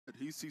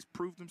He's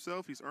proved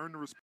himself. He's earned the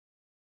respect.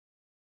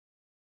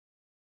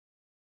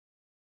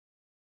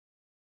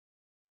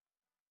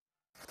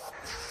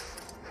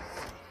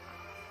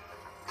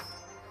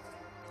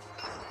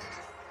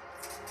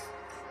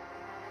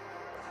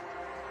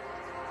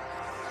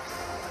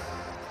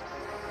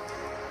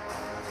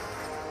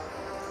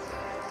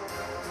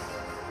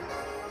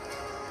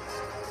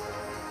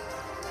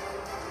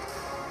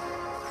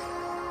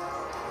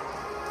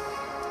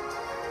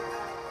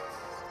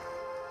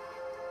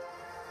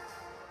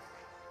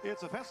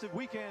 It's a festive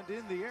weekend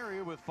in the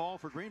area with Fall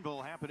for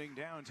Greenville happening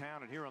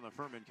downtown and here on the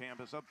Furman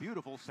campus. A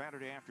beautiful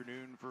Saturday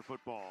afternoon for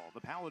football.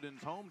 The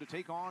Paladins home to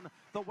take on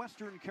the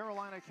Western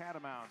Carolina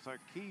Catamounts, a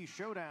key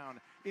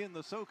showdown in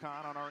the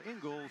SoCon on our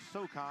Ingalls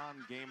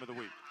SoCon Game of the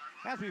Week.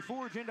 As we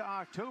forge into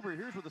October,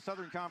 here's what the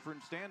Southern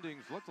Conference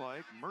standings look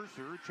like.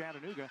 Mercer,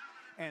 Chattanooga,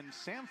 and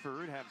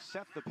Samford have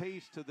set the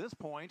pace to this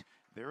point.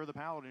 There are the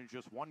Paladins,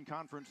 just one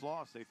conference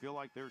loss. They feel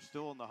like they're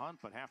still in the hunt,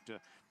 but have to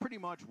pretty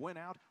much win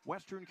out.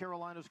 Western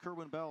Carolina's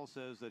Kerwin Bell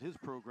says that his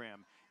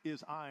program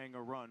is eyeing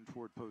a run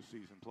toward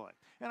postseason play.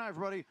 And hi,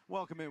 everybody.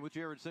 Welcome in with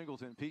Jared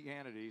Singleton, Pete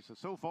Hannity.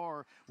 So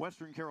far,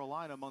 Western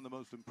Carolina among the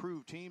most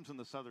improved teams in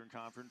the Southern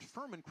Conference.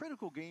 Furman,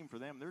 critical game for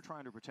them. They're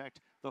trying to protect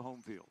the home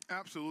field.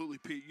 Absolutely,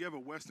 Pete. You have a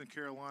Western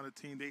Carolina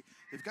team.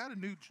 They've got a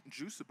new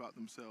juice about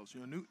themselves.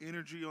 New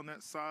energy on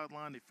that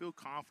sideline. They feel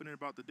confident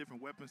about the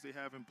different weapons they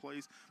have in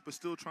place, but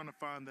still trying to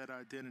find that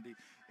identity.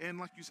 And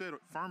like you said,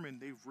 Furman,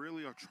 they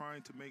really are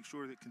trying to make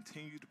sure they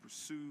continue to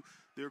pursue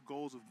their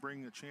goals of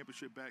bringing a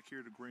championship back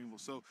here to Greenville.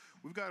 So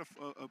we've got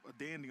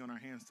a dandy on our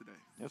hands today.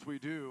 Yes, we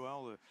do.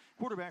 Well, the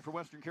quarterback for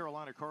Western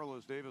Carolina,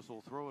 Carlos Davis,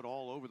 will throw it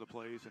all over the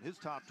place. And his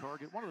top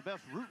target, one of the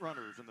best route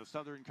runners in the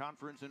Southern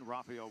Conference, in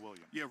Raphael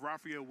Williams. Yeah,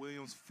 Raphael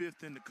Williams,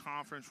 5th in the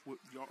conference with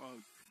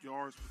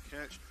yards per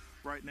catch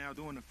right now,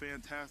 doing a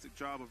fantastic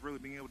job of really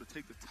being able to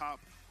take the top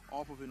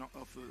off of the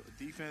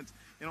defense.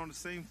 And on the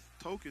same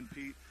token,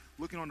 Pete,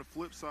 looking on the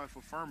flip side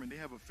for Furman, they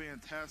have a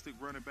fantastic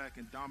running back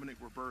in Dominic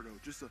Roberto.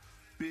 Just a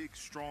big,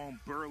 strong,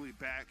 burly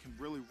back, can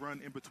really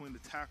run in between the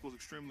tackles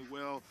extremely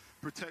well,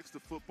 protects the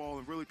football,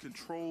 and really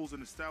controls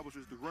and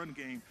establishes the run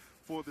game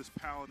for this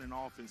Paladin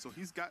offense. So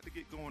he's got to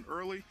get going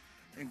early,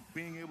 and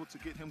being able to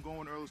get him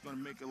going early is going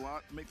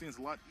to make things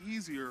a lot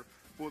easier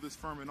for this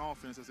Furman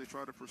offense as they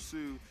try to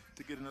pursue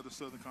to get another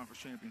Southern Conference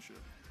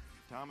championship.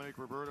 Dominic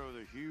Roberto,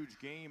 the huge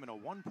game, and a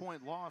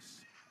 1-point loss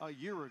a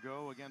year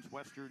ago against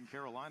Western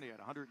Carolina at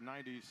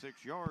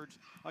 196 yards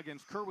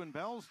against Kerwin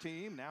Bell's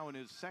team, now in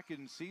his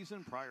second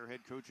season. Prior head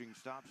coaching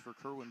stops for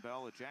Kerwin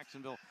Bell at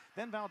Jacksonville,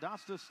 then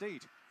Valdosta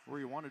State, where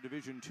he won a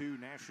Division II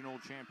national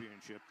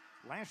championship.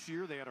 Last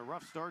year, they had a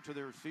rough start to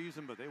their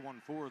season, but they won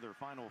 4 of their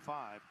final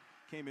 5.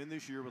 Came in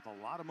this year with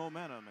a lot of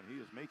momentum, and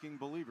he is making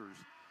believers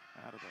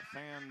out of the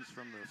fans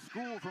from the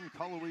school from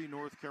Cullowhee,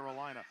 North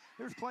Carolina.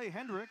 There's Clay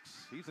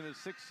Hendricks. He's in his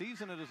 6th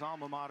season at his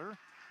alma mater,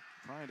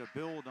 trying to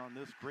build on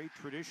this great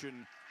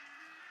tradition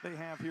they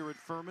have here at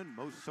Furman.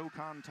 Most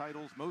SoCon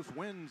titles, most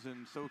wins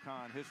in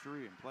SoCon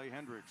history, and Clay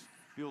Hendricks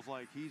feels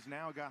like he's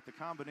now got the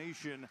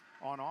combination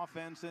on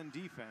offense and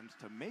defense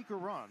to make a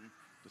run,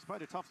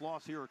 despite a tough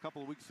loss here a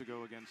couple of weeks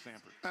ago against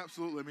Samford.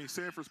 Absolutely. I mean,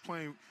 Samford's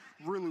playing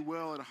really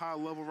well at a high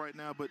level right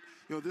now, but,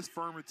 this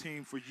Furman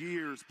team for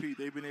years, Pete,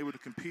 they've been able to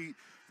compete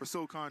for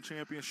SoCon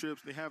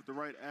championships. They have the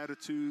right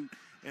attitude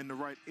and the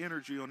right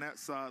energy on that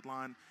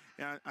sideline,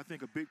 and I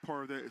think a big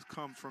part of that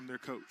comes from their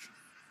coach.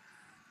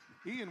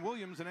 Ian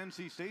Williams, an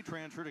NC State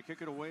transfer, to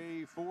kick it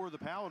away for the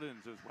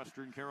Paladins as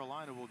Western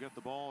Carolina will get the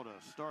ball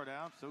to start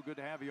out. So good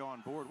to have you on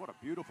board. What a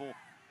beautiful,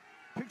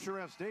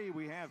 picturesque day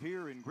we have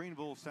here in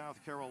Greenville, South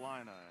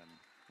Carolina. And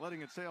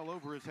letting it sail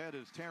over his head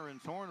is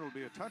Terrence Horn. It'll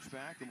be a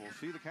touchback, and we'll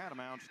see the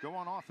Catamounts go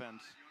on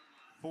offense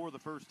for the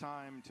first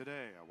time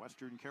today. A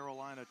Western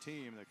Carolina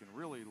team that can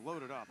really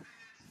load it up.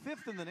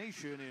 5th in the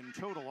nation in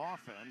total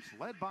offense,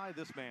 led by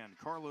this man,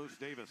 Carlos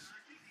Davis.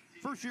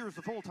 First year as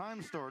the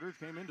full-time starter,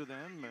 came to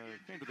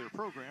their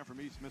program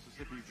from East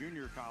Mississippi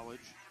Junior College.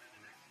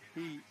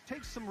 He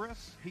takes some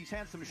risks. He's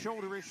had some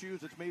shoulder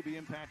issues. It's maybe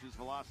impacted his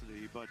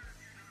velocity, but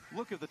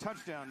look at the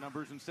touchdown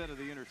numbers instead of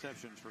the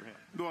interceptions for him.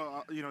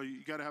 Well,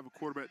 you got to have a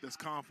quarterback that's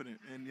confident,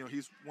 and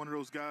he's one of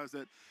those guys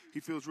that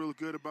he feels really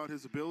good about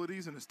his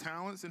abilities and his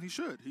talents, and he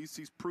should.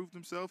 He's proved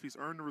himself. He's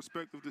earned the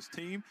respect of this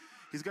team.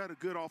 He's got a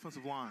good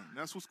offensive line.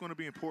 That's what's going to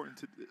be important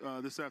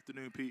to this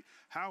afternoon, Pete.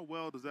 How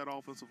well does that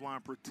offensive line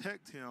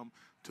protect him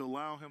to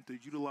allow him to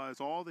utilize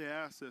all the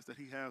assets that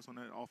he has on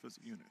that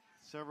offensive unit?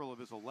 Several of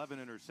his 11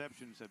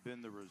 interceptions have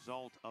been the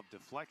result of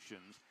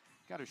deflections.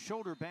 Got his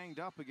shoulder banged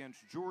up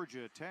against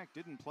Georgia Tech.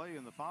 Didn't play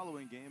in the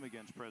following game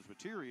against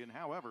Presbyterian.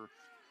 However,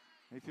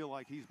 they feel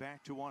like he's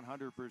back to 100%.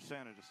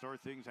 And to start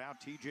things out,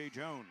 T.J.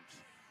 Jones.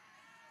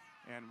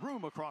 And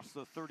room across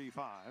the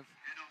 35.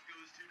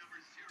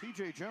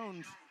 T.J.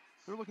 Jones,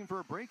 they're looking for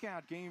a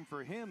breakout game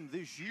for him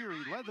this year.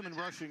 He led them in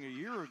rushing a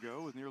year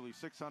ago with nearly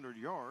 600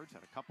 yards.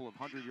 Had a couple of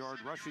 100-yard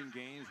rushing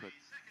games, but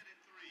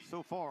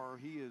so far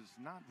he has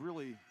not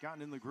really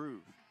gotten in the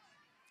groove.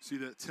 See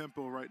that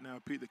tempo right now,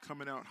 Pete. They're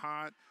coming out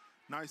hot.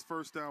 Nice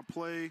first down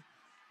play.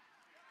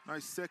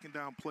 Nice second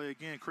down play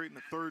again, creating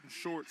a 3rd and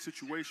short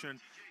situation.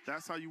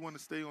 That's how you want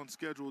to stay on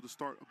schedule to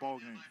start a ball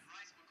game.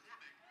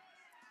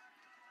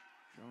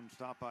 Jones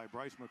stopped by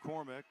Bryce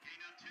McCormick,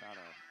 about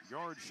a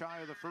yard shy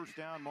of the first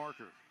down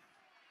marker.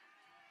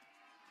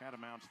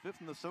 Catamounts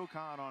 5th in the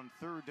SoCon on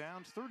 3rd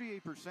downs,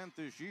 38%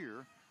 this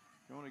year.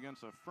 Going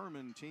against a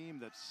Furman team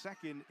that's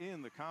 2nd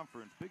in the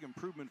conference. Big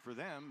improvement for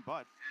them,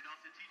 but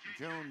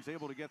Jones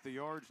able to get the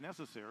yards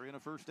necessary in a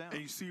first down.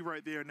 And you see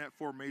right there in that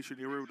formation,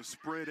 they were able to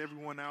spread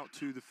everyone out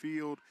to the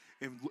field,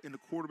 and the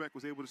quarterback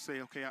was able to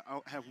say, okay,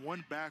 I'll have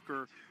one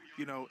backer,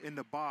 you know, in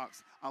the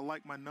box. I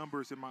like my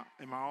numbers in my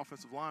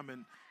offensive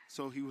lineman,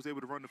 so he was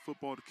able to run the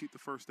football to keep the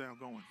first down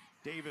going.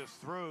 Davis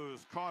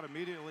throws, caught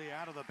immediately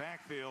out of the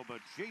backfield, but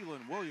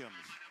Jalen Williams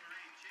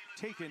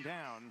taken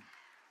down.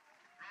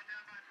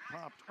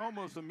 Popped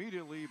almost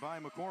immediately by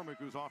McCormick,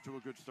 who's off to a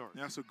good start.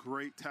 That's a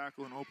great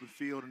tackle in open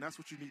field, and that's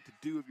what you need to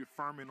do if you're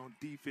Furman on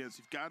defense.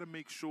 You've got to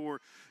make sure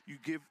you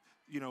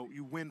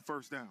you win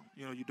first down.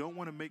 You know, you don't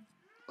want to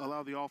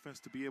allow the offense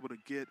to be able to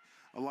get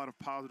a lot of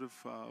positive,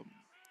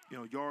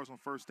 yards on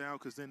first down,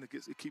 because then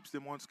it keeps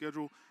them on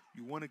schedule.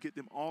 You want to get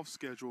them off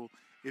schedule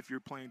if you're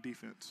playing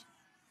defense.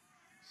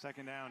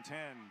 2nd down 10.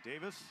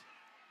 Davis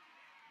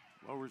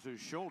lowers his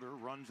shoulder,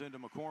 runs into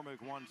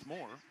McCormick once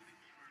more.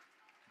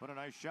 But a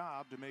nice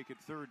job to make it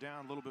 3rd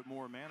down a little bit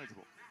more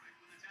manageable.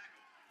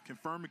 Can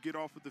Furman get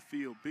off of the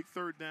field? Big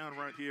 3rd down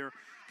right here.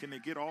 Can they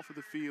get off of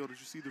the field? As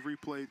you see the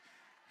replay,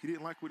 he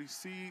didn't like what he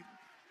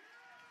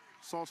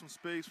saw some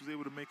space, was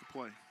able to make a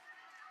play.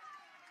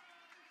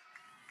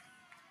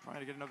 Trying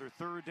to get another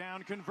 3rd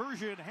down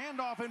conversion,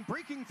 handoff and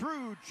breaking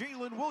through.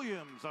 Jalen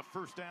Williams, a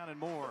first down and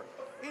more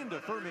into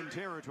Furman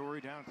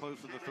territory, down close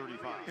to the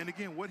 35. And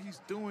again, what he's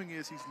doing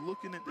is he's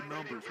looking at the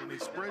numbers. When they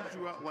spread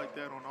you out like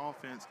that on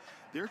offense,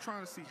 they're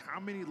trying to see how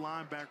many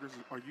linebackers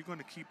are you going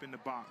to keep in the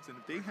box. And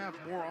if they have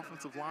more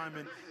offensive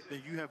linemen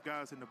than you have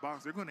guys in the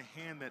box, they're going to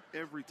hand that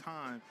every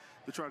time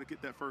to try to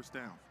get that first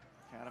down.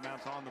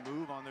 Catamounts on the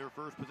move on their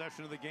first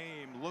possession of the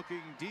game.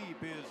 Looking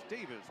deep is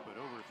Davis, but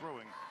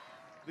overthrowing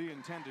the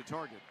intended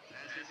target.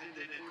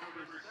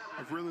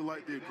 I really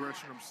like the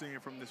aggression I'm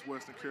seeing from this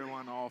Western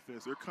Carolina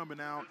offense. They're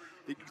coming out.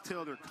 You can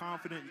tell they're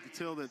confident. You can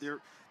tell that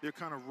they're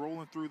kind of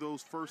rolling through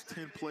those first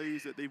 10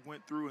 plays that they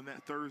went through in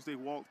that Thursday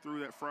walkthrough,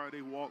 that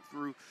Friday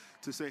walkthrough,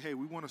 to say, hey,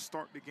 we want to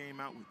start the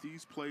game out with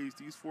these plays,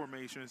 these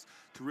formations,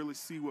 to really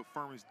see what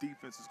Furman's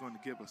defense is going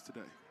to give us today.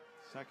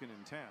 2nd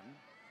and 10.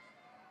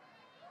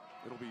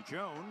 It'll be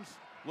Jones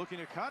looking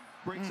to cut,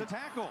 breaks a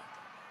tackle.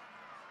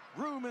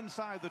 Room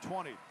inside the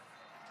 20.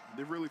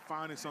 They're really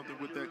finding something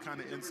with that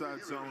kind of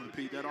inside zone,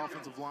 Pete. That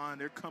offensive line,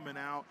 they're coming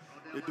out.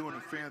 They're doing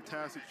a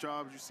fantastic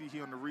job, as you see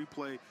here on the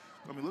replay.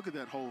 I mean, look at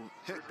that hole.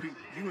 Heck, Pete,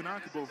 you and I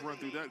could both run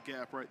through that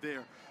gap right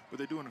there. But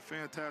they're doing a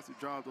fantastic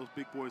job, those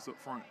big boys up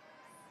front.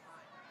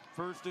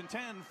 1st and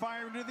 10,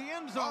 fired into the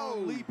end zone.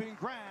 Oh. Leaping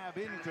grab,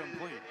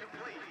 incomplete.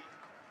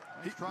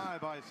 Nice try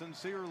by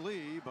Sincere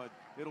Lee, but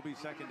it'll be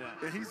 2nd down.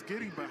 And he's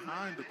getting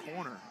behind the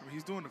corner. I mean,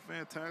 he's doing a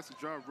fantastic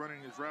job running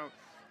his route.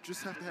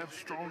 Just have to have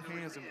strong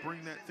hands and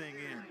bring that thing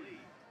in.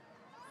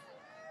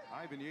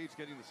 Ivan Yates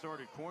getting the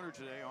start at corner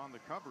today on the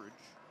coverage.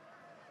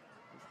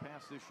 This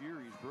past this year,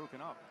 he's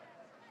broken up.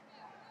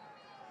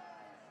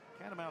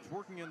 Catamounts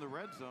working in the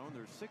red zone.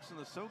 They're 6th in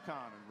the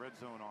SoCon in red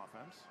zone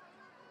offense.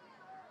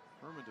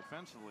 Furman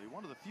defensively,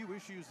 one of the few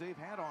issues they've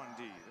had on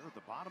D. They're at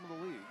the bottom of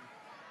the league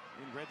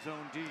in red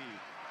zone D.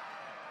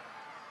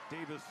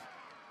 Davis,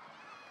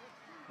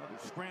 another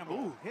scramble.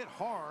 Ooh. Hit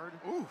hard.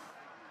 Ooh.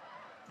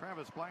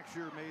 Travis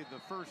Blackshear made the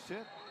first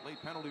hit. Late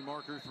penalty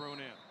marker thrown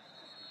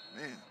in.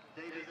 Man,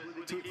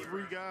 it took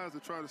 3 guys to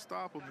try to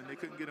stop him, and they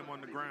couldn't get him on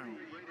the ground.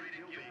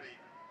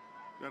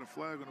 Got a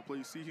flag on the play.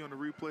 You see here on the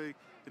replay,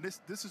 and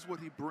this is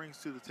what he brings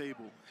to the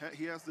table.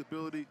 He has the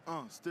ability,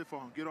 stiff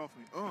arm, get off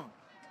me,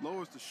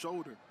 lowers the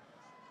shoulder.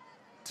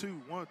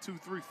 1, 2,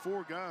 3,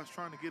 4 guys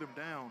trying to get him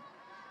down.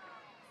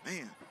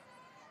 Man,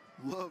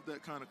 love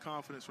that kind of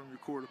confidence from your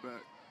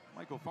quarterback.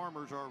 Michael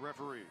Farmer's our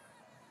referee.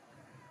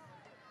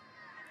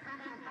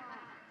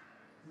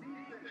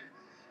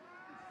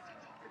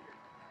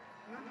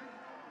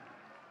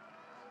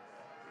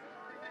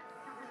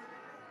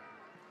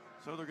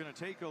 So they're going to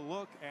take a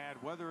look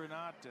at whether or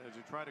not to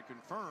try to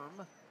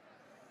confirm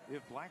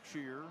if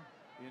Blackshear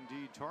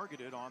indeed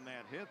targeted on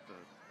that hit. The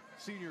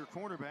senior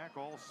cornerback,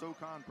 all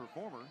SoCon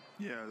performer,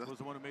 was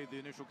the one who made the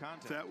initial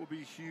contact. That would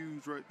be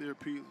huge right there,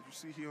 Pete. You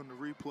see here on the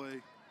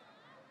replay.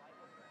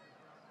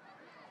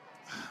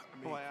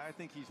 I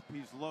think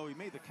he's low. He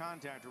made the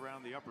contact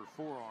around the upper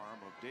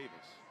forearm of Davis.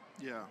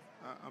 Yeah,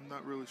 I'm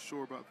not really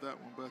sure about that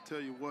one, but I tell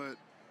you what,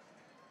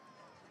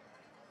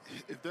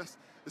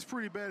 it's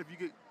pretty bad if you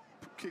get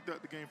kicked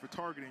out the game for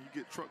targeting,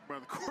 you get trucked by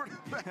the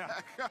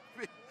quarterback.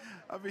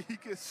 I mean, he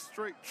gets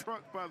straight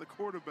trucked by the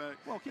quarterback,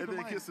 and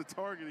then gets a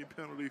targeting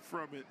penalty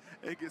from it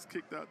and gets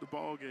kicked out the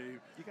ball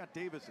game. You got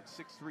Davis at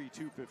 6'3",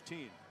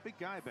 215. Big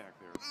guy back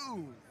there.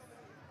 Ooh.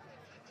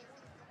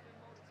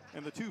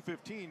 And the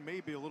 215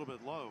 may be a little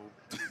bit low.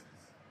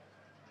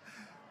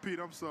 Pete,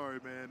 I'm sorry,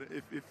 man.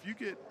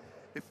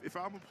 If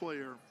I'm a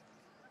player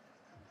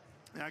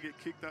and I get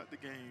kicked out the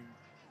game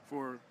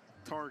for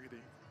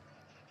targeting.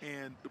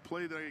 And the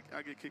play that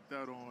I get kicked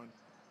out on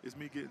is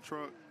me getting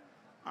trucked.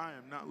 I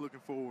am not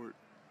looking forward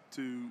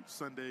to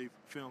Sunday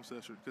film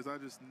session because I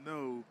just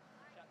know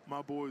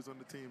my boys on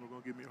the team are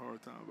going to give me a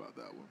hard time about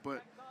that one.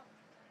 But,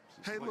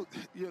 hey, look,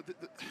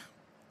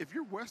 if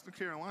you're Western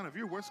Carolina, if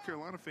you're a Western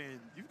Carolina fan,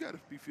 you've got to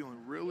be feeling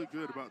really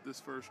good about this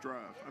first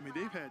drive. I mean,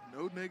 they've had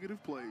no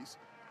negative plays,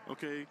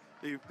 okay?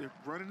 They're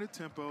running the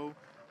tempo.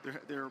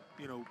 They're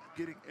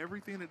getting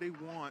everything that they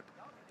want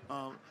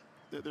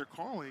that they're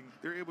calling.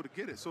 They're able to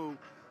get it. So,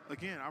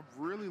 again, I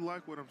really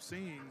like what I'm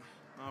seeing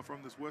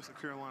from this Western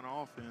Carolina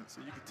offense.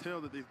 And you can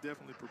tell that they've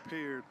definitely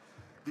prepared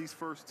these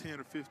first 10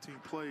 or 15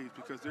 plays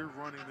because they're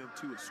running them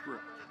to a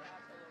script.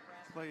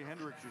 Clay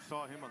Hendricks, you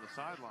saw him on the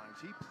sidelines.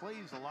 He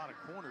plays a lot of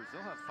corners.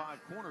 They'll have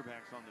 5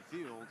 cornerbacks on the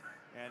field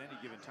at any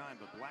given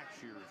time, but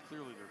Blackshear is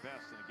clearly their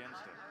best and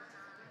against it.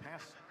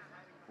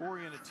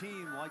 Pass-oriented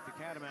team like the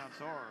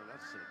Catamounts are,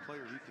 that's a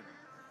player he can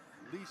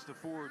least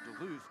afford to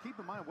lose. Keep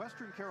in mind,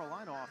 Western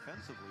Carolina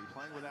offensively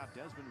playing without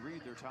Desmond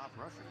Reed, their top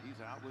rusher. He's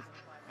out with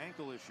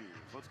ankle issues.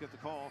 Let's get the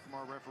call from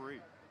our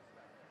referee.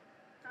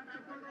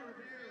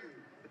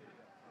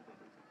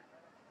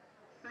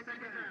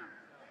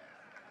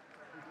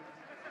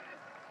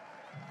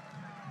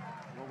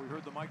 Well, we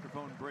heard the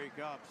microphone break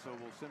up, so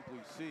we'll simply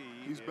see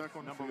he's back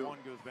on the number field. 1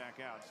 goes back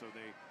out. So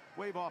they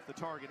wave off the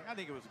targeting. I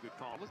think it was a good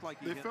call. It looked like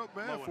they felt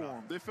bad for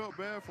him. They felt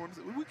bad for him.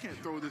 We can't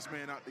throw this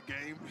man out the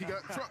game. He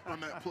got trucked on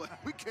that play.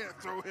 We can't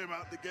throw him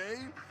out the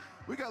game.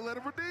 We got to let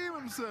him redeem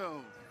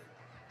himself.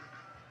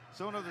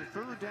 So another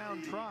 3rd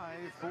down try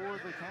for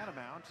the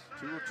Catamounts.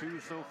 2 of 2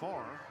 so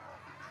far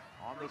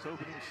on this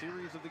opening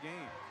series of the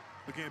game.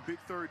 Again, big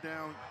 3rd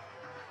down.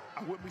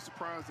 I wouldn't be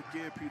surprised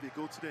again, Pete, they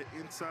go to that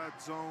inside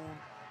zone,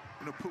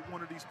 put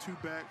one of these 2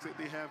 backs that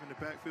they have in the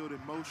backfield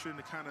in motion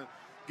to kind of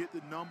get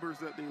the numbers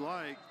that they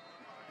like,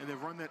 and then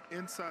run that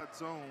inside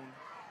zone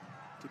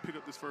to pick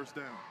up this 1st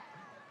down.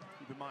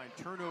 Keep in mind,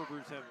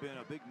 turnovers have been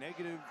a big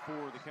negative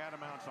for the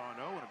Catamounts on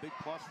O, and a big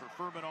plus for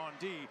Furman on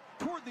D.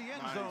 Toward the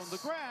end zone, the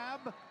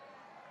grab,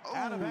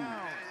 out of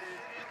bounds.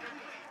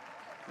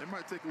 They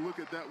might take a look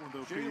at that one,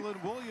 though,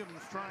 Jalen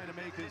Williams trying to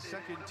make his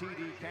 2nd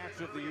TD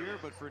catch of the year,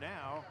 but for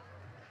now,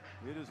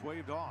 it is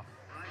waved off.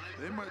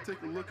 They might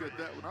take a look at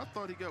that one. I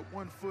thought he got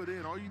 1 foot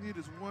in. All you need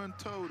is 1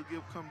 toe to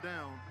come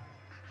down.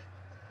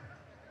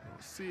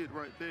 You'll see it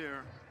right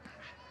there.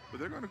 But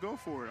they're going to go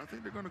for it. I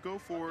think they're going to go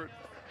for it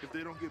if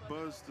they don't get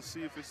buzzed to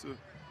see if it's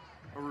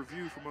a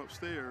review from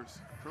upstairs.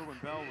 Kerwin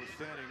Bell was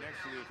standing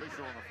next to the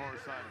official on the far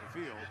side of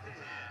the field.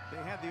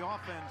 They had the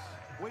offense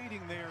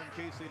waiting there in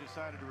case they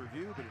decided to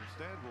review, but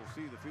instead we'll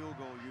see the field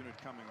goal unit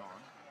coming on.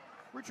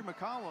 Richard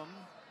McCollum,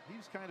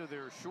 he's kind of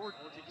their short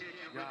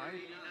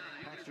guy.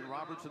 Paxton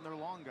Robertson, their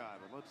long guy,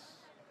 but let's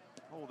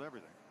hold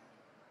everything.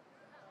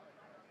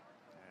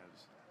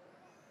 As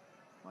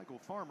Michael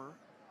Farmer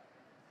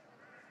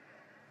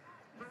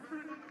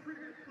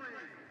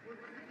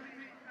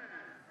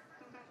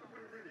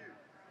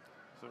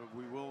so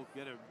we will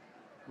get a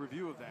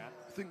review of that.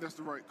 I think that's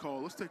the right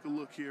call. Let's take a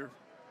look here.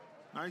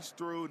 Nice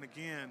throw, and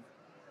again,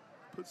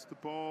 puts the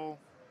ball,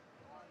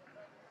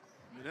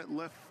 that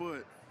left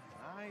foot.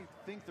 I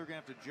think they're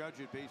going to have to judge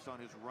it based on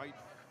his right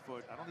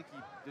foot. I don't think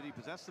did he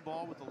possess the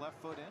ball with the left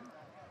foot in?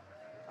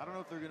 I don't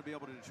know if they're going to be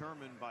able to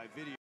determine by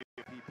video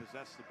if he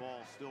possessed the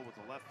ball still with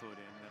the left foot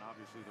in, then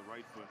obviously the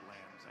right foot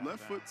lands out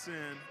left foot's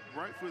in,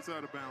 right foot's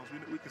out of bounds.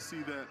 We can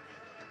see that.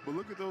 But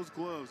look at those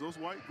gloves. Those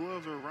white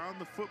gloves are around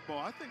the football.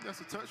 I think that's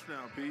a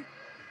touchdown, Pete.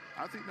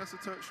 I think that's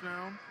a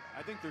touchdown.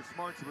 I think they're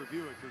smart to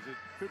review it because it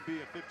could be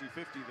a 50-50.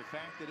 The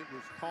fact that it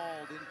was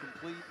called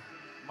incomplete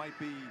might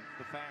be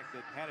the fact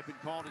that had it been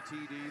called a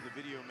TD, the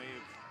video may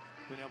have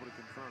been able to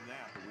confirm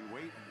that. But we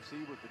wait and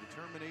see what the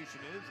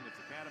determination is and if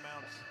the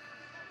Catamounts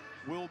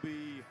will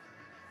be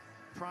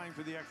trying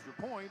for the extra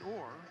point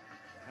or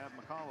have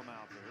McCollum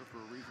out there for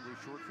a reasonably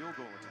short field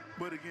goal attempt.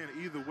 But again,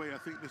 either way, I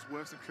think this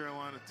Western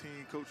Carolina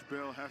team, Coach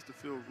Bell, has to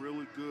feel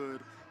really good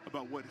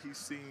about what he's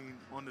seen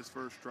on this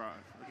first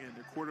drive. Again,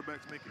 their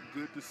quarterback's making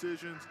good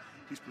decisions.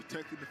 He's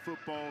protecting the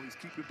football. He's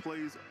keeping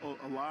plays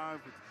alive,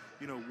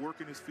 with,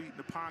 working his feet in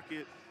the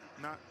pocket,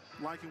 not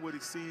liking what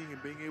he's seeing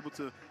and being able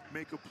to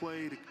make a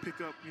play to pick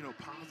up,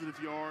 positive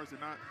yards and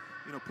not,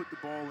 put the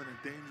ball in a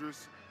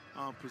dangerous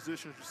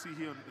position. You see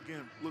here,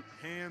 again, look,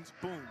 hands,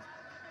 boom.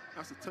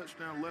 That's a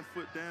touchdown, left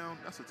foot down.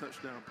 That's a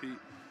touchdown, Pete.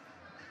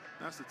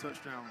 That's a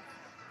touchdown.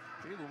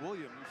 Jalen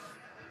Williams,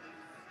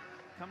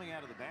 coming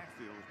out of the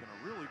backfield, has been a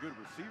really good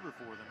receiver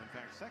for them. In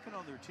fact, 2nd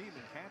on their team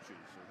in catches.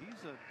 So he's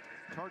a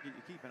target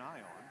you keep an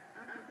eye on.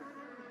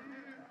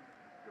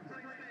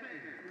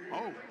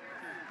 Oh,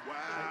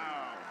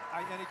 wow.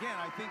 And again,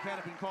 I think had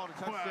it been called a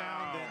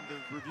touchdown, then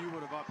the review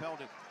would have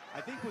upheld it.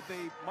 I think what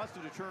they must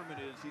have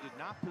determined is he did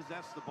not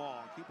possess the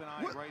ball. Keep an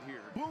eye right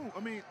here. Boom. I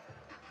mean,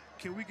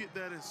 can we get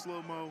that in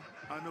slow-mo?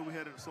 I know we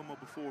had it in slow-mo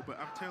before, but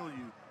I'm telling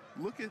you,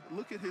 look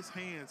at his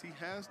hands. He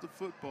has the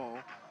football.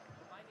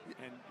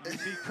 And you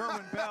see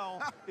Kerwin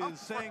Bell is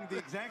saying the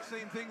exact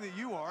same thing that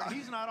you are.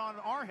 He's not on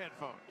our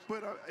headphones.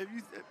 But if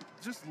you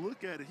just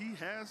look at it, he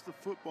has the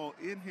football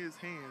in his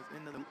hands,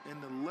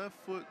 and the left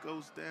foot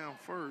goes down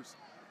first.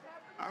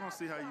 I don't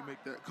see how you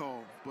make that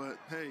call. But,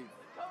 hey,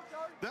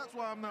 that's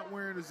why I'm not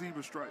wearing the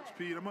zebra stripes,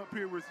 Pete. I'm up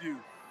here with you.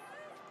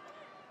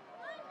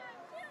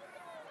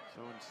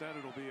 So instead,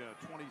 it'll be a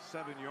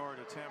 27-yard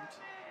attempt.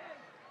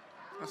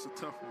 That's a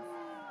tough one.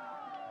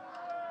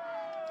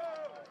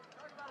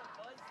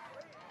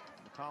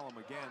 McCollum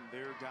again,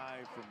 their guy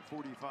from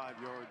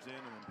 45 yards in,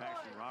 and then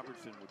Paxton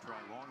Robertson would try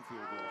long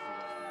field goals for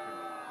Western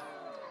Carolina.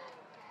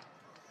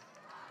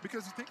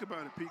 Because you think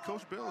about it, Pete,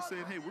 Coach Bell is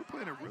saying, hey, we're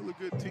playing a really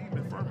good team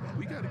in Furman.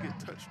 We got to get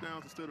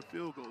touchdowns instead of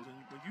field goals.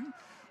 And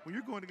when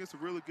you're going against a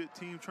really good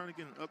team trying to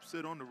get an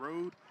upset on the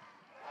road,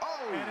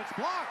 and it's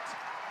blocked.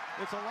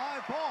 It's a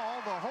live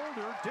ball. The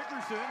holder,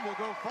 Dickerson, will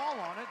go fall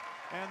on it,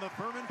 and the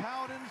Furman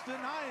Paladins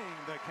denying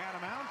the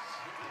Catamounts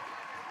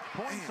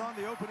points on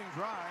the opening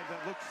drive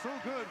that looked so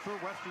good for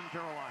Western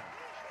Carolina.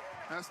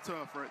 That's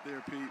tough right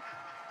there, Pete.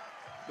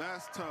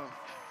 That's tough.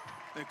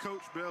 And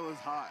Coach Bell is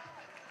hot.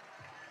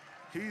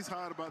 He's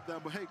hot about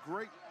that. But, hey,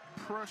 great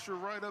pressure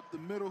right up the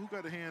middle. Who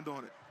got a hand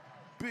on it?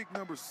 Big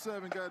number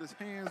 7 got his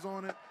hands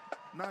on it.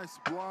 Nice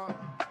block.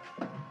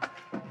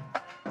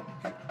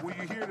 When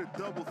you hear the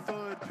double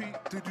thud, Pete,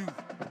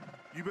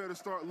 you better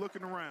start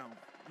looking around.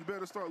 You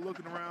better start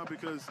looking around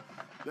because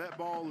that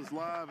ball is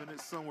live and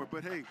it's somewhere.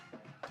 But, hey,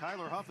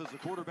 Tyler Huff is the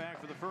quarterback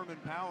for the Furman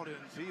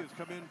Paladins. He has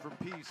come in from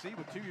PC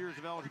with 2 years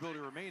of eligibility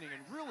remaining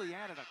and really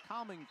added a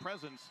calming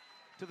presence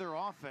to their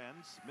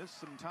offense. Missed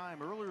some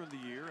time earlier in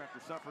the year after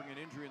suffering an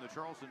injury in the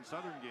Charleston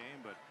Southern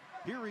game, but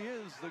here he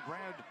is, the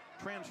grad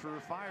transfer,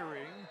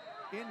 firing.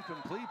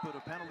 Incomplete, but a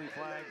penalty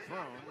flag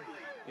thrown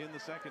in the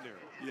secondary.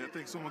 Yeah, I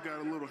think someone got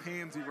a little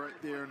handsy right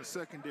there in the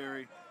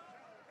secondary.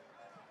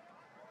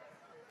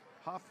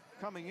 Huff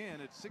coming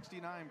in at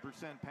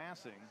 69%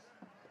 passing.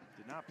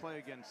 Did not play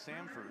against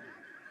Samford.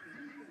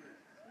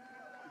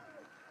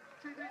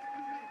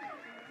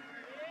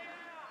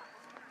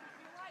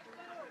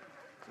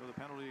 So the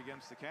penalty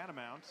against the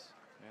Catamounts,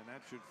 and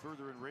that should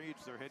further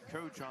enrage their head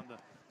coach on the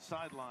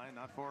sideline,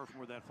 not far from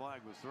where that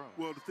flag was thrown.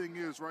 Well, the thing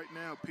is, right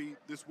now, Pete,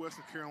 this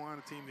Western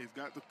Carolina team, they've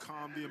got to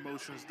calm the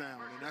emotions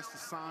down, and that's the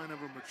sign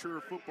of a mature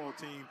football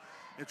team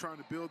and trying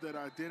to build that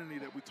identity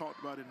that we talked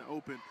about in the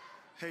open.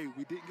 Hey,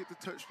 we didn't get the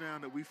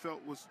touchdown that we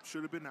felt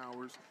should have been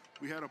ours.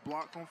 We had a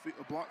blocked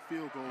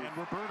field goal. And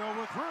Roberto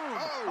with room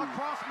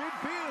across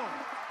midfield.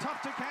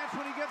 Tough to catch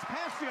when he gets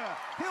past you.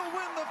 He'll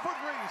win the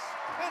foot race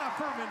and a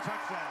Furman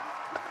touchdown.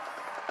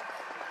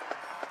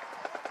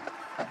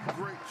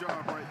 Great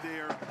job right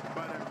there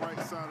by that right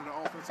side of the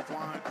offensive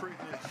line,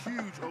 creating a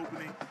huge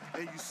opening.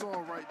 And you saw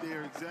right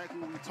there exactly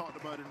what we talked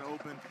about in the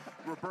open.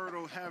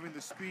 Roberto having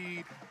the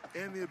speed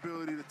and the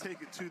ability to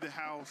take it to the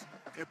house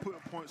and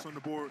putting points on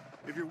the board.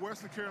 If you're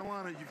Western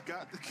Carolina, you've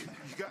got to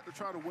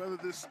try to weather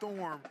this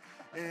storm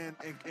and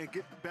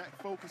get back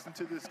focused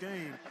into this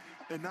game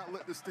and not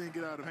let this thing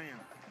get out of hand.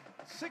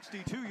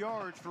 62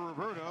 yards for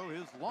Roberto,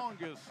 his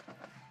longest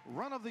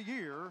run of the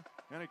year,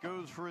 and it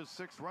goes for his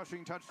 6th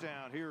rushing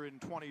touchdown here in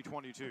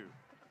 2022. And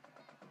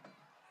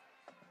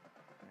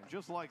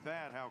just like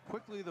that, how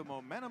quickly the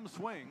momentum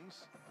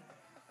swings.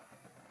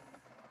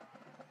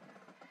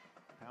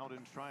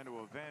 Paladins trying to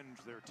avenge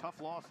their tough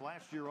loss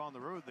last year on the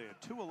road. They had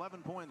 2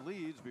 11-point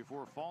leads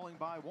before falling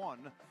by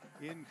 1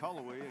 in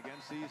Cullowhee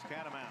against these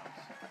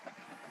Catamounts.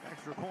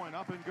 Extra point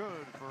up and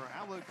good for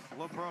Alex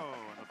LePro,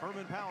 and the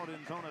Furman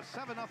Paladins own a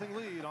 7-0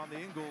 lead on the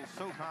Ingalls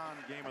SoCon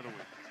Game of the Week.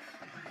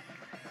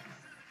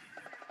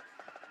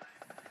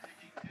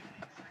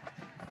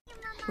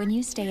 When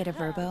you stay at a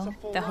Verbo,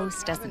 the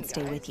host doesn't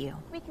stay with you.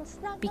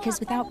 Because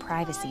without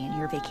privacy in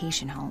your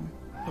vacation home,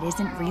 it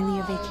isn't really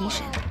a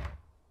vacation,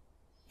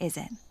 is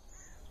it?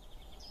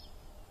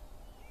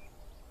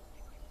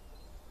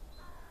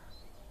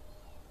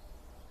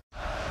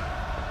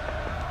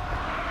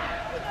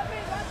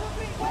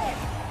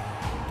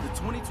 The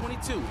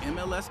 2022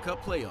 MLS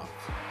Cup Playoffs.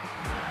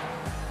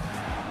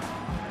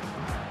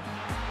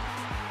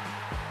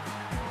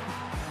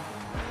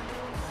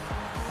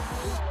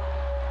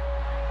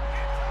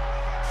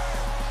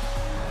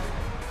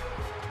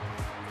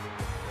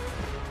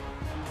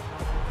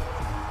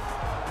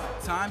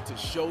 Time to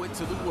show it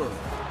to the world.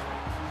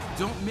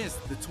 Don't miss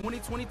the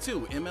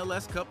 2022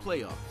 MLS Cup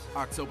Playoffs,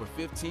 October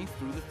 15th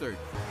through the 30th.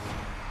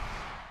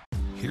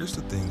 Here's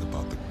the thing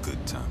about the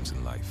good times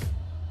in life.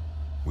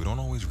 We don't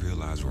always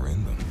realize we're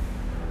in them.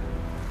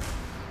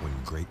 When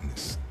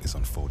greatness is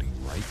unfolding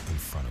right in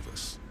front of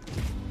us.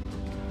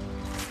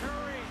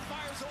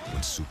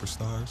 When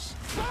superstars,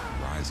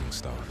 rising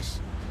stars,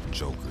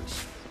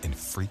 jokers, and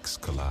freaks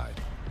collide.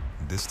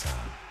 This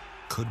time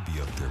could be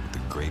up there with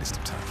the greatest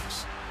of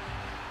times.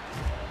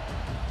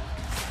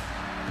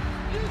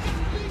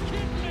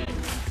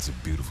 It's a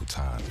beautiful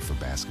time for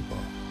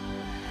basketball.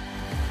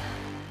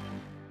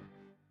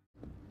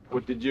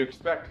 What did you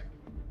expect?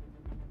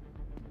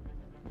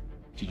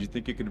 Did you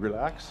think you could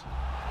relax?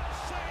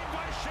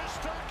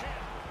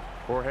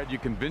 Or had you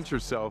convinced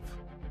yourself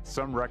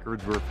Some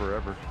records were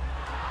forever.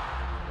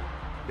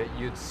 That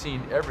you'd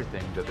seen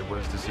everything that there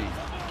was to see?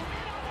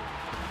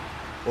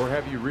 Or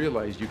have you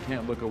realized you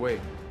can't look away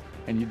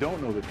and you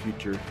don't know the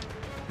future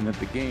and that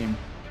the game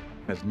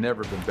has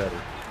never been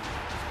better?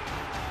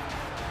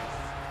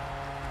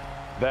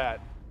 That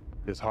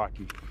is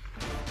hockey.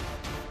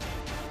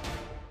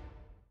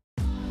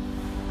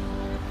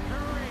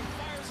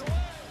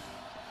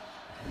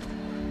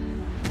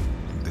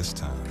 This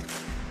time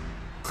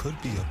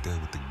could be up there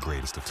with the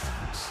greatest of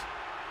times.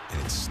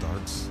 And it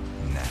starts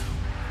now.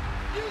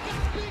 You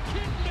gotta be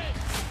kidding me!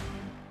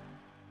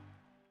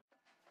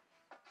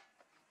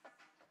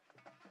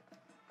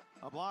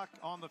 A block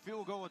on the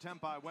field goal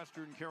attempt by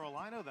Western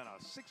Carolina, then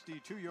a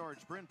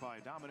 62-yard sprint by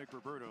Dominic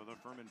Roberto. The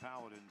Furman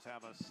Paladins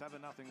have a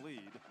 7-0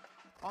 lead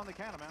on the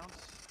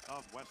Catamounts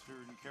of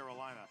Western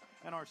Carolina.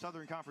 And our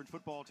Southern Conference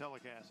football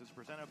telecast is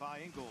presented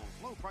by Ingalls.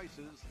 Low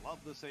prices, love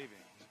the savings.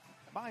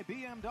 By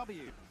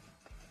BMW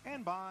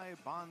and by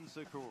Bon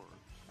Secours.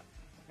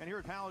 And here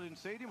at Paladin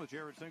Stadium with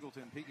Jared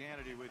Singleton, Pete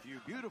Hannity with you.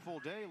 Beautiful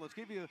day. Let's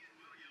give you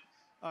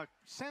a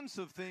sense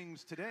of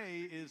things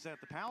today is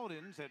that the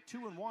Paladins at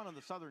 2-1 in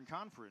the Southern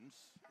Conference,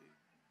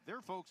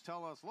 their folks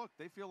tell us, look,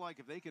 they feel like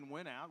if they can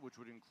win out, which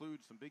would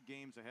include some big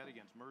games ahead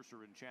against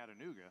Mercer and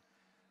Chattanooga,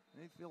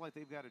 they feel like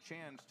they've got a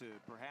chance to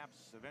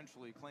perhaps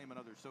eventually claim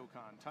another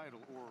SoCon title,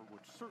 or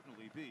would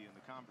certainly be in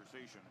the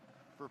conversation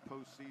for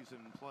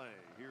postseason play.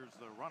 Here's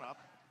the run-up,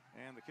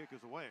 and the kick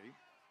is away.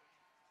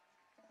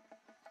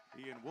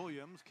 Ian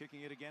Williams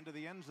kicking it again to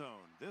the end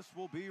zone. This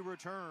will be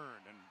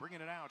returned, and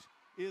bringing it out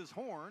is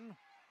Horn.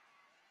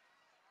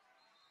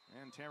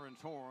 And Terrence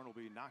Horn will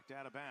be knocked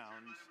out of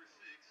bounds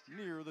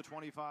near the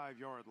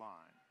 25-yard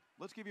line.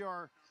 Let's give you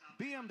our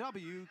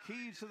BMW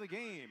keys to the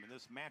game in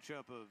this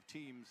matchup of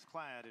teams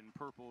clad in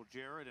purple,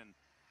 Jared. And,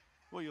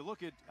 well, you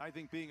look at, I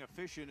think being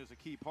efficient is a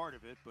key part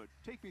of it, but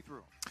take me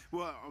through.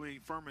 Well, I mean,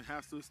 Furman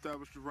has to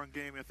establish the run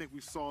game. I think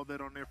we saw that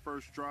on their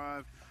first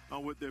drive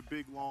with their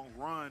big, long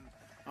run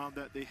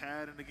that they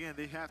had. And again,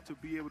 they have to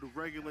be able to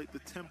regulate the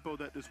tempo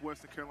that this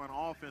Western Carolina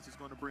offense is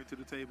going to bring to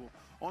the table.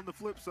 On the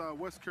flip side,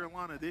 West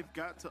Carolina, they've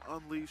got to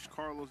unleash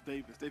Carlos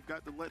Davis. They've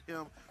got to let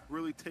him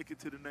really take it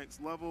to the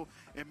next level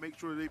and make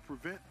sure they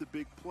prevent the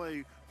big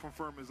play from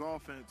Furman's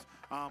offense.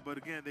 But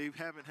again, they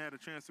haven't had a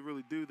chance to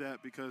really do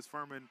that because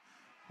Furman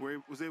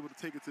was able to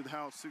take it to the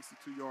house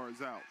 62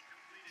 yards out.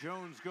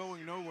 Jones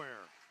going nowhere.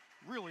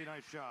 Really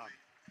nice job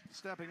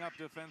stepping up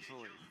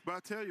defensively. But I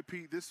tell you,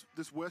 Pete, this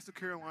Western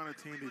Carolina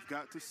team, they've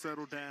got to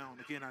settle down.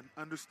 Again,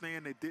 I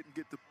understand they didn't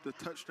get the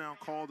touchdown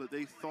call that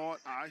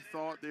I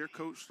thought, their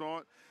coach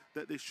thought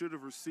that they should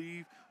have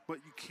received, but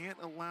you can't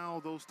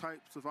allow those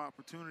types of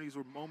opportunities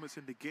or moments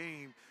in the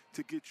game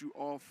to get you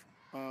off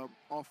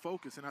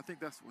focus. And I think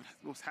that's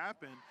what's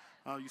happened.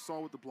 You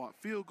saw with the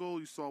blocked field goal,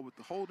 you saw with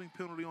the holding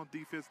penalty on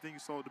defense, then you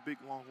saw with the big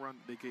long run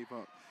that they gave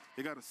up.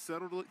 They got to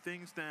settle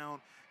things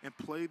down and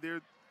play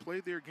their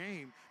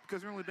game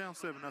because they're only down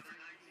 7-0.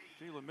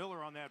 Jalen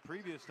Miller on that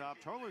previous stop.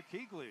 Tarler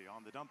Keegley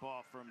on the dump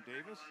off from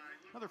Davis.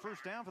 Another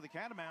first down for the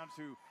Catamounts,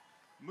 who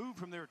moved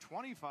from their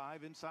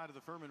 25 inside of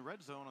the Furman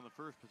red zone on the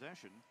first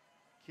possession.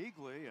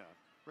 Keegley,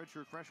 a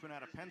redshirt freshman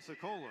out of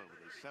Pensacola,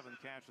 with his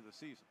 7th catch of the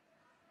season.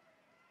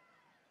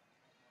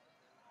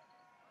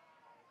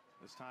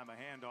 This time a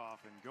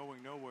handoff and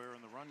going nowhere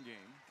in the run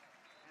game.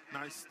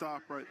 Nice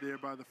stop right there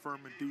by the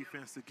Furman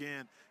defense.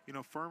 Again, you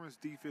know, Furman's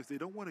defense, they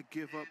don't want to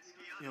give up,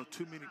 you know,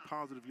 too many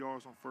positive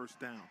yards on first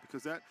down,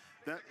 because that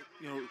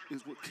you know,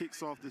 is what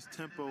kicks off this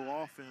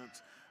tempo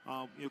offense, you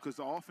know, because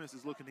the offense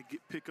is looking to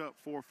pick up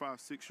 4, 5,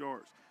 6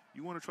 yards.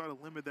 You want to try to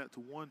limit that to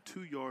 1,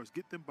 2 yards,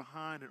 get them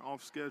behind and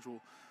off schedule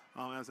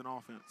as an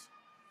offense.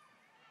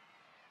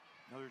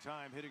 Another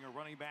time hitting a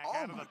running back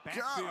out of the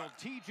backfield.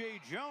 T.J.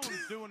 Jones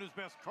doing his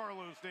best.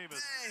 Carlos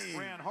Davis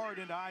ran hard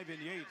into Ivan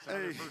Yates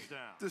on the first down.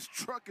 Just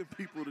trucking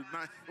people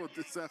tonight or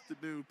this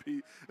afternoon,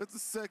 Pete. That's the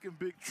second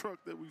big truck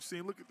that we've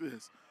seen. Look at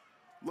this.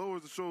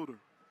 Lowers the shoulder.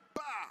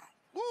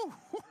 Bow! Woo!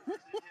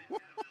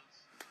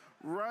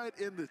 Right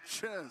in the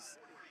chest.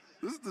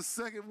 This is the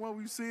second one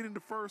we've seen in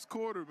the first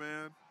quarter,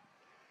 man.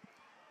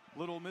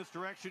 Little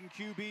misdirection,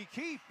 QB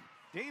keep.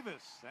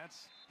 Davis,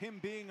 that's him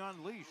being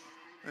unleashed.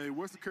 Hey,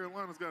 Western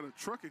Carolina's got a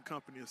trucking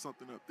company or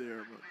something up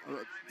there.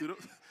 Do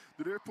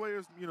their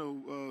players, you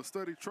know,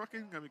 study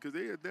trucking? I mean, because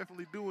they are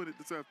definitely doing it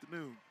this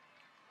afternoon.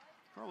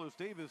 Carlos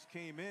Davis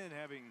came in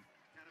having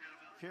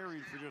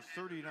carried for just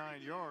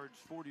 39 yards,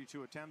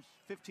 42 attempts,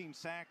 15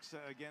 sacks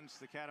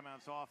against the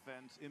Catamounts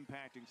offense,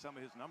 impacting some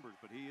of his numbers,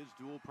 but he is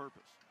dual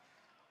purpose.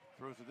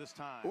 Throws it this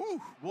time. Ooh.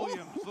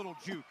 Williams, little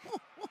juke,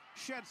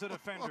 sheds a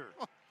defender.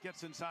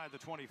 Gets inside the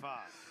 25.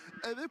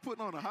 Hey, they're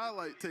putting on a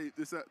highlight tape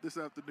this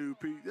afternoon,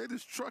 Pete. They're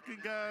just trucking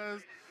guys,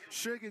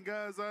 shaking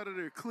guys out of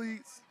their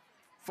cleats,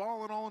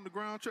 falling on the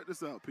ground. Check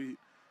this out, Pete.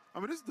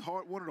 I mean, this is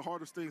one of the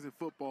hardest things in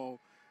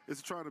football is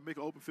to try to make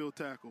an open field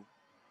tackle.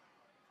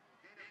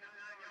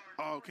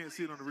 Oh, can't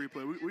see it on the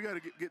replay. We got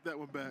to get that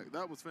one back.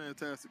 That was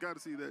fantastic. Got to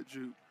see that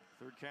juke.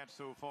 Third catch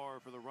so far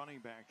for the running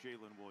back,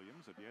 Jalen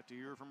Williams. Have yet to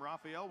hear from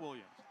Raphael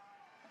Williams.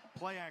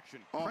 Play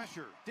action,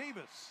 pressure,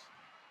 Davis.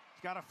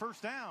 got a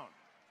first down.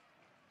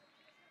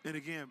 And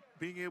again,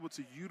 being able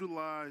to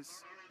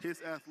utilize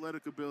his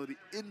athletic ability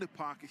in the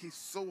pocket. He's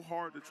so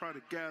hard to try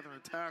to gather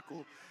and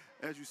tackle,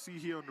 as you see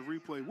here on the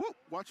replay. Whoop,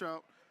 watch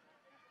out.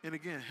 And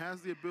again,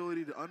 has the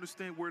ability to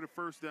understand where the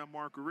first down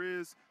marker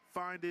is,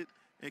 find it,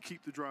 and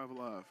keep the drive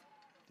alive.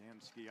 Dan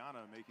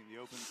Scianna making the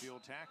open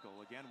field tackle.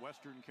 Again,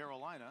 Western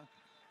Carolina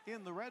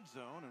in the red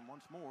zone, and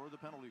once more, the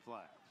penalty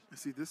flags. And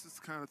see, this is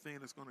the kind of thing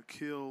that's going to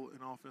kill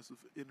an offensive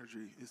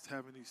energy, is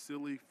having these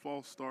silly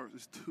false starts.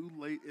 It's too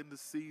late in the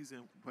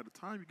season. By the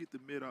time you get to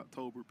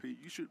mid-October, Pete,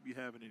 you shouldn't be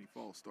having any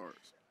false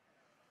starts.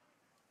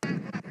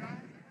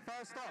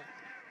 False start.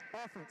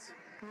 Offense,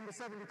 number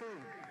 73.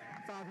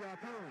 5-yard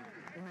penalty.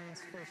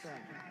 Remains first down.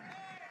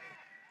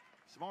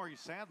 Samari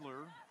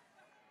Sadler,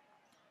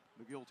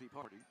 the guilty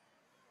party.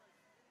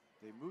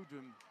 They moved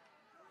him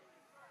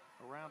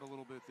around a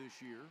little bit this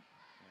year,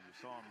 and you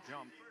saw him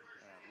jump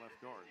at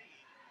left guard.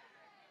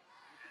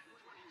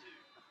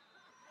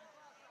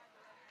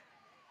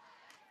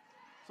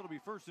 So it'll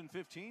be 1st and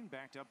 15,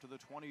 backed up to the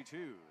 22 as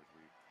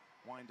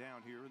we wind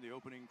down here in the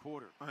opening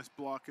quarter. Nice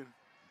blocking.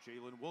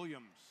 Jalen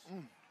Williams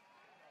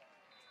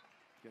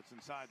gets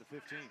inside the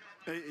 15.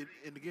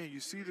 And again, you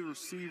see the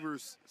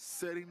receivers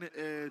setting the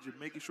edge and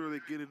making sure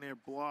they get in their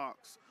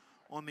blocks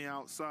on the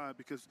outside,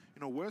 because,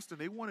 you know, Western,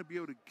 they want to be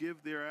able to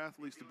give their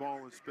athletes the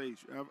ball in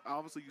space.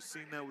 Obviously, you've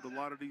seen that with a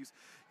lot of these,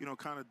 you know,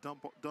 kind of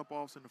dump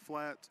offs in the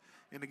flats.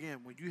 And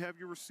again, when you have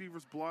your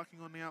receivers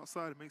blocking on the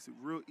outside, it makes it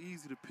real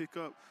easy to pick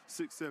up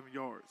 6-7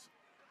 yards.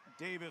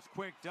 Davis,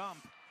 quick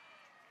dump.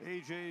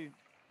 A.J.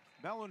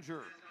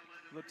 Bellinger,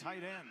 the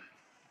tight end,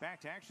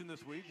 back to action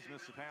this week. He's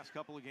missed the past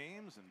couple of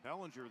games, and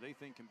Bellinger, they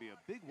think, can be a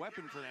big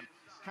weapon for them.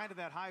 Kind of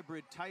that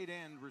hybrid tight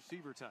end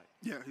receiver type.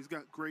 Yeah, he's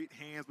got great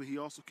hands, but he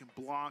also can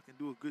block and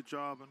do a good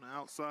job on the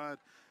outside.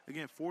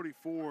 Again,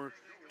 44,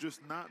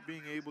 just not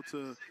being able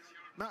to,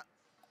 not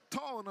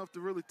tall enough to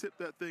really tip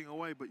that thing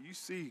away, but you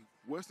see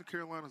Western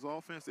Carolina's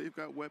offense, they've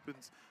got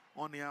weapons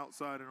on the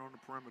outside and on the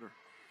perimeter.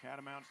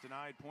 Catamounts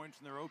denied points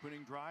in their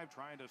opening drive,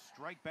 trying to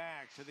strike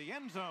back to the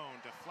end zone.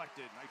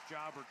 Deflected. Nice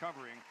job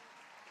recovering.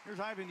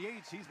 Here's Ivan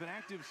Yates. He's been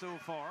active so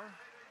far.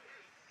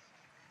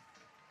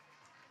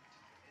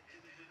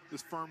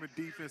 This Furman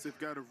defense, they've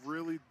got to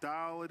really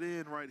dial it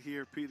in right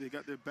here, Pete. They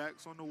got their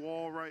backs on the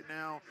wall right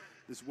now.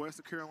 This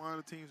Western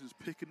Carolina team is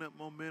picking up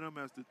momentum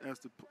as the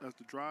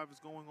drive is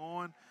going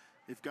on.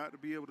 They've got to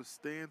be able to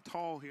stand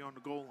tall here on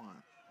the goal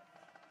line.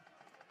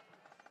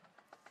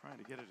 Trying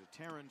to get it to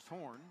Terrence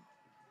Horn.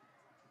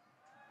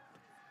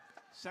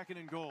 2nd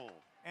and goal.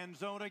 End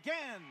zone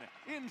again.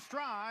 In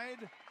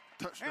stride.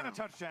 Touchdown. And a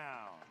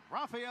touchdown.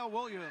 Raphael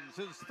Williams,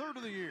 his 3rd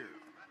of the year.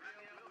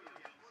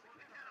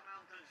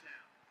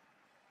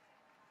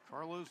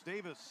 Carlos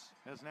Davis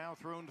has now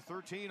thrown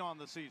 13 on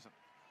the season.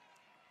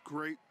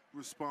 Great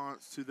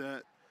response to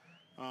that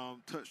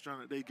touchdown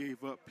that they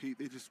gave up, Pete.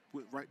 They just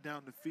went right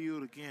down the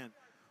field again,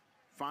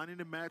 finding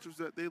the matchups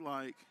that they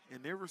like,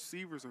 and their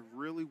receivers are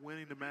really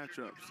winning the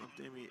matchups.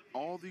 I mean,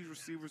 all these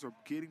receivers are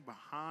getting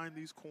behind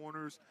these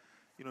corners.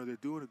 You know, they're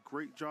doing a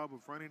great job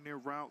of running their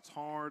routes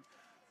hard,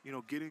 you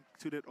know, getting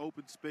to that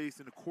open space,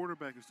 and the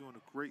quarterback is doing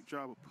a great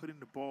job of putting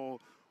the ball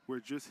where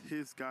just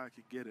his guy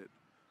can get it.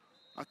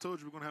 I told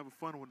you we're going to have a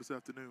fun one this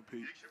afternoon,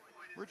 Pete.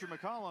 Richard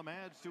McCollum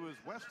adds to his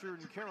Western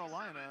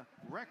Carolina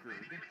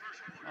record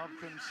of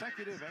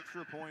consecutive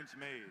extra points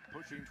made,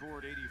 pushing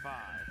toward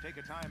 85. Take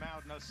a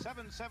timeout in a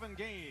 7-7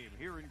 game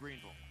here in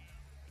Greenville.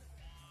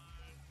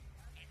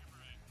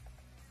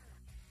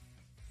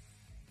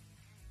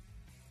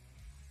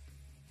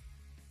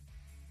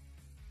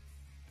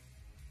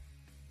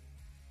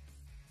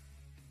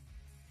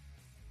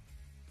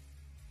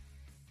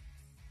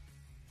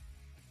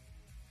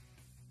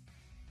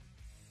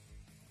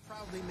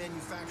 Proudly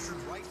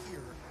manufactured right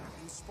here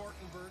in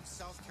Spartanburg,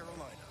 South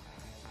Carolina.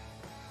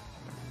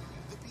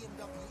 The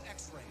BMW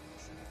X Range,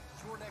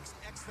 your next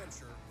X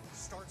venture,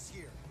 starts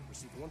here.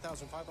 Receive a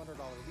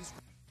 $1,500 lease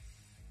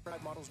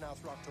credit models now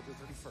through October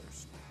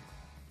 31st.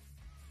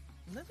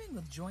 Living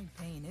with joint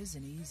pain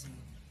isn't easy,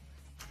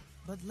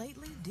 but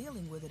lately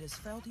dealing with it has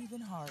felt even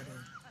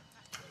harder.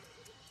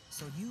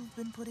 So you've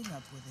been putting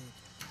up with it.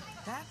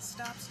 That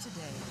stops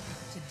today.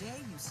 Today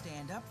you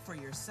stand up for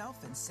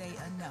yourself and say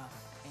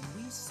enough. And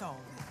we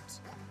solve it.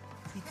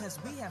 Because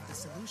we have the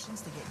solutions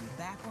to get you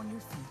back on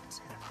your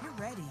feet. You're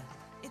ready.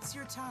 It's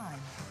your time.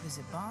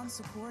 Visit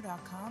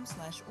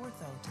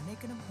bonsecours.com/ortho to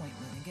make an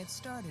appointment and get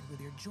started with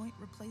your joint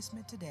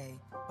replacement today.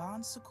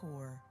 Bon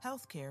Secours,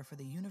 healthcare for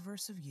the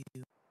universe of you.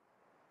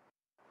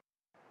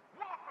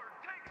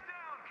 Wofford takes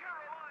down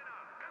Carolina,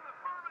 and the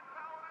Furman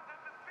Paladins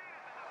have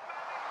defeated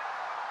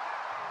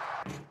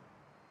the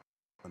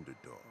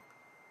Underdog.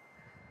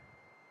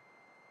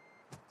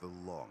 The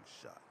long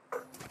shot.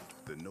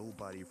 The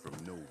nobody from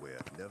nowhere,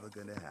 never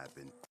gonna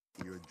happen.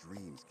 Your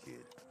dreams,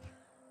 kid.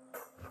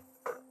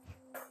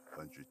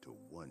 100 to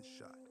 1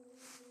 shot.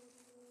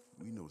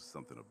 We know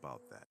something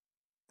about that.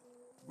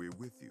 We're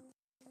with you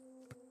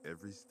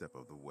every step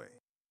of the way.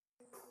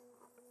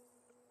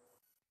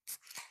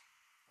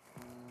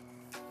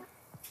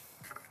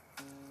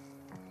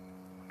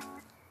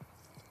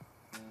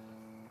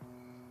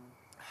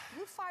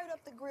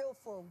 up the grill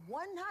for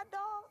one hot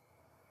dog?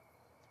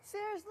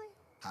 Seriously?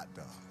 Hot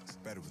dogs,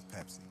 better with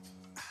Pepsi.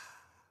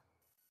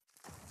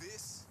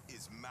 This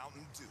is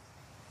Mountain Dew.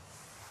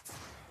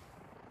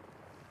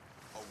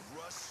 A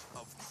rush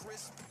of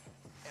crisp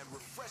and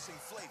refreshing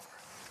flavor.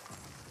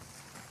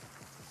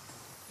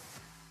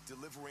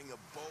 Delivering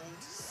a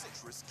bold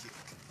citrus kick.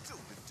 Do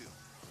the Dew.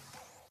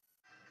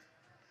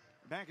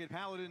 Back at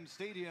Paladin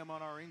Stadium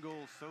on our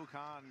Ingles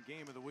SoCon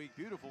Game of the Week.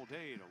 Beautiful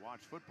day to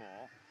watch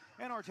football.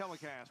 And our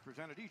telecast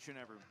presented each and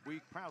every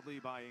week proudly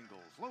by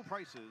Ingles. Low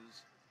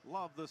prices,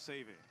 love the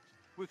savings.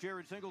 With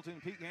Jared Singleton,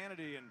 Pete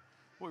Hannity, and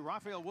boy,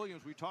 Raphael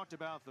Williams, we talked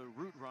about the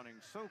route running.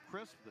 So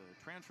crisp, the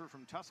transfer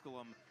from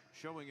Tusculum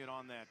showing it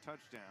on that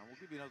touchdown. We'll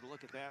give you another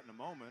look at that in a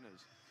moment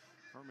as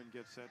Furman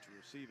gets set to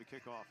receive a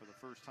kickoff for the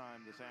first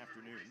time this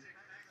afternoon.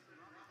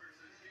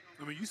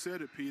 I mean, you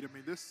said it, Pete. I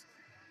mean, this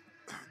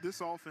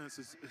offense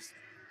is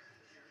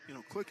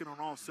clicking on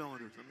all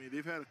cylinders. I mean,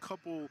 they've had a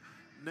couple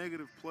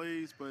negative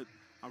plays, but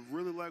I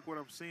really like what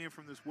I'm seeing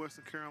from this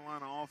Western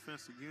Carolina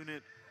offensive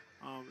unit.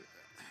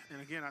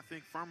 And again, I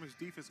think Furman's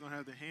defense is going to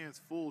have their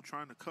hands full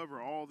trying to cover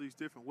all these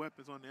different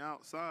weapons on the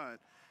outside.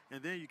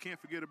 And then you can't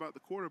forget about the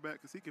quarterback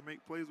because he can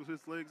make plays with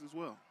his legs as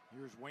well.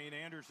 Here's Wayne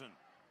Anderson.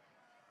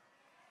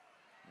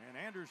 And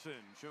Anderson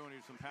showing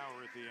you some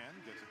power at the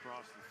end, gets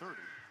across the 30.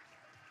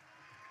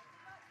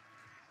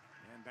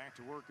 And back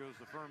to work goes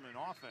the Furman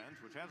offense,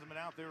 which hasn't been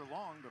out there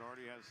long, but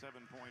already has 7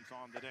 points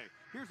on the day.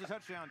 Here's the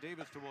touchdown,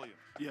 Davis to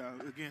Williams. Yeah,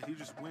 again, he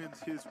just wins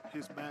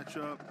his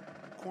matchup.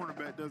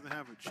 Cornerback doesn't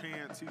have a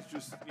chance. He's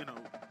just,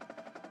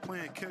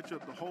 playing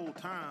catch-up the whole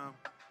time.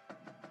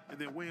 And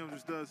then Williams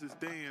just does his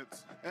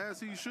dance, as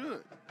he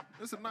should.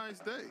 It's a nice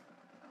day.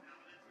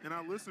 And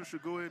our listeners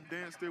should go ahead and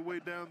dance their way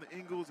down the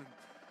Ingles and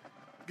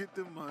get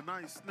them a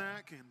nice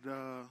snack. And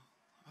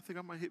I think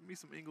I might hit me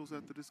some Ingles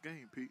after this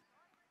game, Pete.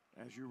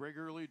 As you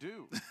regularly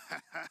do.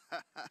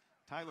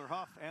 Tyler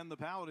Huff and the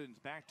Paladins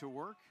back to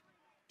work.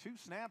 2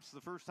 snaps the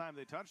first time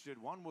they touched it.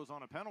 One was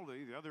on a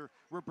penalty. The other,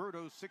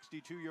 Roberto's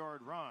 62-yard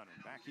run.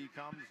 And back he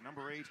comes,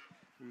 number 8,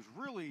 who's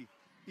really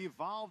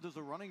evolved as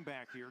a running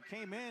back here.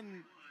 Came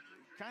in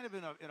kind of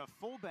in a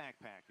fullback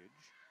package.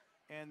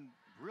 And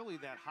really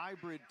that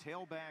hybrid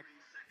tailback,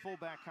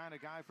 fullback kind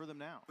of guy for them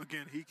now.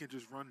 Again, he can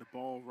just run the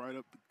ball right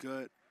up the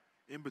gut.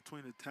 In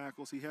between the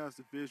tackles, he has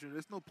the vision.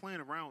 There's no playing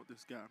around with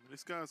this guy. I mean,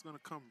 this guy's going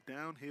to come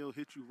downhill,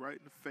 hit you right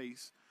in the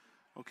face,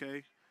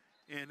 okay?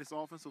 And this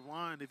offensive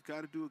line, they've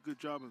got to do a good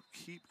job of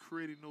keep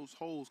creating those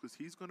holes because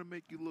he's going to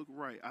make you look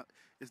right.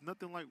 It's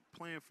nothing like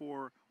playing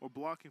for or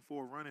blocking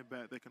for a running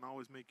back that can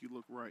always make you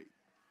look right.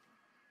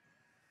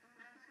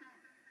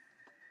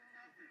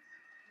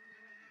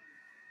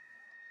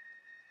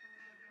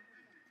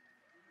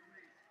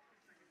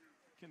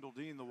 Kendall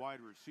Dean, the wide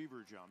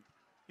receiver jump.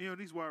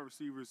 These wide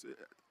receivers,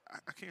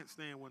 I can't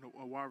stand when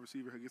a wide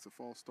receiver gets a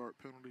false start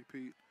penalty,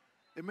 Pete.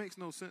 It makes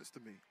no sense to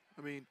me.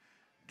 I mean,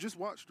 just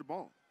watch the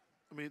ball.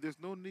 I mean, there's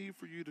no need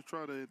for you to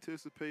try to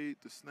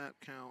anticipate the snap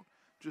count.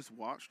 Just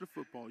watch the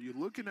football. You're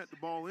looking at the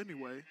ball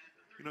anyway.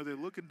 They're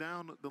looking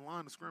down the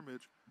line of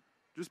scrimmage.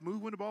 Just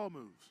move when the ball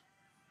moves.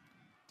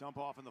 Dump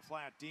off in the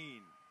flat,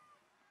 Dean.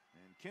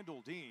 And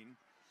Kendall Dean,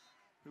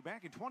 who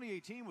back in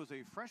 2018 was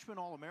a freshman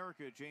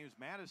All-America at James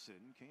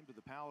Madison, came to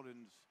the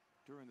Paladins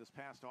during this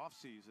past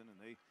offseason, and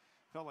they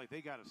felt like they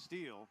got a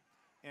steal.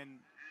 And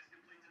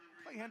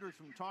Clay Hendricks,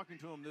 from talking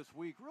to him this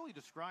week, really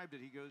described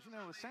it. He goes,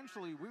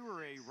 essentially we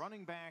were a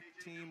running back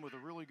team with a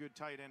really good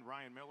tight end,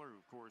 Ryan Miller, who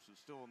of course is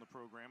still in the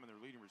program and their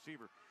leading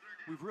receiver.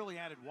 We've really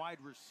added wide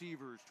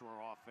receivers to our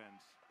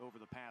offense over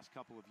the past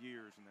couple of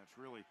years, and that's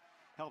really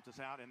helped us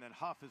out. And then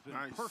Huff has been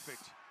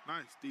perfect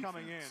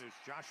coming in as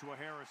Joshua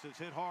Harris is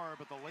hit hard,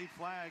 but the late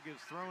flag is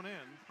thrown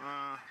in.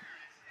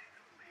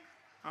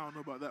 I don't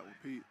know about that one,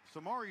 Pete.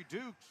 Samari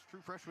Dukes,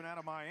 true freshman out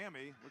of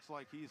Miami, looks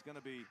like he's going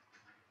to be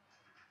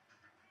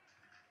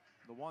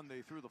the one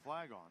they threw the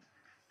flag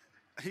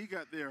on. He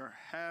got there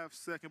a half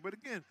second, but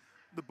again,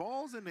 the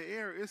ball's in the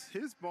air. It's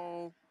his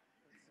ball.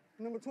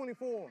 Number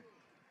 24,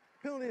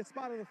 penalty in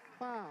spot of the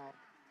foul.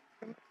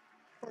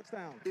 First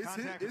down.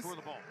 Contact before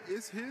the ball.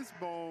 It's his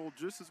ball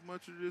just as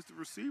much as it is the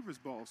receiver's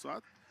ball. So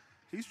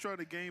he's trying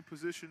to gain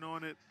position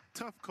on it.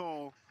 Tough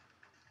call.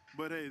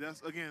 But hey,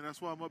 that's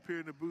why I'm up here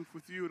in the booth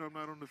with you and I'm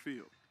not on the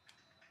field.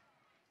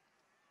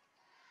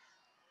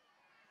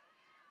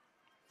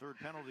 Third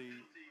penalty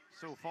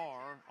so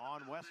far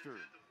on Western.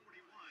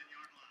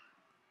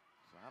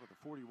 So out of the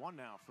 41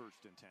 now,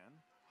 1st and 10.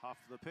 Huff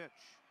the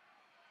pitch.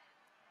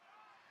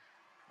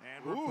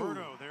 And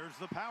Roberto, there's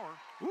the power.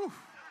 Ooh.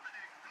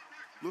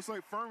 Looks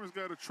like Furman's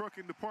got a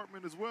trucking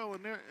department as well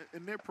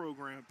in their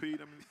program, Pete.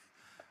 I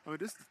mean,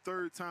 this is the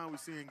 3rd time we're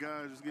seeing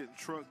guys just getting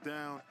trucked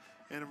down,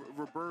 and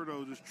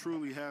Roberto just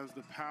truly has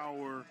the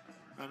power.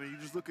 I mean, you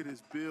just look at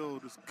his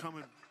build, just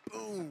coming,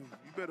 boom.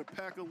 You better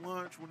pack a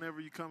lunch whenever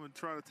you come and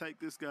try to take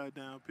this guy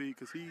down, Pete,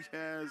 because he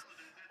has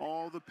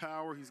all the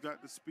power. He's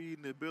got the speed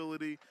and the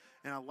ability,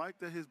 and I like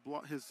that his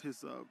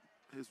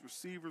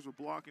receivers are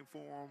blocking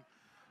for him.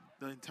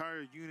 The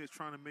entire unit's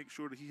trying to make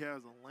sure that he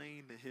has a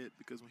lane to hit,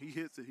 because when he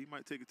hits it, he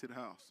might take it to the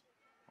house.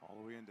 All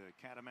the way into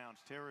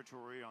Catamounts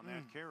territory on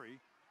that carry.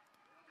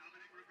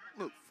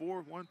 Look,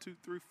 4, 1, 2,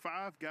 3,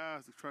 5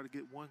 guys to try to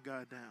get one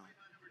guy down.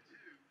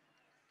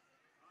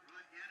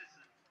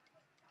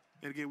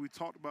 And again, we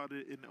talked about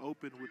it in the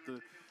open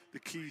with the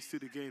keys to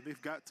the game.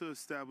 They've got to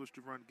establish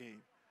the run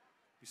game.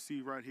 You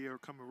see right here,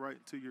 coming right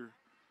into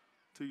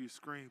your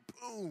screen.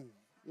 Boom!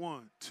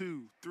 1,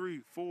 2,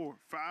 3, 4,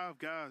 5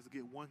 guys to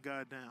get one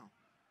guy down.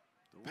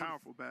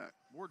 Powerful back.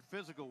 Word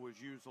physical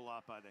was used a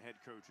lot by the head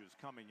coaches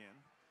coming in.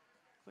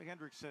 Clay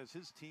Hendricks says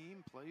his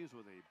team plays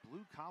with a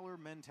blue-collar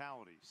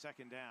mentality.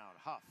 Second down,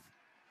 Huff,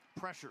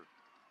 pressure,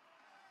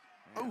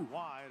 and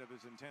wide of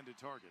his intended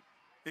target.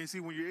 And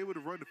see, when you're able to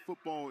run the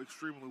football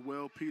extremely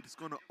well, Pete, it's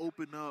going to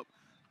open up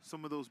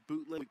some of those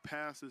bootleg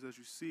passes as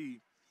you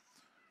see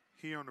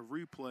here on the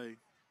replay.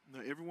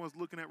 Now, everyone's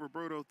looking at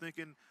Roberto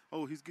thinking,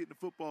 oh, he's getting the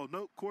football.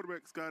 Nope,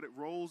 quarterback's got it,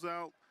 rolls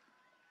out,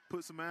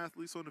 put some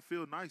athletes on the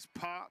field. Nice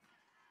pop.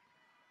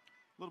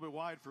 A little bit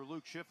wide for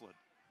Luke Shiflett.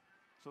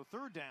 So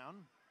third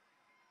down.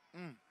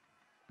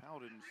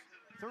 Paladins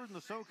third in the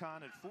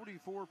SoCon at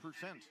 44%.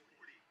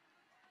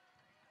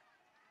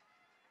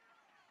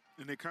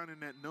 And they're kind of in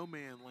that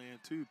no-man land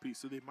too, Pete.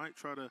 So they might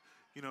try to,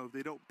 if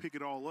they don't pick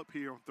it all up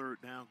here on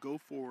third down, go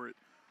for it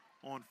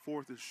on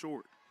fourth and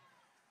short.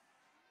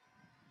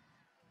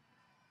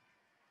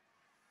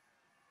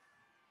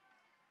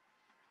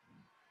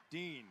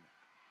 Dean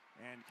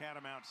and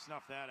Catamount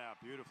snuffed that out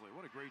beautifully.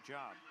 What a great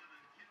job.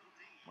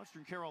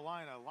 Western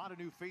Carolina, a lot of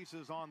new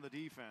faces on the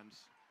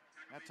defense.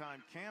 That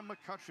time, Cam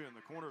McCutcheon,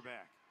 the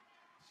cornerback,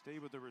 stay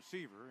with the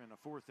receiver in a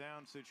fourth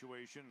down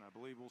situation. I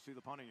believe we'll see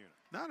the punting unit.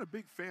 Not a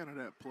big fan of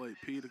that play,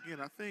 Pete. Again,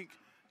 I think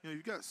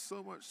you've got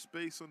so much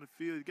space on the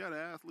field. You got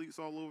athletes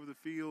all over the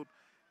field.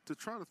 To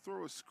try to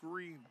throw a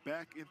screen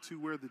back into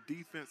where the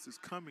defense is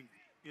coming,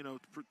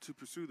 to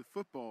pursue the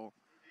football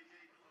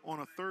on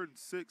a 3rd and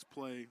 6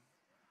 play.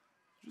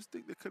 Just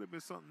think there could have been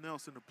something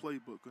else in the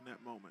playbook in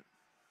that moment.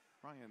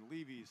 Ryan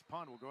Levy's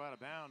punt will go out of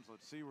bounds.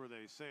 Let's see where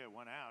they say it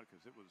went out,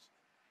 because it was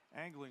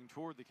angling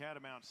toward the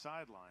Catamount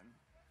sideline.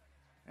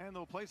 And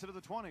they'll place it at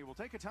the 20. We'll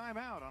take a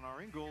timeout on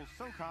our Ingles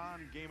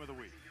SoCon Game of the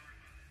Week.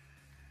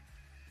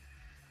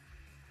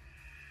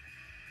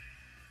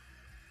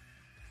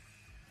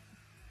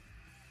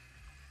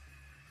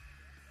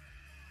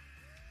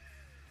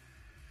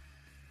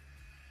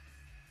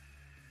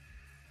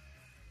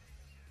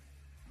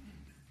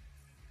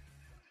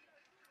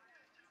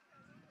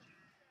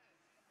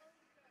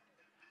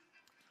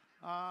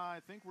 I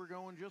think we're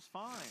going just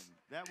fine.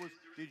 That was,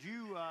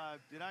 you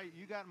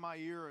got in my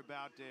ear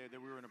about that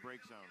we were in a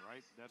break zone,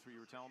 right? That's what you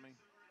were telling me?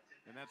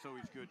 And that's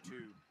always good,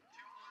 too.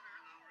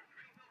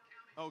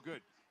 Oh,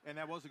 good. And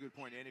that was a good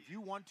point. And if you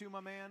want to,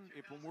 my man,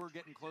 when we're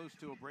getting close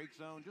to a break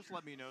zone, just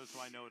let me know so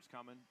I know it's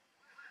coming.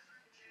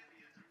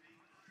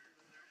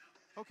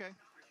 Okay.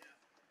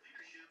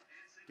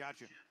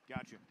 Gotcha.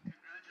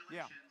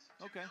 Yeah,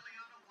 okay.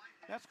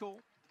 That's cool.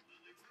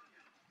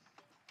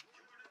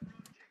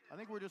 I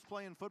think we're just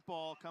playing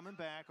football, coming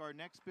back. Our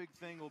next big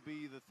thing will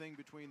be the thing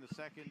between the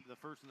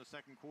first and the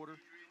second quarter,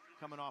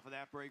 coming off of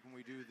that break when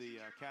we do the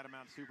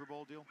Catamount Super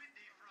Bowl deal.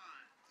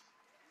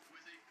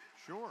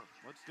 Sure,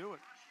 let's do it.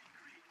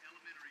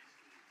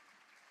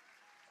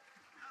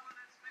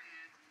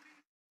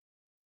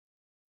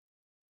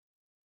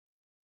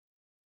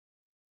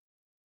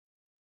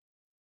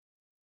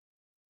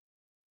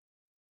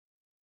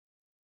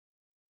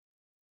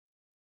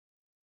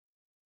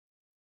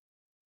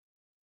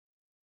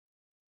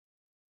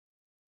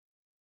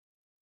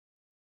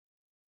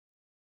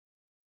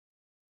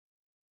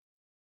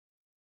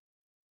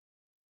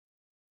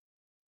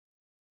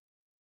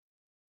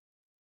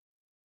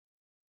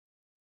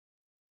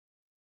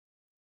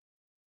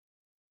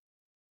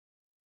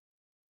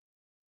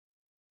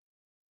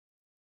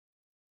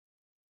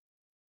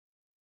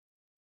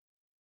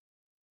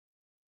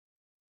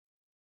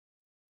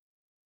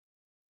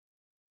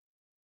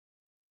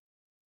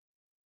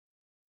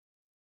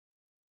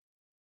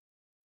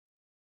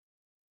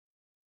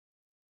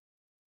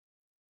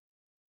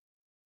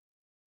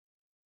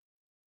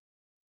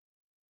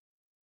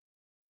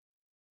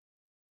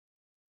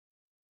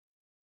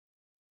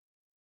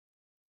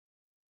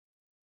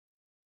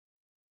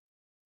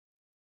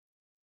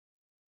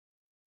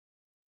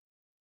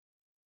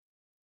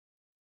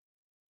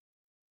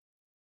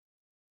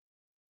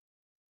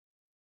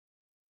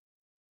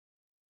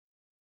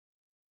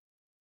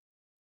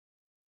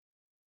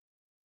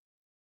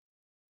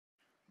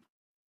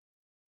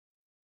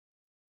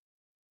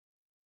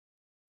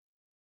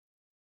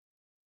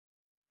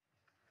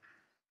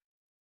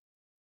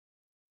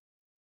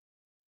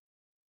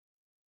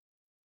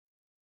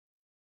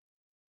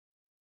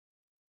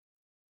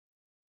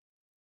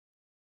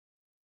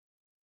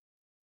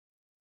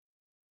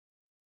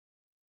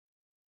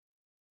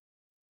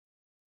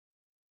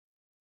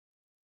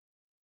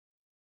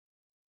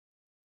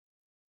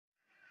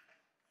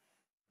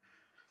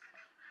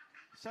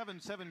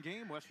 Seven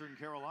game. Western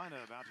Carolina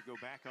about to go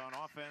back on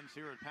offense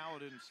here at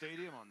Paladin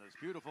Stadium on this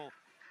beautiful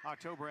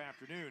October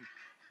afternoon.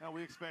 Now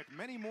we expect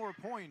many more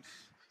points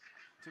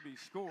to be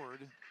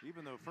scored,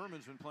 even though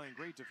Furman's been playing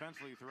great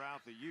defensively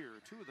throughout the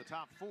year. 2 of the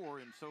top 4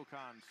 in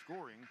SoCon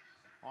scoring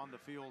on the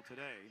field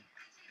today.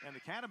 And the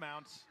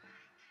Catamounts,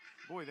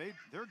 boy,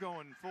 they're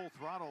going full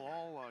throttle,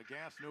 all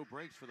gas, no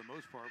brakes for the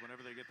most part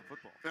whenever they get the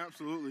football.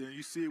 Absolutely, and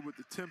you see it with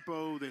the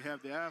tempo. They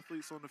have the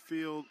athletes on the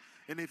field,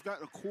 and they've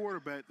got a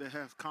quarterback that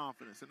has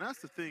confidence. And that's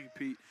the thing,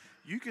 Pete.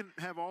 You can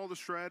have all the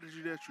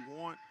strategy that you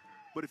want,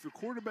 but if your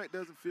quarterback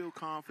doesn't feel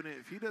confident,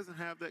 if he doesn't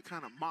have that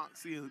kind of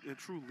moxie and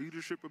true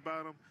leadership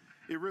about him,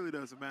 it really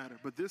doesn't matter.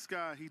 But this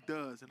guy, he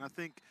does. And I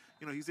think,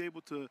 he's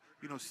able to,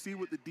 see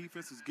what the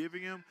defense is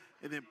giving him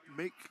and then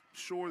make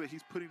sure that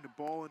he's putting the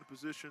ball in a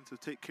position to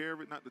take care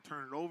of it, not to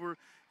turn it over,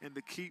 and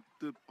to keep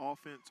the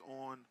offense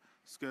on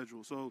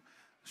schedule. So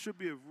it should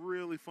be a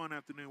really fun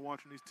afternoon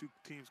watching these two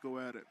teams go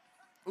at it.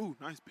 Ooh,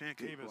 nice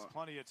pancake Davis, block.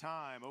 plenty of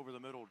time over the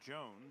middle.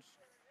 Jones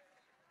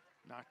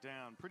knocked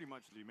down pretty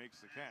much as he makes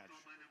the catch.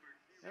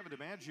 Evan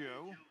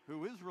DiMaggio,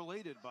 who is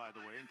related, by the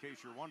way, in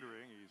case you're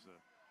wondering, he's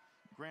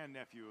a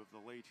grandnephew of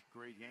the late,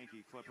 great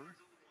Yankee Clipper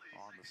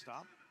on the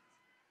stop.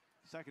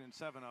 2nd and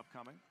 7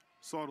 upcoming.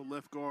 Saw the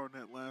left guard in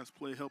that last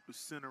play help his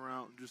center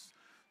out and just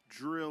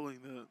drilling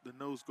the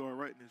nose guard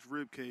right in his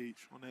rib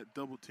cage on that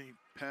double team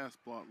pass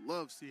block.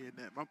 Love seeing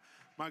that.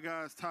 My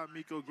guy's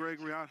Miko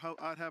Gregory.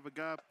 I'd have a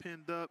guy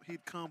pinned up.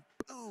 He'd come,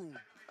 boom,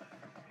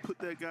 put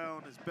that guy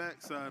on his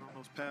backside on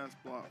those pass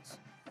blocks.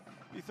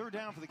 The 3rd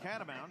down for the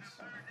Catamounts.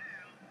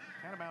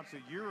 Catamounts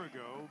a year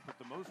ago put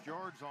the most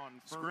yards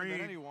on Furman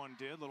than anyone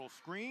did. Little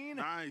screen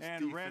nice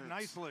and defense. read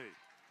nicely.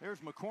 There's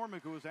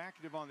McCormick, who was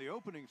active on the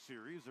opening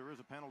series. There is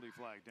a penalty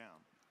flag down.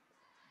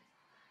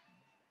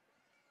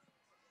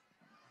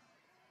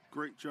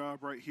 Great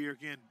job right here.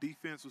 Again,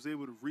 defense was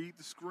able to read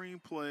the screen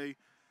play.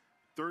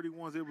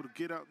 31's able to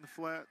get out in the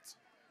flats.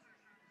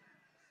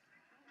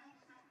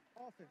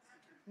 Offense,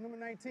 number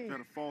 19. Got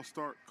a false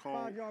start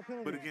call. 5-yard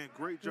penalty. But again,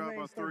 great job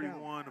by 31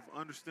 down. of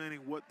understanding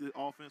what the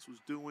offense was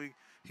doing.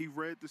 He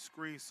read the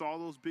screen, saw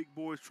those big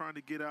boys trying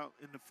to get out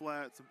in the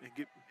flats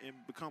and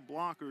become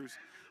blockers,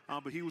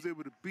 but he was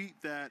able to beat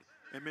that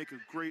and make a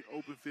great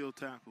open field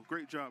tackle.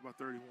 Great job by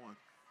 31.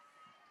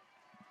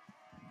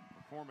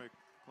 McCormick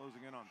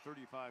closing in on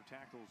 35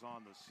 tackles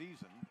on the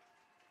season.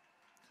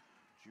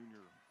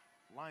 Junior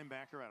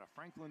linebacker out of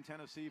Franklin,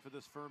 Tennessee for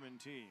this Furman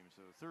team.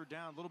 So 3rd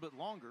down, a little bit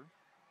longer.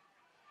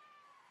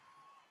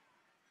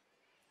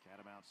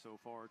 Catamounts so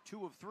far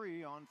 2 of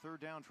 3 on 3rd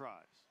down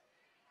tries.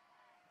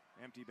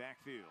 Empty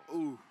backfield.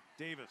 Ooh.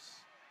 Davis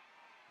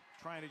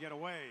trying to get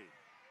away.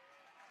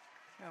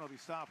 That'll be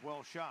stopped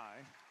well shy.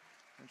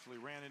 Eventually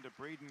ran into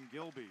Braden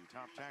Gilby,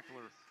 top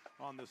tackler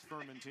on this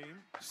Furman team.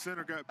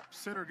 Center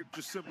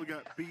just simply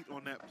got beat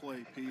on that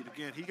play, Pete.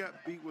 Again, he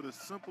got beat with a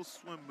simple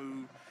swim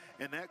move,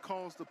 and that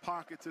caused the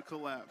pocket to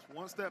collapse.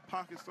 Once that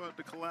pocket started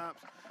to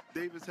collapse,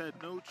 Davis had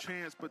no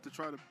chance but to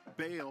try to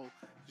bail.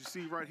 You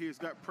see right here, he's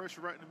got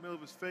pressure right in the middle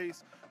of his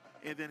face,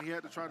 and then he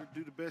had to try to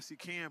do the best he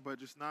can, but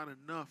just not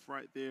enough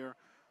right there.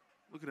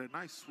 Look at that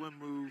nice swim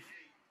move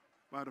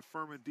by the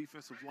Furman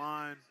defensive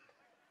line.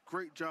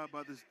 Great job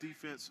by this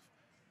defense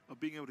of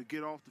being able to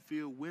get off the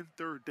field, win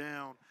 3rd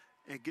down,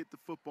 and get the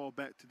football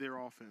back to their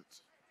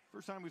offense.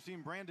 First time we've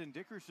seen Brandon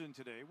Dickerson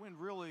today. Win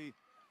really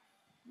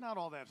not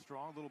all that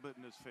strong, a little bit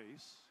in his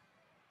face.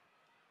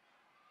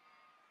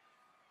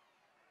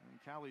 And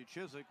Callie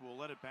Chiswick will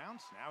let it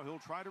bounce. Now he'll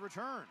try to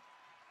return.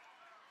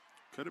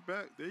 Cut it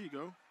back. There you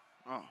go.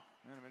 Oh.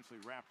 And eventually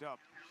wrapped up.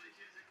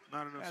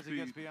 Not enough as speed. He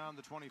gets beyond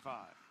the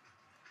 25.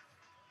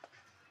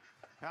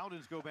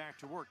 Paladins go back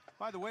to work.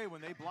 By the way, when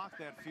they blocked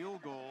that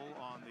field goal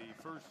on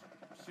the first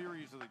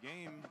series of the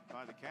game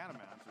by the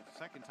Catamounts, it's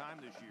the 2nd time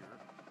this year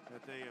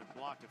that they have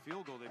blocked a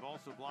field goal. They've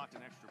also blocked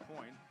an extra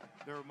point.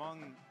 They're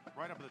among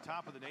right up at the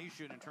top of the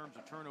nation in terms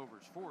of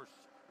turnovers forced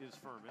is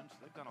Furman. So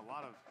they've done a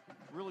lot of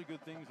really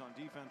good things on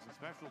defense and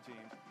special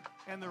teams.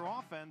 And their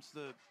offense,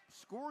 the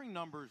scoring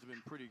numbers have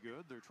been pretty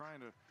good. They're trying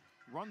to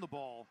run the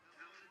ball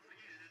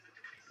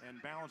and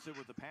balance it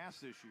with the pass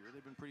this year.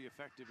 They've been pretty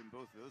effective in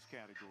both of those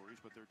categories,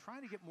 but they're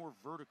trying to get more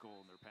vertical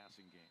in their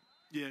passing game.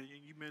 Yeah,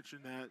 you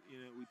mentioned that.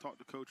 We talked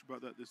to Coach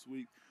about that this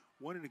week.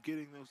 Wanting to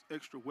getting those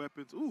extra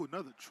weapons. Ooh,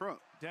 another truck.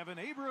 Devin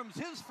Abrams,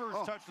 his first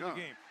touch of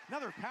the game.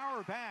 Another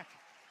power back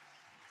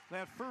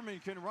that Furman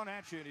can run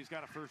at you, and he's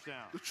got a 1st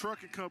down. The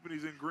trucking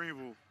company's in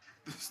Greenville.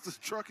 The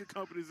trucking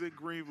company's in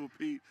Greenville,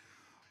 Pete.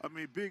 I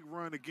mean, big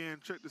run again.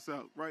 Check this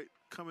out, right?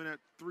 Coming at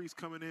 3's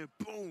coming in.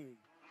 Boom.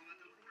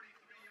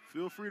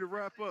 Feel free to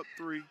wrap up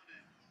 3.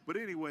 But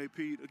anyway,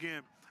 Pete,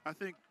 again, I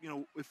think,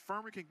 if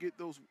Furman can get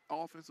those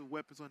offensive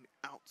weapons on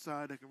the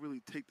outside that can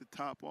really take the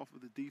top off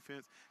of the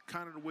defense,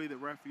 kind of the way that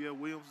Raphael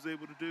Williams was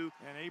able to do.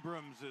 And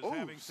Abrams is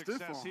having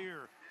success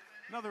here.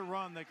 Another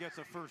run that gets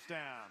a 1st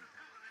down.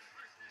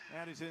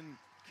 That is in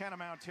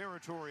Catamount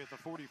territory at the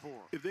 44.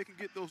 If they can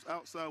get those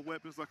outside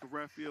weapons like a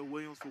Raphael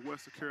Williams for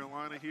Western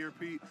Carolina here,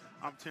 Pete,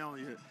 I'm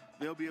telling you,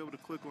 they'll be able to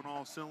click on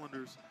all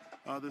cylinders,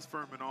 this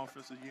Furman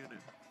offensive unit.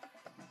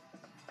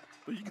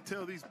 But you can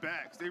tell these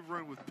backs, they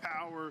run with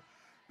power.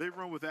 They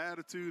run with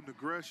attitude and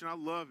aggression. I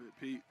love it,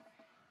 Pete.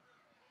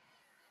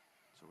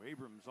 So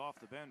Abrams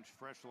off the bench,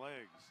 fresh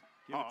legs.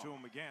 Give it to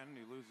him again, and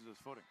he loses his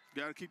footing.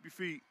 Got to keep your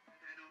feet.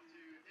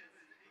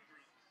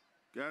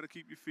 Got to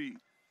keep your feet.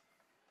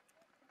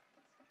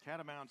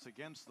 Catamounts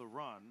against the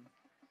run.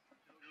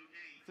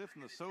 5th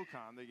in the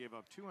SoCon. They gave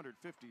up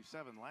 257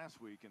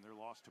 last week in their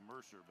loss to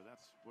Mercer, but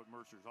that's what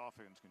Mercer's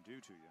offense can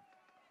do to you.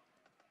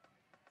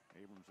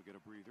 Abrams will get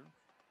a breather.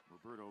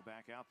 Roberto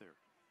back out there.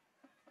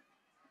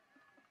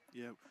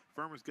 Yeah,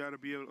 Furman's got to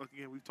be able,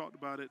 again, we've talked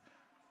about it,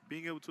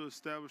 being able to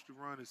establish the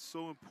run is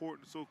so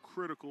important, so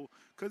critical,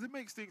 because it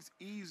makes things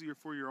easier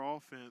for your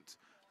offense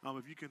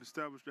if you can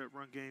establish that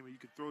run game and you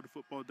can throw the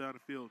football down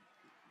the field.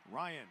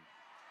 Ryan,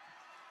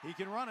 he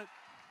can run it.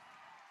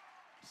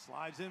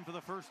 Slides in for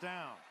the first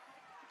down.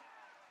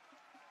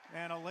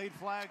 And a late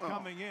flag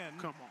coming in.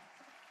 Come on.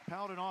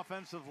 Paladin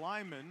offensive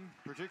lineman,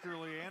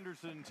 particularly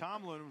Anderson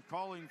Tomlin,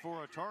 calling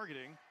for a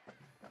targeting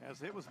as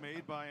the hit was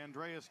made by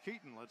Andreas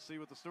Keaton. Let's see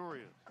what the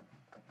story is.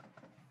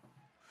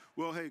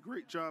 Well, hey,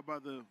 great job by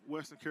the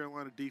Western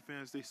Carolina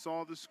defense. They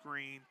saw the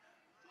screen.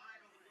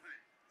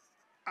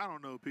 I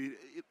don't know, Pete.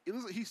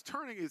 He's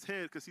turning his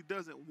head because he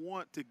doesn't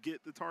want to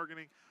get the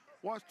targeting.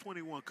 Watch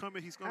 21 come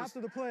in. He's going to.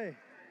 After the play,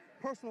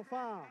 personal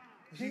foul,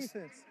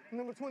 defense,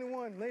 number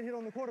 21, late hit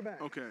on the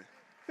quarterback. Okay.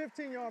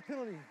 15-yard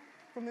penalty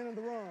from the end of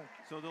the run.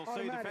 So they'll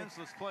say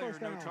defenseless player,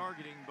 no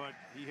targeting, but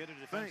he hit a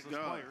defenseless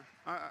player.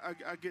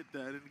 I get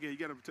that. And again, you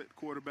got to protect the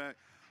quarterback.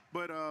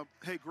 But,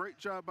 hey, great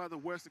job by the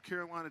Western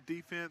Carolina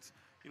defense.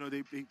 You know,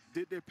 they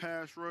did their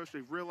pass rush.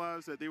 They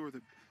realized that they were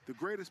the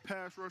greatest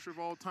pass rusher of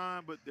all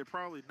time, but they're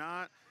probably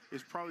not.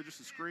 It's probably just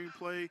a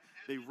screenplay.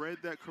 They read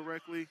that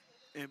correctly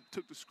and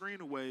took the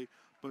screen away.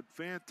 But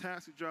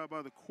fantastic job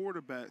by the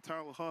quarterback,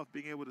 Tyler Huff,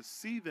 being able to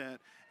see that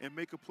and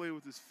make a play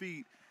with his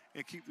feet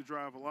and keep the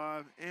drive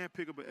alive and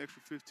pick up an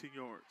extra 15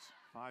 yards.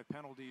 5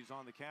 penalties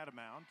on the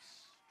Catamounts.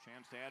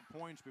 Chance to add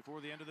points before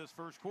the end of this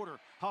first quarter.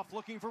 Huff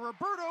looking for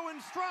Roberto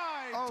in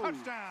stride.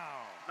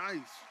 Touchdown.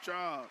 Nice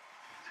job.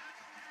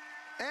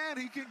 And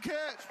he can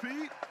catch,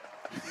 Pete.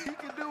 He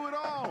can do it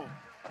all.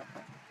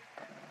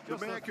 Just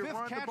the man can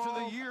run catch the ball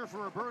of the year for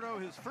Roberto,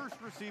 his first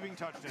receiving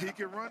touchdown. He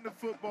can run the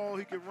football,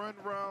 he can run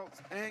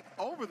routes, and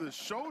over the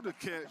shoulder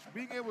catch,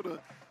 being able to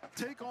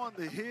take on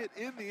the hit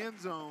in the end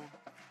zone.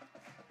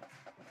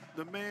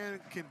 The man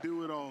can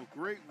do it all.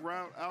 Great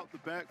route out the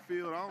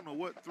backfield. I don't know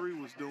what 3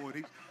 was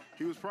doing.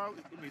 He was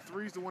probably,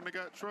 3's the one that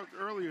got trucked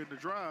earlier in the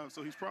drive,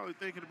 so he's probably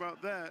thinking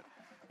about that.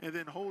 And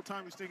then the whole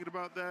time he's thinking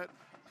about that,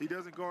 he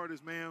doesn't guard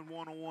his man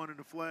one-on-one in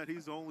the flat.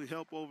 He's the only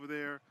help over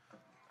there.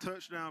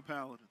 Touchdown,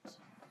 Paladins.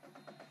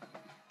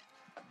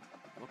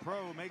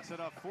 LaPro makes it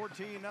a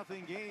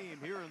 14-0 game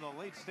here in the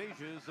late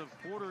stages of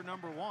quarter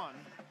number 1.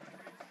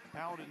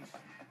 Paladins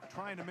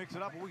trying to mix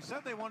it up. Well, we said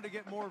they wanted to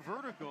get more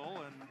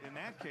vertical, and in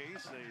that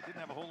case, they didn't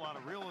have a whole lot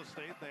of real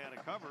estate. They had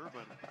a cover,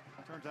 but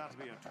it turns out to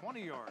be a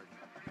 20-yard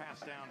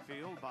pass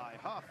downfield by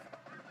Huff.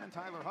 And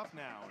Tyler Huff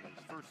now in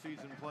his first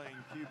season playing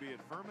QB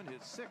at Furman,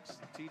 his 6th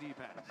TD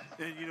pass.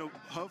 And, you know,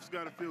 Huff's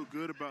got to feel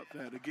good about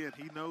that. Again,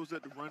 he knows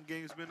that the run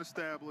game's been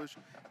established.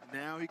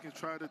 Now he can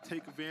try to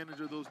take advantage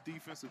of those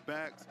defensive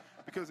backs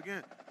because,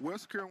 again,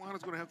 West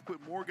Carolina's going to have to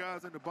put more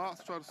guys in the box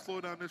to try to slow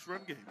down this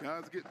run game.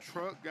 Guys get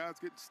trucked, guys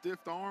get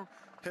stiff-armed.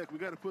 Heck, we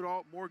got to put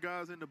more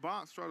guys in the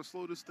box to try to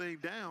slow this thing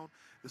down.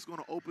 It's going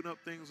to open up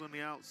things on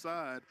the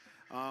outside.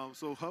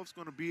 So Huff's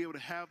going to be able to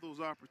have those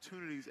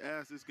opportunities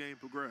as this game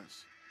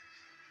progresses.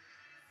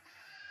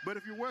 But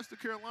if you're Western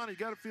Carolina, you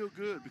got to feel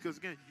good because,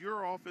 again,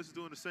 your offense is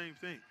doing the same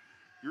thing.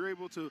 You're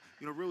able to,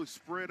 really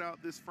spread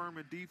out this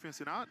Furman defense.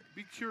 And I'd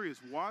be curious,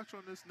 watch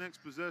on this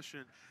next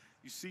possession.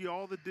 You see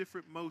all the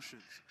different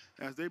motions.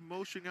 As they're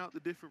motioning out the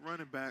different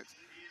running backs,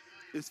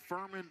 is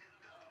Furman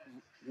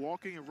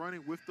walking and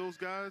running with those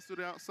guys to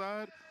the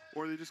outside,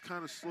 or are they just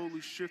kind of slowly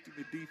shifting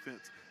the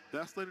defense?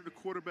 That's letting the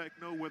quarterback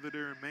know whether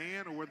they're in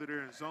man or whether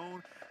they're in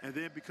zone. And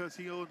then because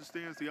he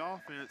understands the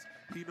offense,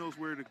 he knows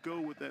where to go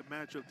with that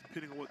matchup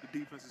depending on what the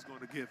defense is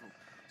going to give him.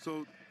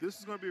 So this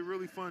is going to be a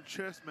really fun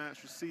chess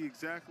match to see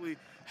exactly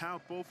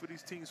how both of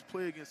these teams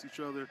play against each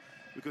other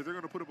because they're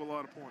going to put up a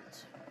lot of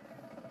points.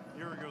 A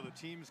year ago, the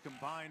teams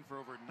combined for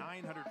over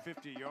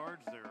 950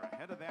 yards. They're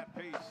ahead of that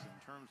pace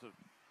in terms of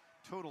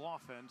total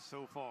offense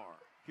so far.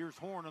 Here's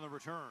Horn on the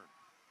return.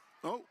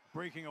 Oh.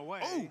 Breaking away.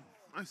 Oh,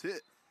 nice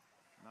hit.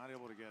 Not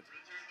able to get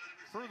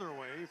further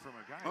away from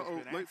a guy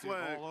who's been late active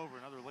flag. all over.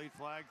 Another late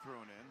flag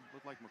thrown in.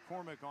 Looked like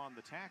McCormick on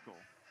the tackle.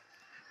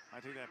 I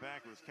take that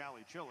back. It was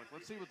Callie Chillick.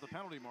 Let's see what the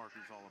penalty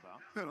marker's all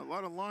about. Had a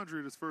lot of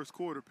laundry this first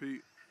quarter,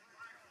 Pete.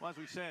 Well, as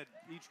we said,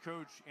 each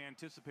coach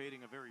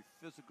anticipating a very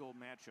physical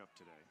matchup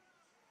today.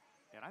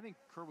 And I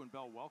think Kerwin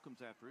Bell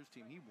welcomes that for his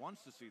team. He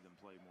wants to see them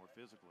play more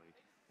physically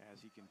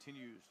as he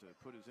continues to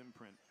put his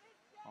imprint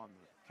on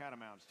the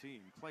Catamounts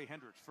team. Clay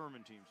Hendricks'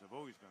 Furman teams have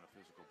always been a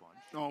physical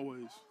bunch.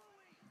 Always.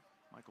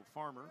 Michael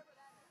Farmer,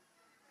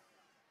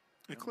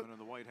 and in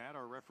the white hat,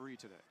 our referee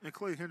today. And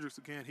Clay Hendricks,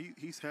 again,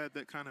 he's had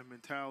that kind of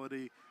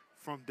mentality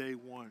from day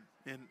one.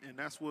 And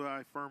that's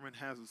why Furman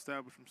has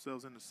established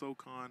themselves in the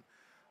SoCon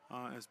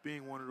as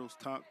being one of those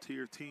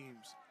top-tier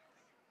teams.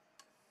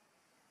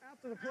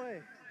 After the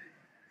play,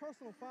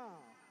 personal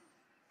foul.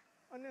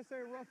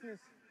 Unnecessary roughness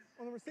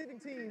on the receiving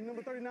team,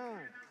 number 39.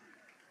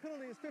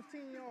 Penalty is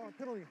 15-yard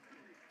penalty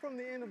from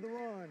the end of the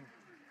run.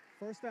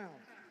 First down.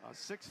 A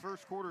 6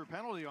 first quarter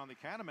penalty on the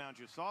Catamounts.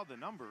 You saw the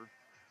number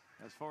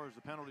as far as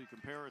the penalty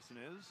comparison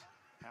is.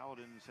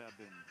 Paladins have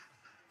been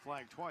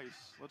flagged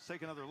twice. Let's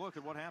take another look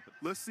at what happened.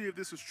 Let's see if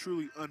this was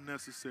truly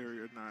unnecessary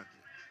or not.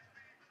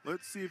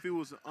 Let's see if it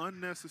was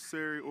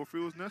unnecessary or if it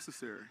was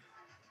necessary.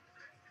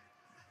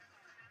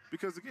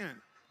 Because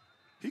again,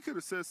 he could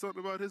have said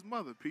something about his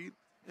mother, Pete,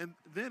 and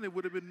then it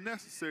would have been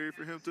necessary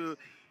for him to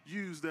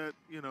use that,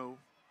 you know,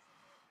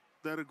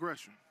 that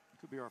aggression.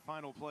 Could be our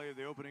final play of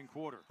the opening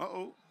quarter.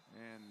 Uh-oh.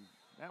 And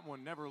that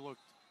one never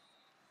looked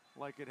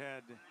like it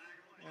had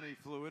any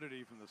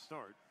fluidity from the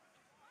start.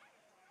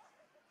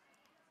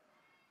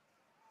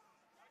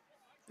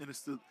 And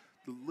it's the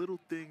little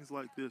things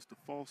like this, the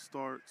false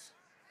starts.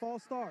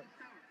 False start.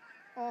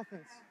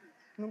 Offense,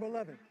 number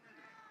 11.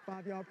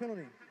 5-yard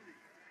penalty.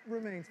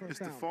 Remains first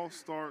down. It's the false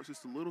starts, it's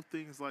the little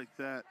things like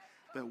that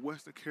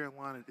Western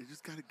Carolina, they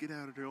just got to get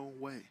out of their own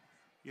way.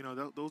 You know,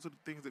 those are the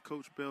things that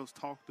Coach Bell's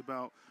talked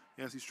about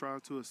as he's trying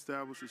to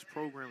establish his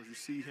program. As you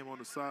see him on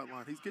the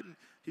sideline,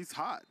 he's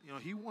hot. You know,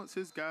 he wants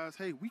his guys,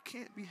 hey, we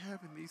can't be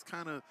having these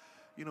kind of,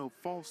 you know,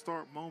 false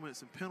start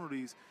moments and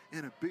penalties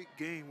in a big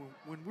game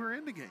when we're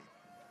in the game.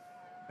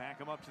 Back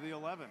him up to the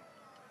 11.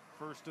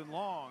 First and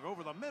long,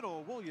 over the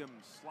middle,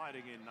 Williams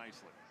sliding in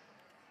nicely.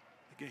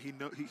 Again,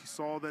 he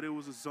saw that it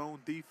was a zone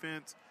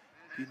defense.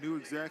 He knew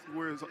exactly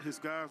where his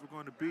guys were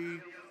going to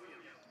be,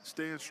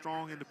 staying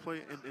strong in the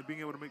play and being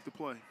able to make the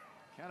play.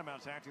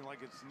 Catamounts acting like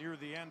it's near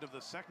the end of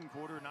the second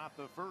quarter, not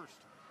the first.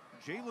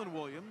 Jalen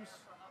Williams.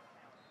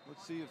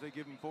 Let's see if they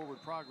give him forward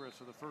progress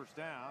for the first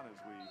down as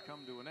we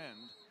come to an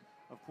end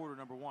of quarter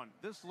number 1.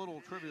 This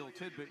little trivial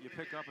tidbit you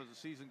pick up as the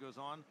season goes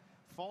on.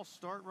 False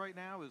start right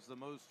now is the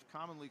most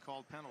commonly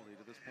called penalty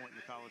to this point in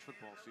the college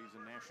football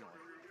season nationally.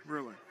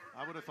 Really?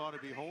 I would have thought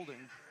it'd be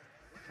holding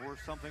or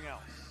something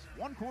else.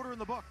 1 quarter in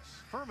the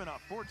books. Furman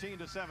up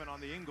 14-7 on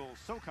the Ingalls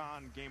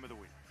SoCon Game of the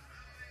Week.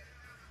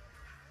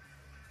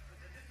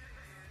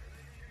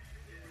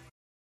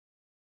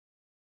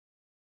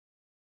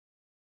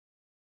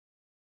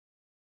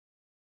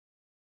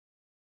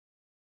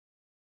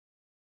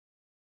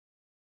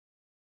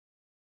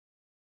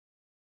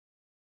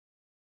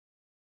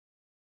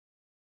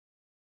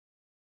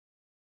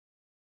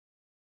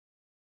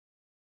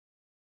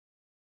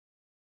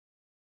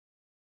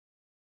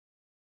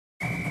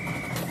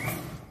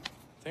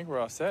 I think we're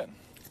all set.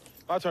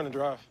 My turn to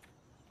drive.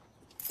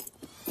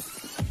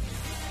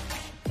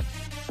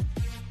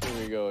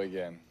 Here we go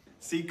again.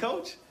 See,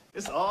 Coach?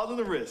 It's all in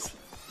the wrist.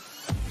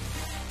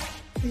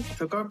 He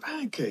took our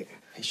pancake.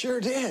 He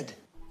sure did.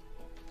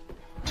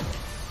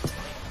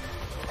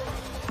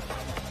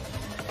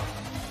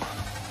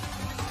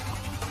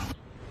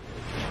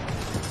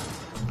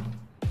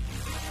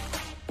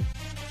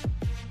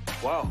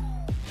 Wow.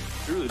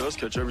 He really does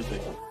catch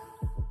everything.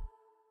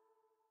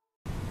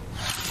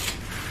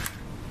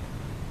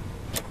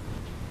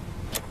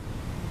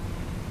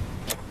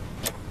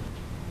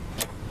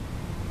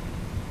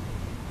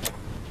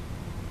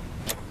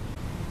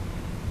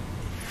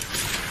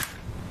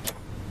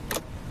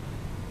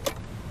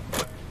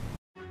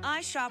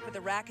 I shop with the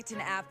Rakuten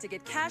app to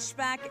get cash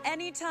back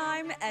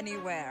anytime,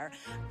 anywhere.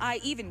 I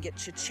even get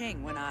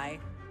cha-ching when I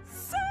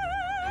sing.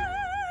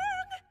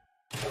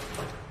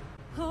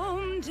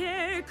 Home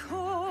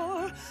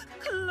decor,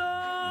 clothes,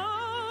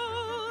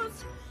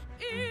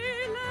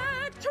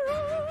 electronics,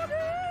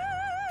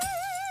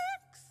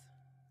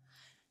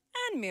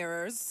 and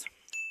mirrors.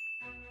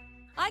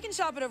 I can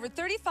shop at over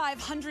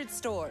 3,500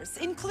 stores,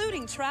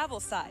 including travel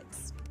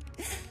sites.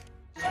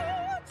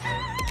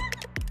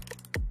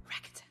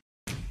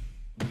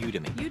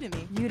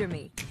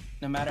 Udemy.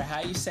 No matter how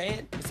you say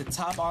it, it's a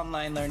top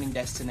online learning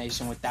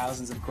destination with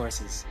thousands of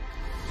courses.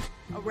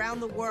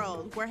 Around the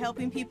world, we're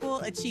helping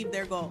people achieve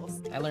their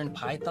goals. I learned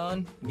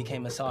Python and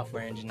became a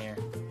software engineer.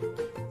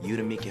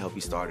 Udemy can help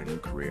you start a new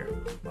career.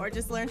 Or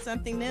just learn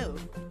something new.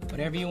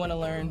 Whatever you want to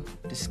learn,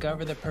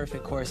 discover the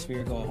perfect course for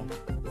your goal.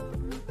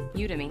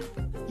 Udemy.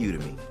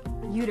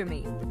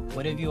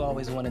 What have you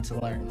always wanted to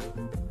learn?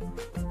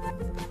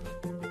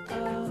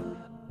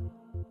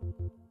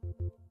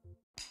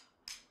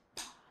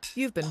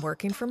 You've been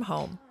working from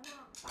home,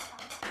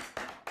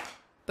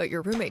 but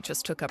your roommate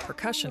just took up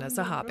percussion as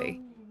a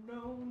hobby.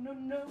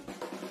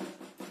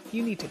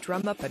 You need to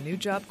drum up a new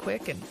job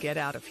quick and get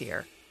out of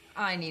here.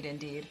 I need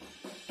Indeed.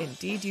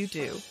 Indeed you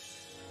do.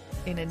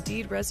 An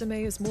Indeed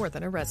resume is more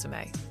than a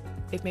resume.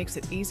 It makes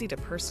it easy to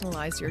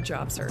personalize your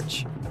job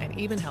search and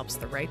even helps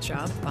the right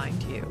job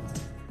find you.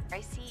 I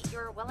see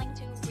you're willing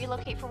to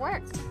relocate for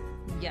work.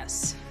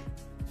 Yes.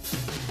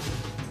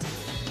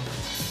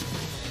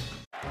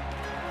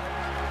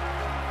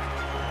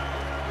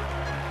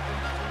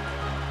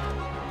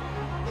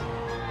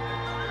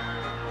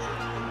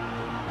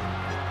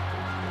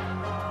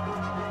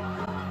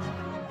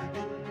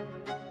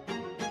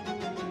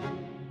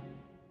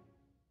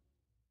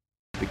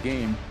 The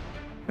game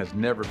has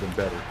never been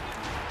better.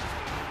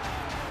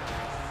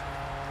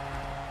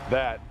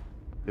 That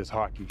is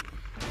hockey.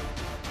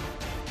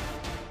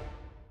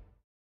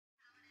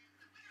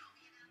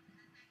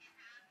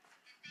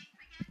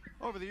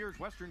 Over the years,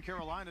 Western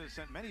Carolina has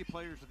sent many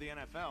players to the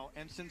NFL,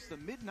 and since the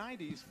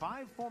mid-90s,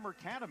 5 former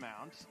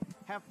Catamounts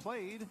have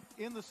played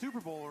in the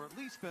Super Bowl, or at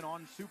least been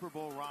on Super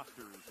Bowl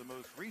rosters. The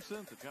most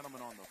recent, the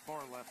gentleman on the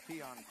far left,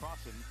 Keon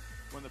Crossan,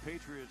 when the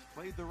Patriots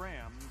played the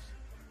Rams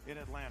in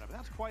Atlanta. But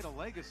that's quite a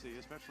legacy,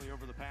 especially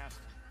over the past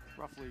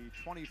roughly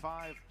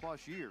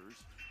 25-plus years.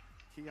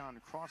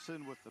 Keon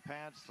Crossan with the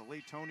Pats, the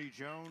late Tony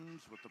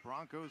Jones with the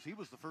Broncos. He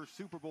was the first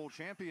Super Bowl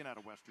champion out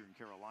of Western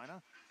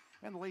Carolina.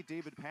 And the late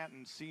David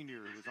Patton Sr.,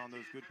 who was on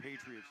those good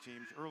Patriots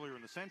teams earlier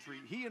in the century.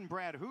 He and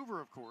Brad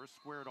Hoover, of course,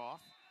 squared off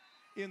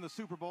in the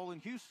Super Bowl in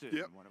Houston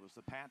when it was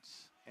the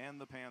Pats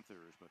and the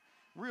Panthers. But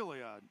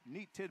really a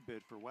neat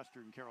tidbit for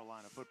Western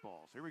Carolina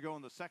football. So here we go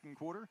in the second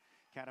quarter.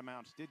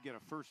 Catamounts did get a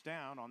first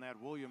down on that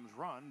Williams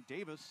run.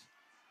 Davis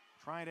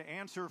trying to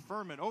answer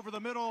Furman over the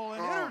middle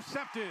and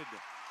intercepted.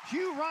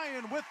 Hugh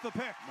Ryan with the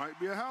pick. Might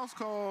be a house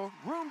call.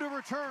 Room to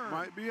return.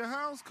 Might be a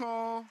house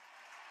call.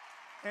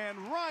 And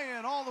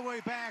Ryan all the way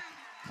back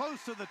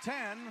close to the 10.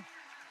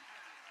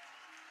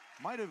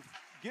 Might have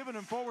given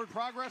him forward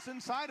progress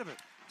inside of it.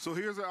 So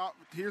here's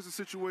a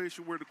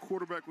situation where the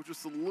quarterback was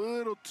just a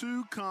little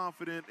too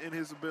confident in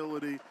his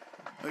ability.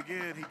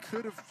 Again, he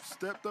could have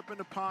stepped up in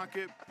the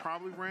pocket,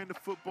 probably ran the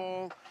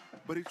football,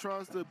 but he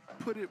tries to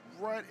put it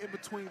right in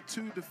between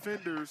 2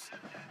 defenders.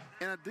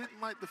 And I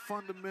didn't like the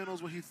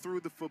fundamentals when he threw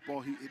the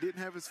football. He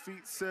didn't have his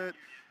feet set.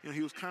 You know,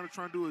 he was kind of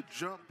trying to do a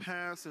jump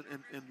pass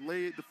and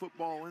lay the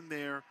football in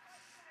there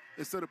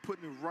instead of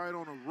putting it right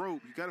on a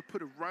rope. You got to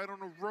put it right on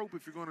a rope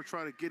if you're going to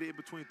try to get it in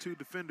between 2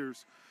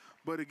 defenders.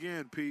 But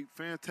again, Pete,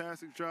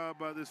 fantastic job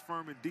by this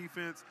Furman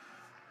defense,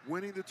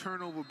 winning the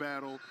turnover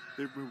battle.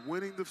 They've been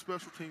winning the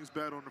special teams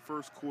battle in the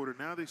first quarter.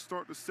 Now they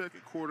start the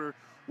second quarter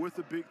with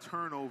a big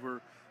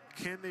turnover.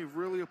 Can they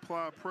really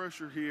apply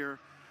pressure here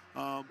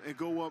and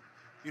go up,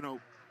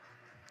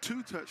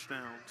 2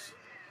 touchdowns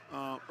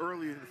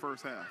early in the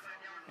first half?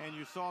 And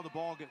you saw the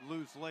ball get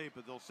loose late,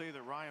 but they'll say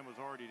that Ryan was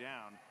already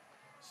down.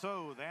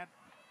 So that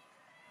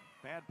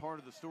bad part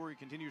of the story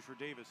continues for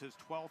Davis, his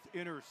 12th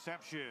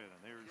interception.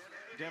 And there's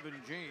Devin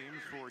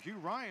James for Hugh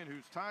Ryan,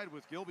 who's tied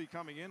with Gilby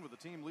coming in with the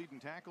team leading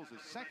tackles,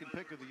 his second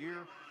pick of the year.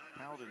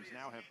 Paladins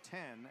now have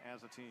 10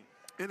 as a team.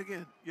 And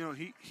again,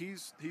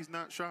 he's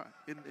not shy,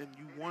 and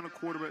you want a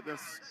quarterback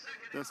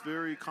that's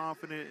very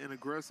confident and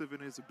aggressive in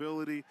his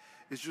ability.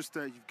 It's just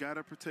that you've got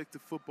to protect the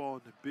football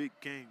in the big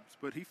games.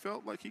 But he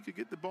felt like he could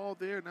get the ball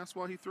there, and that's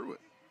why he threw it.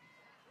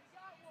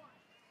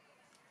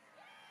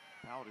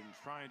 Paladins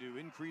trying to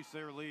increase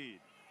their lead.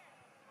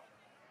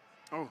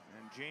 And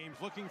James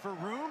looking for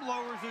room,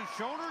 lowers his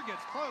shoulder,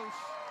 gets close.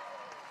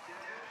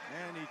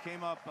 And he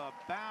came up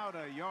about half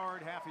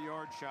a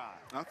yard shy.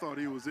 I thought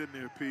he was in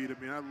there, Pete. I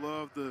mean, I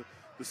love the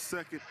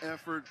second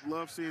effort.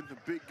 Love seeing the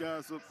big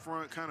guys up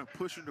front kind of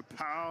pushing the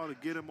pile to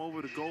get him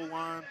over the goal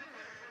line.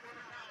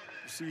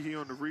 You see here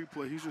on the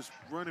replay, he's just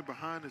running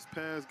behind his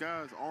pass.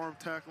 Guys arm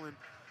tackling.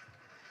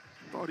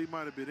 Thought he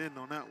might have been in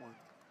on that one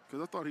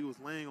because I thought he was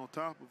laying on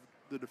top of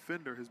the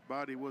defender. His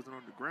body wasn't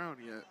on the ground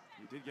yet.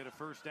 He did get a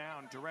first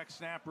down. Direct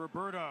snap,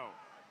 Roberto.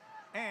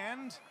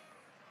 And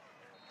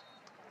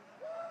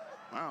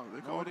wow,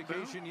 they no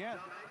indication yet.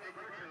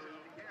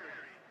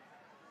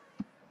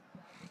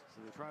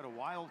 So they tried a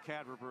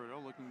wildcat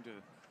Roberto, looking to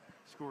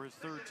score his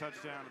 3rd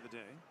touchdown of the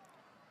day.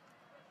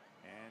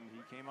 And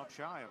he came up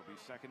shy. It'll be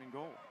 2nd and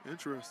goal.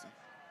 Interesting.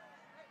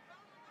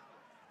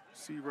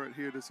 See right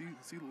here, is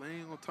he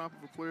laying on top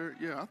of a player?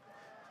 Yeah,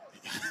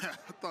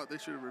 I thought they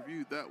should have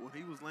reviewed that one.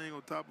 He was laying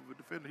on top of a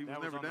defender. He was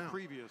never down. That was on the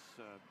previous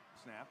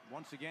snap.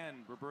 Once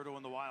again, Roberto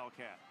in the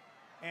wildcat.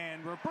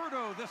 And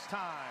Roberto this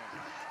time,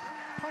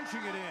 punching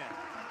it in.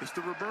 It's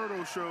the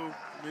Roberto show.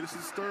 I mean, this is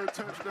his 3rd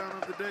touchdown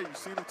of the day. You've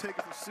seen him take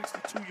it from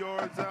 62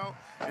 yards out,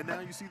 and now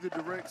you see the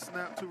direct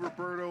snap to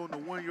Roberto on the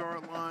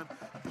 1-yard line,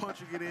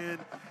 punching it in.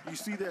 You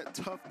see that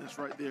toughness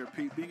right there,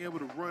 Pete, being able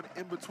to run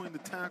in between the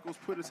tackles,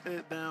 put his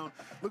head down.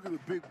 Look at the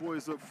big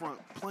boys up front,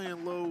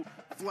 playing low,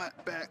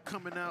 flat back,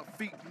 coming out,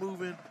 feet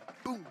moving,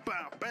 boom,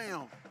 bow,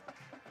 bam.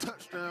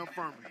 Touchdown,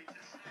 Furman.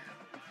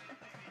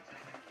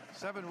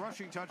 7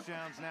 rushing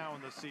touchdowns now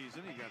in the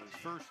season. He got his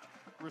first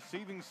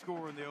receiving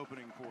score in the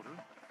opening quarter.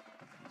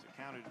 He's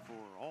accounted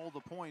for all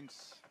the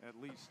points,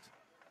 at least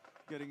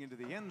getting into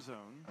the end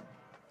zone.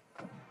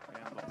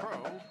 And the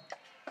pro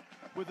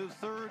with his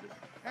 3rd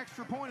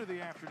extra point of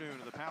the afternoon.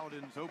 The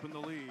Paladins open the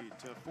lead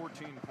to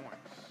 14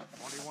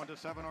 points.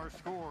 21-7 our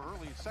score.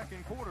 Early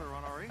second quarter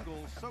on our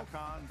Ingles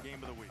SoCon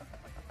Game of the Week.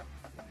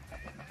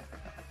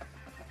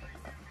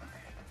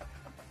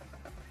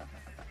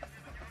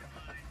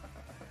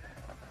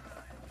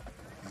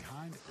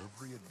 Behind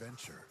every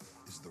adventure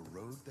is the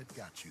road that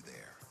got you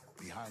there.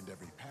 Behind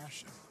every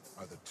passion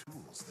are the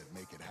tools that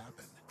make it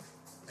happen.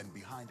 And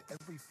behind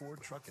every Ford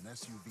truck and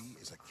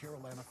SUV is a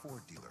Carolina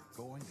Ford dealer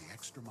going the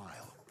extra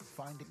mile,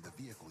 finding the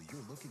vehicle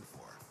you're looking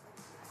for.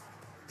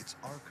 It's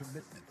our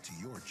commitment to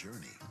your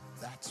journey.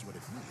 That's what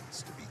it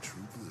means to be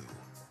true blue.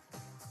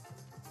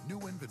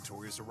 New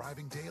inventory is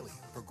arriving daily.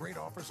 For great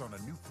offers on a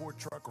new Ford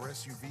truck or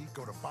SUV,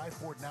 go to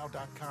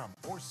buyfordnow.com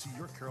or see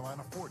your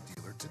Carolina Ford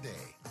dealer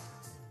today.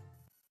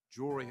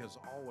 Jewelry has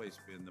always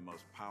been the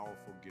most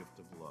powerful gift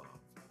of love,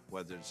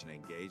 whether it's an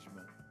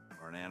engagement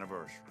or an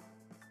anniversary.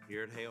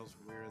 Here at Hales,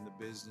 we're in the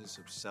business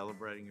of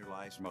celebrating your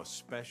life's most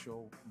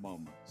special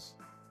moments,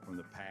 from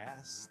the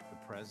past, the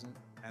present,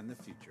 and the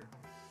future.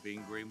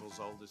 Being Greenville's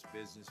oldest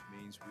business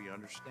means we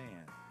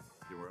understand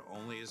that we're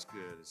only as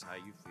good as how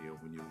you feel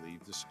when you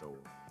leave the store.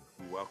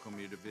 We welcome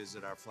you to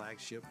visit our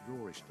flagship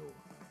jewelry store.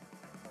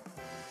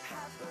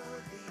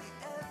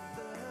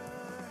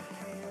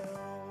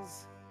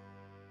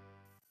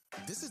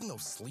 This is no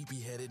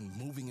sleepy-headed,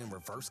 moving in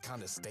reverse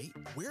kind of state.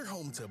 We're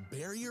home to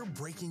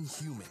barrier-breaking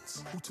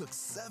humans who took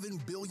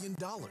 $7 billion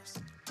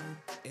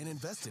and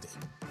invested it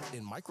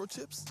in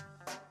microchips,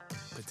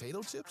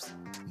 potato chips,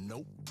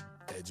 nope,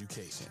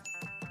 education.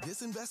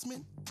 This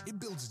investment, it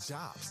builds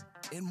jobs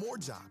and more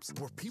jobs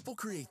where people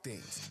create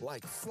things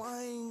like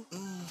flying,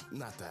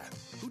 not that.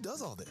 Who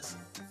does all this?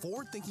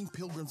 Forward-thinking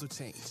pilgrims of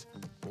change,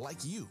 like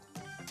you.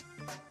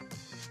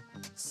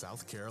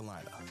 South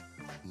Carolina.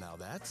 Now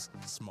that's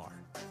smart.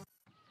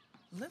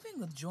 Living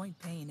with joint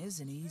pain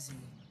isn't easy,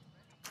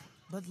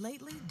 but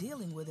lately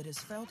dealing with it has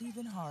felt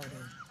even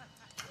harder.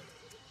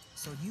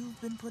 So you've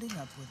been putting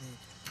up with it.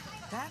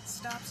 That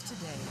stops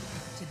today.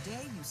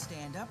 Today you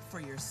stand up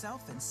for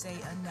yourself and say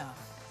enough,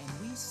 and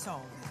we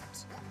solve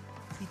it.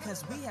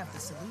 Because we have the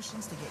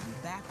solutions to get you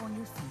back on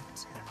your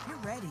feet. You're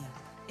ready.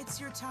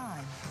 It's your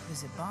time.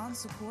 Visit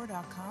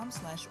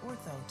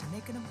bonsecours.com/ortho to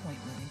make an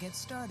appointment and get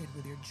started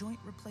with your joint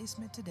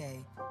replacement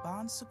today.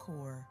 Bon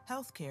Secours,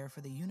 healthcare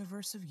for the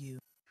universe of you.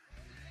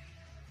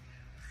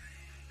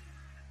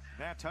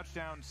 That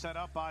touchdown set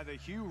up by the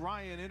Hugh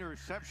Ryan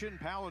interception.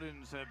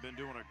 Paladins have been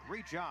doing a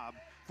great job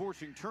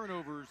forcing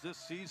turnovers this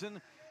season.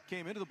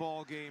 Came into the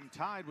ball game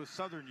tied with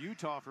Southern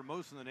Utah for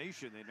most of the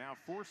nation. They now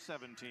force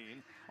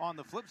 17. On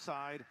the flip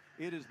side,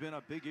 it has been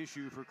a big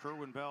issue for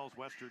Kerwin Bell's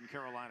Western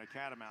Carolina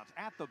Catamounts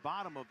at the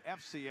bottom of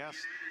FCS,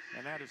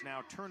 and that is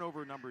now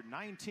turnover number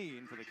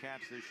 19 for the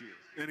Cats this year.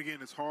 And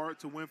again, it's hard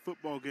to win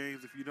football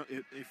games if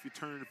you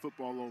turn the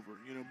football over.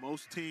 You know,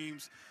 most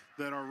teams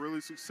that are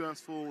really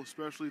successful,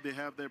 especially they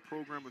have that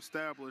program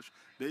established,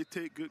 they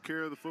take good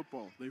care of the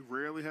football. They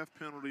rarely have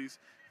penalties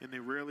and they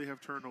rarely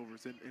have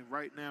turnovers. And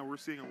right now we're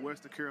seeing a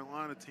Western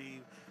Carolina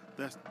team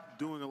that's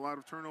doing a lot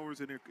of turnovers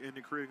and they're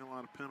creating a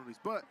lot of penalties.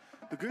 But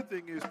the good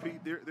thing is,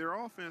 Pete, their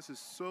offense is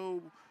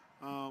so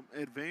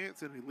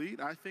advanced and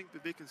elite. I think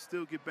that they can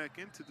still get back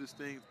into this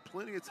thing.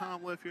 Plenty of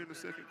time left here in the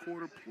second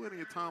quarter,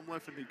 plenty of time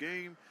left in the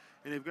game,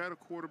 and they've got a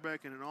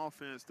quarterback and an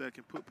offense that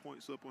can put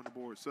points up on the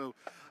board. So,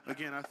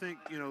 again, I think,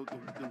 you know,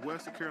 the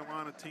Western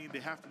Carolina team, they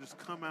have to just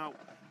come out,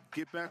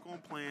 get back on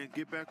plan,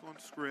 get back on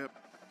script,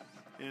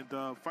 and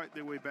fight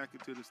their way back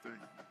into this thing.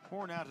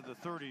 Horn out to the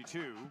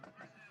 32.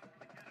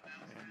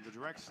 And the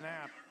direct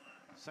snap,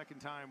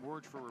 second time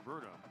words for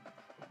Roberto.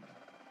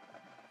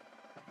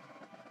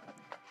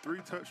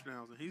 3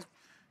 touchdowns, and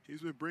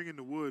he's been bringing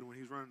the wood when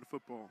he's running the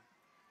football.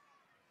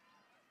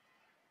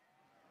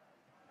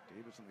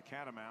 Davis and the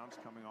Catamounts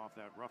coming off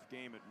that rough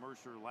game at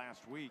Mercer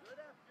last week.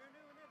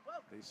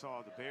 They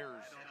saw the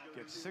Bears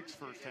get 6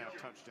 first-half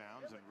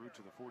touchdowns en route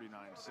to the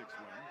 49-6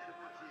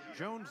 win.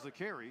 Jones the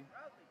carry.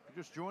 If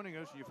you're just joining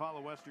us and you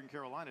follow Western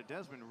Carolina,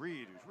 Desmond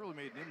Reed, who's really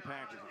made an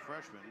impact as a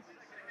freshman,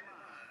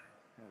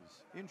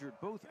 has injured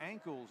both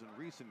ankles in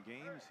recent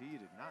games. He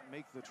did not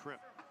make the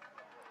trip.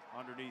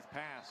 Underneath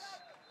pass.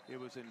 It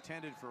was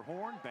intended for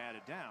Horn,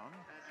 batted down.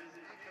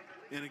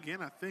 And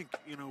again, I think,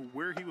 you know,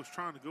 where he was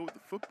trying to go with the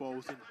football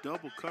was in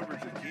double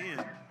coverage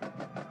again.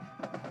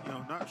 You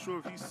know, not sure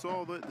if he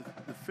saw the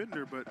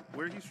defender, but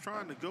where he's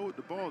trying to go with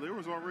the ball, there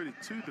was already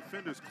 2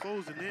 defenders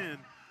closing in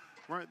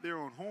right there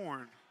on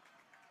Horn.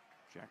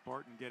 Jack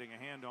Barton getting a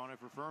hand on it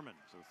for Furman.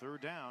 So 3rd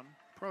down.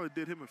 Probably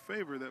did him a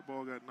favor that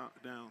ball got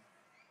knocked down.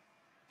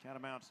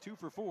 Catamounts 2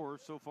 for 4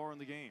 so far in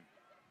the game.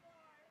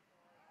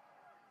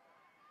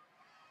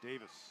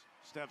 Davis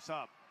steps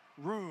up.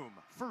 Room.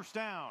 First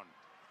down.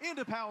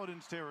 Into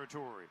Paladins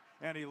territory.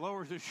 And he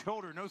lowers his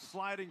shoulder. No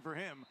sliding for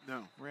him.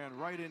 No. Ran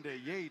right into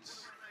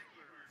Yates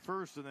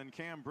first and then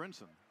Cam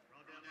Brinson.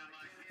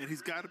 And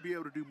he's got to be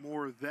able to do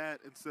more of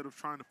that instead of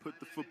trying to put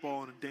the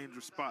football in a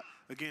dangerous spot.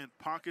 Again,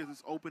 pocket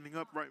is opening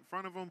up right in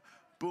front of him.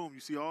 Boom, you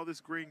see all this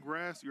green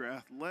grass. You're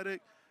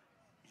athletic.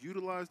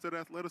 Utilize that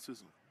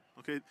athleticism.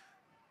 Okay,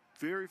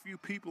 very few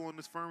people on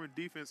this Furman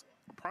defense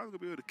are probably going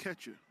to be able to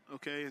catch you.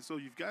 Okay, and so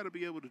you've got to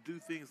be able to do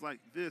things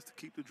like this to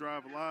keep the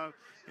drive alive.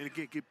 And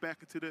again, get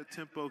back into that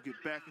tempo,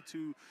 get back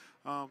into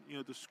you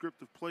know, the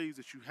script of plays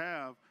that you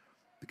have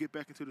to get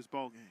back into this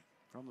ball game.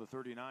 From the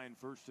 39,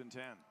 1st and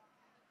 10.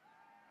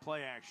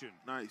 Play action.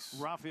 Nice.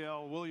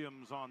 Raphael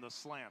Williams on the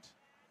slant.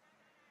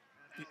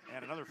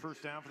 And another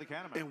first down for the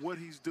Catamounts. And what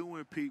he's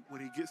doing, Pete,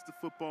 when he gets the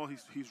football,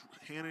 he's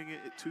handing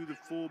it to the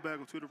fullback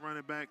or to the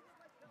running back.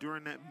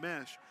 during that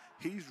mesh,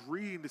 he's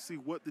reading to see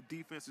what the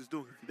defense is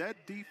doing. If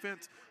that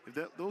defense,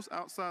 those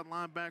outside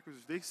linebackers,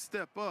 if they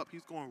step up,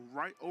 he's going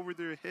right over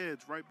their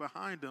heads, right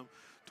behind them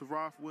to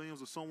Ralph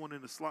Williams or someone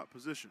in the slot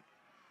position.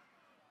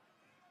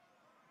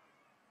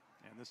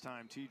 And this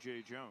time,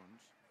 T.J. Jones.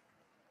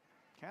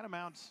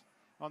 Catamounts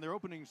on their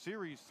opening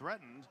series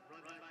threatened.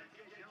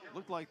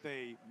 Looked like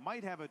they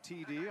might have a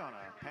TD on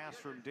a pass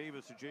from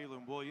Davis to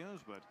Jalen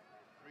Williams, but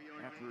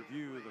after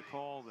review, the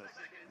call that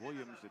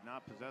Williams did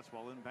not possess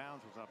while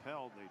inbounds was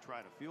upheld. They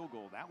tried a field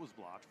goal. That was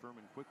blocked.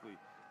 Furman quickly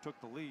took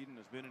the lead and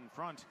has been in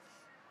front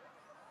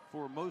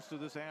for most of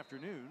this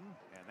afternoon.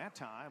 And that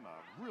time,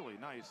 a really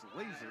nice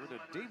laser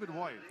to David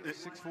White, the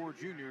 6'4"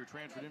 junior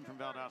transferred in from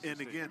Valdosta And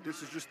State. again,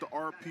 this is just the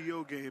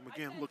RPO game.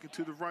 Again, looking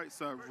to the right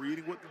side,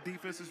 reading what the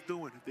defense is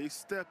doing. If they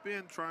step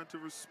in, trying to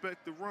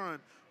respect the run,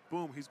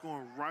 boom, he's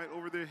going right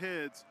over their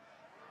heads.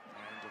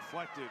 And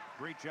deflected.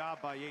 Great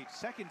job by Yates.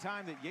 Second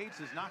time that Yates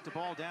has knocked the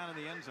ball down in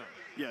the end zone.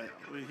 Yeah,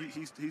 I mean,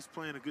 he's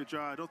playing a good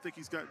job. I don't think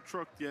he's gotten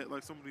trucked yet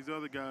like some of these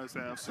other guys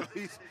have. So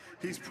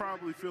he's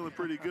probably feeling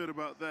pretty good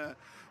about that.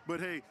 But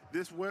hey,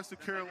 this Western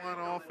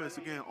Carolina offense,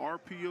 again,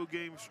 RPO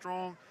game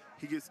strong.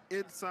 He gets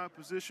inside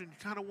position. You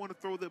kind of want to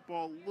throw that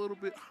ball a little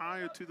bit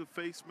higher to the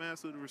face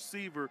mask of the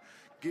receiver,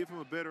 give him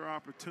a better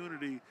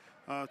opportunity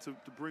to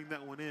bring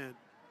that one in.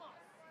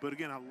 But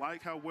again, I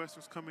like how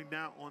Western's coming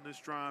down on this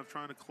drive,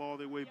 trying to claw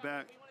their way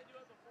back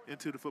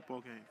into the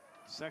football game.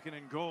 Second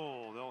and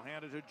goal. They'll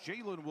hand it to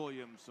Jalen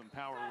Williams. Some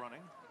power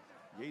running.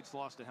 Yates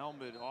lost a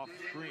helmet off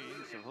screen,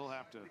 so he'll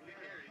have to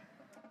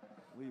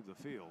leave the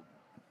field.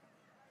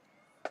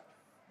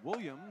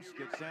 Williams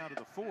gets down to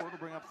the 4 to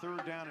bring up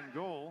third down and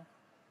goal.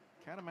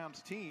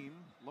 Catamounts team,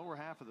 lower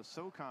half of the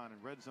SoCon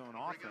and red zone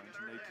offense,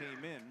 and they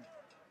came in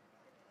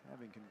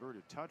having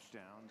converted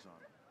touchdowns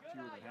on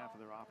fewer than half of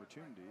their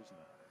opportunities.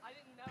 And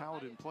the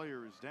Paladin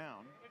player is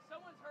down. If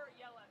someone's hurt,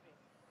 yell at me.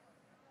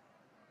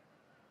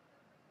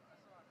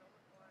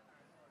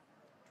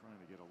 Trying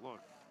to get a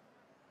look.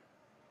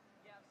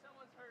 Yeah, if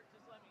someone's hurt,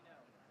 just let me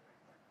know.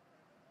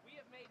 We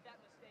have made that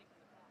mistake in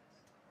the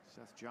past.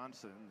 Seth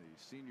Johnson, the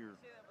senior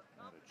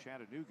out of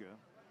Chattanooga,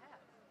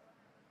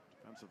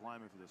 defensive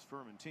lineman for this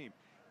Furman team.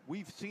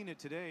 We've seen it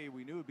today.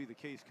 We knew it would be the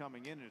case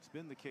coming in, and it's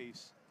been the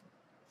case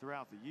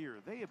throughout the year.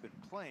 They have been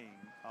playing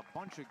a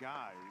bunch of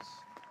guys.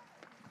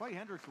 Clay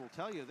Hendricks will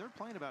tell you they're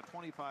playing about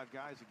 25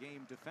 guys a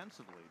game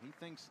defensively. He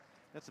thinks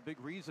that's a big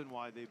reason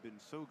why they've been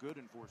so good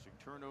in forcing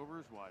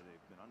turnovers, why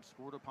they've been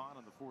unscored upon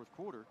in the fourth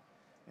quarter.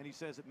 And he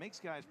says it makes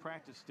guys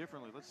practice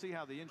differently. Let's see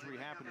how the injury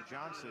happened to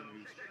Johnson,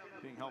 who's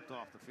being helped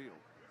off the field.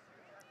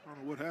 I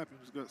don't know what happened.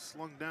 He just got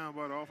slung down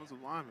by the offensive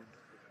lineman.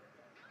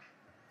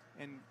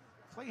 And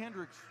Clay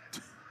Hendricks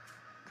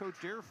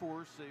coached Air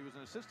Force. He was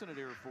an assistant at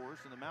Air Force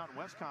in the Mountain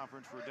West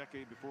Conference for a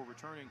decade before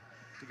returning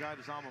to guide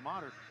his alma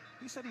mater.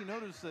 He said he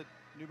noticed that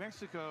New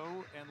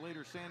Mexico and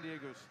later San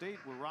Diego State,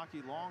 where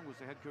Rocky Long was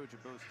the head coach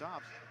at both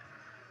stops,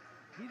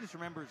 he just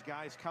remembers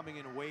guys coming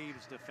in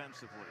waves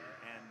defensively.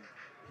 And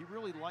he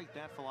really liked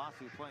that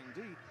philosophy of playing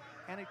D.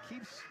 And it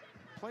keeps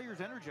players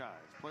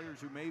energized.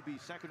 Players who may be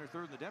second or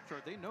third in the depth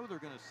chart, they know they're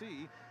going to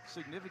see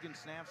significant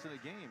snaps in a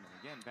game. And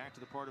again, back to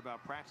the part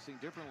about practicing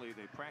differently.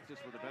 They practice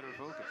with a better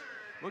focus.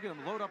 Look at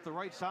them load up the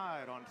right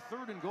side on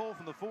third and goal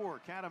from the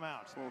 4.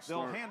 Catamounts.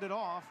 They'll hand it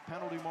off.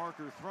 Penalty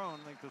marker thrown.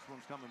 I think this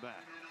one's coming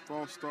back.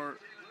 False start.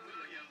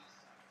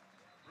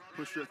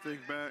 Push that thing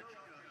back.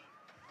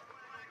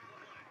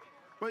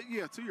 But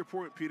yeah, to your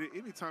point, Peter,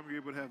 anytime you're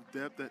able to have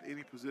depth at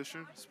any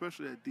position,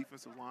 especially at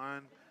defensive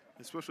line,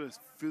 especially as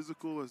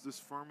physical as this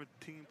Furman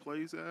team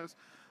plays as,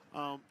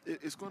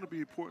 it's going to be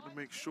important to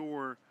make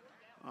sure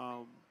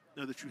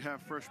that you have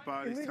fresh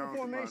bodies, talented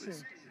formation,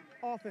 bodies.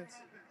 Offense,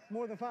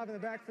 more than 5 in the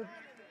backfield.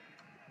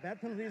 That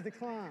penalty is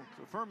declined.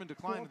 So Furman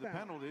declined the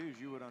penalty,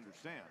 as you would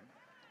understand.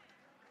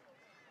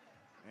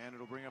 And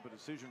it'll bring up a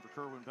decision for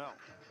Kerwin Bell.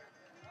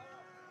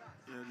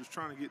 Yeah, just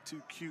trying to get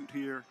too cute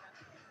here.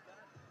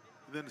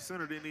 And then the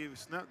center didn't even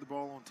snap the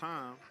ball on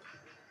time.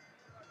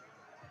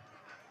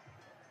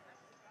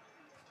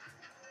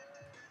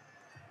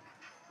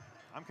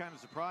 I'm kind of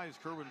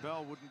surprised Kerwin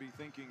Bell wouldn't be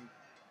thinking,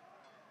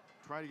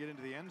 try to get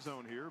into the end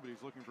zone here, but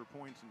he's looking for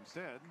points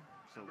instead.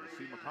 So we'll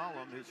see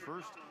McCollum, his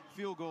first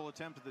field goal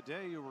attempt of the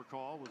day, you'll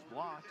recall, was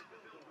blocked.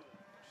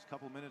 Just a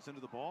couple minutes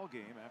into the ball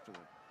game after the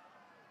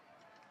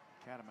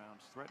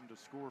Catamounts threatened to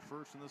score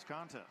first in this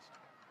contest.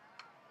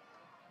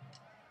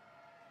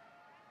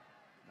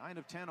 9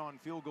 of 10 on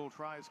field goal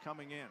tries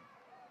coming in.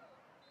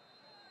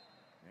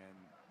 And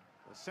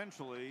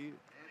essentially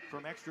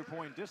from extra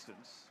point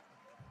distance.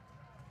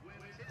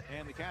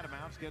 And the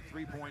Catamounts get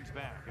 3 points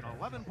back. An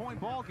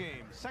 11-point ball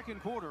game,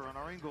 second quarter on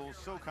our Ingles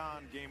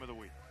SoCon Game of the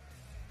Week.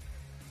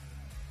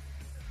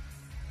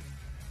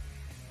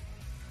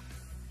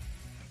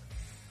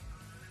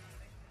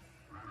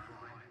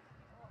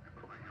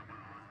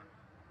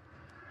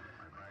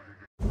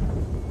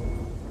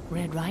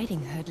 Red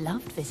Riding Hood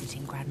loved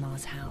visiting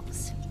Grandma's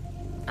house.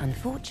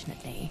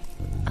 Unfortunately,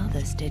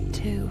 others did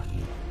too.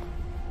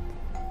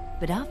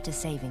 But after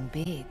saving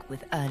big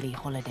with early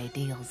holiday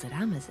deals at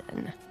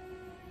Amazon,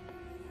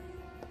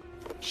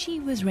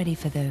 She was ready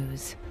for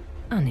those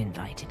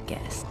uninvited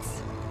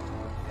guests.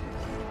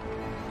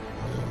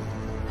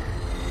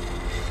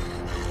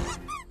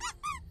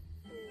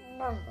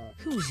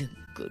 Who's a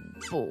good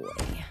boy?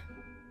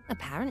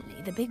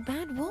 Apparently the big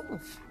bad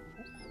wolf.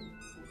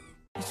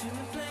 The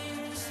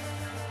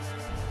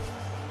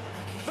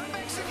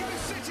Mexico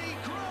City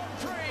Grand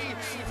Prix.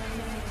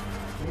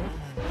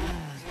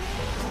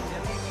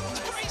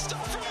 Great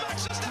stop from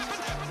Max Verstappen.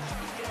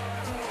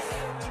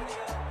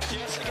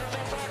 Yes, he got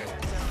that back.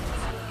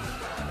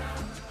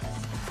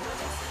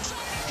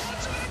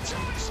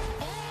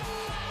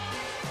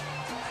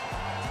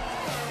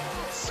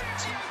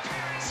 Sergio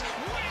Perez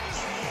wins.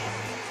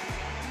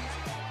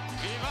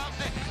 Viva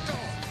Mexico.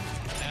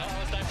 Now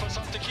it's time for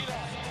some tequila.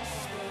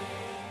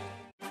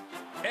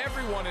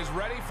 Everyone is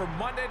ready for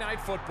Monday Night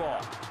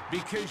Football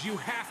because you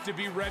have to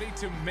be ready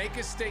to make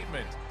a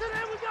statement.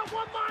 Today we got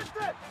one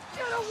mindset,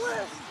 get a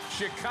win.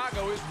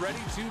 Chicago is ready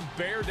to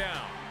bear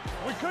down.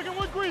 We're cooking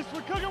with grease,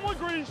 we're cooking with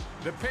grease.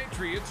 The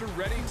Patriots are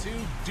ready to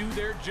do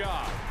their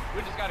job.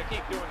 We just got to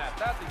keep doing that.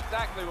 That's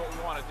exactly what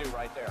we want to do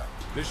right there.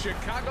 The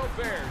Chicago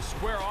Bears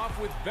square off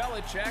with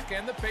Belichick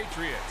and the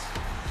Patriots.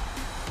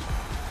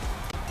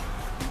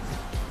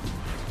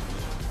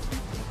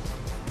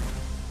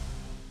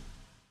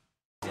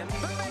 The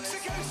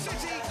Mexico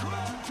City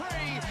Grand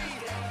Prix.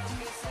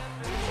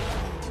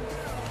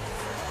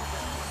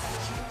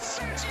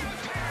 Sergio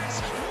Perez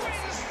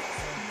wins.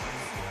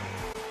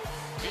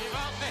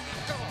 Viva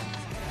Mexico.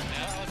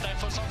 Now it's time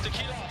for some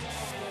tequila.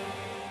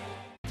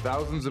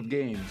 Thousands of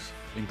games,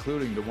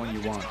 including the one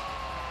you want.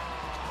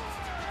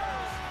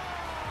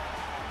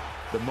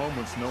 The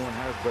moments no one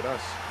has but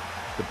us.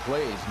 The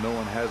plays no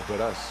one has but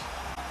us.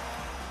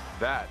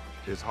 That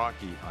is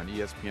hockey on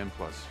ESPN+.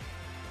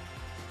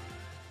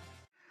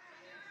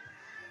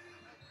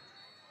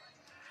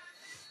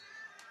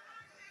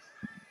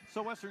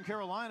 So Western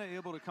Carolina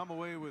able to come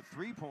away with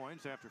 3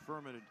 points after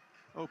Furman had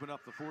opened up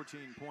the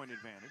 14-point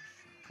advantage.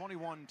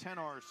 21-10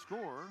 our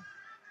score.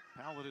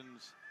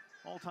 Paladins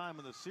all time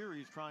in the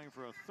series trying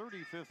for a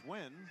 35th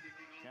win.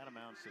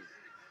 Catamounts have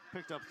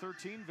picked up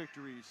 13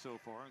 victories so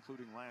far,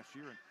 including last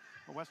year.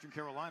 And Western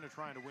Carolina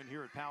trying to win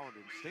here at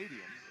Paladin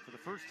Stadium for the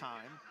first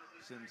time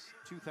since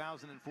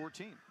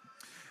 2014.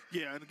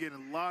 Yeah, and again,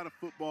 a lot of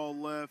football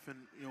left,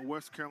 and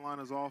West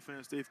Carolina's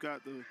offense, they've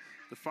got the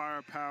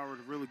firepower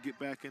to really get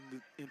back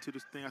into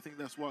this thing. I think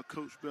that's why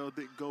Coach Bell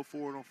didn't go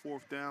for it on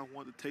fourth down,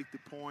 wanted to take the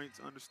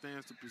points,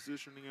 understands the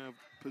position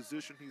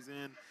he's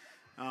in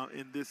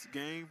this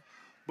game.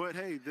 But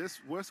hey,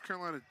 this West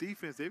Carolina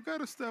defense, they've got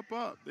to step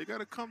up. They got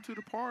to come to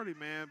the party,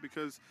 man,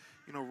 because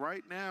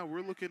right now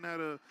we're looking at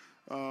a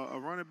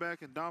running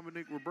back in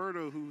Dominic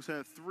Roberto who's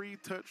had 3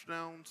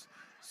 touchdowns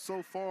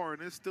so far,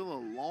 and there's still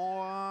a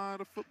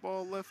lot of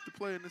football left to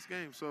play in this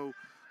game. So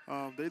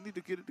they need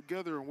to get it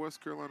together in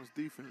West Carolina's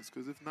defense,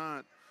 because if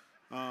not,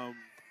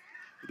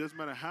 it doesn't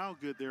matter how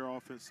good their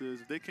offense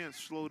is. If they can't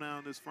slow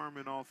down this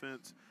Furman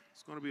offense,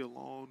 it's going to be a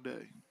long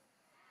day.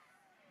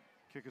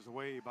 Kick is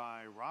away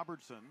by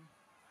Robertson,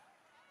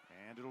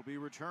 and it'll be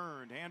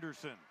returned.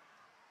 Anderson.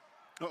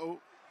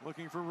 Uh-oh.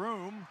 Looking for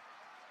room.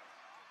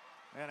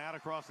 And out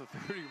across the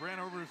 30, ran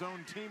over his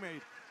own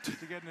teammate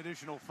to get an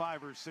additional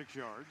 5 or 6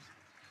 yards.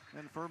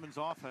 And Furman's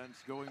offense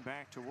going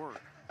back to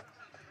work.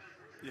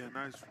 Yeah,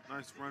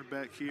 nice run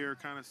back here,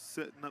 kind of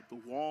setting up the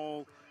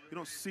wall. You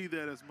don't see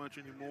that as much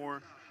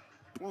anymore.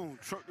 Boom,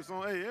 truck is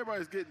on. Hey,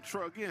 everybody's getting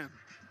truck in.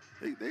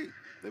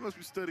 They must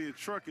be studying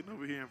trucking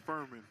over here in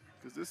Furman,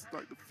 because this is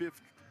like the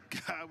 5th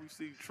guy we've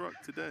seen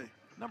truck today.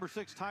 Number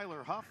 6,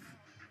 Tyler Huff.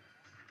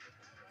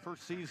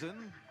 First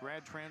season,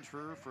 grad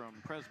transfer from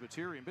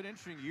Presbyterian. Been an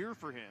interesting year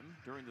for him.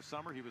 During the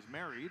summer, he was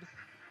married.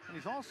 And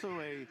he's also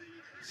a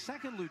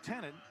 2nd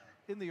lieutenant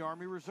in the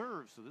Army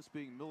Reserve. So this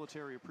being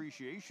Military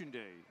Appreciation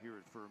Day here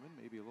at Furman,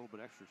 maybe a little bit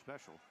extra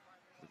special.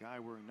 The guy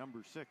wearing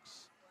number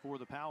 6 for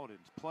the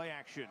Paladins. Play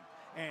action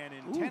and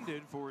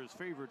intended for his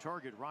favorite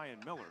target, Ryan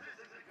Miller.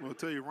 Well, I'll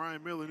tell you,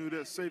 Ryan Miller knew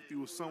that safety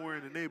was somewhere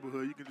in the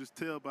neighborhood. You can just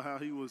tell by how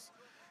he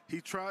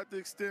tried to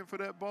extend for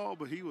that ball,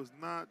 but he was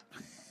not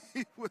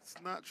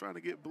trying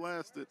to get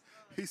blasted.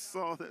 He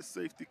saw that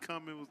safety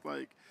coming, was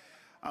like,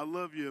 I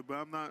love you, but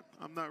I'm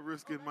not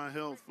risking my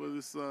health for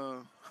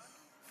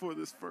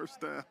this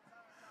first down.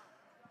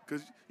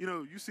 Because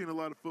you've seen a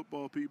lot of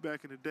football, Pete,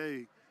 back in the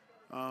day.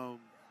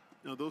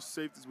 Those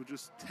safeties would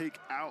just take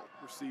out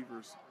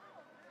receivers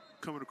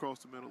coming across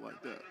the middle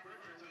like that.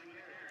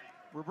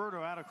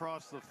 Roberto out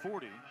across the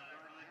 40.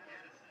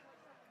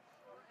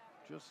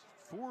 Just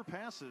 5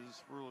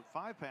 passes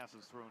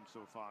thrown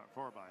so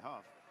far by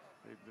Huff.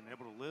 They've been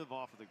able to live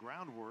off of the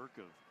groundwork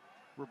of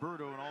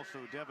Roberto and also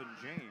Devin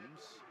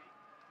James.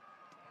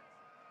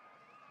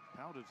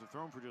 Paladins have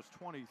thrown for just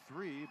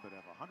 23, but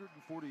have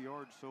 140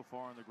 yards so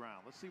far on the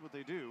ground. Let's see what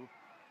they do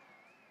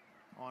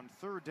on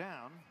 3rd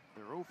down.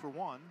 They're 0 for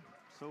 1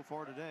 so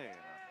far today.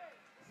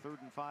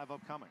 3rd and 5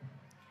 upcoming.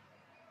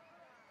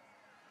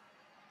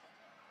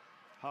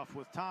 Huff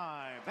with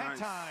time. That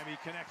time he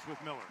connects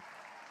with Miller.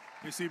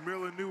 You see,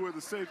 Miller knew where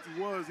the safety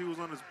was. He was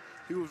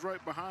he was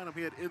right behind him.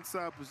 He had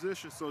inside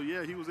position. So,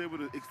 yeah, he was able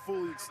to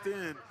fully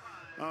extend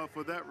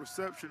for that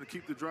reception to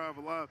keep the drive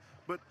alive.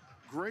 But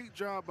great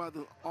job by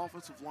the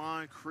offensive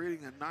line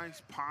creating a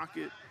nice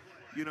pocket,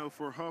 you know,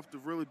 for Huff to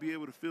really be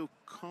able to feel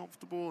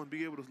comfortable and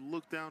be able to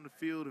look down the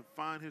field and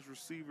find his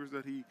receivers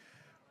that he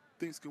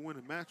thinks can win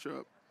a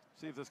matchup.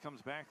 See if this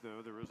comes back,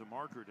 though. There is a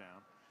marker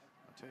down.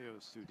 Mateo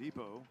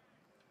Studipo,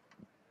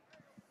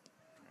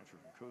 transfer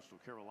from Coastal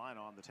Carolina,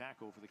 on the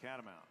tackle for the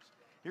Catamounts.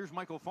 Here's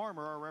Michael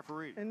Farmer, our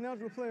referee. An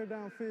eligible player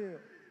downfield.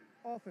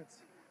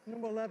 Offense,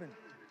 number 11.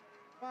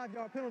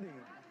 5-yard penalty.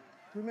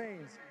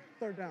 Remains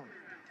 3rd down.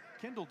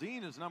 Kendall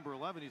Dean is number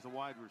 11. He's a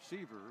wide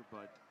receiver,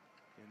 but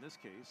in this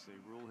case, they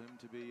rule him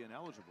to be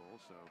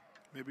ineligible. So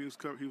maybe he was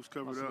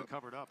covered up.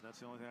 Covered up. That's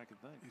the only thing I can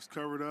think. He's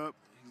covered up.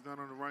 He's not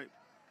on the right.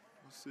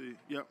 Let's see.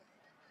 Yep.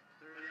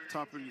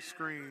 Top of your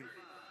screen.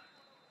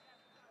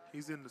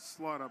 He's in the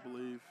slot, I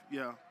believe.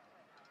 Yeah.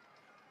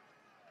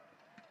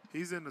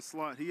 He's in the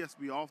slot. He has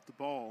to be off the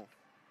ball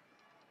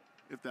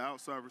if the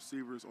outside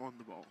receiver is on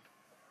the ball.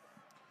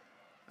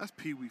 That's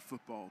Pee Wee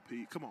football,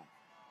 Pete. Come on.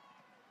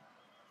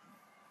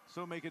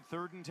 So make it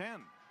 3rd and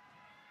 10.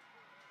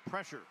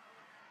 Pressure.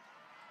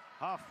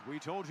 Huff, we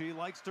told you he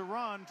likes to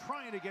run,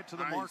 trying to get to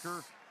the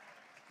marker.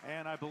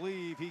 And I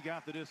believe he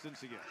got the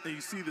distance again. And you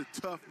see the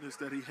toughness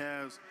that he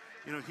has.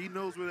 You know, he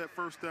knows where that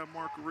 1st down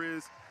marker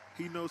is.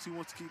 He knows he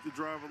wants to keep the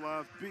drive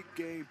alive. Big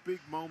game,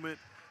 big moment.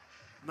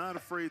 Not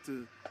afraid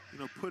to, you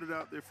know, put it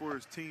out there for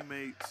his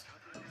teammates.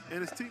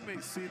 And his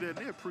teammates see that and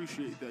they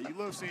appreciate that. You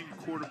love seeing your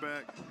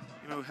quarterback,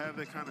 you know, have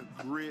that kind of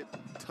grit,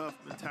 tough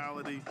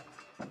mentality.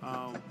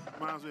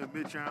 Reminds me of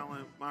Mitch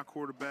Allen, my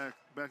quarterback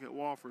back at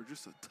Wofford.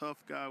 Just a tough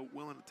guy,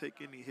 willing to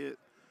take any hit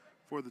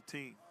for the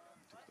team.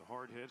 Took the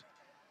hard hit.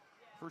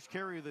 First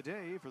carry of the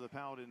day for the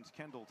Paladins,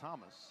 Kendall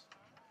Thomas.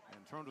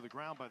 And thrown to the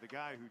ground by the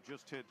guy who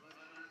just hit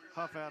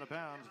Huff out of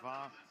bounds,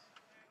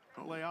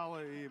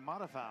 Leale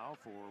Matafau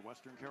for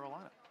Western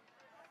Carolina.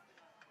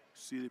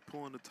 See, they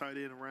pulling the tight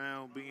end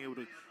around, being able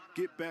to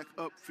get back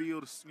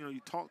upfield. You know, you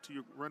talk to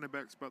your running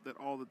backs about that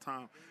all the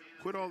time.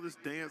 Quit all this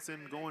dancing,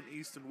 going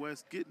east and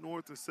west. Get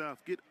north and south.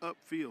 Get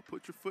upfield.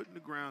 Put your foot in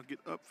the ground.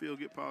 Get upfield.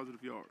 Get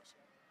positive yards.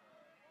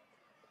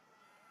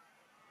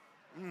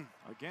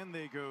 Again,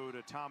 they go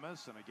to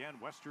Thomas, and again,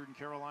 Western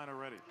Carolina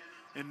ready.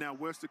 And now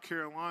Western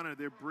Carolina,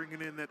 they're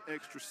bringing in that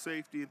extra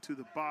safety into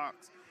the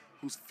box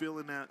who's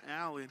filling that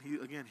alley.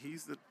 And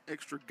he's the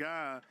extra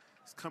guy.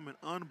 He's coming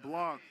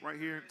unblocked right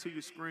here into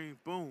your screen.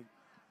 Boom.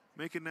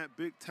 Making that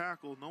big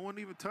tackle. No one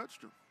even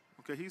touched him.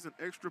 Okay, he's an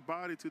extra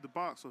body to the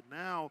box. So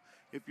now,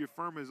 if you're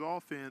Furman's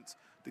offense,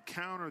 to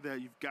counter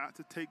that, you've got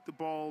to take the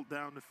ball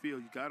down the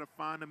field. You got to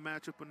find a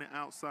matchup on the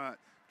outside.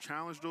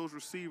 Challenge those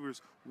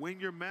receivers. Win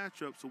your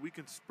matchup so we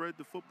can spread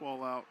the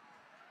football out.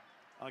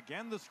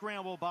 Again, the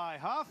scramble by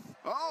Huff.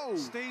 Oh!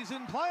 Stays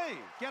in play.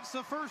 Gets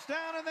the 1st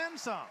down and then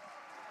some.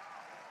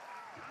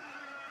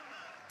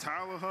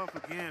 Tyler Huff,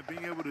 again,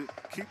 being able to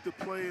keep the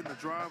play and the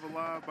drive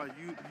alive by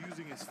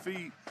using his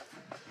feet.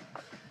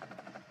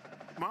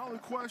 My only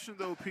question,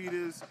 though, Pete,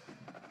 is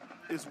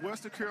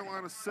Western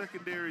Carolina's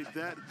secondary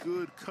that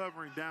good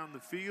covering down the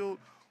field,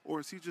 or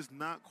is he just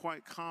not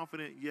quite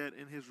confident yet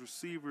in his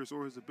receivers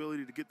or his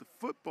ability to get the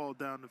football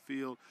down the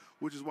field,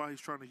 which is why he's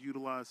trying to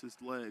utilize his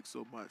legs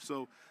so much?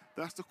 So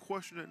that's the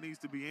question that needs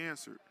to be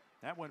answered.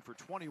 That went for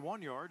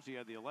 21 yards. He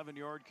had the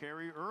 11-yard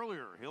carry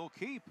earlier. He'll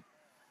keep.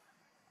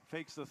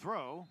 Fakes the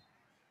throw.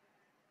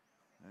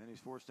 And he's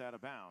forced out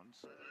of bounds.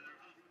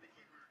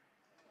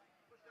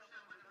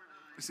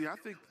 See, I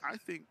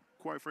think,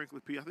 quite frankly,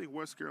 Pete, I think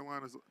West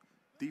Carolina's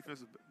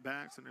defensive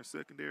backs and their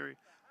secondary,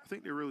 I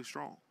think they're really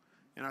strong.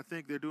 And I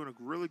think they're doing a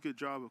really good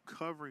job of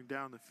covering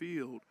down the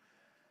field.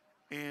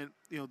 And,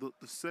 you know, the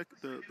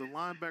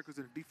linebackers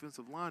and the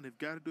defensive line, they've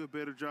got to do a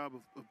better job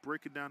of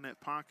breaking down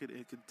that pocket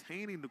and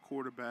containing the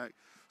quarterback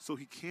so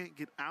he can't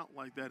get out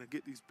like that and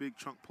get these big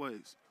chunk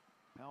plays.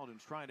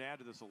 Paladins trying to add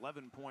to this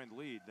 11-point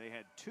lead. They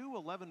had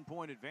 2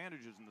 11-point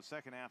advantages in the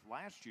second half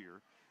last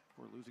year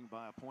before losing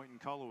by a point in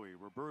Cullowhee.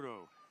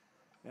 Roberto,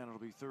 and it'll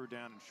be 3rd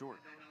down and short.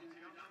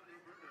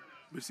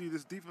 But see,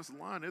 this defensive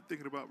line, they're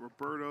thinking about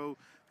Roberto.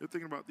 They're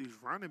thinking about these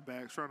running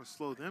backs, trying to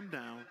slow them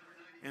down,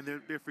 and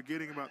they're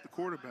forgetting about the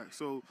quarterback.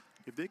 So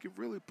if they can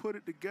really put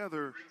it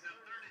together,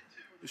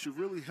 it should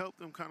really help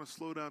them kind of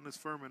slow down this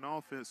Furman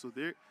offense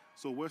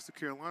so Western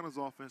Carolina's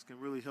offense can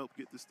really help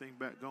get this thing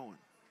back going.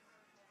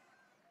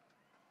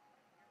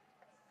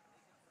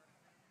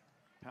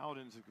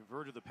 Paladins have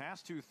converted the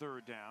past 2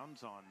 3rd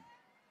downs on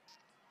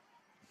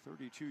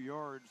 32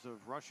 yards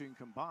of rushing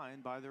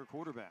combined by their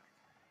quarterback.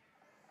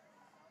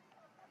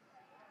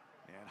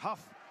 And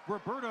Huff,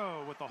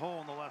 Roberto with the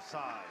hole in the left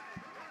side.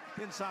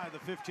 Inside the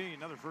 15,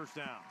 another 1st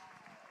down.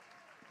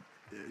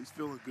 Yeah, he's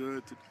feeling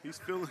good. He's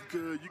feeling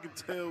good. You can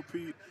tell,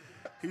 Pete,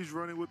 he's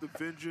running with a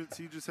vengeance.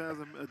 He just has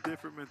a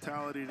different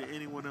mentality than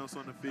anyone else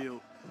on the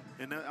field.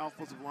 And that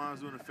offensive line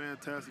is doing a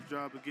fantastic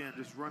job, again,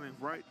 just running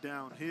right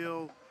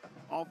downhill.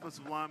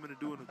 Offensive linemen are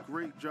doing a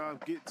great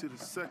job getting to the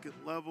second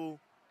level.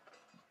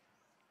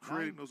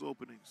 creating those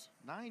openings.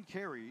 9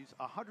 carries,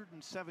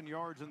 107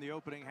 yards in the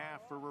opening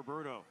half for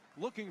Roberto.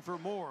 Looking for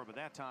more, but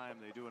that time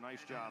they do a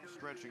nice job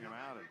stretching him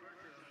out. And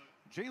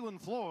Jalen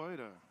Floyd,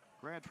 a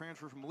grad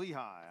transfer from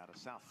Lehigh out of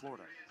South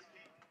Florida,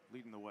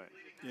 leading the way.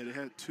 Yeah, they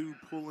had 2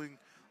 pulling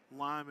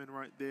linemen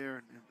right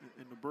there,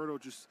 and Roberto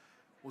just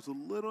was a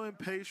little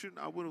impatient.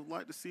 I would have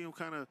liked to see him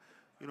kind of,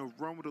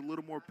 run with a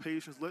little more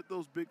patience. Let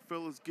those big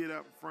fellas get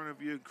out in front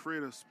of you and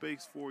create a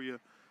space for you.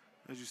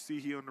 As you see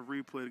here on the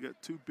replay, they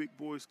got 2 big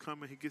boys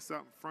coming. He gets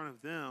out in front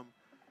of them.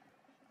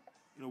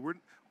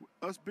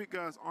 Us big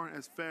guys aren't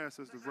as fast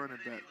as the running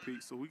back,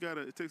 Pete. So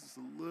it takes us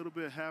a little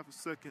bit, half a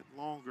second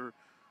longer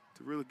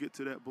to really get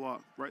to that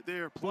block. Right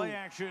there, play boom.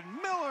 Action,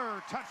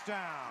 Miller,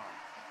 touchdown.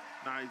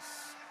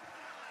 Nice.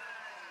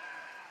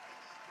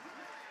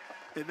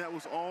 And that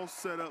was all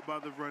set up by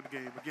the run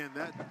game. Again,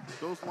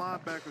 those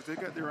linebackers, they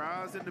got their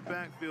eyes in the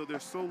backfield. They're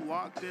so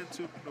locked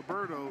into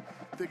Roberto,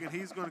 thinking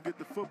he's going to get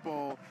the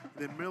football.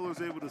 Then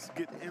Miller's able to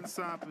get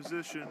inside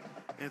position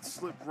and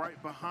slip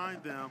right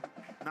behind them.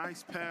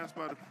 Nice pass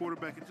by the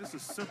quarterback, and just a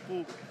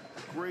simple,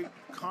 great,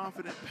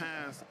 confident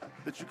pass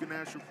that you can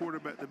ask your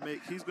quarterback to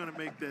make. He's going to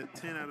make that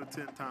 10 out of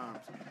 10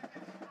 times.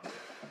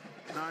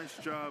 Nice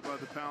job by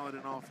the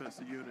Paladin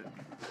offensive unit.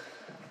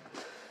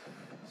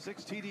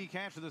 6 TD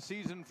catch of the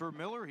season for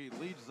Miller. He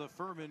leads the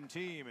Furman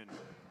team in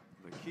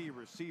the key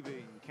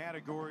receiving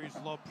categories.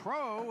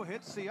 LaPro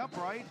hits the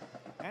upright,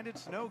 and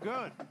it's no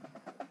good.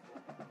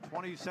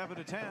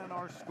 27-10,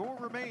 our score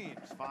remains.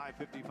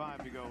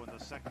 5:55 to go in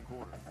the second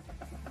quarter.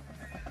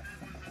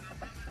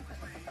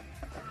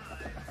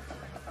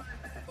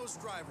 Most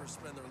drivers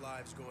spend their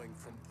lives going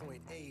from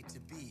point A to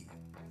B.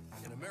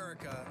 In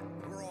America,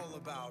 we're all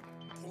about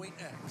point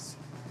X.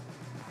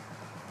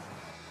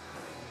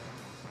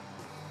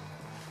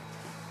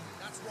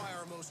 That's why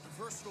our most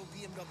versatile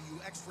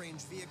BMW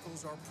X-Range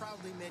vehicles are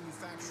proudly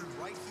manufactured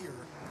right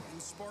here in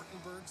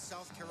Spartanburg,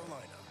 South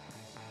Carolina.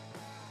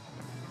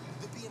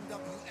 The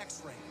BMW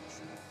X-Range,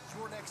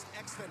 your next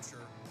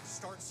X-Venture,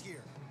 starts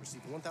here.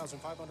 Receive a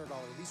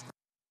 $1,500 lease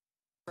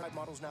credit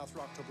models now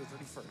through October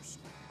 31st.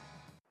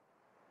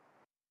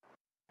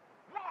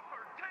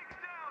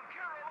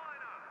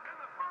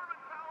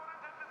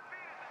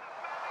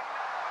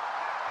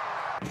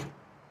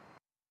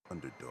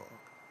 Underdog.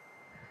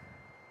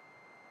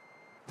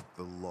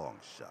 The long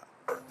shot.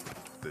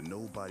 The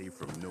nobody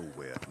from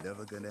nowhere,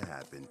 never gonna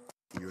happen.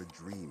 Your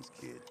dreams,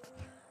 kid.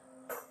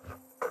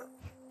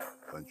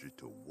 100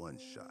 to 1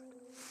 shot.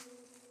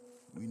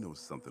 We know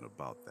something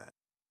about that.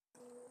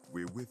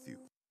 We're with you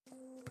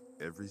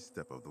every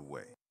step of the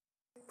way.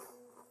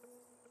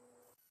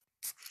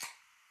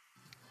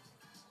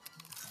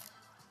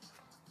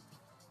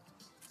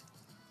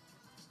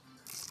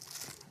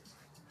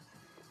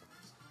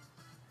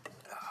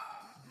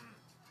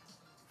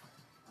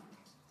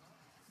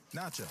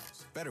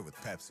 Nachos, better with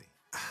Pepsi.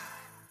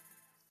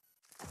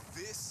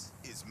 This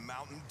is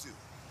Mountain Dew.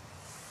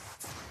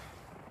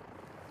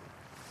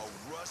 A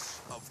rush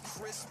of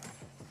crisp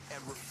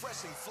and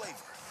refreshing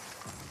flavor.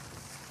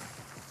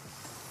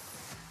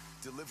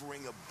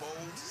 Delivering a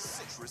bold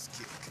citrus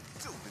kick.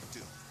 Do the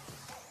Dew.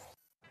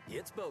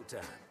 It's bow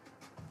time.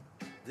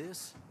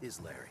 This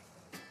is Larry.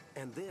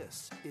 And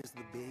this is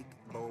the big,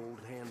 bold,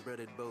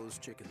 hand-breaded Bo's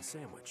chicken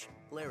sandwich.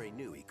 Larry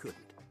knew he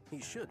couldn't.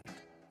 He shouldn't.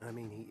 I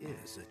mean, he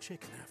is a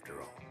chicken after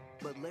all.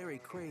 But Larry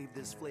craved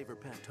this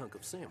flavor-packed hunk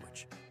of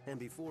sandwich. And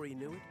before he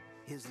knew it,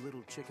 his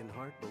little chicken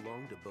heart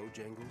belonged to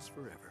Bojangles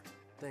forever.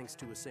 Thanks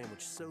to a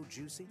sandwich so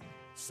juicy,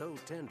 so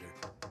tender,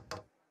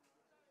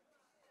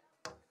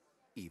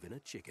 even a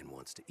chicken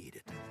wants to eat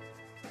it.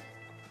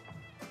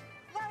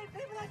 Larry,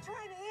 people are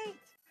trying to eat!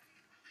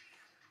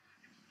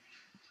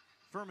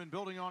 Furman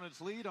building on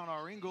its lead on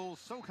our Ingles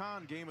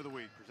SoCon Game of the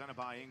Week, presented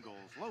by Ingles.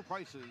 Low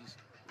prices,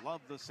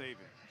 love the savings.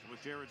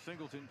 With Jared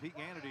Singleton, Pete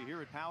Hannity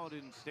here at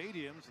Paladin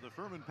Stadium. So the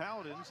Furman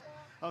Paladins,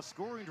 a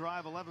scoring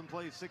drive, 11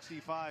 plays,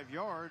 65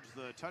 yards.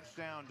 The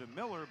touchdown to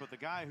Miller, but the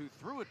guy who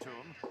threw it to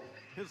him,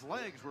 his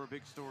legs were a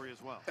big story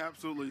as well.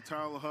 Absolutely.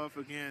 Tyler Huff,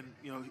 again,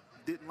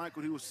 didn't like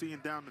what he was seeing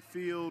down the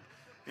field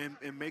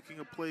and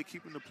making a play,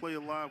 keeping the play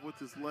alive with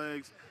his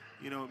legs,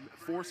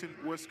 forcing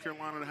West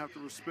Carolina to have to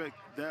respect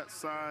that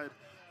side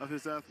of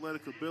his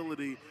athletic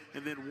ability.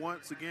 And then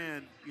once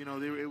again,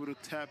 they were able to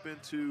tap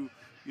into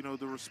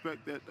the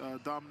respect that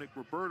Dominic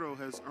Roberto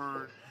has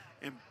earned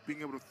and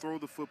being able to throw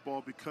the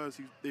football because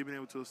they've been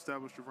able to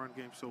establish the run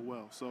game so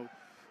well. So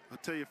I'll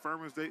tell you,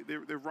 Furman's,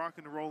 they're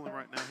rocking and rolling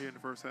right now here in the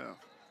first half.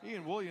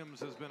 Ian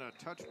Williams has been a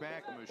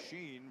touchback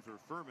machine for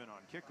Furman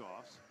on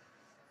kickoffs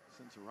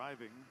since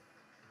arriving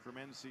from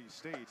NC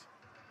State.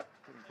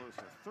 Getting close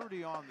to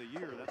 30 on the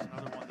year. That's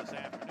another one this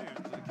afternoon.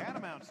 So the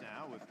Catamounts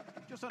now with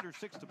just under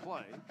 6 to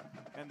play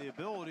and the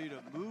ability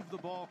to move the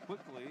ball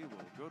quickly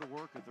will go to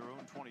work at their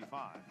own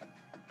 25.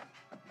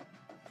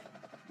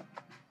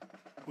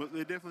 Well,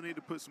 they definitely need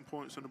to put some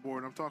points on the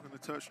board. I'm talking the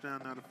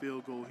touchdown, not a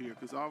field goal here,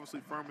 because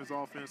obviously Furman's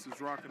offense is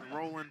rocking and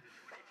rolling.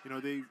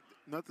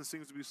 Nothing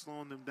seems to be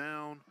slowing them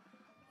down.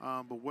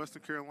 But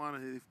Western Carolina,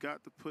 they've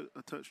got to put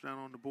a touchdown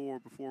on the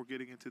board before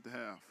getting into the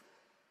half.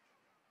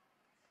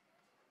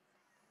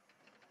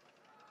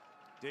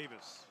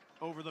 Davis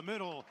over the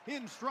middle,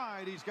 in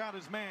stride, he's got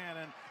his man,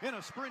 and in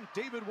a sprint,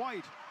 David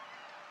White.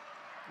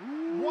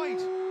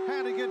 White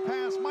had to get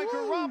past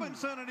Micah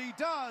Robinson, and he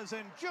does,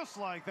 and just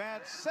like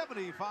that,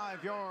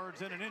 75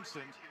 yards in an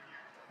instant.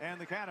 And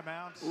the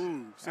Catamounts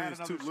saying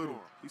he's too little.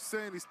 He's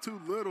saying he's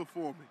too little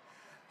for me.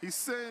 He's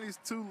saying he's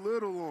too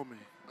little on me.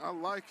 I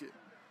like it.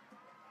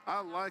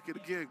 I like it.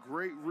 Again,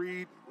 great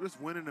read. Just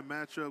winning the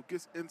matchup.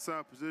 Gets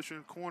inside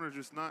position. Corner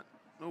just not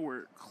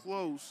nowhere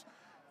close.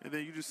 And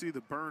then you just see the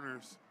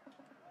burners.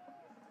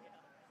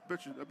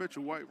 I bet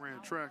you White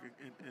ran track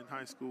in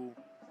high school.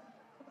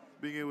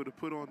 Being able to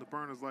put on the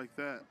burners like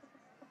that.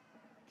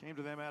 Came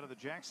to them out of the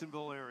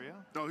Jacksonville area.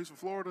 No, he's from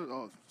Florida.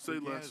 Oh, say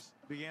less.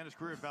 Began his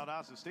career at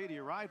Valdosta State. He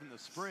arrived in the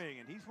spring,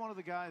 and he's one of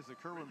the guys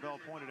that Kerwin Bell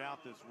pointed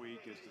out this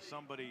week as to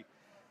somebody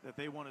that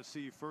they want to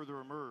see further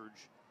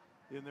emerge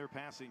in their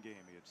passing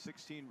game. He had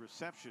 16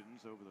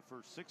 receptions over the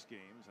first 6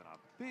 games and a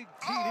big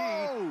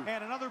TD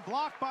and another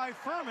block by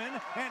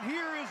Furman. And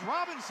here is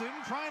Robinson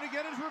trying to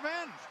get his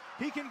revenge.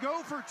 He can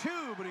go for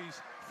 2, but he's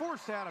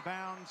forced out of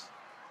bounds.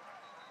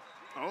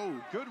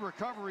 Good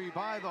recovery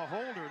by the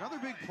holder. Another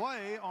big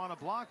play on a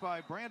block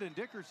by Brandon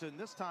Dickerson,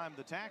 this time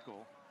the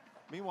tackle.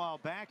 Meanwhile,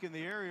 back in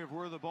the area of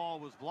where the ball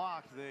was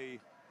blocked, the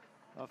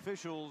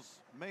officials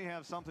may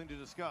have something to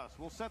discuss.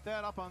 We'll set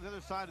that up on the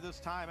other side of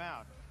this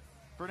timeout.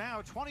 For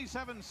now,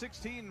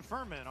 27-16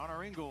 Furman on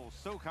our Ingles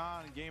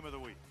SoCon Game of the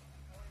Week.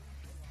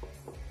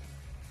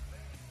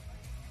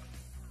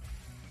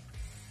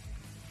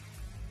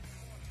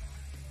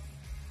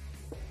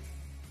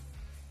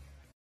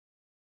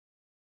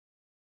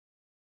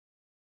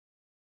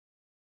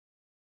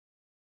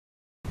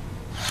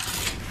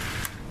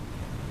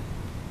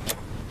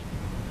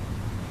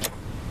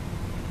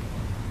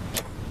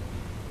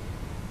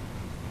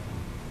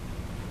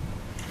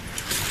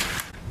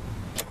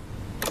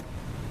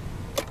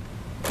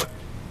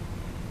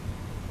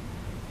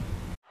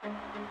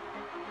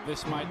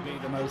 This might be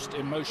the most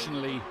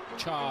emotionally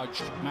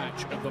charged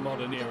match of the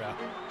modern era.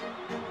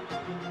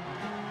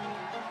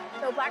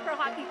 So Black Girl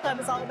Hockey Club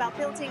is all about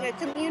building a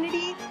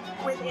community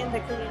within the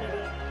community.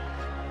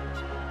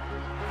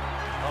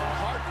 A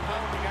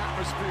heart-pounding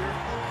atmosphere.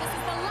 This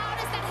is the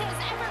loudest that has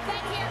ever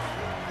been here.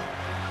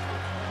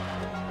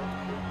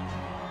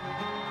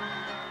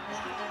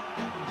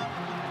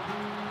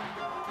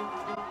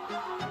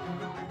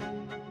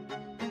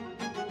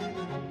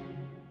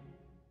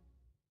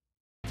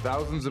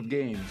 Thousands of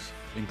games,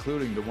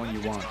 including the one you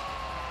want.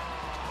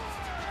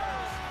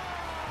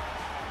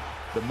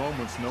 The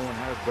moments no one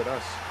has but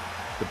us.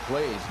 The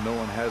plays no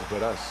one has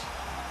but us.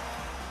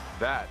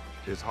 That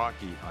is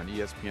hockey on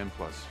ESPN+.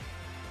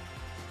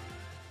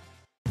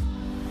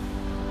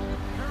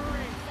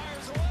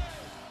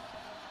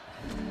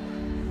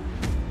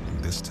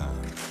 This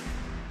time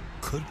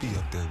could be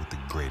up there with the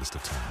greatest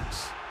of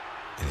times.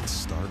 And it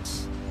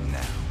starts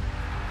now.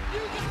 You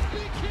gotta be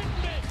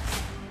kidding me!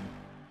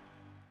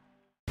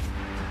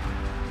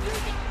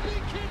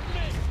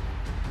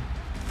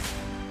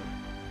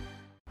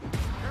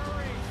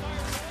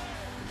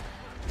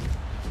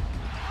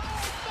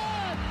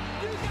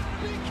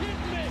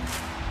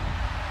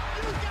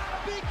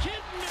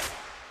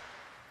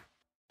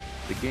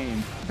 The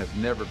game has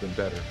never been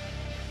better.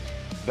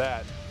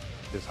 That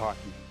is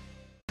hockey.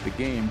 The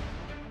game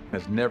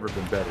has never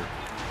been better.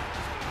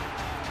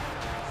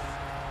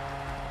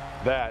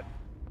 That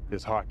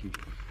is hockey.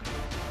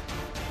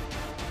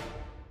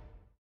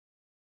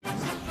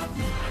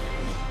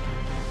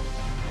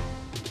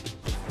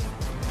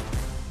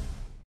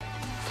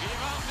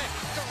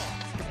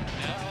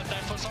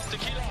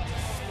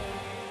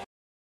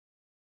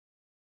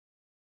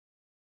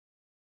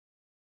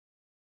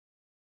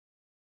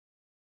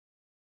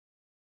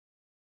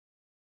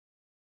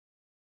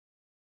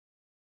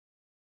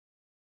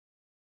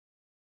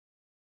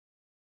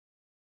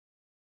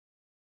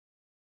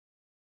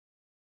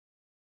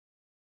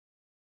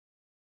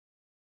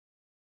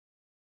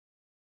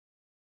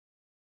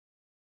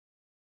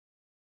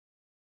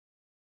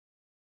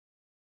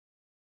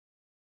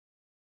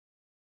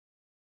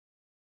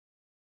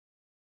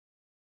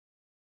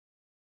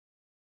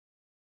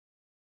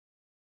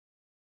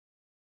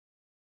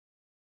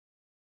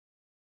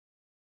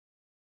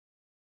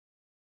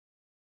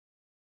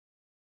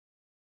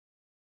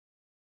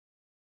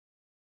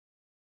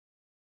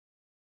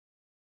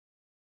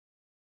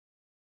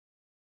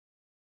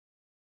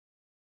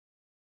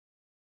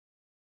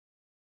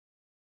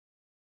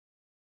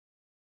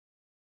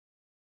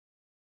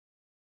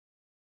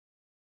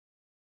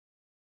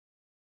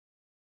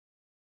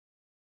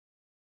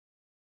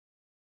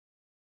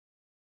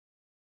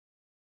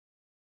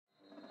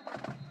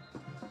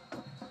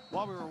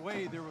 While we were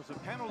away, there was a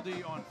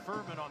penalty on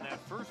Furman on that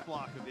first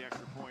block of the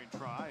extra point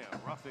try,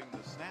 roughing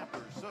the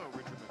snapper. So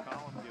Richard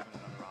McCollum given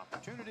another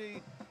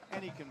opportunity,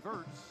 and he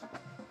converts.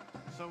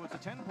 So it's a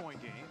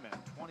 10-point game at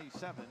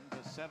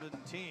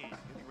 27-17.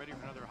 Getting ready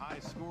for another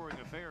high-scoring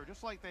affair,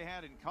 just like they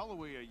had in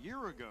Cullowhee a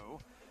year ago,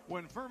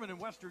 when Furman and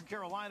Western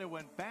Carolina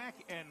went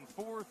back and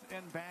forth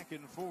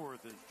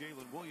as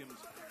Jalen Williams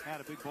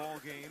had a big ball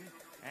game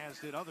as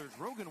did others.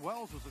 Rogan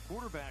Wells was the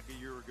quarterback a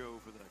year ago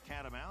for the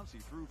Catamounts. He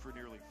threw for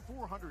nearly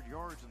 400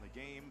 yards in the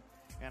game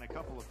and a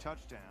couple of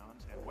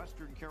touchdowns, and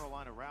Western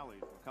Carolina rallied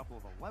from a couple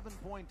of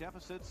 11-point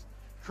deficits.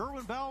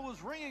 Kerwin Bell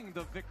was ringing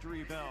the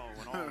victory bell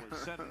when all was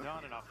said and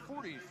done in a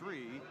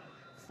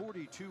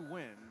 43-42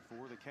 win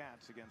for the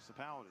Cats against the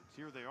Paladins.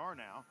 Here they are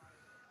now,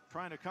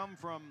 trying to come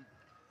from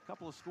a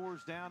couple of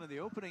scores down in the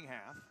opening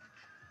half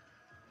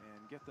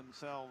and get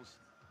themselves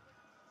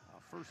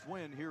a first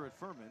win here at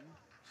Furman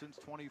since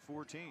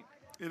 2014.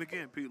 And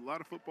again, Pete, a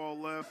lot of football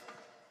left.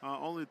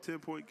 Only a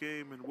 10-point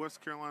game, and West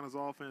Carolina's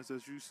offense,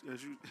 as you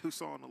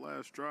saw in the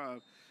last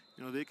drive,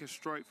 you know, they can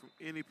strike from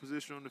any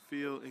position on the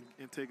field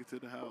and take it to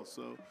the house.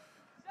 So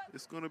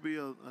it's going to be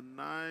a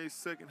nice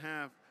second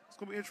half. It's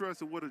going to be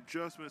interesting what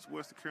adjustments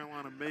Western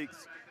Carolina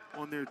makes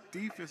on their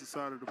defensive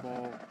side of the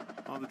ball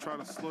to try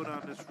to slow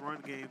down this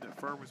run game that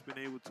Furman's been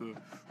able to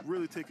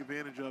really take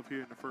advantage of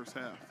here in the first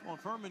half. Well,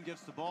 Furman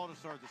gets the ball to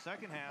start the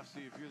second half.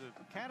 See, if you're the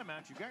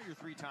Catamounts, you've got your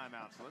 3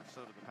 timeouts left,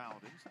 so do the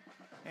Paladins.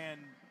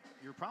 And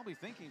you're probably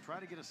thinking, try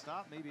to get a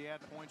stop, maybe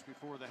add points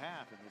before the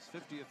half. In this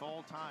 50th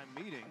all-time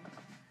meeting,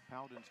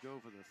 Paladins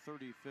go for the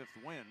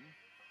 35th win.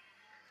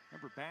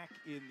 Remember, back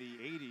in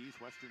the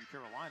 80s, Western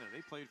Carolina,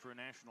 they played for a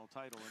national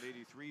title in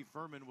 '83.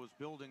 Furman was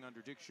building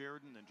under Dick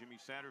Sheridan and Jimmy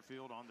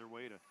Satterfield on their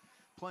way to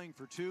playing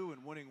for 2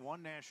 and winning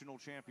 1 national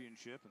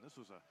championship. And this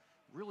was a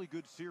really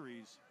good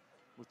series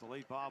with the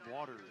late Bob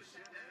Waters,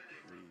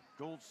 the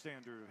gold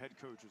standard head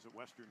coaches at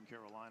Western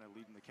Carolina,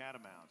 leading the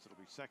Catamounts. It'll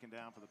be second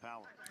down for the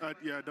Paladins.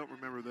 Yeah, I don't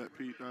remember that,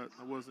 Pete.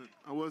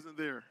 I wasn't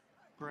there.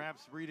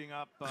 Perhaps reading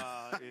up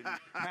in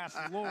past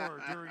lore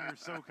during your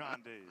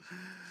SoCon days.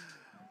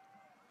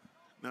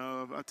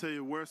 No, I tell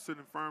you, Western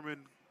and Furman,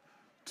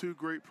 2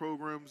 great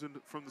programs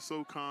from the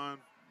SoCon.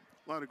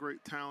 A lot of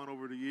great talent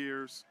over the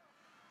years.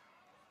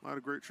 A lot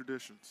of great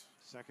traditions.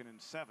 2nd and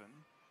 7.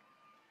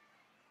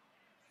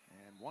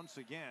 And once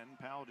again,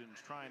 Paladins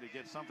trying to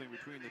get something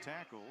between the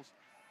tackles.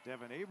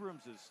 Devin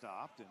Abrams is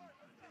stopped. And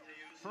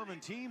Furman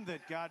team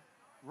that got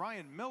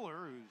Ryan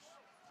Miller, who's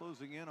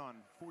closing in on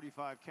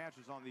 45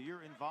 catches on the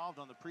year, involved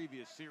on the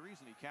previous series,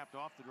 and he capped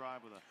off the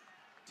drive with a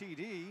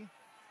TD.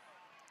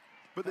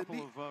 But a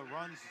couple of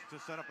runs to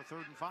set up a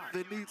 3rd and 5.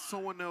 They need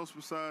someone else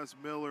besides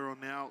Miller on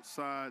the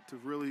outside to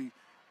really,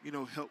 you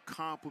know, help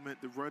complement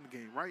the run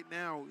game. Right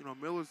now, you know,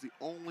 Miller's the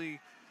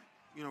only,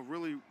 you know,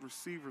 really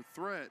receiver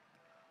threat.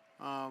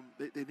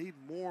 They need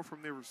more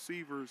from their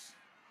receivers.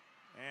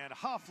 And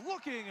Huff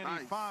looking, and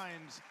he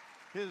finds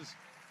his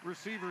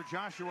receiver,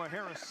 Joshua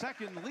Harris,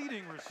 2nd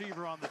leading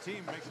receiver on the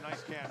team, makes a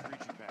nice catch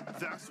reaching back.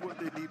 That's what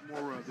they need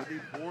more of. They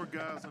need more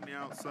guys on the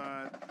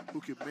outside who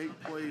can make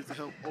plays to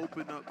help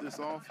open up this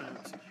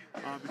offense,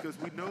 because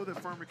we know that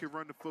Furman can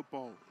run the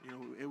football, you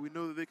know, and we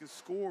know that they can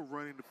score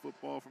running the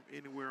football from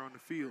anywhere on the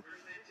field,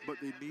 but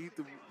they need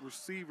the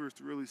receivers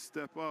to really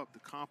step up to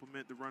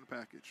complement the run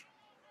package.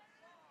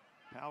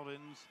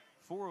 Paladins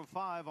 4 of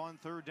 5 on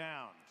 3rd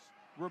downs.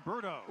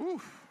 Roberto.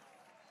 Oof.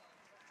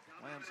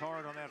 Lands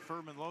hard on that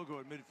Furman logo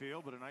at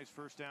midfield, but a nice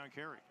 1st down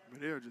carry. I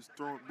mean, they're just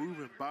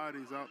moving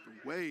bodies out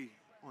the way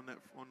on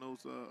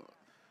those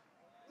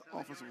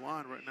offensive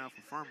line right now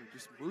for Furman.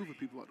 Just moving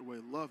people out the way.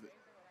 Love it.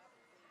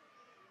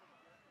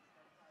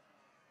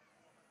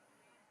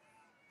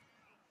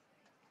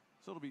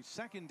 So it'll be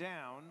 2nd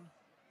down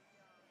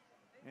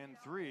and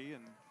 3,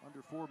 and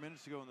under 4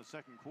 minutes to go in the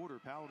 2nd quarter.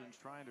 Paladins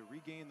trying to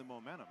regain the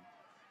momentum.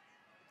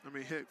 I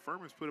mean, heck,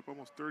 Furman's put up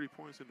almost 30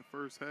 points in the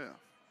first half.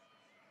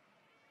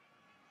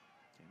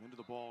 Came into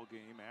the ball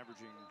game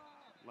averaging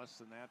less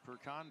than that per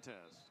contest.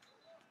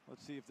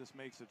 Let's see if this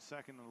makes it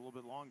 2nd and a little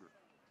bit longer.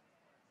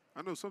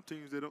 I know some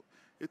teams,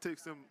 it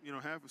takes them, you know,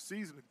 half a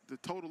season to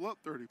total up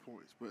 30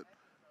 points, but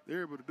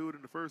they're able to do it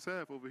in the first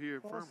half over here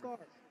at Furman.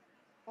 Start.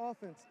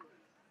 Offense.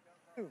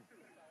 2,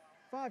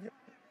 5.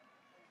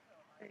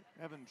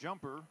 Evan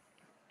Jumper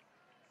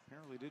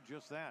apparently did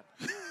just that.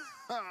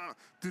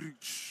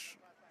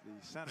 The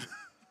center.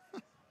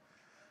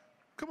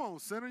 Come on,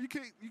 center. You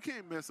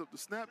can't mess up the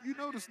snap. You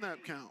know the snap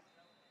count.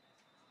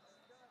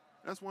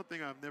 That's one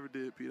thing I've never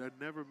did, Pete. I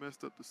never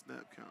messed up the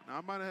snap count. Now,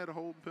 I might have had a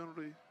holding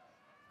penalty.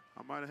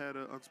 I might have had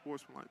an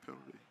unsportsmanlike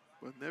penalty,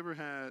 but never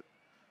had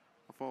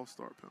a false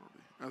start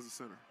penalty as a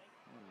center.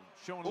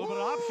 Showing a little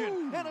bit of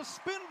option, and a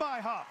spin by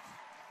Huff.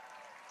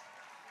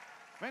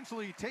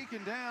 Eventually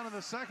taken down in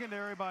the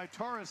secondary by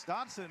Taurus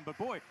Dotson, but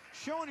boy,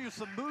 showing you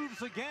some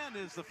moves again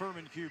is the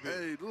Furman QB.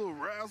 Hey, little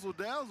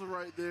razzle-dazzle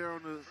right there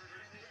on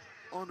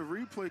the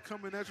replay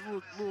coming at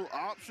you, little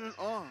option.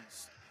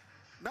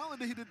 Not only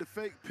did he did the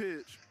fake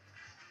pitch,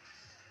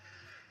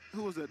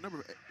 who was that,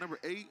 number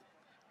 8?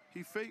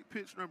 He fake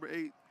pitched number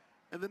 8,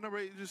 and then number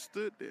 8 just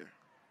stood there.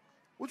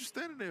 What you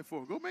standing there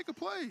for? Go make a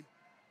play.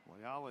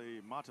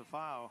 Wayale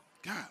Matafao,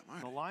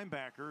 the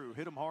linebacker who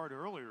hit him hard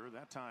earlier,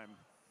 that time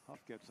Huff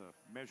gets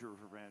a measure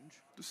of revenge.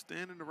 Just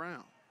standing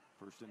around.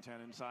 1st and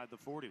 10 inside the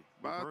 40.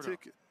 Buy Roberto, a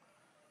ticket.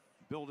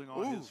 Building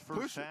on his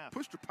first half.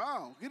 Push the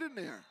pile. Get in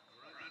there.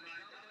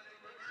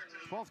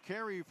 12th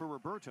carry for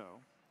Roberto.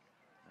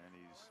 And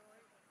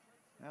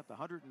he's at the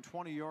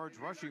 120 yards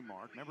rushing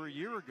mark. Remember, a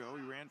year ago,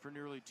 he ran for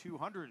nearly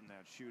 200 in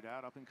that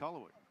shootout up in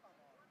Cullowhee.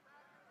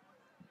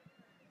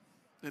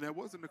 And that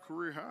wasn't a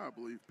career high, I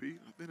believe, Pete.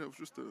 I think that was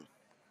just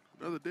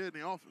another day in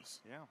the office.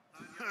 Yeah.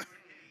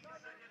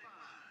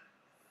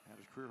 Had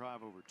his career high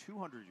of over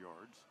 200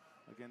 yards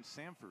against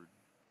Samford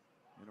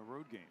in a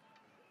road game.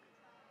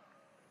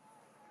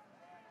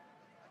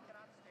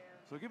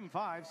 So give him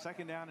 5,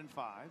 2nd down and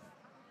 5.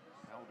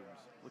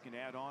 Paladins looking to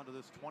add on to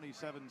this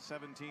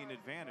 27-17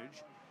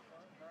 advantage.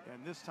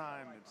 And this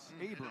time it's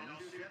Abrams.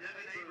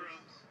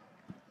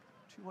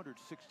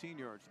 216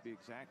 yards to be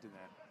exact in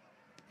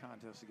that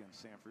contest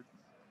against Samford.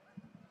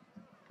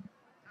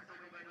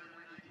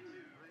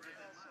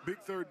 Big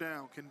 3rd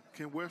down.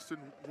 Can Western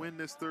win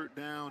this 3rd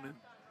down and,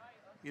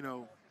 you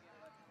know,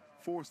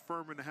 force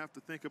Furman to have to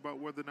think about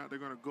whether or not they're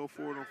going to go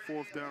for it on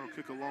 4th down or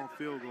kick a long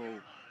field goal?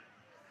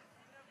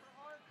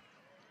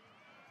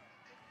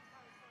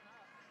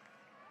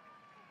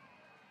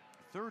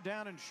 Third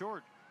down and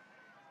short.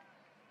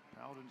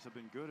 Paladins have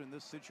been good in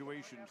this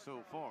situation so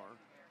far.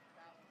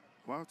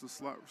 Why is the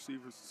slot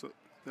receiver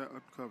that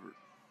uncovered?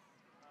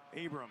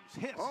 Abrams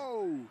hits.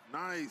 Oh,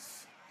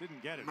 nice.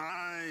 Didn't get it.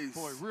 Nice.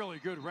 Boy, really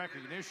good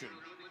recognition.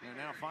 And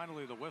now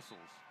finally the whistles.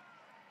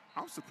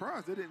 I'm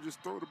surprised they didn't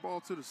just throw the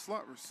ball to the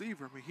slot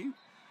receiver. I mean,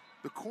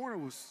 the corner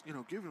was, you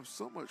know, giving him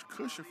so much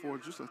cushion for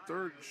just a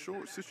 3rd and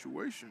short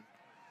situation.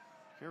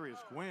 Carius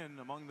Gwynn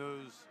among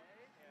those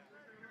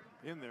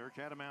in there.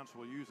 Catamounts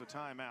will use a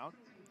timeout.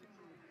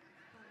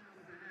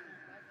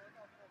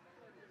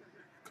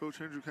 Coach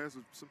Hendrick has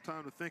some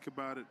time to think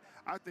about it.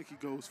 I think he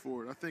goes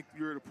for it. I think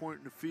you're at a point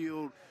in the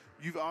field.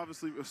 You've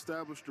obviously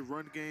established the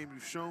run game.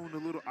 You've shown a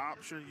little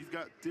option. You've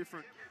got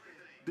different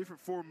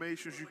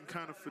formations you can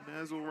kind of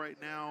finagle right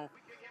now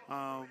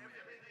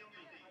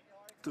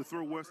to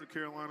throw Western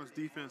Carolina's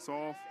defense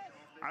off.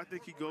 I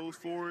think he goes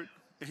for it,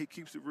 and he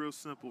keeps it real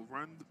simple.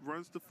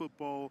 Runs the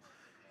football,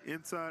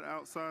 inside,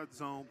 outside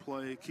zone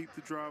play, keep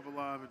the drive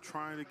alive, and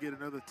trying to get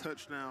another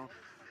touchdown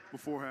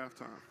before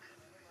halftime.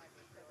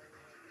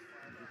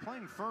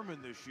 Playing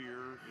Furman this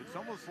year, it's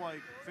almost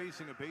like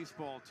facing a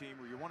baseball team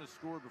where you want to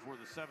score before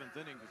the 7th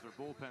inning because their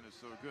bullpen is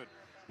so good.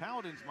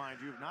 Paladins, mind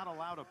you, have not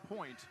allowed a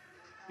point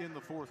in the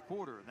 4th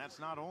quarter, and that's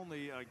not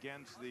only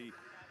against the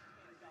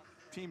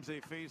teams they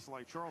face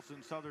like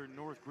Charleston, Southern,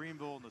 North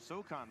Greenville, and the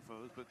SoCon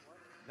foes, but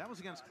that was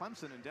against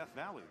Clemson and Death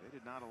Valley. They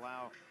did not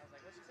allow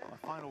a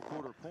final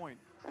quarter point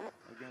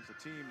against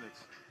a team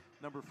that's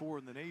number 4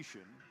 in the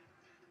nation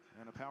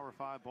and a Power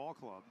 5 ball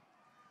club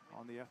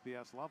on the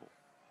FBS level.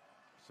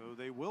 So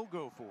they will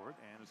go for it,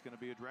 and it's going to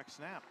be a direct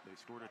snap. They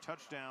scored a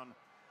touchdown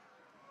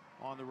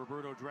on the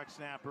Roberto direct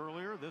snap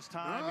earlier. This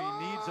time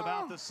he needs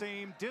about the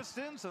same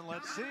distance, and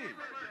let's see.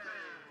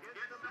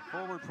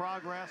 Forward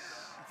progress.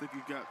 I think he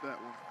got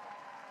that one.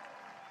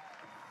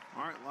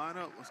 All right, line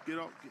up. Let's get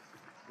up.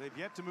 They've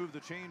yet to move the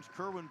change.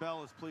 Kerwin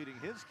Bell is pleading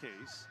his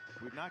case.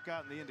 We've not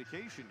gotten the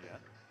indication yet.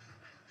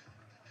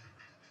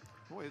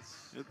 Boy,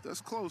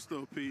 that's close,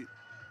 though, Pete.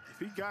 If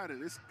he got it,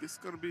 it's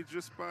going to be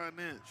just by an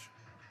inch.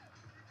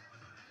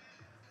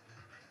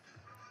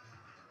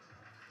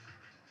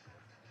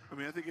 I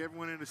mean, I think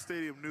everyone in the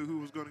stadium knew who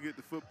was going to get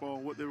the football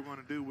and what they were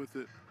going to do with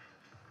it.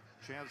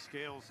 Chad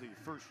Scales, the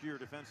first-year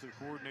defensive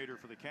coordinator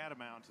for the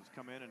Catamounts, has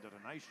come in and done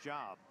a nice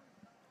job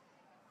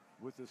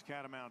with this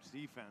Catamounts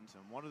defense.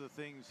 And one of the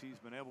things he's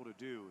been able to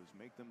do is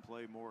make them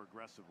play more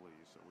aggressively.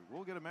 So we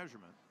will get a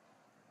measurement.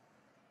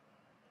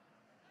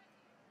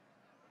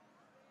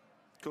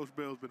 Coach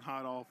Bell's been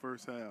hot all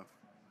first half.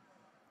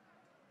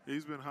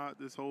 He's been hot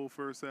this whole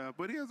first half,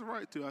 but he has a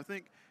right to. I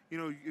think, you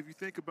know, if you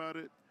think about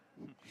it,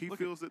 he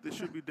feels that they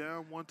should be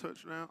down 1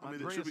 touchdown. I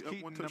mean, they should be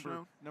up 1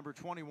 touchdown. Number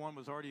 21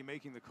 was already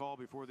making the call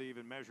before they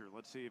even measure.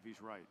 Let's see if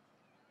he's right.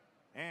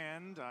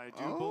 And I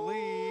do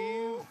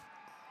believe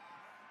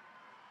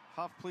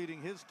Huff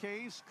pleading his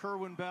case.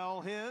 Kerwin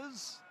Bell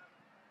his.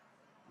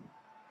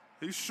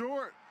 He's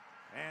short.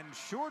 And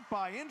short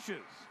by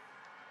inches.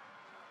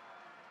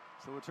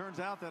 So it turns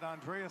out that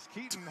Andreas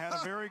Keaton had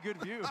a very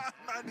good view.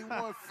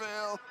 91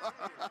 fell.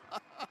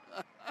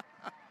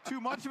 Too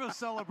much of a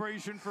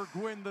celebration for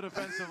Gwynn, the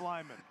defensive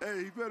lineman. Hey,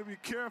 you better be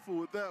careful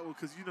with that one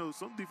because, you know,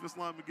 some defense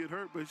linemen get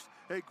hurt. But,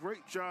 hey,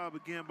 great job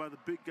again by the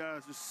big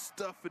guys just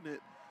stuffing it.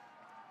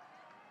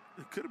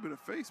 It could have been a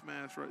face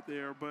mask right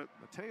there, but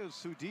Mateo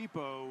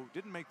Sudipo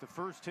didn't make the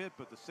first hit,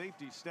 but the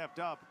safety stepped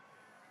up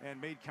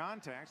and made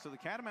contact. So the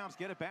Catamounts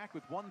get it back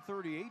with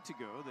 1:38 to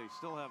go. They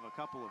still have a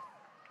couple of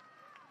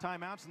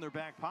timeouts in their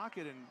back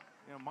pocket, and,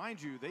 you know,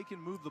 mind you, they can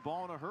move the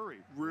ball in a hurry.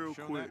 Real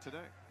shown quick that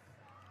today.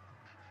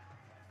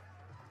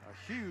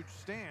 A huge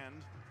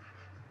stand.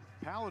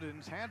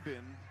 Paladins had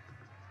been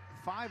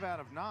 5 out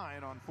of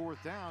 9 on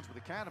 4th downs, with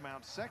the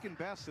Catamounts second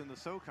best in the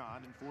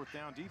SoCon in 4th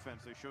down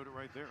defense. They showed it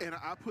right there. And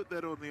I put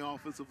that on the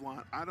offensive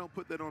line. I don't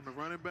put that on the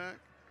running back.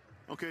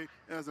 Okay,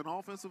 as an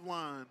offensive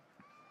line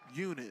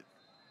unit,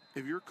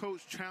 if your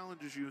coach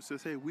challenges you and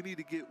says, hey, we need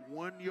to get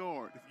 1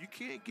 yard. If you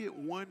can't get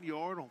 1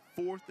 yard on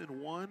 4th and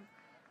 1,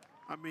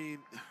 I mean,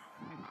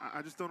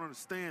 I just don't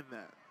understand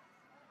that.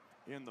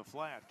 In the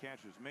flat, catch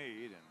is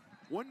made, and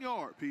 1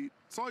 yard, Pete.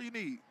 That's all you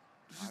need.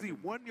 Just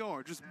need 1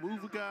 yard. Just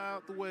move the guy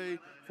out the way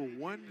for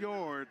 1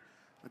 yard.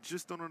 I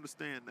just don't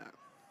understand that.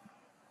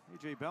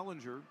 A.J.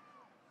 Bellinger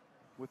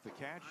with the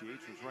catch.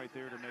 Yates was right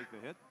there to make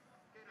the hit.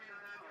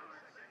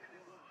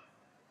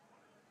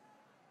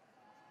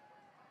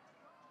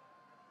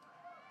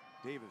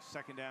 Davis,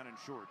 second down and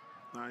short.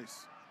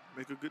 Nice.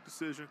 Make a good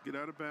decision. Get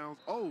out of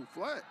bounds. Oh,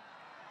 flat.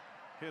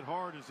 Hit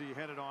hard as he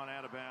headed on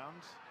out of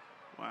bounds.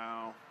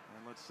 Wow.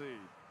 And let's see.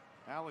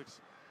 Alex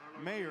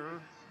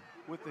Mayer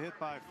with the hit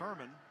by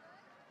Furman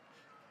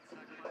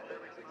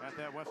at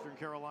that Western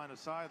Carolina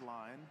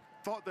sideline.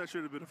 Thought that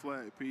should have been a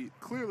flag, Pete.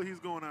 Clearly he's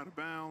going out of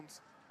bounds.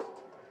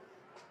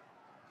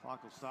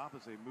 Clock will stop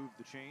as they move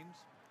the chains.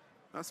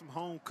 That's some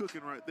home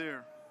cooking right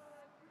there.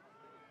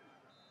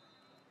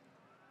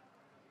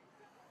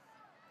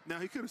 Now,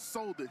 he could have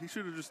sold it. He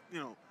should have just,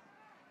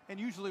 And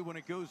usually when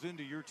it goes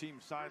into your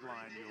team's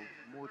sideline, you'll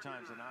more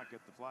times than not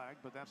get the flag,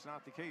 but that's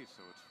not the case.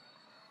 So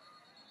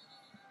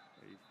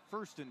it's a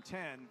 1st and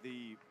 10.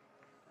 The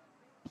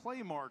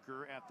play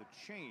marker at the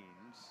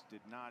chains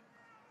did not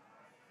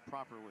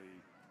properly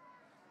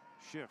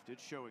shift.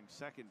 It's showing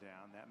second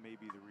down. That may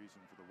be the reason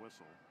for the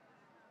whistle.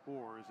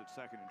 Or is it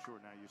second and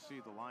short? Now you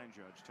see the line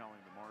judge telling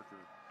the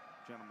marker,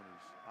 gentleman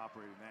who's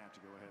operating that,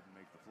 to go ahead and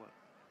make the flip.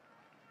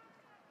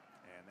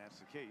 And that's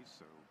the case,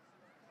 so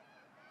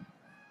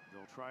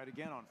they'll try it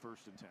again on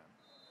 1st and 10.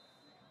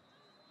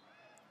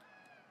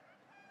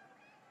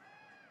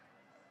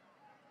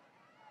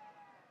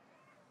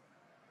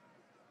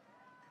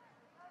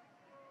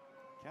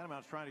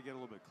 Catamounts trying to get a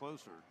little bit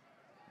closer.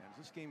 And as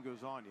this game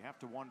goes on, you have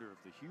to wonder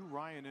if the Hugh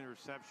Ryan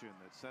interception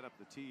that set up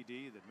the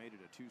TD that made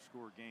it a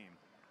 2-score game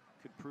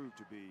could prove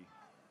to be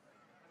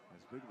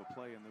as big of a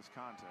play in this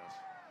contest.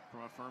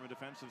 From a Furman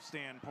defensive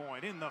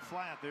standpoint, in the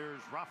flat,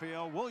 there's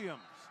Raphael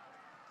Williams.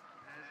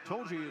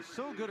 Told you he is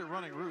so good at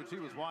running routes. He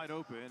was wide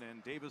open,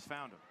 and Davis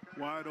found him.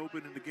 Wide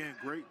open, and again,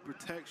 great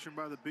protection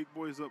by the big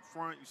boys up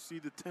front. You see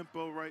the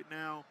tempo right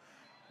now.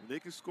 They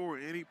can score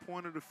at any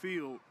point of the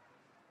field,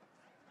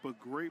 but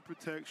great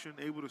protection,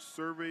 able to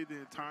survey the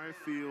entire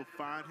field,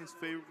 find his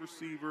favorite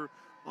receiver,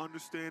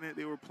 understand that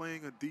they were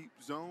playing a deep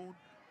zone.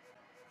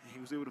 And he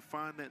was able to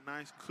find that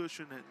nice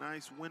cushion, that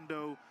nice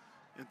window,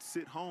 and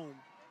sit home,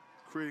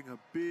 creating a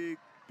big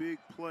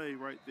play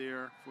right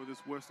there for this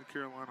Western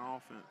Carolina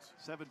offense.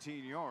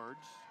 17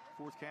 yards,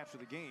 4th catch of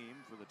the game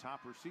for the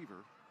top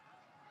receiver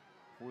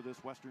for this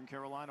Western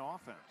Carolina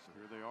offense. So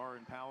here they are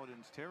in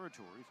Paladins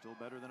territory, still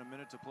better than a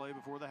minute to play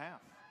before the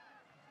half.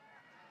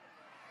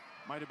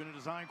 Might have been a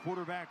design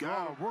quarterback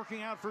draw,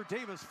 working out for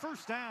Davis.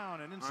 1st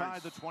down and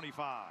inside the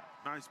 25.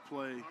 Nice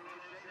play.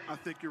 I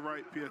think you're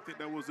right, P. I think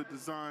that was a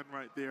design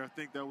right there. I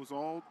think that was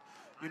all,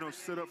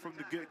 set up from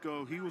the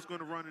get-go. He was going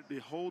to run it the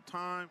whole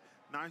time.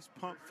 Nice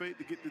pump fake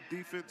to get the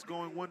defense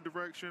going one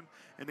direction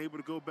and able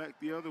to go back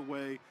the other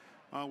way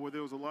where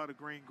there was a lot of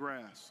green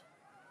grass.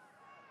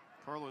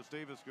 Carlos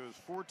Davis goes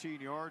 14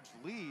 yards,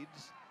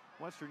 leads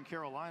Western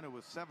Carolina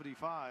with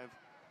 75.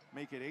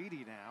 Make it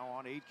 80 now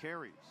on 8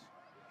 carries.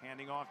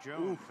 Handing off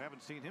Jones.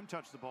 Haven't seen him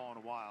touch the ball in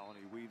a while, and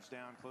he weaves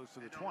down close to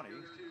the 20.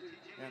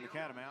 And the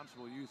Catamounts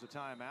will use a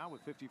timeout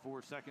with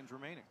 54 seconds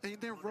remaining. And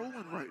they're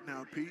rolling right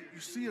now, Pete. You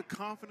see a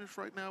confidence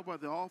right now by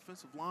the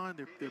offensive line.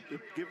 They're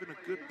giving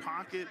a good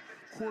pocket.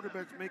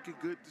 Quarterbacks making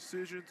good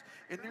decisions.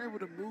 And they're able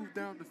to move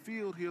down the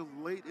field here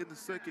late in the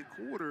 2nd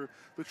quarter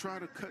to try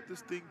to cut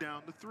this thing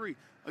down to 3.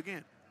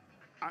 Again,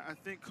 I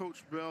think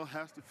Coach Bell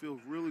has to feel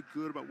really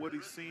good about what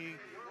he's seeing.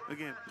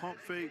 Again, pump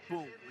fake,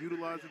 boom,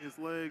 utilizing his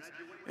legs.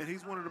 And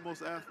he's one of the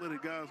most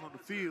athletic guys on the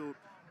field,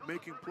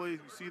 making plays.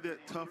 You see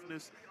that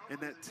toughness and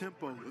that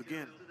tempo.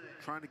 Again,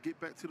 trying to get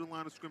back to the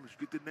line of scrimmage,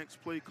 get the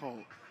next play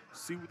called,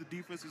 see what the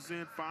defense is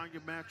in, find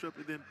your matchup,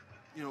 and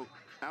then,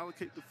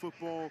 allocate the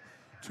football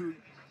to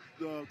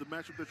the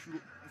matchup that you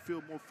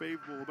feel more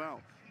favorable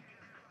about.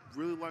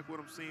 Really like what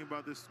I'm seeing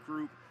by this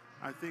group.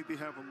 I think they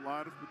have a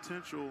lot of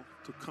potential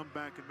to come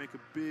back and make a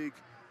big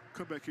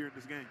comeback here in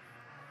this game.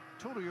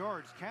 Total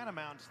yards,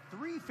 Catamounts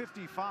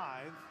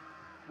 355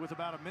 with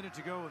about a minute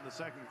to go in the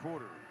 2nd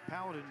quarter.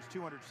 Paladins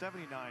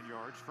 279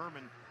 yards.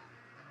 Furman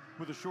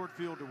with a short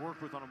field to work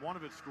with on one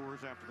of its scores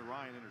after the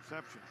Ryan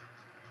interception.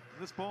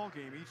 In this ball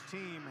game, each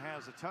team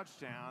has a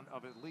touchdown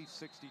of at least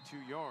 62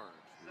 yards.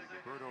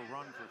 The Roberto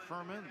run for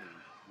Furman,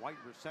 the White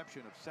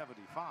reception of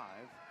 75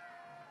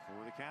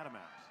 for the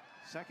Catamounts.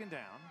 2nd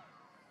down.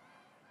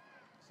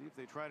 See if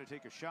they try to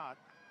take a shot.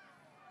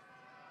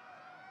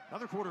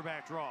 Another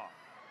quarterback draw.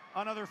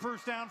 Another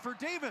 1st down for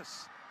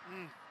Davis.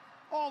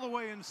 All the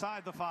way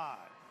inside the 5.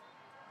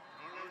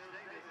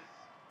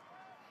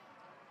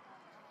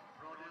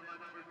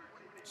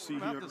 See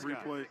here the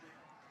replay.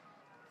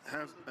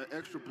 Has an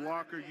extra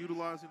blocker,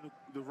 utilizing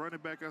the running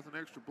back as an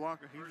extra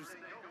blocker. He's just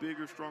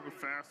bigger, stronger,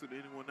 faster than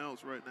anyone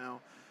else right now.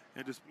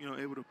 And just,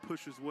 able to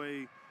push his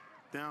way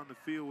down the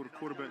field with a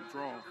quarterback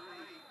draw.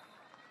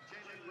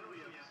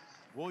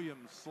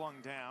 Williams slung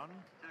down.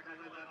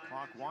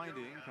 Clock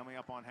winding, coming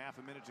up on half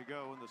a minute to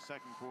go in the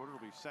 2nd quarter.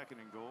 It'll be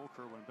 2nd and goal.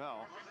 Kerwin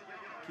Bell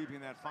keeping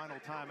that final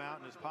timeout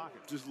in his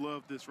pocket. Just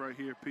love this right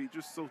here, Pete.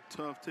 Just so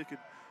tough, taking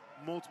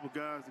multiple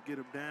guys to get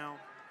him down.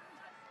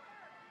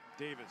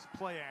 Davis,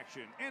 play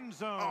action, end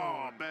zone.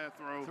 Oh, bad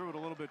throw. Threw it a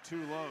little bit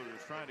too low. He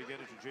was trying to get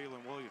it to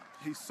Jalen Williams.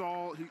 He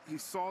saw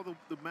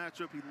the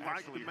matchup. He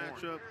liked the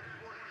matchup.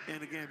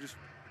 And again, just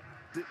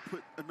didn't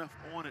put enough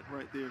on it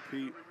right there,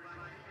 Pete.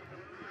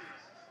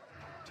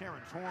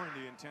 Terrence Horn,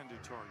 the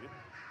intended target.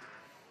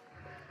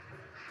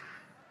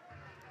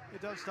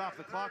 It does stop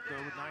the clock,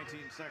 though, with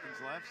 19 seconds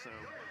left. So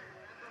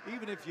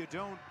even if you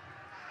don't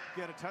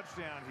get a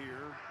touchdown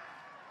here,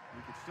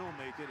 you could still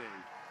make it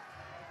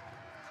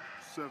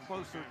a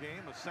closer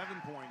game, a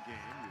 7-point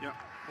game. Yep.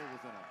 Pull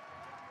within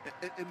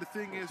and the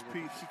thing is,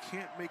 Pete, he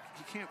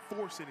can't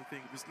force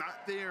anything. If it's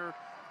not there,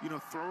 you know,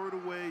 throw it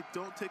away.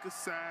 Don't take a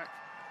sack.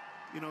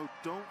 You know,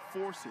 don't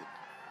force it.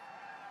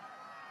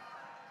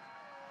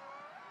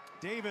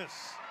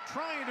 Davis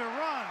trying to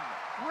run,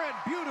 read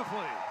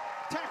beautifully.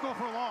 Tackle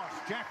for loss,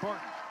 Jack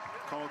Barton.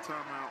 Call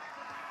timeout.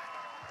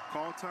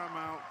 Call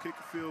timeout, kick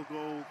a field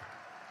goal.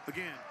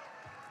 Again,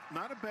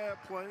 not a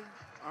bad play,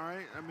 all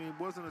right? I mean, it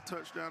wasn't a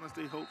touchdown as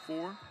they hoped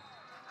for.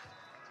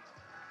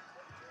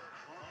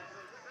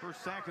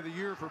 First sack of the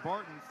year for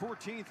Barton,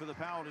 14th for the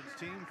Paladins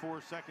team,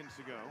 4 seconds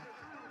to go.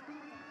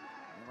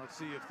 And let's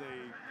see if they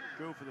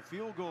go for the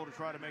field goal to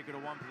try to make it a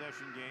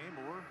one-possession game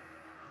or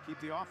keep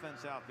the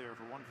offense out there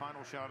for one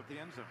final shot at the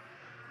end zone.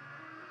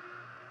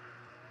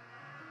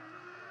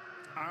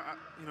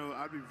 You know,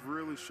 I'd be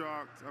really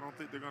shocked. I don't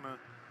think they're going to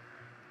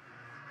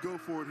go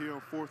for it here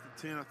on 4th and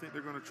 10. I think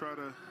they're going to try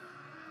to,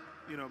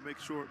 you know, make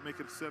it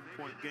a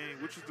 7-point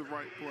game, which is the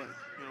right play.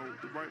 You know,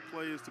 the right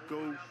play is to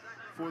go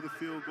for the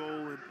field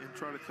goal and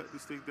try to cut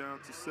this thing down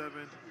to 7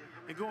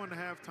 and go into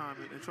halftime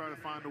and try to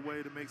find a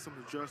way to make some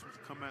adjustments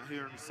to come out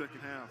here in the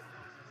second half.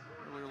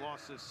 Earlier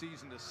loss this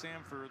season to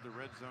Samford, the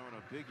red zone,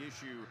 a big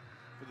issue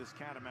for this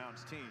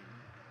Catamounts team.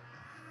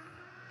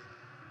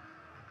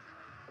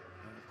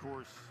 And of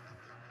course,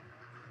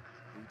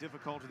 the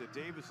difficulty that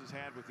Davis has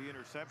had with the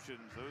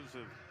interceptions, those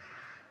have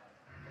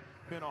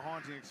been a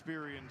haunting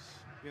experience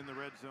in the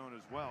red zone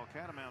as well.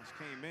 Catamounts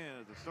came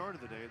in at the start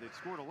of the day. They'd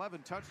scored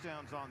 11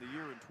 touchdowns on the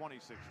year in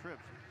 26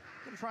 trips.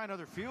 Going to try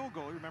another field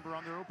goal. Remember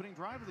on their opening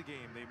drive of the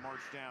game, they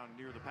marched down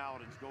near the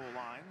Paladins goal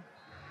line.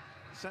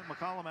 Sent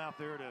McCollum out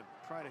there to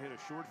try to hit a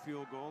short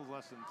field goal,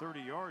 less than 30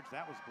 yards.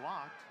 That was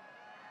blocked.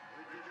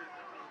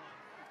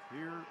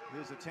 Here,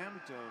 his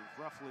attempt of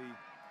roughly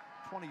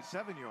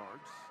 27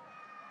 yards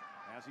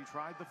as he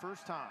tried the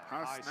first time.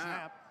 High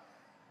snap.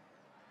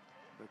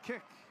 The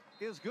kick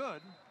is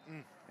good,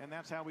 and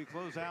that's how we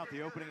close out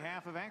the opening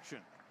half of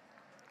action.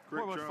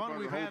 Boy, what fun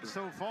we've had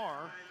so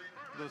far.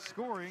 The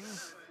scoring,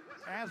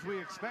 as we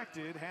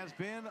expected, has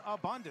been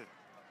abundant.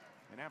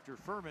 And after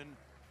Furman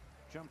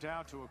jumped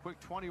out to a quick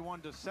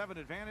 21-7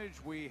 advantage,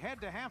 we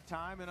head to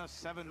halftime in a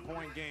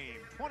 7-point game.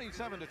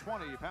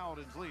 27-20,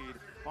 Paladins lead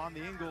on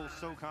the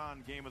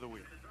Ingles-SoCon Game of the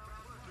Week.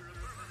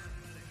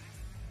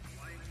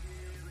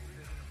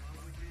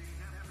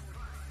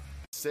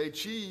 Say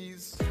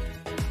cheese.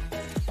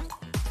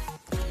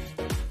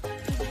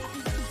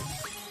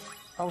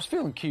 I was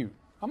feeling cute.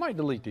 I might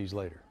delete these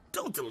later.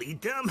 Don't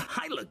delete them.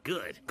 I look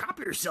good. Crop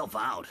yourself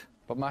out.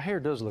 But my hair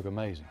does look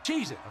amazing.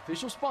 Cheez It,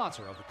 official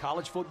sponsor of the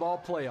College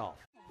Football Playoff.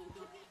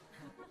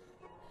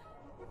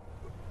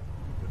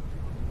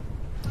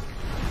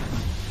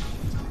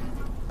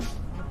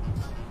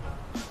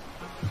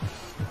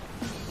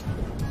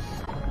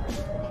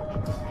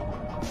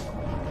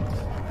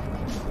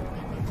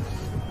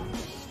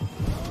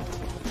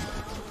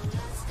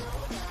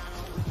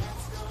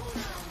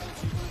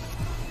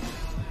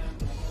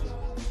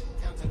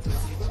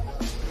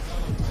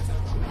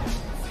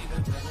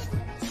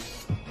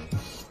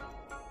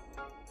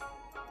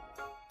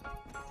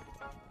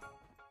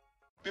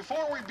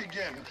 Before we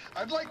begin,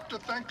 I'd like to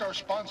thank our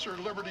sponsor,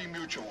 Liberty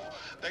Mutual.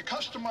 They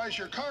customize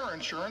your car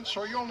insurance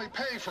so you only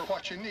pay for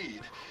what you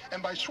need.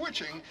 And by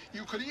switching,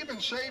 you could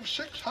even save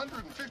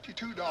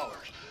 $652.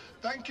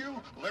 Thank you,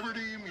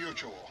 Liberty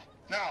Mutual.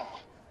 Now,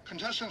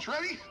 contestants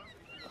ready?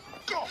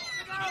 Go!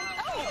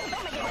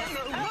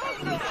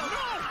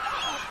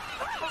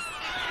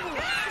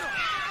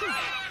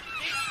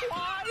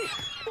 Why?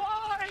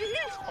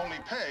 Only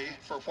pay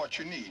for what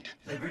you need.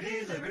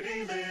 Liberty,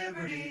 liberty,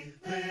 liberty,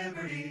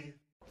 liberty.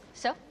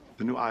 So?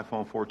 The new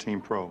iPhone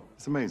 14 Pro.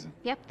 It's amazing.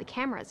 Yep, the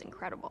camera is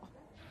incredible.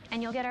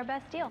 And you'll get our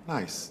best deal.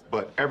 Nice.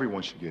 But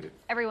everyone should get it.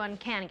 Everyone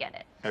can get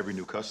it. Every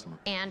new customer.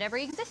 And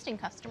every existing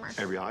customer.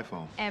 Every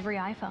iPhone. Every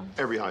iPhone.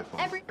 Every iPhone.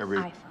 Every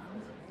iPhone.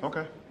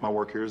 Okay, my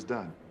work here is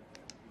done.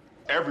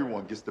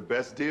 Everyone gets the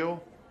best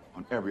deal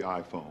on every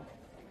iPhone.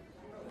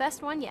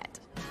 Best one yet.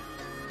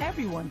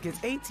 Everyone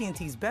gets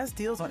AT&T's best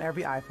deals on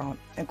every iPhone,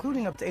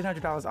 including up to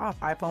 $800 off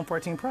iPhone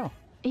 14 Pro. Are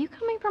you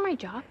coming for my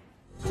job?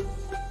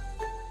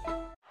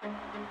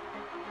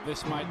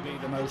 This might be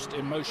the most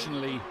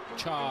emotionally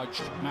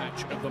charged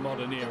match of the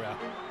modern era.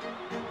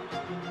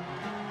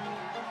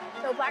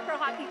 So Black Girl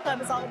Hockey Club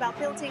is all about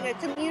building a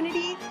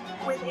community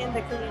within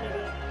the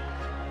community.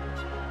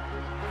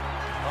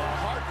 A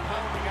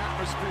heart-pounding atmosphere.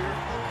 atmosphere.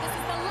 This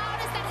is the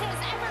loudest that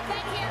has ever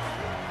been here.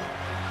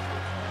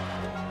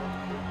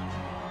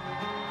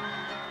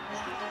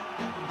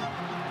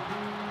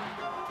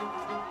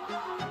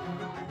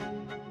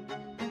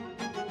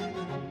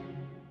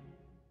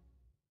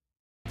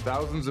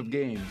 Thousands of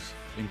games,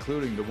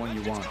 including the one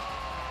you want.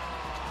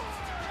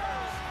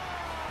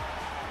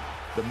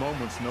 The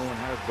moments no one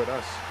has but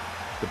us.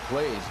 The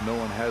plays no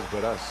one has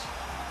but us.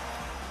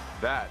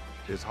 That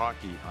is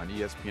hockey on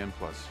ESPN+.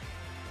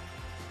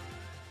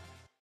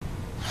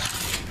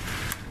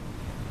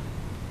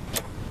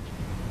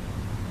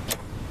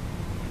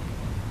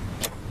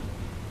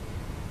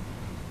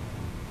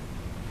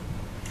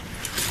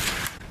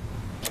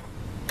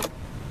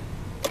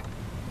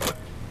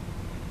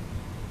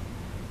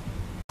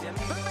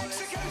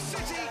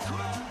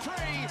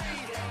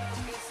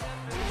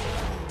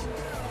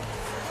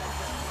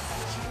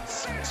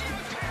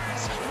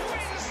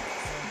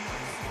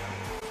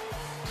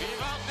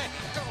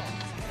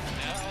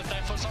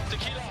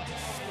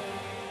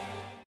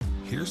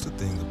 Here's the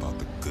thing about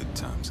the good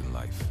times in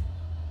life.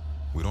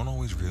 We don't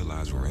always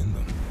realize we're in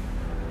them.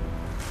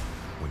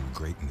 When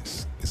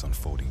greatness is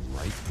unfolding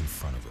right in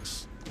front of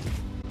us.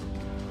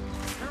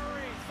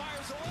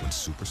 When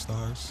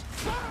superstars,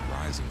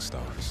 rising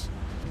stars,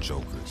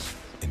 jokers,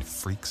 and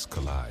freaks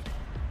collide.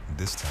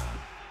 This time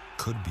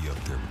could be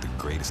up there with the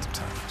greatest of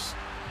times.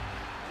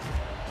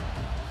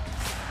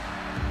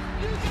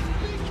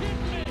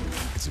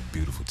 It's a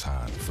beautiful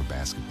time for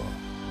basketball.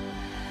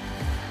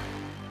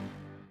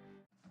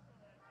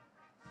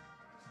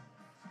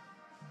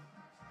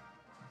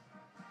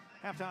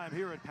 Halftime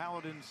here at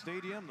Paladin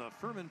Stadium. The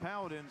Furman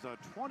Paladins a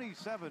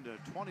 27-20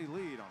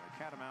 lead on the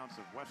Catamounts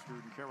of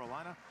Western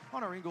Carolina.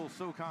 On our Ingles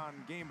SoCon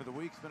game of the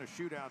week, it's been a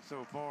shootout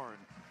so far and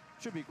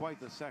should be quite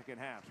the second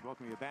half. So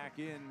welcome you back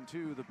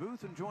into the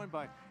booth and joined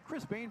by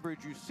Chris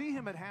Bainbridge. You see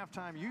him at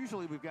halftime.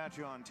 Usually we've got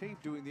you on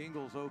tape doing the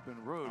Ingles Open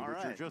Road,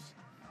 which are just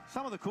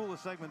some of the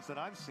coolest segments that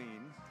I've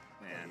seen.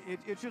 Man.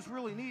 It's just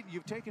really neat.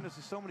 You've taken us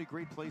to so many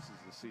great places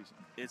this season.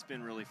 It's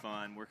been really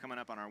fun. We're coming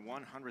up on our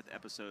 100th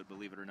episode,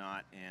 believe it or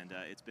not, and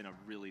it's been a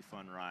really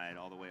fun ride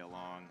all the way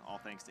along, all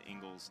thanks to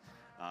Ingles.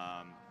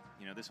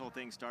 You know, this whole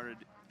thing started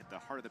at the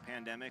heart of the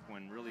pandemic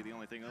when really the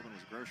only thing open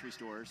was grocery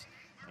stores,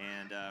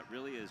 and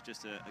really is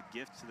just a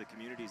gift to the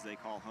communities they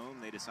call home.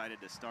 They decided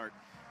to start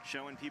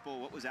showing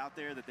people what was out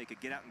there that they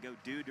could get out and go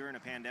do during a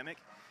pandemic.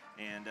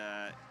 And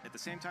at the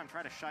same time,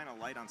 try to shine a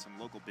light on some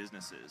local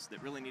businesses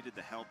that really needed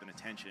the help and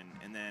attention.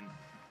 And then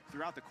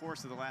throughout the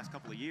course of the last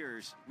couple of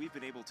years, we've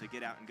been able to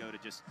get out and go to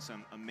just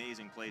some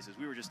amazing places.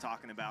 We were just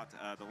talking about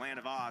the Land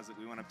of Oz that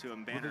we went up to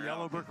in Banner. The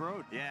Yellow Brick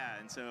Road. Yeah,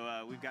 and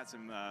so we've got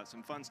some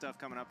fun stuff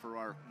coming up for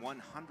our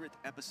 100th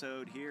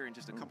episode here in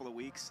just a couple of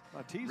weeks.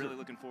 A teaser. Really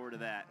looking forward to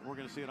that. We're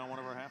going to see it on one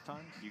of our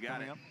halftimes. You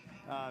got it.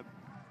 Up.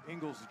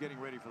 Ingles is getting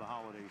ready for the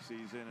holiday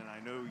season, and I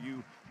know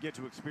you get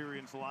to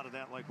experience a lot of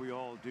that like we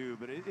all do,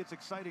 but it's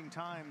exciting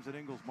times at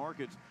Ingles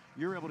Markets.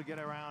 You're able to get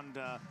around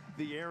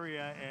the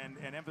area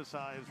and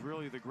emphasize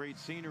really the great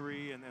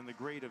scenery and the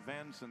great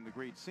events and the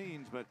great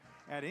scenes, but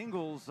at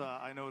Ingles,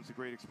 I know it's a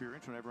great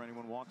experience whenever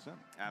anyone walks in.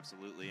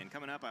 Absolutely, and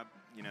coming up,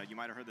 you know, you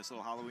might have heard this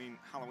little Halloween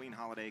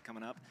holiday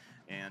coming up,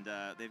 and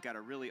they've got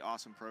a really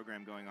awesome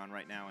program going on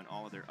right now in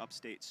all of their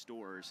upstate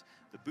stores.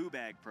 The Boo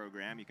Bag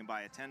program, you can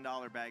buy a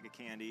 $10 bag of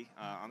candy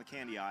on the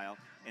candy aisle,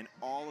 and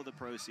all of the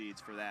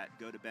proceeds for that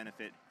go to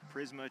benefit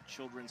Prisma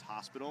Children's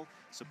Hospital,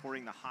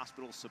 supporting the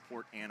hospital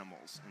support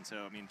animals. And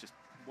so, I mean, just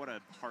what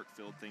a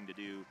heart-filled thing to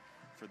do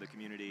for the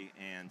community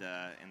and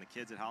the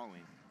kids at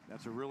Halloween.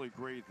 That's a really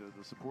great,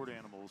 the support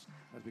animals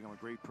has become a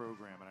great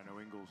program, and I know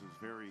Ingles is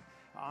very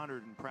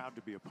honored and proud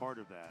to be a part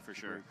of that. For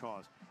sure. Great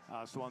cause.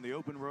 So on the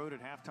Open Road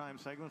at halftime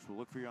segments, we'll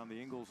look for you on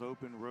the Ingles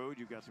Open Road.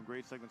 You've got some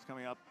great segments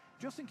coming up.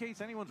 Just in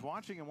case anyone's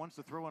watching and wants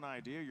to throw an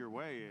idea your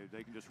way,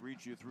 they can just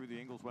reach you through the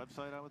Ingles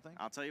website, I would think.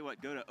 I'll tell you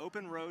what, go to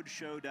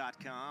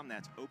openroadshow.com.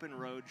 That's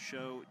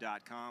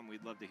openroadshow.com.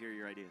 We'd love to hear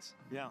your ideas.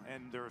 Yeah,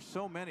 and there are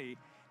so many.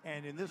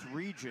 And in this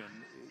region,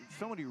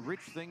 so many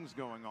rich things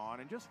going on,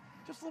 and just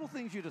little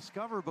things you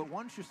discover, but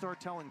once you start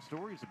telling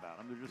stories about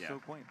them, they're just so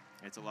quaint.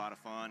 It's a lot of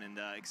fun, and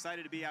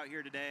excited to be out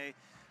here today.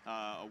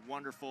 A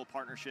wonderful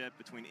partnership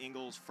between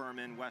Ingles,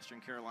 Furman, Western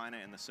Carolina,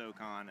 and the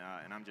SoCon,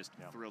 and I'm just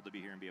thrilled to be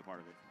here and be a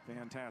part of it.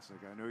 Fantastic.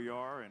 I know you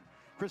are. And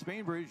Chris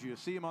Bainbridge, you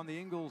see him on the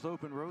Ingles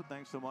Open Road.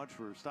 Thanks so much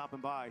for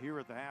stopping by here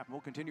at the half.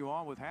 We'll continue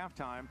on with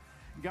halftime.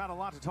 Got a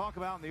lot to talk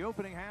about in the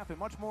opening half and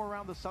much more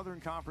around the Southern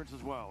Conference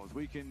as well as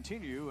we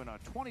continue in a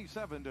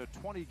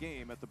 27-20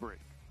 game at the break.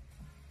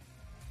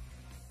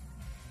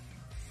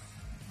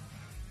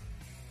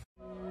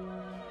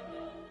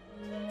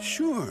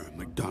 Sure,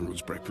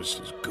 McDonald's breakfast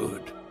is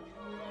good.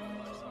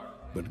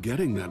 But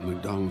getting that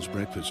McDonald's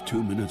breakfast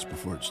 2 minutes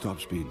before it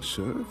stops being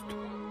served,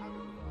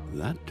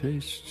 that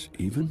tastes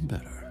even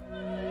better.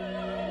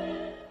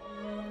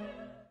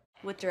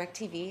 With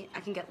DirecTV, I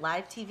can get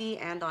live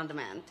TV and on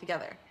demand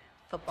together.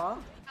 Football,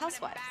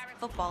 housewives.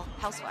 Football,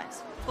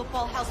 housewives.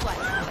 Football, housewives.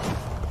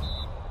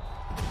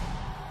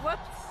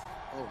 Whoops.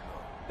 Oh, no.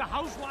 The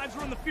housewives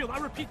are on the field. I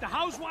repeat, the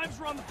housewives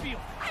are on the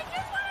field. I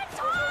just want to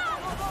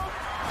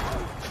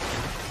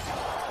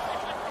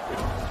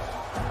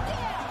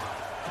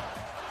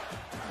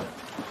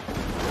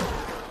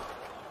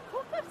Who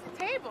flips the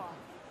table?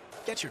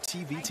 Get your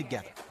TV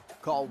together.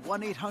 Call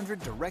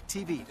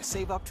 1-800-DIRECTV to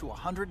save up to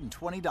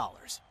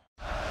 $120.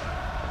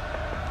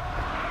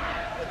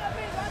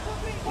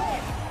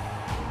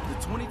 The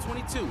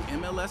 2022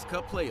 MLS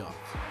Cup Playoffs.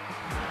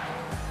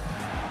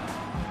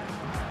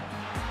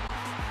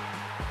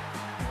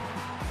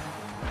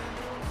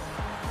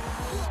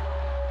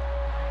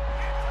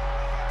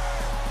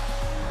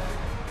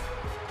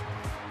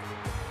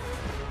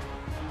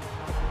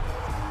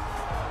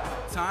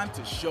 Time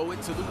to show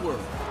it to the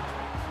world.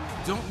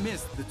 Don't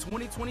miss the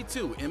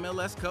 2022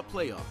 MLS Cup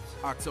Playoffs,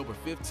 October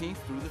 15th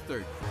through the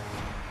 30th.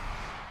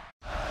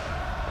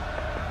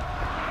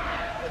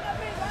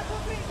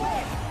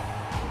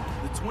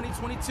 The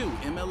 2022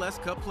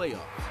 MLS Cup Playoffs.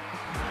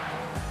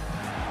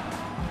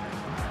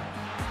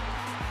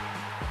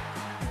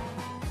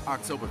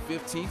 October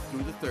 15th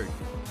through the 30th.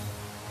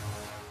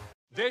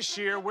 This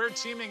year, we're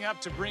teaming up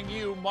to bring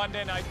you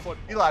Monday Night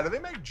Football. Eli, do they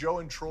make Joe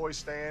and Troy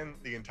stand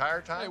the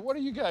entire time? Hey, what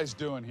are you guys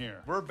doing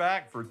here? We're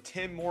back for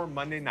 10 more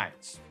Monday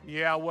nights.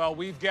 Yeah, well,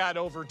 we've got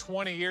over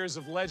 20 years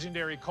of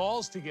legendary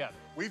calls together.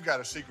 We've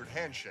got a secret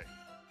handshake.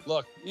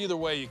 Look, either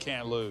way, you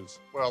can't lose.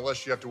 Well,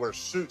 unless you have to wear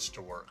suits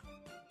to work.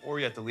 Or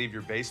you have to leave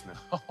your basement.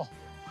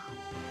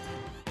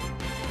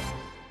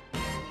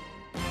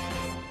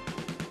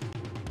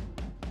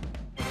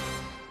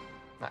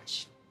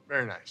 Nice.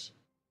 Very nice.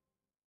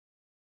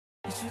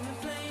 The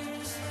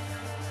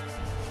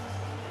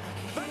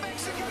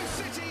Mexico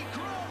City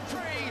Grand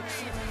Prix.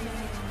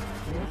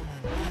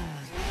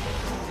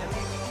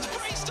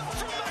 Great stop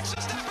from Max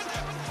Verstappen.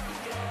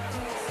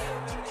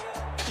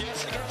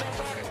 Yes, he got that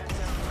back.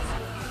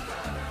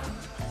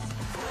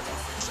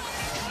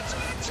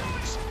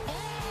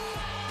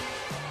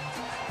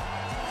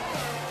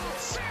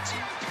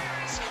 Sergio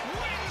Perez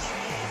wins.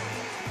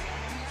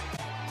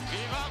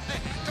 Viva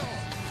Mexico.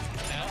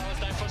 Now it's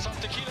time for some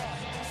tequila.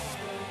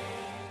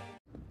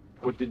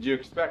 What did you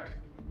expect?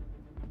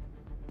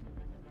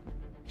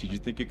 Did you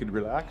think you could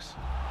relax?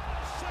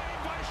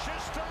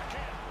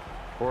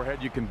 Or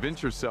had you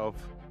convinced yourself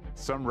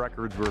some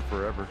records were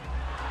forever?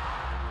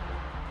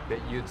 That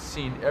you'd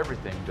seen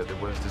everything that there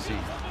was to see?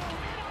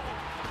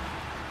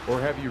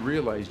 Or have you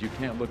realized you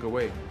can't look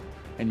away,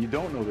 and you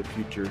don't know the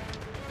future,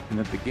 and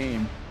that the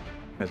game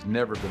has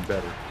never been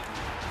better?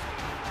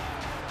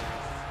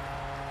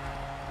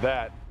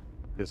 That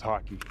is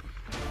hockey.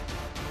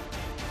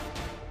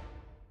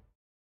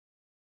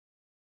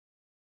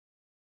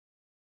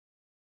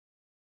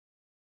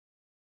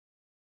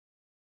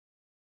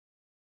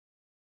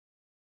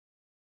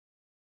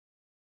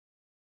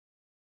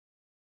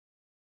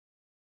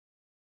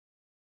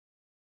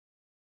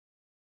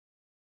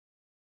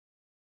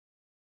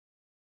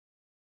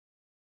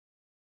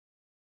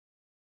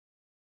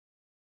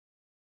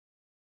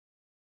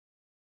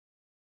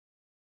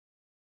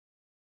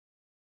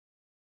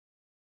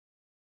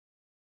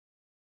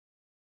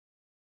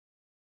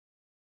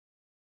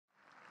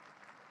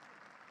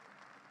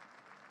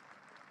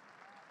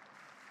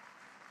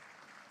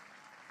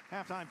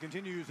 Halftime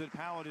continues at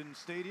Paladin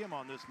Stadium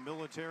on this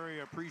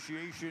Military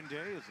Appreciation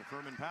Day as the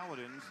Furman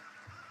Paladins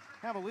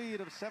have a lead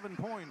of 7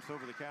 points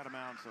over the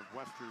Catamounts of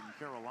Western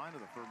Carolina.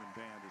 The Furman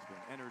band has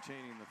been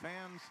entertaining the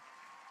fans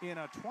in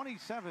a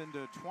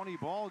 27-20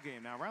 ball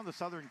game. Now, around the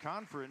Southern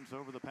Conference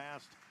over the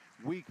past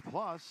week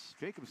plus,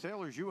 Jacob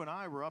Sailors, you and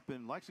I were up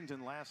in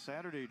Lexington last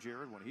Saturday,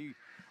 Jared, when he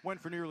went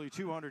for nearly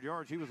 200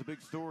 yards. He was a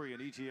big story in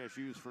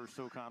ETSU's first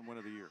SoCon win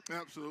of the year.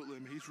 Absolutely. I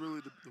mean, he's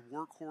really the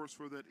workhorse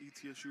for that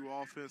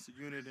ETSU offensive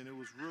unit, and it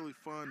was really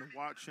fun to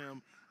watch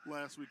him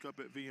last week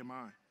up at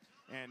VMI.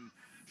 And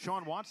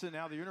Sean Watson,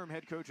 now the interim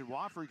head coach at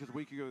Wofford, because a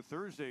week ago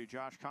Thursday,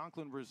 Josh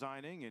Conklin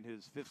resigning in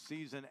his 5th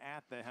season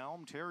at the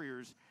helm.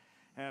 Terriers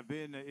have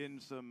been in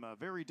some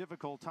very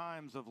difficult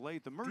times of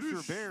late. The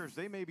Mercer Bears,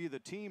 they may be the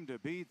team to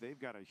beat. They've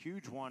got a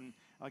huge one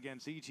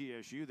against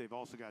ETSU. They've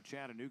also got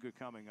Chattanooga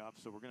coming up,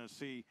 so we're going to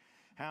see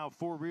how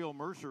for real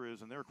Mercer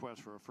is in their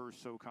quest for a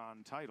first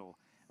SoCon title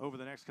over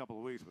the next couple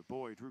of weeks. But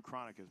boy, Drew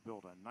Cronick has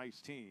built a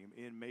nice team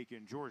in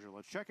Macon, Georgia.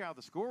 Let's check out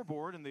the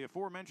scoreboard and the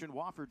aforementioned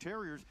Wofford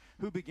Terriers,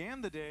 who began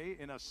the day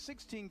in a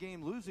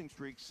 16-game losing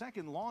streak,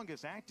 second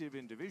longest active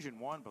in Division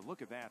I. But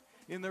look at that,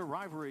 in their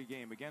rivalry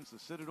game against the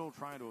Citadel,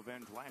 trying to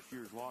avenge last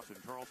year's loss in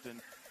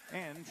Charleston.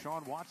 And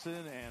Sean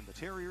Watson and the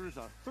Terriers,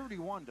 a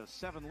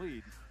 31-7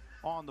 lead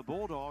on the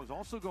Bulldogs.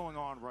 Also going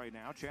on right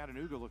now,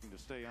 Chattanooga looking to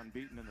stay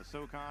unbeaten in the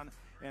SoCon,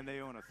 and they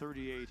own a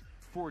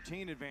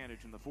 38-14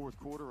 advantage in the fourth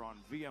quarter on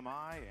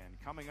VMI. And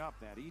coming up,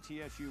 that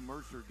ETSU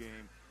Mercer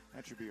game,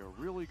 that should be a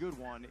really good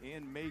one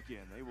in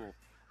Macon. They will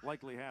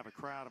likely have a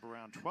crowd of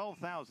around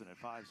 12,000 at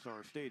Five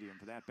Star Stadium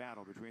for that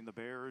battle between the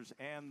Bears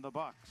and the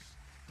Bucks.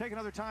 Take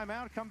another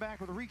timeout, come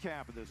back with a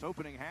recap of this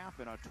opening half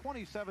in a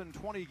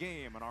 27-20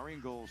 game in our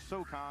Ingalls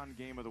SoCon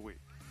Game of the Week.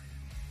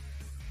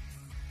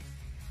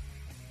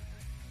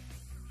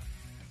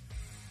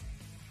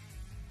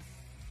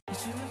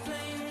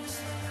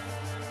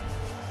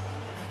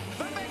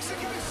 The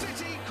Mexico City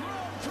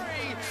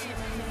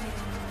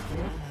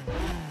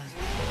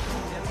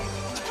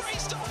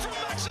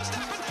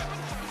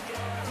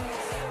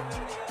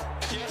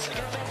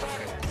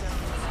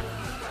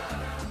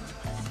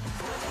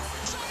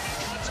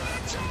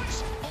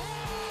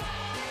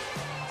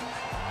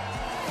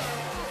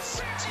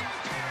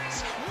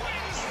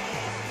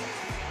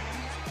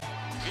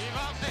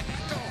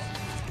Perfecto.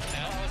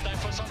 Now it's time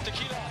for some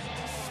tequila.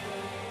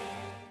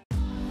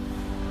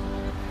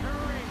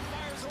 Curry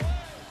fires away.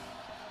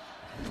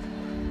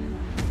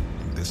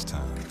 This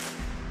time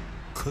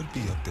could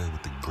be up there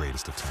with the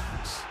greatest of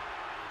times.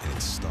 And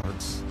it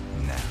starts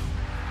now.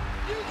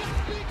 You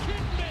gotta be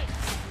kidding me.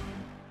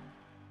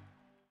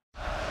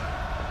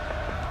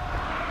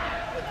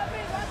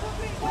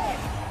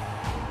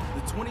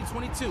 The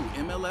 2022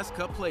 MLS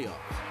Cup Playoffs.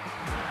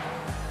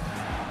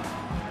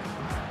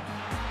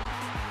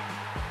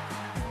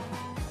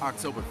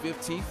 October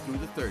 15th through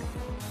the 30th.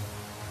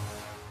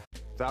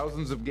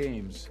 Thousands of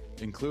games,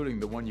 including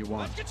the one you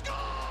won.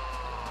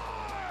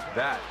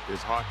 That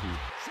is hockey.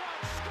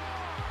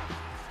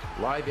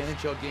 Live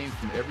NHL games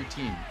from every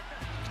team.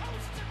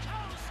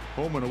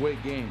 Home and away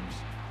games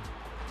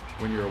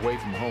when you're away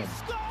from home.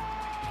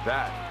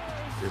 That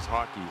is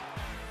hockey.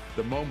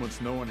 The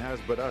moments no one has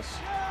but us.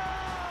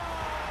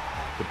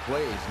 The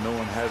plays no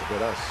one has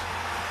but us.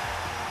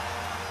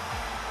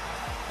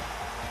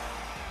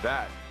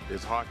 That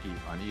is hockey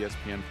on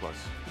ESPN+.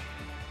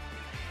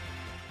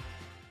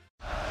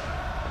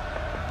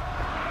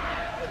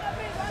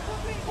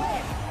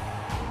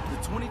 The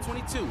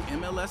 2022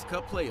 MLS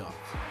Cup Playoffs.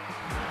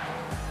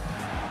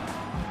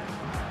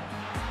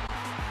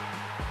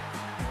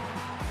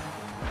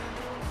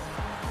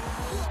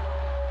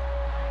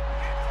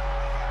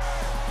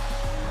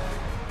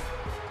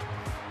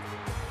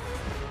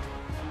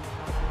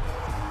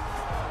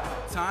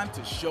 Time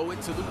to show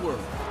it to the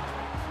world.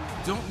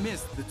 Don't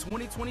miss the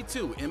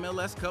 2022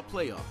 MLS Cup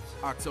Playoffs,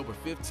 October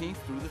 15th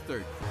through the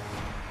 30th.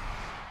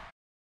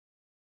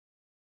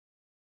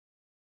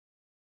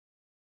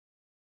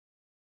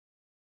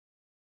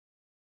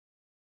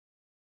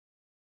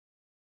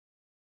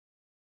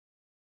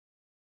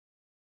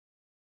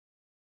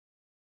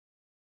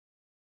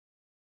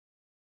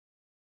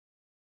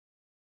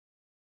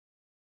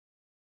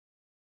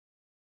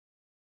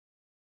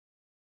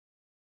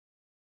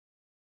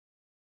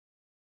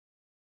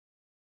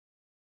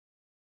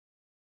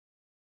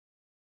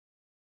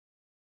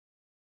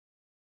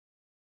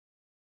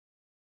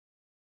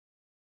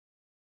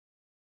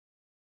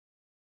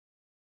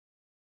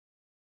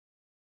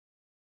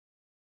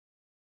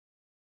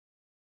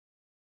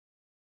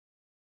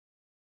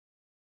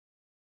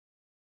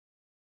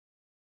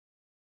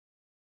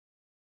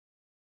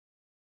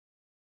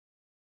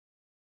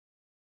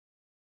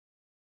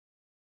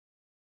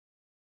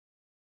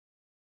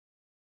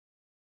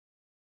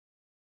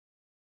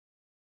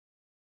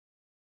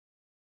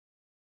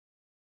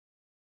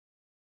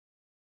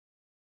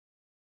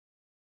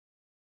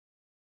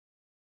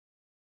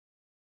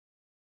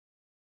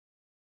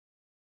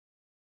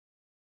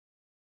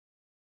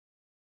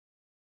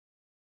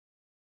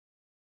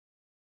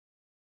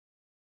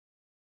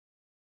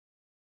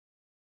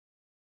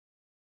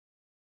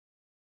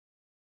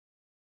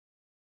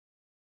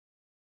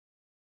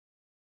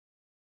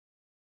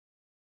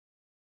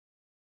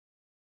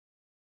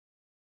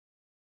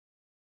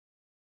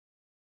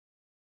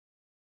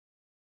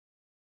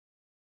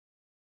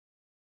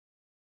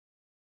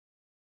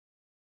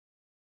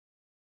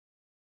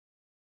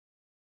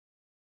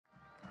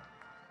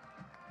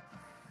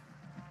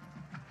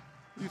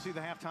 You see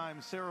the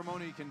halftime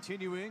ceremony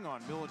continuing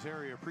on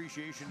Military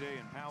Appreciation Day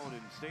in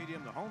Paladin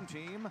Stadium. The home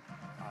team,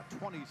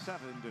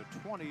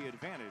 27-20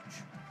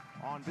 advantage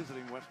on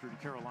visiting Western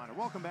Carolina.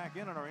 Welcome back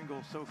in on our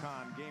Ingles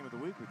SoCon Game of the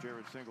Week with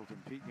Jared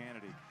Singleton, Pete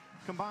Ganity.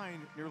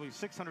 Combined nearly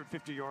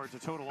 650 yards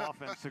of total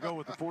offense to go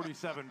with the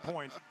 47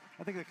 points.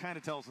 I think that kind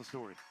of tells the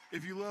story.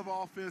 If you love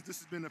offense, this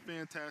has been a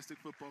fantastic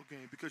football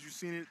game because you've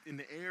seen it in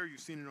the air,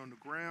 you've seen it on the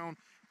ground.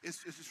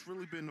 It's just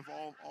really been of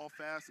all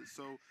facets.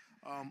 So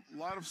a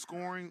lot of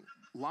scoring,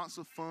 lots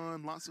of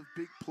fun, lots of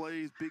big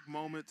plays, big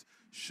moments.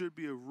 Should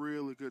be a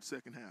really good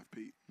second half,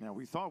 Pete. Now,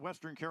 we thought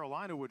Western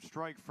Carolina would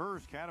strike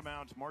first.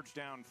 Catamounts marched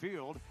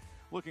downfield,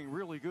 looking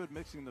really good,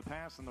 mixing the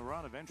pass and the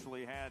run.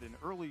 Eventually had an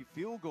early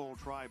field goal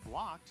try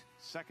blocked,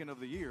 second of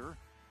the year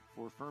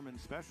for Furman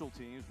special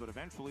teams, but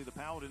eventually the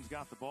Paladins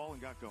got the ball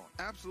and got going.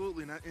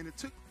 Absolutely, and it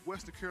took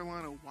Western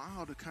Carolina a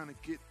while to kind of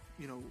get,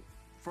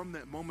 from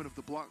that moment of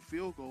the blocked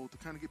field goal to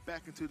kind of get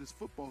back into this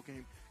football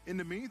game. In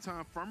the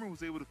meantime, Furman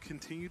was able to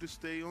continue to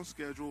stay on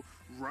schedule,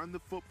 run the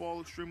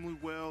football extremely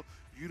well,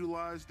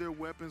 utilize their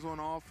weapons on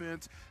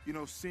offense.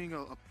 Seeing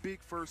a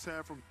big first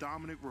half from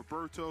Dominic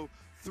Roberto,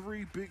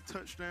 3 big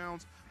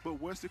touchdowns,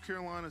 but Western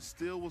Carolina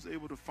still was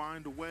able to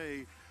find a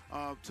way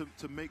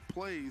to make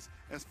plays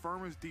as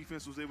Furman's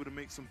defense was able to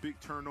make some big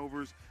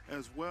turnovers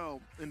as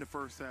well in the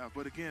first half.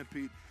 But again,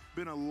 Pete,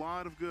 been a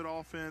lot of good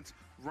offense,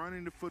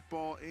 running the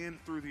football and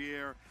through the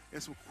air,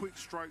 and some quick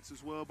strikes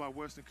as well by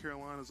Western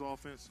Carolina's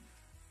offense.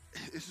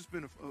 It's just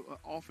been an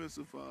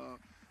offensive,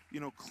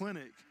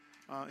 clinic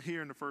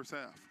here in the first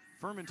half.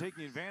 Furman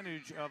taking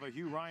advantage of a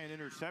Hugh Ryan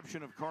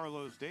interception of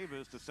Carlos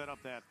Davis to set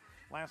up that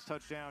last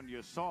touchdown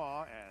you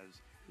saw,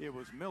 as it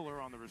was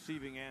Miller on the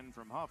receiving end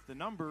from Huff. The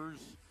numbers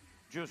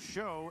just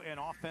show an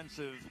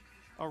offensive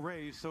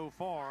array so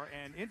far.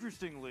 And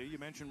interestingly, you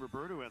mentioned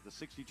Roberto had the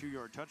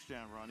 62-yard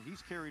touchdown run.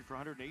 He's carried for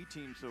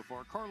 118 so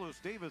far. Carlos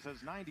Davis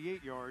has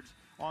 98 yards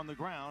on the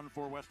ground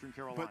for Western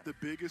Carolina. But the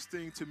biggest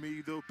thing to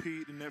me, though,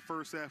 Pete, in that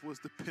first half was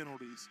the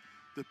penalties.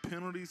 The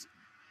penalties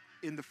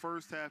in the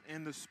first half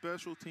and the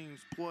special teams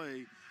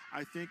play,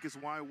 I think, is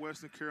why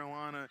Western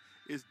Carolina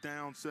is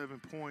down 7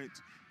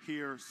 points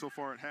here so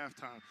far at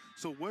halftime.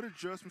 So what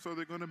adjustments are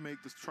they going to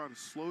make to try to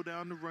slow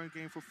down the run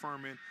game for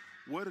Furman?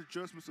 What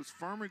adjustments is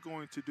Furman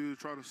going to do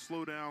to try to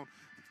slow down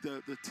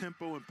the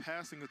tempo and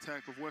passing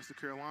attack of Western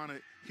Carolina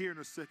here in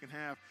the second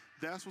half?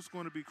 That's what's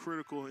going to be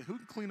critical. And who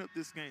can clean up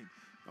this game?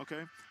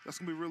 Okay, that's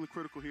going to be really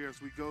critical here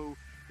as we go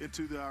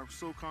into our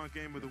SoCon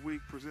Game of the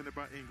Week presented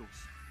by Ingles.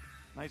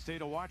 Nice day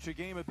to watch a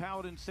game at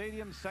Paladin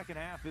Stadium. Second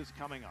half is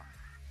coming up.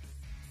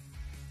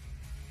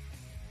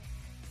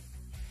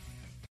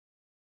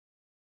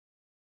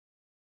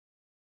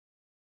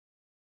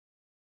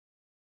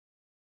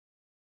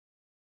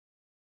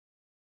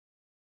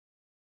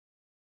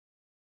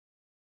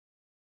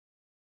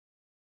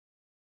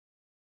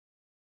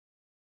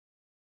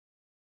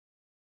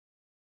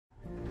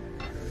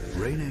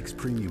 Rain-X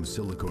Premium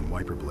Silicone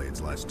Wiper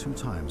Blades last 2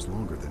 times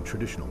longer than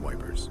traditional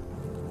wipers.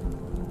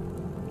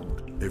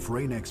 If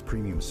Rain-X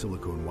Premium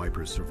Silicone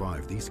Wipers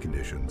survive these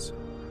conditions,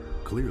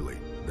 clearly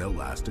they'll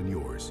last in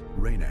yours.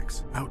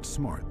 Rain-X,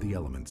 outsmart the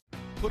elements.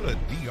 Put a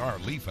DR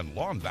leaf and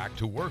lawn vac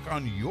to work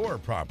on your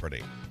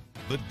property.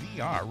 The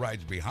DR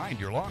rides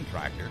behind your lawn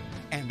tractor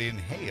and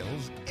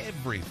inhales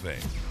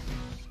everything.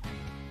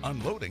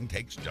 Unloading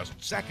takes just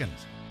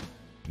seconds.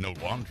 No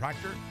lawn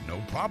tractor,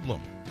 no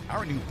problem.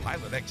 Our new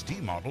Pilot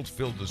XT models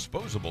fill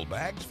disposable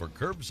bags for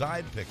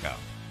curbside pickup.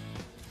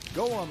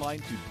 Go online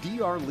to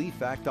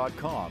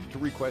drleafvac.com to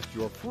request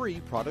your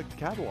free product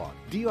catalog.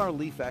 DR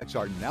leaf vacs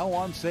are now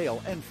on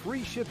sale and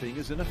free shipping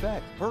is in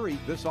effect. Hurry,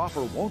 this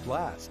offer won't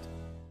last.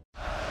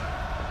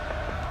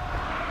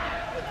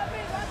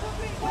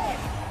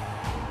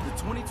 The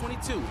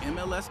 2022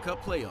 MLS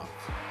Cup Playoffs.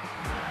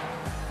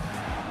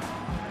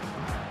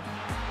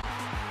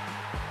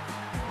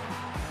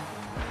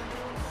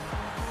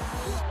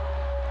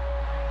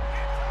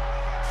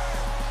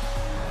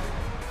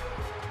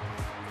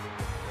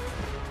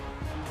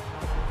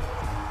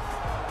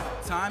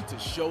 Time to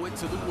show it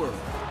to the world.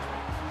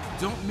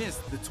 Don't miss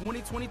the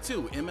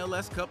 2022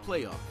 MLS Cup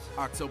Playoffs,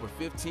 October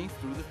 15th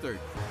through the 30th.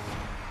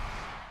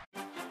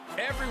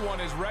 Everyone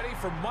is ready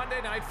for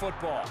Monday Night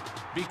Football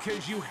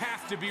because you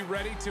have to be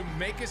ready to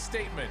make a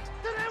statement.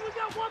 Today we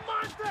got one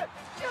mindset,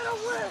 get a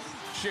win!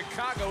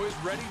 Chicago is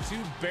ready to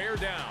bear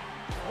down.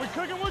 We're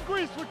cooking with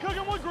grease, we're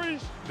cooking with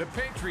grease. The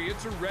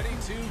Patriots are ready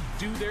to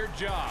do their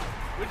job.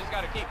 We just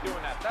got to keep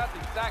doing that. That's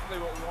exactly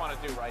what we want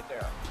to do right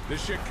there. The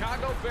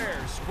Chicago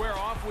Bears square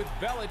off with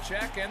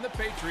Belichick and the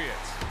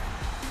Patriots.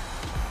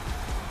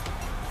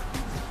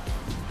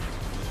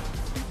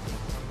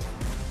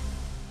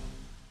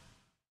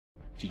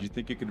 Did you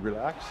think you could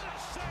relax?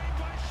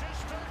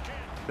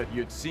 That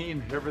you'd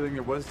seen everything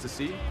there was to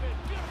see?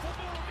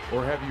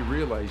 Or have you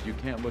realized you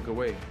can't look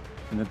away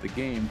and that the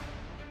game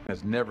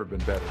has never been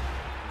better?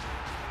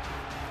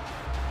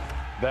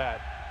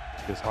 That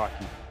is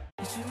hockey.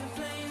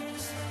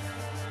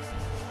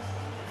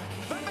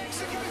 The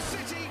Mexico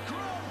City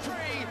Grand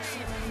Prix.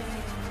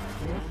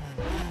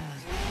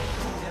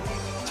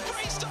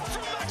 Great stop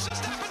from Max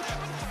Verstappen.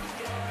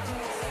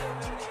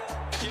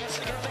 Yes,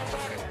 he got that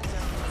back.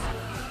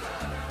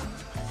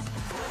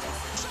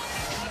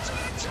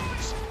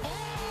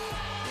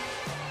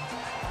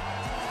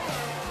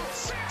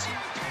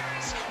 Sergio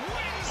Perez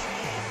wins.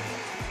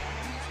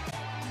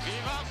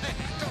 Viva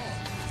Mexico.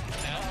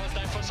 Now it's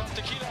time for some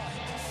tequila.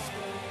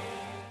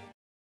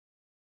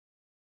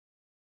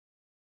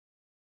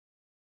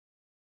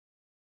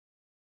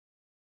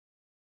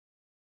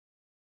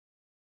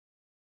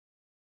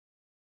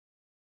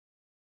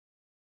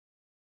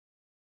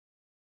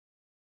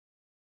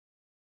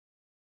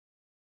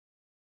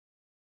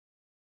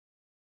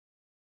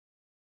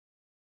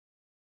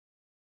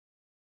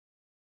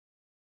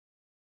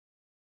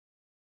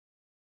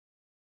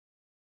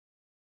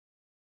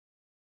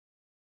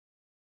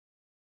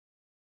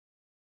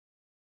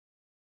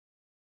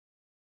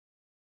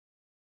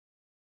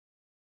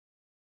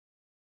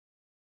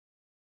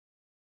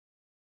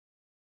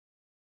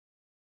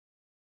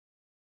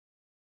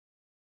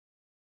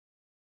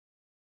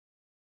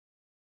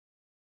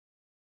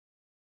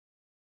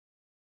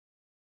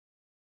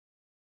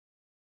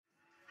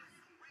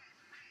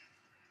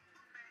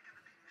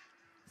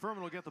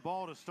 Furman will get the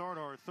ball to start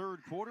our third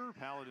quarter.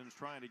 Paladins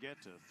trying to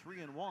get to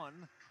 3-1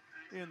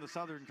 in the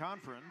Southern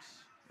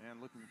Conference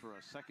and looking for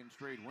a second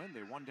straight win.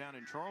 They won down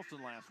in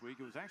Charleston last week.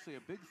 It was actually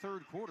a big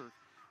third quarter,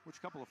 which a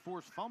couple of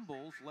forced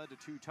fumbles led to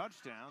 2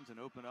 touchdowns and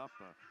opened up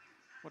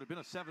what had been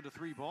a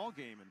 7-3 ball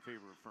game in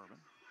favor of Furman.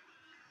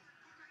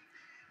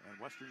 And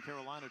Western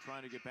Carolina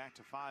trying to get back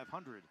to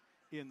 500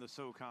 in the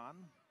SoCon.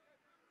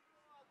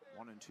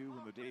 1-2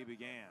 when the day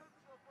began.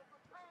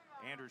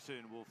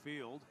 Anderson will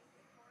field.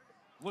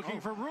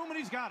 Looking for room, and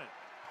he's got it.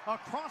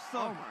 Across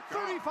the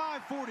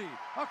 35-40,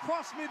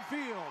 across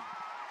midfield.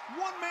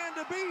 One man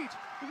to beat.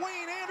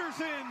 Wayne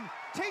Anderson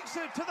takes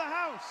it to the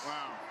house.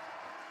 Wow.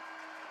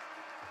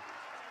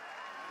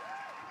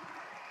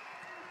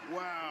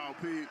 Wow,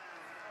 Pete.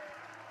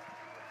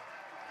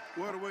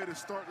 What a way to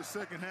start the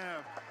second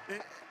half.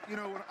 You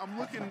know, when I'm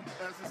looking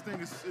as this thing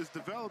is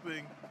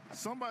developing,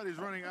 somebody's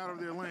running out of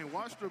their lane.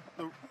 Watch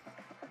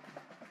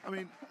I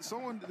mean,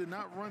 someone did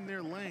not run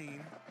their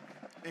lane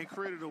and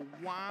created a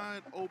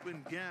wide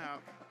open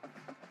gap,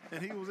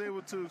 and he was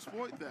able to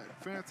exploit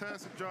that.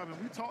 Fantastic job,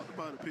 and we talked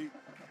about it, Pete.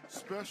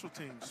 Special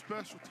teams,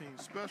 special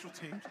teams, special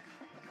teams.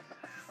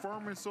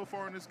 Furman so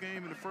far in this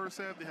game in the first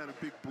half, they had a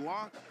big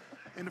block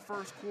in the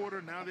first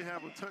quarter. Now they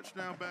have a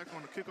touchdown back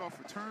on the kickoff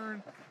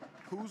return.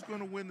 Who's going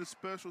to win the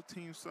special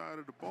team side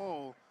of the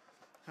ball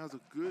has a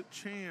good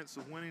chance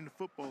of winning the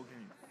football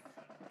game.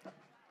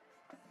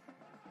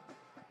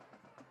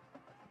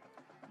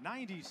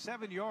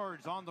 97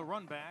 yards on the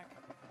run back.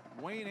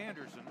 Wayne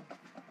Anderson.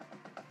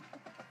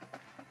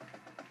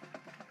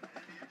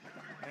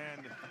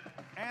 And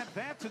add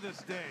that to this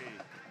day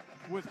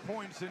with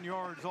points and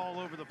yards all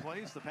over the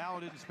place. The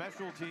Paladins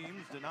special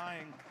teams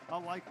denying a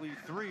likely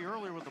 3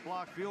 earlier with the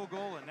blocked field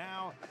goal, and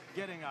now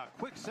getting a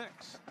quick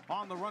 6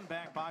 on the run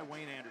back by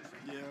Wayne Anderson.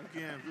 Yeah,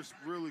 again, just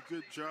really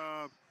good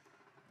job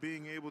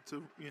being able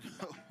to,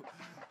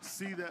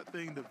 see that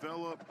thing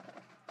develop.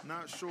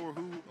 Not sure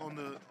who on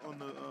the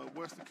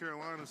Western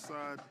Carolina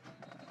side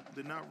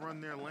did not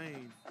run their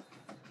lane,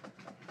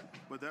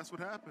 but that's what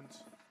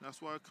happens. That's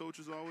why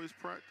coaches always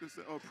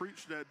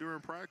preach that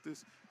during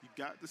practice. You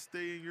got to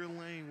stay in your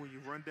lane when you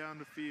run down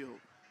the field,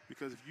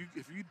 because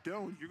if you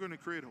don't, you're going to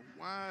create a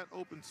wide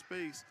open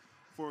space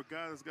for a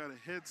guy that's got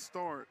a head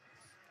start,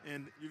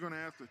 and you're going to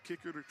have to kick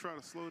her to try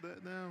to slow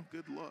that down.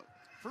 Good luck.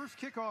 First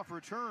kickoff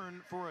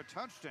return for a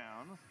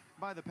touchdown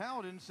by the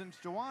Paladins since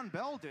Jawan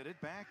Bell did it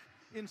back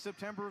in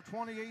September of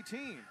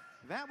 2018.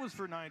 That was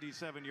for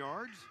 97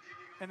 yards,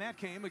 and that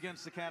came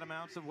against the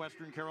Catamounts of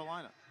Western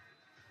Carolina.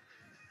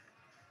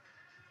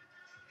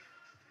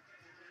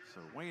 So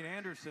Wayne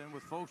Anderson,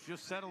 with folks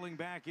just settling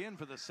back in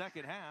for the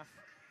second half,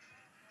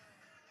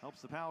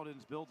 helps the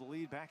Paladins build the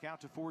lead back out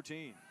to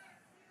 14.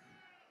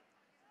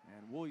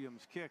 And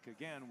Williams' kick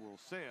again will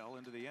sail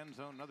into the end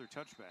zone, another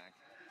touchback.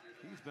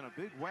 He's been a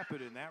big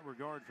weapon in that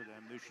regard for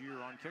them this year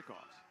on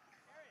kickoffs.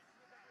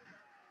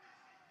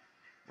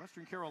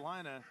 Western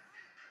Carolina,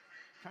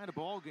 kind of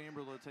ball game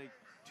where they'll take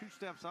 2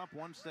 steps up,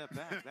 1 step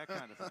back, that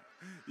kind of thing.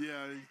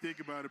 Yeah, you think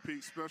about it,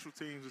 Pete, special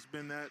teams has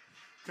been that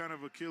kind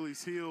of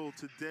Achilles heel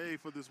today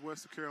for this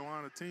Western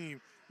Carolina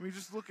team. I mean,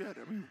 just look at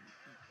it. I mean,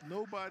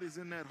 nobody's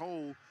in that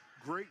hole.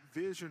 Great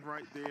vision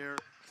right there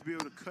to be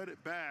able to cut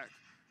it back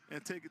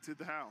and take it to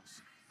the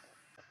house.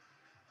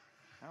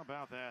 How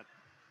about that?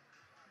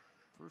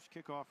 First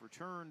kickoff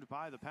returned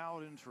by the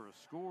Paladins for a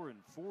score in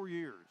 4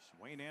 years.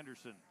 Wayne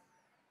Anderson,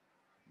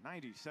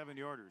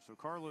 97-yarders. So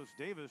Carlos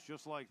Davis,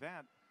 just like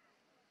that,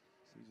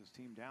 sees his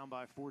team down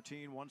by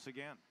 14 once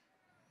again.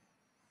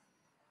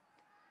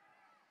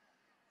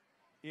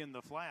 In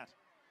the flat,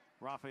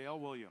 Raphael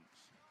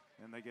Williams,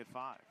 and they get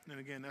 5. And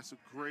again, that's a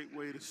great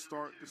way to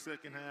start the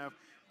second half.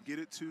 Get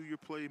it to your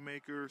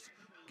playmakers,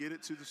 get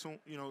it to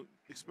the,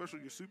 especially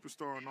your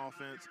superstar on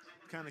offense,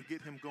 kind of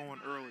get him going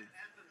early.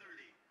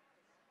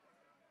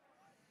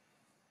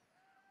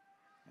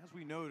 As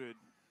we noted,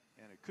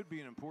 and it could be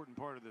an important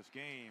part of this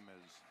game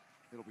as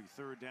it'll be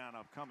 3rd down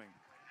upcoming.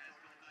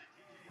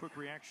 Quick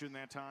reaction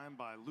that time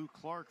by Luke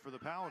Clark for the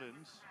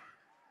Paladins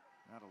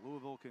out of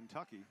Louisville,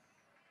 Kentucky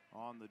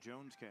on the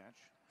Jones catch.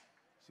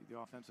 See the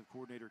offensive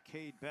coordinator,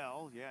 Cade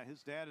Bell. Yeah,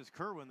 his dad is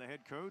Kerwin, the head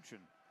coach,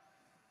 and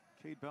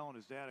Cade Bell and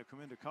his dad have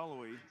come into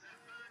Cullowhee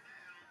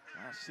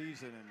last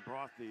season and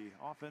brought the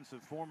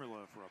offensive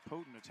formula for a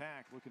potent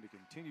attack, looking to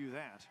continue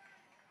that.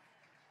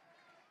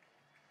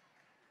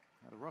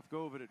 Had a rough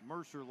go of it at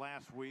Mercer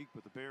last week,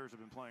 but the Bears have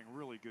been playing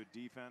really good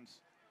defense.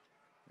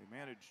 They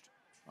managed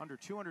under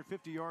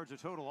 250 yards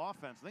of total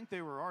offense. I think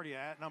they were already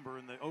at that number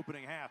in the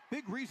opening half.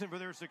 Big reason for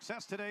their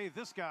success today,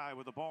 this guy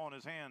with the ball in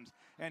his hands,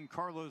 and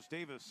Carlos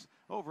Davis,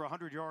 over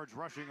 100 yards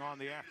rushing on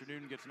the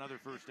afternoon, gets another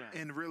first down.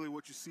 And really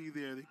what you see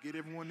there, they get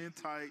everyone in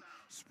tight,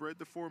 spread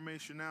the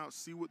formation out,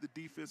 see what the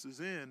defense is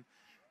in,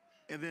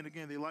 and then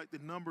again, they like the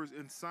numbers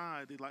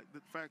inside. They like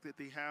the fact that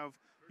they have,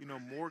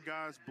 more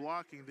guys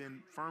blocking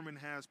than Furman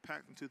has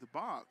packed into the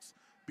box,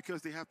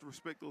 because they have to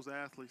respect those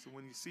athletes. And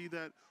when you see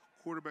that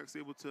quarterback's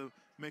able to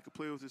make a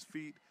play with his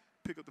feet,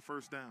 pick up the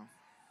first down.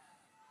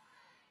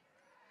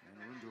 And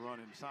room to run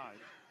inside.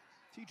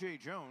 T.J.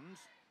 Jones,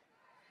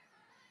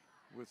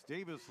 with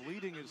Davis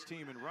leading his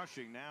team in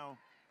rushing, now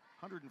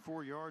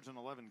 104 yards and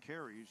 11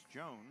 carries.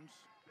 Jones,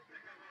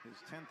 his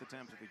 10th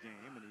attempt at the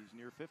game, and he's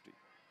near 50.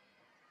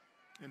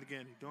 And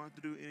again, you don't have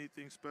to do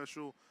anything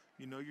special.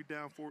 You're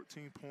down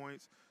 14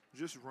 points.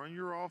 Just run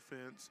your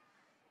offense,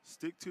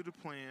 stick to the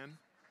plan,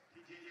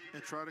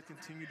 and try to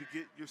continue to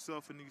get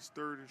yourself in these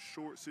 3rd and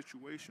short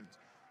situations.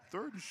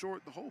 third and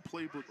short, the whole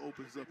playbook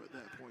opens up at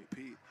that point,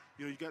 Pete.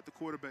 You know, you got the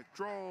quarterback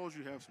draws,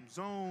 you have some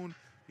zone,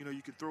 you know,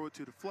 you can throw it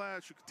to the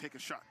flats, you can take a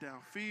shot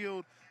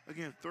downfield.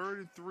 Again, 3rd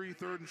and 3,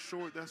 3rd and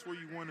short, that's where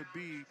you want to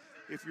be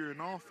if you're an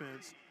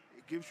offense.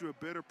 It gives you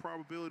a better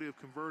probability of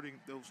converting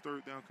those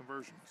 3rd down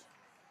conversions.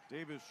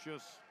 Davis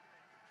just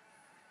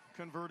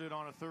converted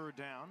on a 3rd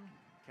down.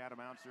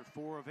 Catamounts are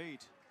 4 of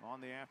 8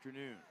 on the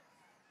afternoon.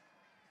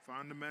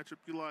 Find the matchup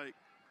you like.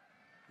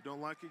 You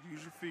don't like it,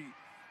 use your feet.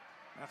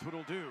 That's what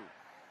he'll do.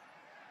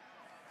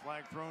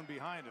 Flag thrown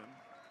behind him.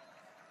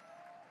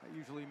 That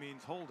usually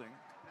means holding.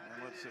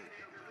 And let's see.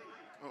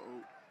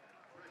 Uh-oh.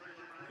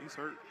 He's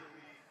hurt.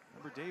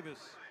 Remember, Davis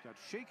got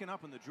shaken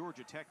up in the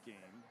Georgia Tech game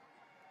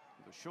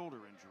with a shoulder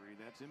injury.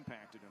 That's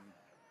impacted him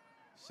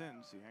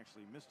since. He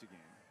actually missed a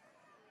game.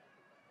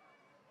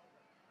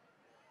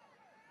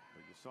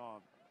 But you saw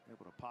him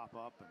able to pop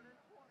up and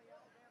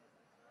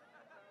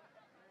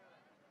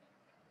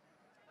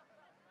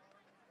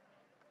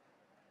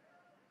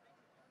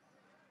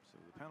so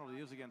the penalty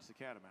is against the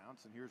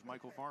Catamounts, and here's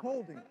Michael Farmer.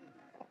 Holding.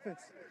 Offense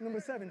number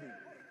 70.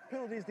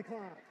 Penalties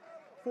declined.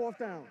 4th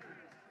down.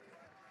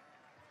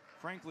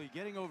 Frankly,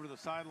 getting over to the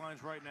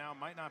sidelines right now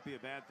might not be a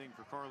bad thing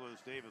for Carlos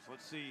Davis.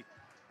 Let's see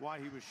why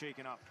he was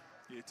shaken up.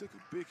 Yeah, he took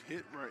a big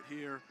hit right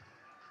here.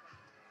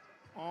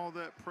 All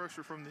that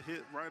pressure from the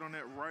hit right on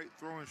that right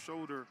throwing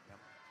shoulder. Yep.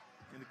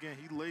 And again,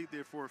 he laid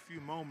there for a few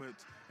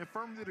moments. And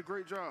Furman did a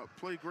great job.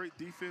 Played great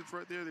defense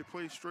right there. They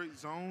played straight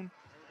zone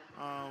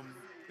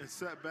and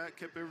sat back,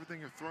 kept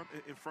everything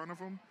in front of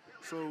them.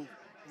 So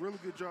really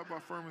good job by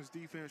Furman's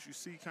defense. You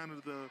see kind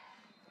of the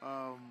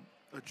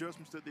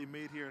adjustments that they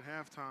made here at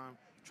halftime,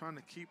 trying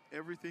to keep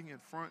everything in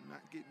front,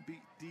 not getting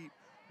beat deep.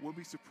 Wouldn't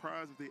be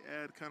surprised if they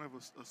add kind of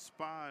a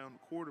spy on the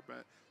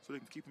quarterback so they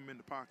can keep him in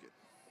the pocket.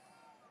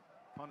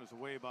 Punt is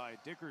away by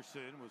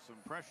Dickerson with some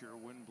pressure,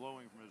 wind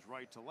blowing from his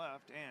right to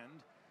left,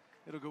 and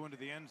it'll go into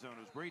the end zone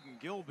as Braden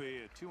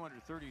Gilby, at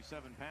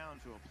 237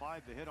 pounds, who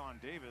applied the hit on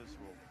Davis,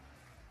 will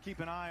keep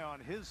an eye on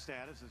his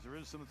status as there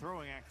is some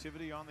throwing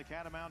activity on the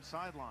Catamount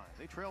sideline.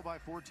 They trail by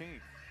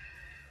 14.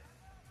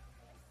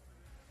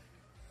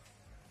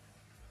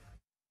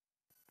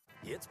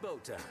 It's bow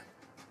time.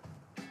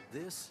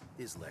 This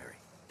is Larry.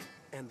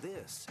 And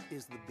this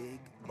is the big,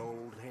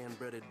 bold,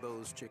 hand-breaded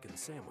Bo's chicken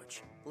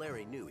sandwich.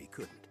 Larry knew he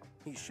couldn't.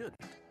 He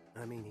shouldn't.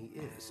 I mean, he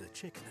is a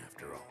chicken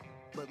after all.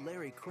 But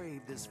Larry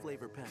craved this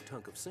flavor-packed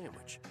hunk of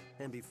sandwich.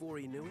 And before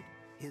he knew it,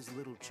 his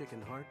little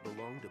chicken heart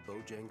belonged to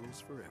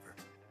Bojangles forever.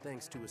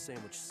 Thanks to a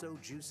sandwich so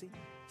juicy,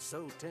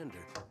 so tender,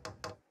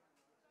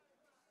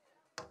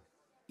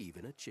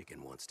 even a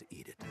chicken wants to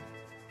eat it.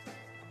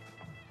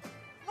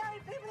 Larry,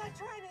 people are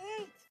trying to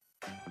eat.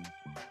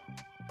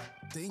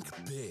 Think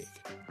big.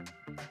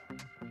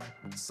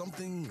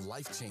 Something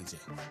life-changing.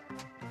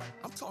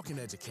 I'm talking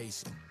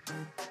education.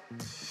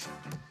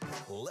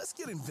 Let's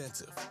get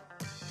inventive.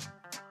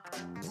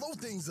 Blow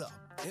things up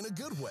in a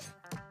good way.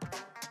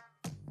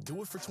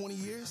 Do it for 20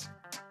 years?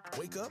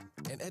 Wake up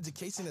and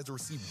education has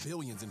received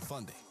billions in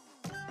funding.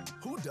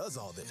 Who does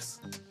all this?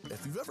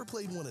 If you've ever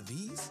played one of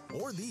these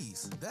or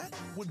these, that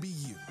would be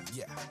you.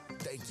 Yeah,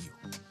 thank you.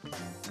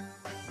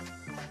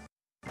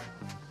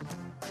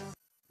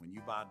 When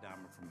you buy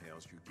Diamond from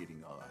Hales, you're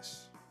getting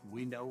us.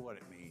 We know what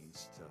it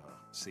means to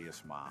see a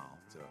smile,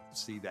 to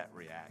see that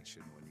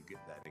reaction when you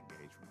get that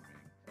engagement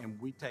ring. And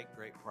we take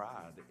great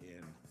pride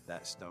in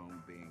that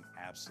stone being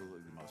absolutely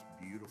the most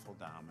beautiful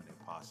diamond it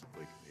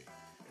possibly could be.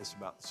 It's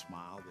about the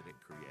smile that it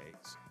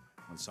creates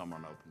when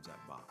someone opens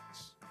that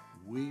box.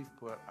 We've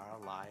put our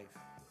life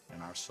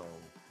and our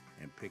soul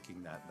in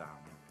picking that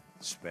diamond,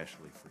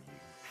 especially for you.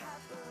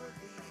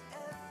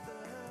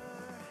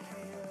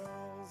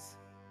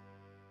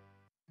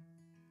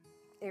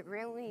 It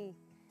really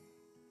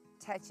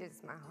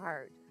touches my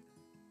heart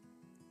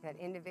that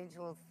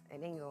individuals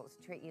at Ingalls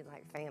treat you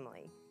like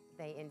family.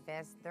 They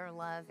invest their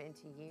love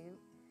into you,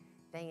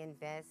 they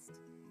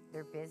invest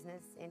their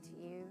business into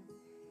you,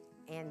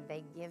 and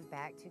they give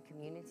back to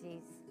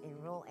communities in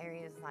rural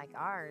areas like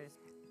ours.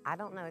 I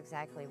don't know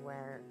exactly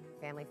where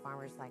family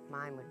farmers like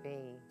mine would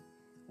be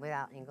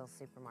without Ingalls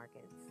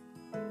supermarkets.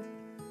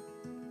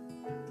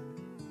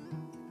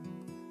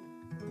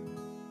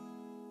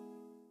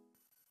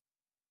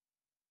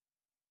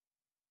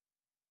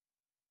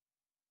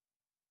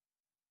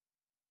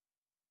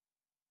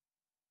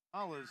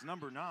 Is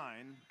number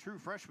 9, true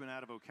freshman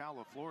out of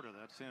Ocala, Florida.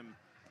 That's him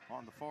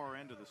on the far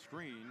end of the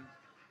screen,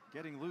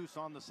 getting loose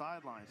on the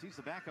sidelines. He's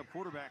the backup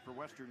quarterback for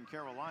Western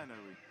Carolina.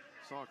 We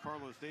saw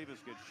Carlos Davis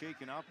get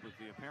shaken up with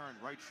the apparent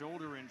right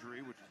shoulder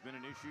injury, which has been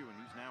an issue, and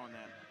he's now in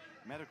that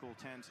medical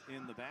tent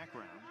in the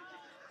background.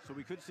 So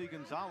we could see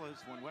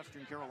Gonzalez when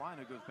Western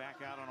Carolina goes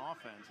back out on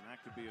offense, and that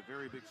could be a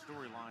very big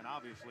storyline,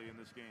 obviously, in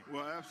this game.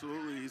 Well,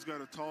 absolutely. He's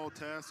got a tall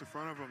task in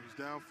front of him. He's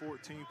down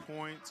 14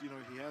 points. You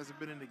know, he hasn't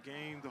been in the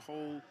game the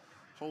whole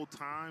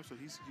time, so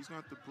he's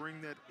going to have to bring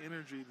that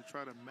energy to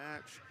try to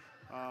match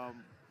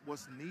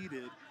what's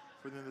needed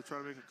for them to try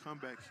to make a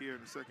comeback here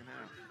in the second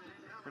half.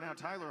 For now,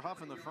 Tyler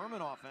Huff and the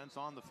Furman offense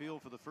on the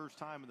field for the first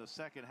time in the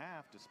second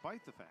half,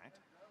 despite the fact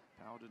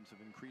Paladins have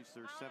increased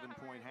their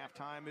 7-point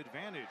halftime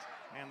advantage.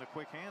 And the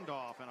quick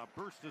handoff and a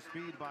burst of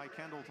speed by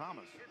Kendall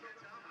Thomas.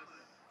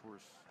 Of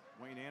course,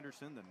 Wayne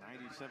Anderson, the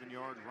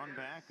 97-yard run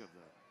back of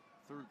the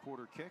third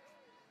quarter kick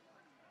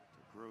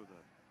to grow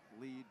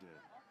the lead to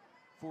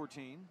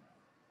 14.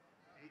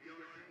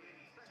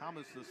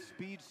 Thomas, the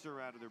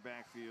speedster, out of their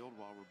backfield,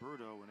 while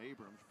Roberto and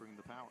Abrams bring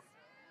the power.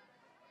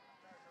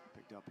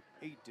 Picked up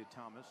 8, did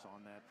Thomas,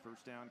 on that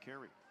first down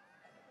carry.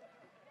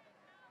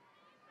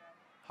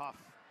 Huff,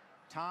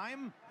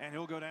 time, and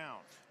he'll go down.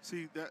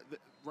 See, that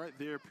right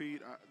there,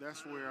 Pete,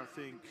 that's where I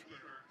think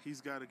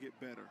he's got to get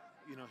better.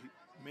 You know,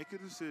 make a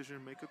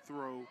decision, make a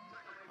throw,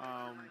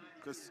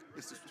 because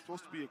it's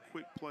supposed to be a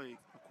quick play,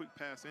 a quick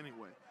pass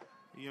anyway.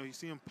 You know, you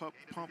see him pump,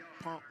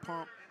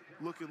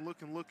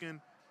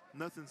 looking,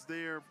 nothing's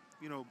there.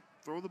 You know,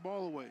 throw the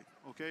ball away,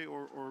 okay,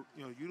 or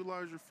you know,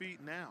 utilize your feet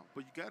now.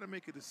 But you got to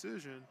make a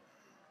decision,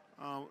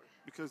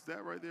 because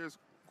that right there is,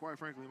 quite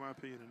frankly, in my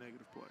opinion, a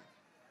negative play.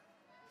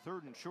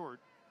 3rd and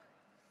short.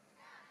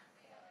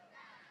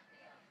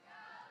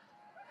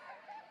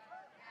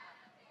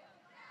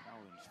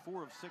 Paladins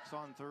 4 of 6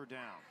 on 3rd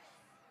downs.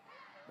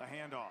 The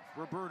handoff,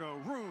 Roberto,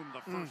 room,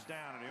 the first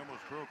down, and he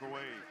almost broke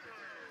away.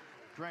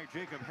 Dragged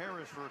Jacob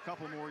Harris for a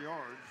couple more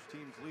yards,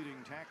 team's leading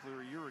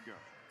tackler a year ago.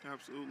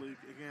 Absolutely.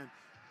 Again,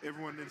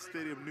 everyone in the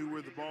stadium knew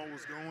where the ball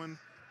was going,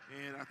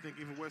 and I think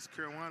even West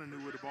Carolina knew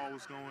where the ball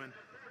was going.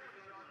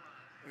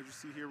 As you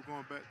see here, we're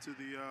going back to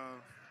the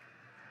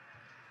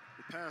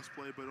pass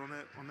play, but on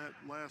that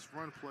last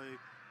run play,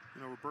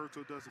 you know,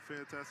 Roberto does a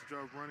fantastic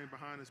job running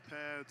behind his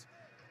pads,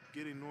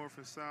 getting north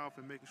and south,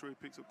 and making sure he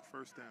picks up the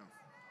first down.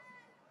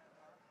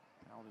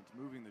 Paladins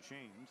moving the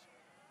chains.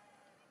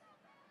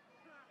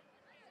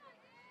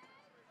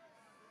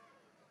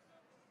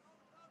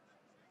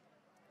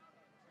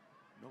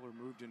 Miller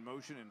moved in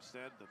motion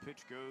instead. The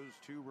pitch goes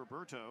to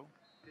Roberto.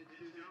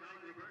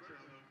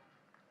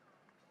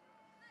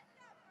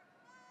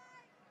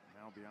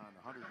 Now beyond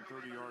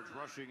 130 yards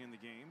rushing in the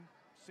game.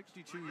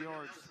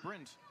 62-yard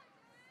sprint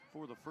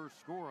for the first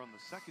score on the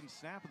second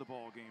snap of the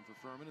ball game for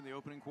Furman in the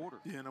opening quarter.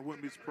 Yeah, and I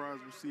wouldn't be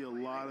surprised if we see a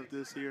lot of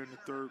this here in the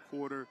third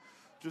quarter.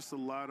 Just a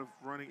lot of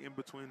running in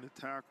between the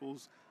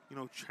tackles, you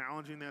know,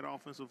 challenging that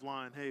offensive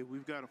line. Hey,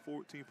 we've got a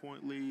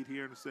 14-point lead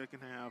here in the second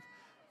half.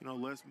 You know,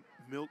 let's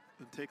milk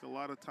and take a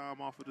lot of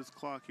time off of this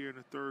clock here in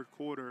the third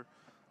quarter,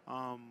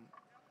 and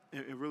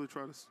really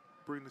try to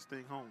bring this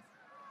thing home.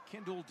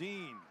 Kendall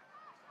Dean.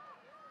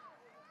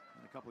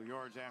 And a couple of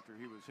yards after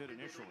he was hit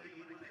initially.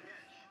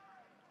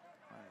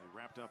 Finally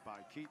wrapped up by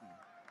Keaton.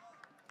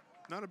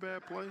 Not a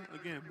bad play.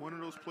 Again, one of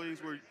those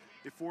plays where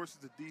it forces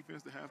the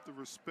defense to have to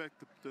respect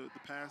the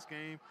pass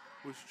game,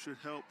 which should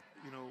help,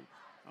 you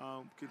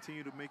know,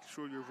 continue to make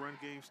sure your run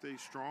game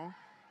stays strong.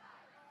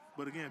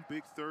 But again,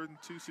 big 3rd and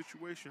 2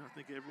 situation. I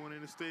think everyone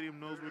in the stadium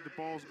knows where the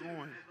ball's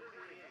going.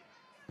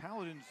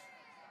 Paladins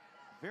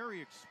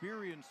very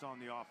experienced on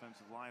the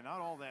offensive line.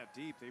 Not all that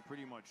deep. They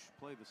pretty much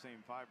play the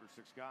same 5 or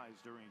 6 guys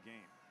during a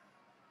game.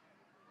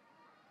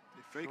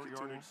 They fake it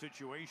to him.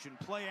 Situation,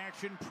 play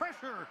action,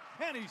 pressure,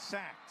 and he's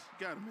sacked.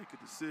 You got to make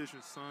a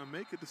decision, son.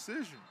 Make a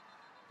decision.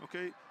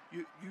 Okay,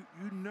 you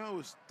know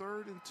it's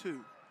 3rd and 2.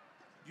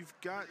 You've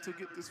got to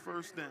get this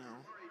first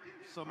down.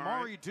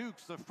 Samari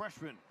Dukes, the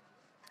freshman.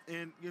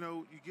 And, you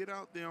know, you get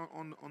out there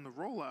on the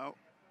rollout,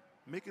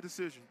 make a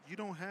decision. You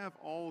don't have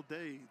all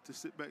day to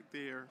sit back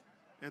there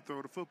and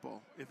throw the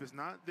football. If it's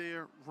not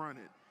there, run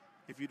it.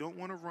 If you don't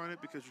want to run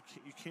it because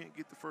you can't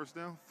get the first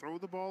down, throw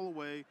the ball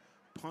away,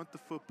 punt the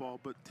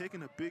football. But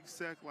taking a big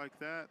sack like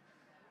that,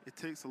 it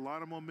takes a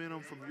lot of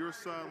momentum from your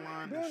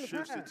sideline and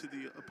shifts it to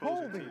the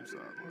opposing team's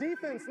sideline.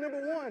 Defense,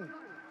 number 1.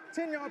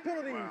 10-yard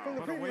penalty from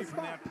the but previous away from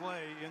spot. that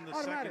play in the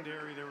Automatic.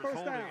 secondary, there was First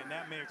holding, down. and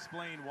that may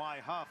explain why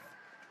Huff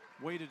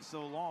waited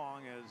so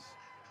long, as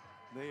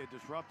they had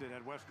disrupted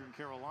at Western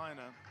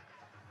Carolina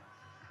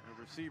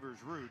the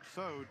receiver's route.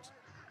 So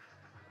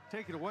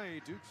take it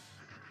away. Dukes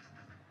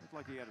looked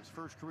like he had his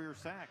first career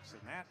sacks,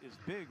 and that is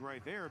big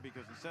right there,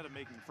 because instead of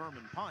making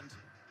Furman punt,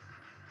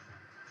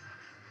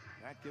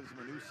 that gives them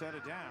a new set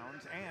of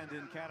downs and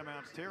in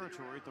Catamounts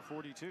territory at the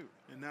 42.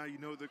 And now you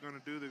know what they're going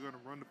to do. They're going to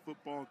run the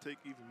football and take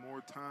even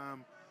more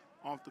time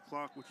off the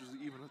clock, which is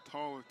even a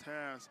taller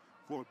task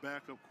for a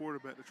backup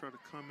quarterback to try to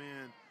come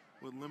in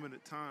with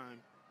limited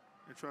time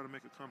and try to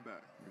make a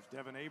comeback. Here's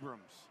Devin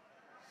Abrams.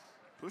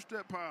 Push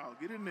that pile.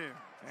 Get in there.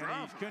 And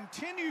he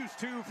continues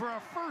to for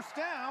a first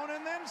down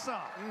and then some.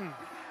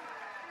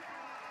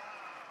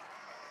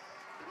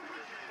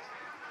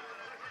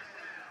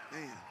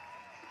 Man.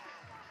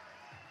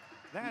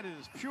 That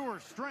is pure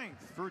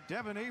strength for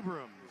Devin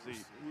Abrams, the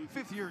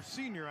fifth-year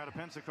senior out of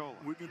Pensacola.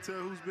 We can tell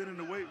who's been in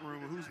the weight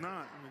room and who's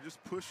not. I mean,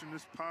 just pushing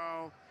this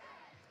pile.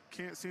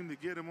 Can't seem to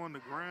get him on the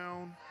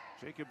ground.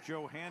 Jacob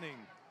Johanning,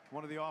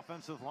 one of the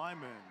offensive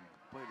linemen,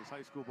 played his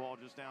high school ball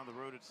just down the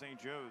road at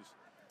St. Joe's.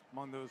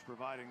 Among those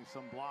providing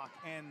some block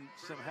and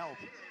some help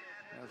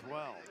as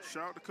well.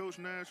 Shout out to Coach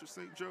Nash of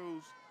St.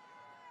 Joe's.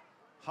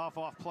 Huff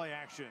off play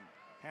action.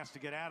 Has to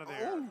get out of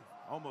there.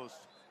 Almost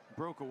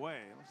broke away.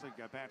 Looks like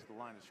he got back to the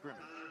line of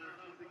scrimmage.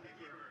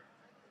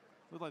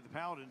 Looked like the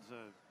Paladins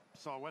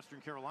saw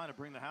Western Carolina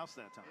bring the house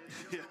that time.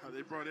 Yeah,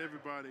 they brought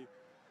everybody.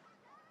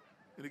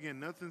 And again,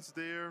 nothing's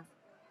there.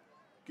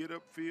 Get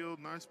upfield,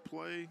 nice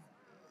play.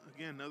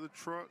 Again, another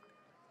truck.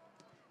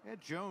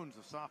 Ed Jones,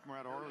 a sophomore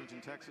out of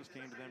Arlington, Texas,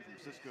 came to them from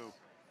Cisco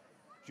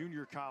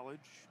Junior College.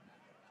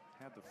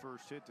 Had the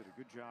first hit, did a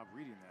good job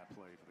reading that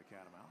play for the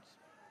Catamounts.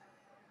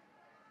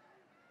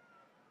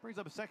 Brings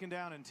up a 2nd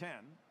down and 10.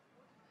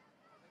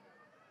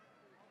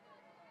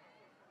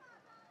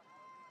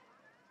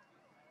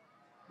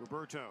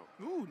 Roberto.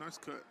 Ooh, nice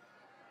cut.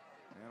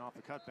 And off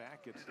the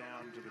cutback, gets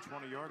down to the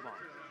 20-yard line.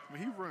 I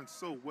mean, he runs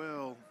so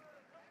well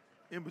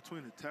in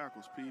between the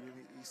tackles, Pete, and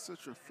he's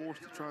such a force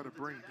to try to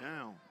bring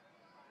down.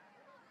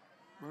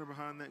 Right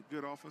behind that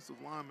good offensive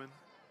lineman.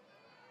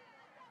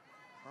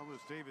 Carlos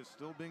Davis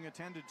still being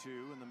attended to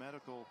in the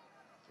medical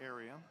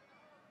area.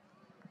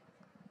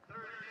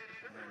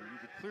 And you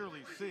could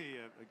clearly see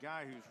a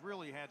guy who's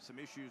really had some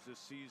issues this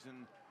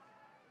season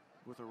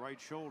with the right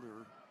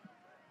shoulder.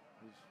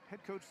 His head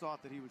coach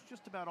thought that he was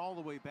just about all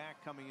the way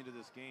back coming into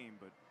this game,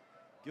 but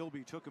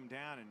Gilby took him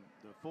down, and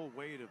the full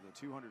weight of the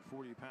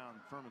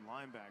 240-pound Furman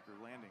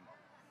linebacker landing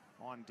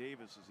on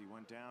Davis as he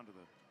went down to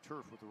the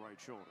turf with the right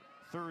shoulder.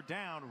 3rd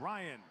down,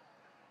 Ryan.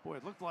 Boy,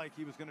 it looked like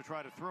he was going to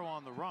try to throw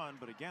on the run,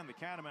 but again, the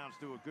Catamounts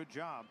do a good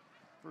job.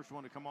 First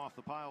one to come off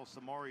the pile,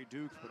 Samari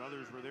Dukes, but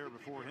others were there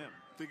before him.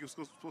 I think it was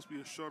supposed to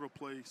be a shuttle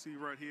play. See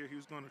right here, he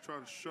was going to try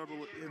to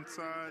shuttle it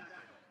inside,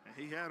 and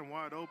he had him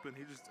wide open.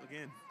 He just,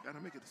 again, got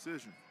to make a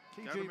decision.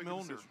 K.J.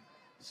 Milner,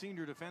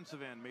 senior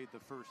defensive end, made the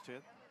first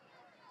hit.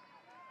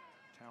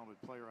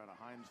 Talented player out of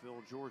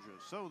Hinesville, Georgia.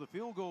 So the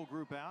field goal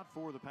group out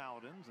for the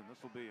Paladins, and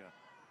this will be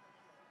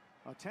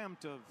an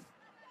attempt of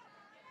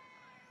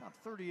about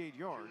 38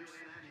 yards.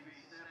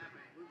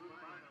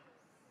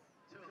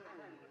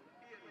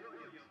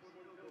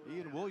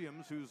 Ian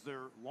Williams, who's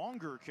their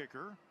longer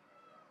kicker,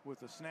 with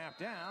the snap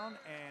down,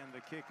 and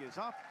the kick is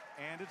up,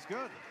 and it's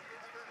good.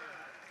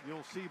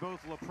 You'll see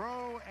both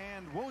LaPro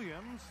and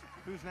Williams,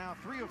 who's now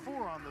 3 of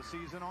 4 on the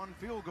season on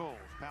field goals.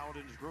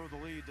 Paladins grow the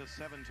lead to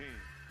 17.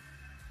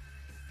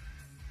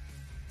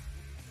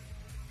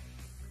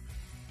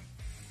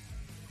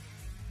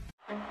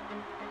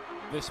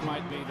 This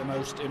might be the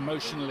most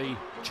emotionally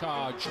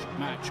charged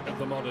match of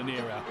the modern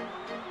era.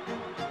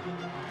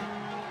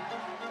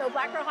 So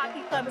Black Girl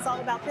Hockey Club is all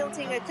about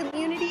building a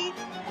community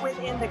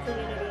within the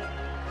community.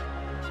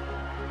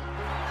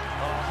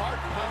 A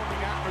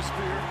heart-pounding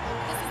atmosphere.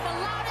 This is the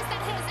loudest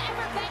that has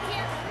ever been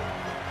here.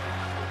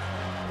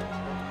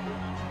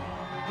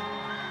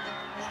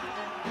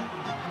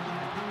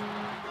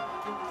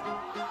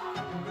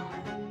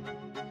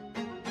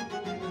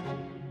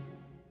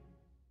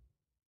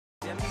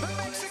 The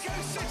Mexico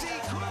City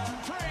Grand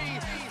Prix.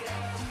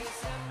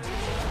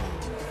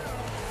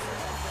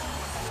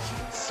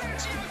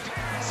 Sergio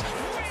Perez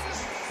wins.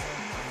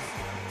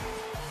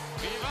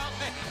 Viva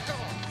Mexico.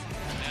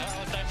 Now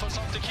time for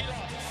some tequila.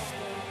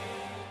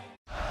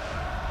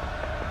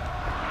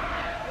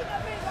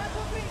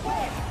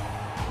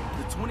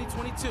 The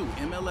 2022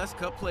 MLS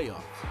Cup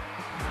Playoffs.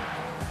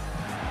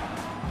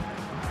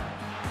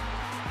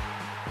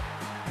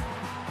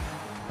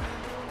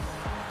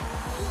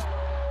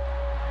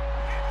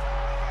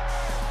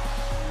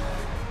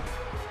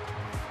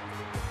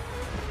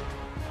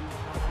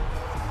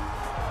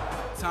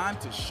 Time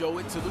to show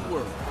it to the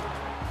world.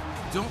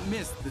 Don't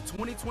miss the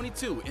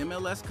 2022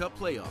 MLS Cup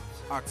Playoffs,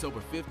 October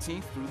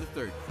 15th through the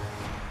 30th.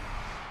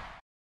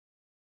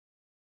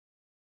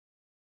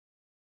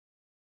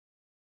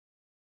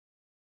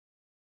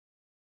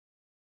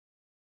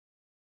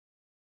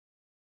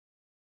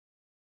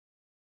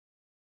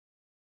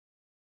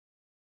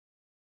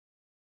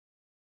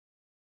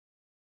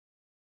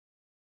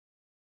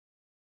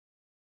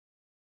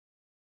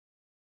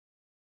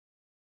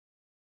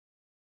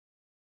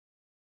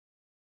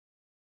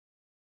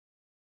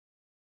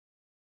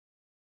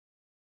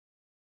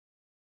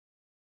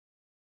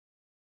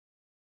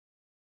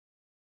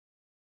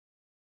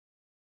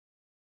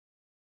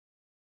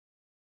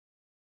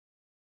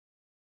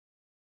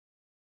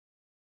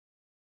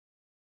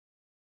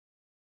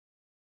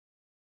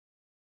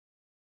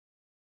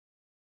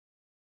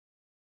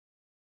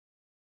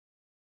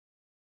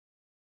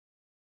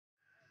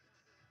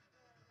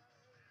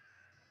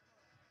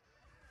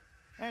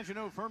 As you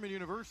know, Furman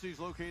University is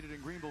located in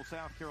Greenville,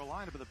 South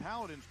Carolina, but the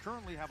Paladins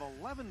currently have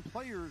 11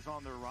 players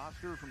on their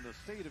roster from the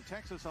state of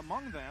Texas.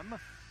 Among them,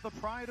 the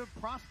pride of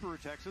Prosper,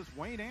 Texas,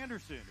 Wayne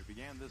Anderson, who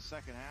began this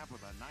second half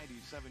with a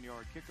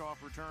 97-yard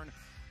kickoff return.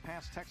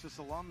 Past Texas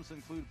alums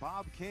include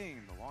Bob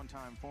King, the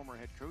longtime former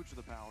head coach of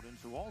the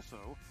Paladins, who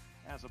also,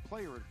 as a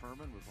player at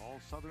Furman, was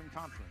All-Southern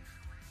Conference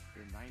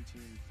in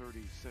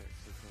 1936.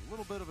 It's a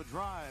little bit of a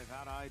drive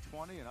out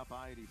I-20 and up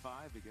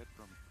I-85 to get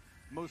from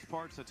most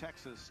parts of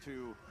Texas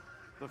to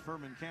the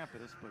Furman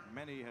campus, but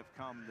many have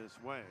come this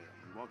way.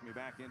 We welcome you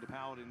back into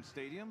Paladin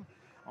Stadium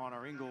on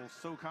our Ingles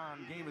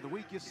SoCon Game of the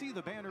Week. You see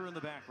the banner in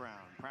the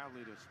background,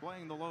 proudly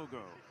displaying the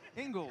logo.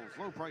 Ingles,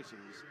 low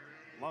prices,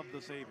 love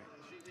the savings.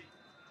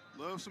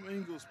 Love some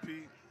Ingles,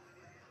 Pete.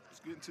 It's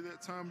getting to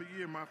that time of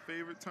year, my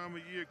favorite time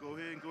of year. Go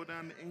ahead and go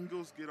down to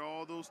Ingles, get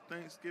all those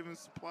Thanksgiving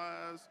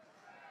supplies.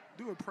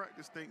 Do a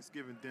practice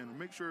Thanksgiving dinner.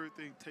 Make sure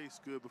everything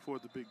tastes good before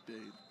the big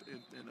day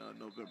in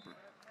November.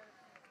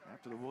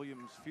 After the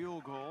Williams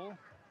field goal,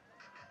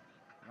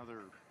 another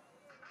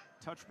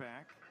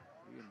touchback.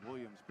 Ian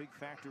Williams, big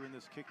factor in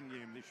this kicking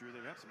game this year.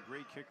 They've had some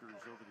great kickers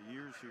over the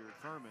years here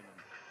at Furman. And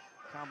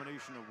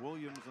combination of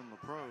Williams and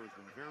LaPro has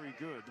been very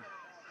good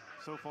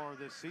so far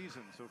this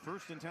season. So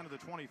 1st and 10 of the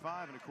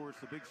 25, and of course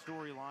the big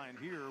storyline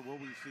here, will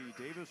we see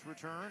Davis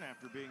return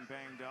after being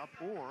banged up,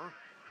 or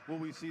will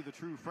we see the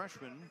true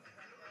freshman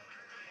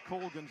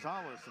Cole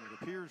Gonzalez? And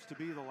it appears to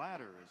be the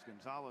latter, as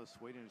Gonzalez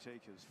waiting to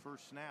take his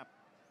first snap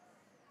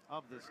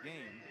of this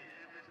game.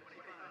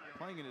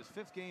 Playing in his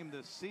 5th game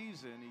this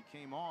season, he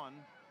came on,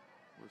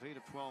 was 8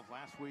 of 12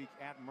 last week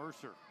at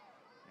Mercer,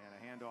 and a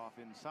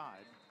handoff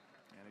inside.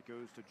 And it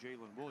goes to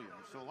Jalen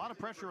Williams. So a lot of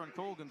pressure on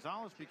Cole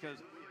Gonzalez, because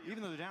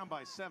even though they're down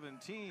by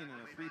 17 in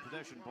a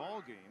 3-possession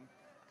ball game,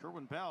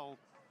 Kerwin Bell,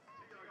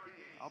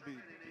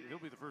 he'll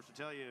be the first to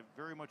tell you,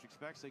 very much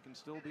expects they can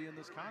still be in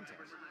this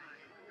contest.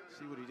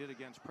 See what he did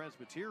against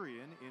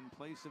Presbyterian in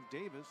place of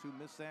Davis, who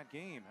missed that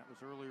game. That was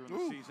earlier in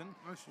the season.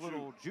 Nice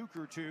little juke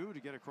or two to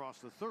get across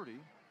the 30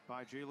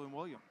 by Jalen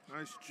Williams.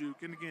 Nice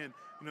juke. And again,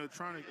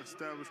 trying to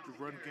establish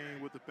the run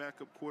game with the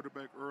backup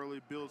quarterback early,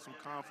 build some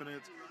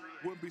confidence.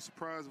 Wouldn't be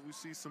surprised if we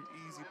see some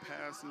easy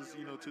passes,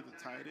 to the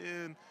tight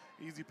end,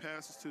 easy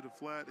passes to the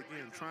flat.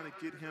 Again, trying to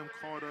get him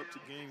caught up to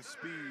gain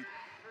speed.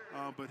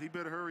 But he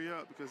better hurry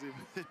up, because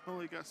they've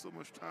only got so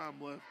much time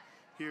left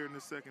here in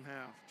the second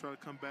half. Try to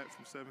come back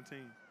from 17.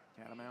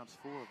 Catamounts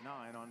 4 of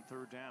 9 on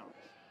 3rd down.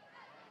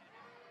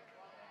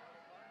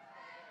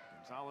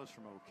 Gonzalez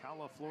from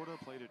Ocala, Florida,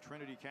 played at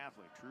Trinity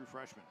Catholic, true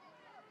freshman.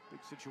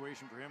 Big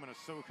situation for him in a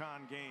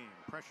SoCon game.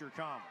 Pressure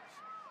comes,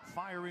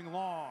 firing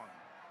long,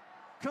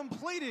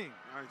 completing.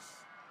 Nice.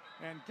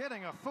 And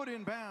getting a foot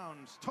in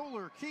bounds,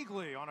 Toller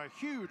Keegley on a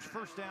huge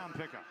first down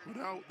pickup.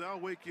 That'll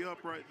wake you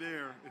up right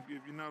there if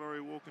you're not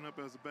already woken up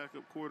as a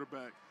backup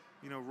quarterback.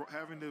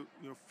 Having to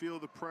feel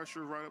the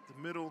pressure right up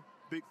the middle,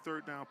 big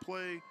 3rd down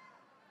play,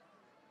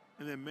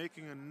 and then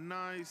making a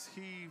nice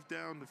heave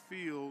down the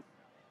field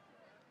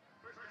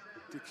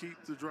to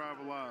keep the drive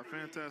alive.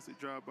 Fantastic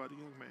job by the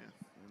young man.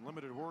 In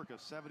limited work, a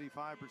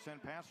 75%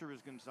 passer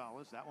is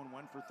Gonzalez. That one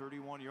went for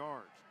 31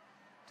 yards.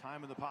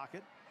 Time in the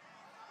pocket.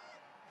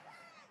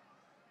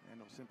 And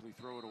he'll simply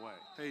throw it away.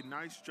 Hey,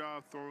 nice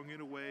job throwing it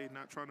away,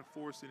 not trying to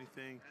force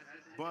anything.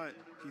 But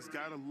he's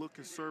got to look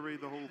and survey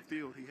the whole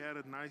field. He had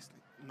a nice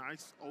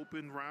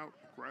open route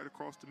right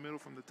across the middle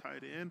from the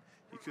tight end.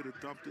 He could have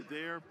dumped it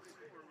there.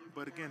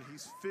 But again,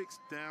 he's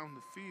fixed down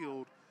the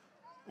field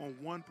on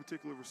one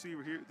particular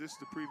receiver here. This is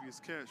the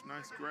previous catch.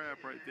 Nice grab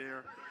right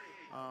there.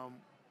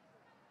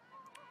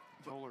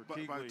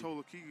 By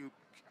Toller Keegley.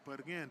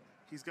 But again,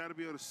 he's got to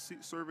be able to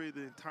survey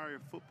the entire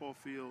football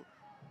field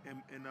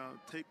and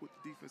take what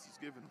the defense is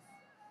giving him.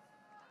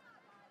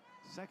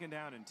 2nd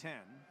down and 10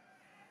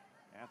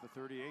 at the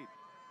 38.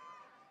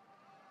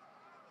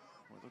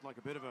 Well, it looked like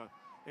a bit of a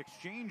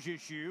exchange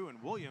issue,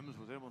 and Williams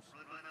was able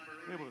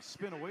to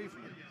spin away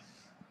from it.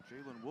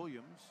 Jalen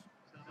Williams,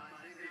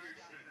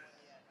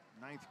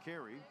 9th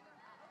carry,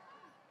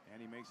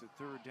 and he makes it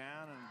 3rd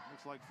down, and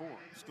looks like 4.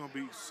 It's going to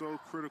be so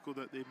critical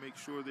that they make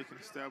sure they can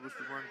establish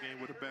the run game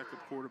with a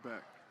backup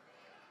quarterback.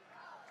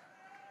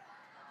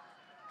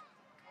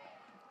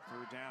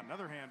 3rd down,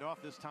 another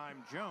handoff, this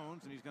time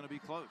Jones, and he's going to be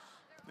close.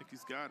 I think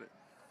he's got it.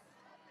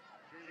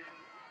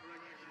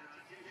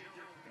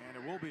 And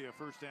it will be a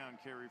 1st down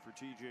carry for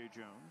T.J.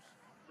 Jones.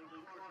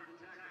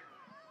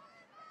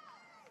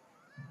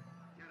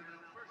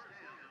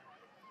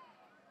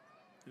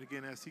 And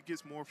again, as he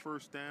gets more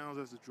 1st downs,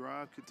 as the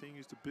drive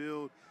continues to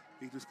build,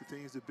 he just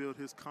continues to build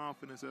his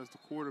confidence as the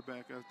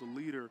quarterback, as the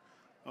leader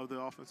of the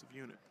offensive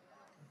unit.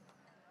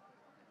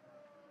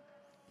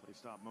 Play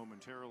stopped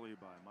momentarily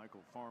by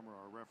Michael Farmer,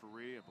 our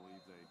referee. I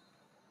believe they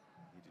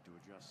needed to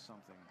adjust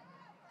something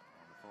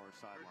on the far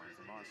sideline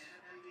from us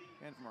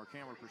and from our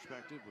camera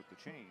perspective with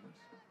the chains.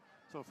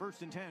 So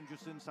 1st and 10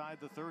 just inside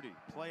the 30.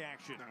 Play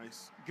action.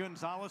 Nice.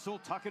 Gonzalez will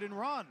tuck it and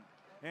run.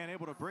 And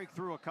able to break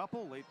through a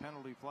couple. Late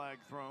penalty flag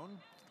thrown.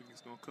 I think he's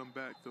going to come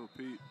back, though,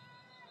 Pete.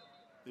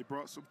 They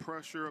brought some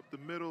pressure up the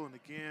middle, and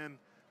again,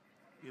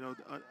 the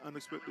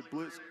unexpected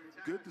blitz.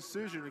 Good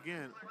decision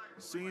again.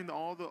 Seeing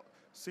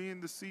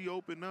the sea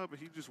open up, and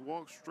he just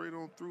walked straight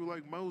on through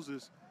like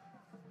Moses.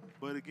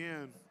 But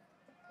again,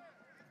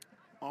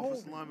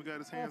 offensive lineman got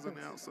his hands on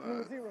the outside.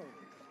 Number 0,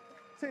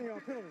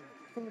 10-yard penalty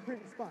from the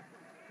previous spot.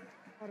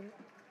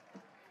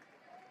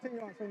 10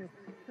 yards from the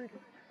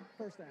previous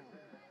 1st down.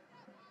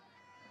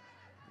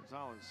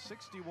 Gonzalez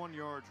 61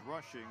 yards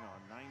rushing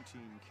on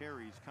 19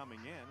 carries coming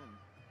in, and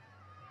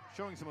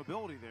showing some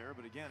ability there,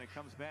 but again, it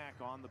comes back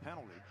on the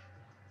penalty.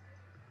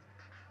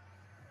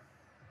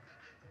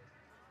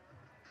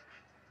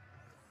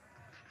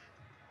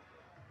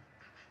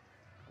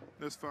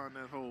 Let's find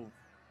that hole.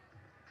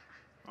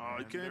 Oh,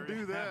 you can't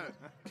do that.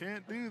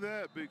 Can't do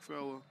that, big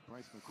fella.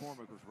 Bryce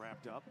McCormick was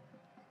wrapped up.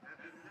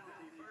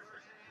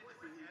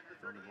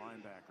 Furman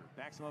linebacker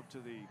backs him up to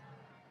the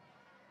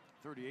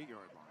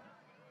 38-yard line.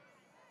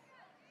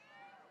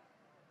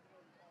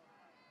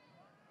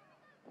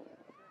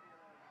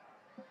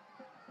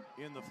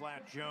 In the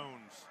flat,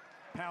 Jones.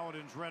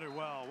 Paladins read it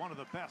well. One of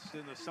the best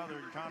in the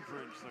Southern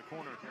Conference. The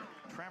corner,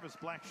 Travis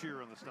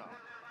Blackshear on the stop.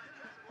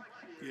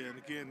 Yeah, and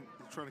again,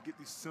 trying to get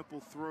these simple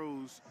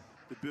throws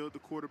to build the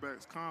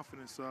quarterback's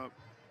confidence up.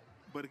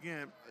 But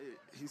again,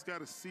 he's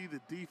got to see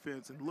the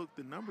defense. And look,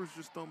 the numbers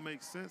just don't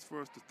make sense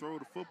for us to throw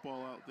the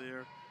football out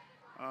there.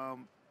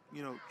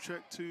 You know,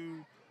 check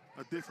to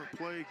a different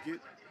play,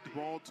 get the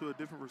ball to a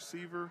different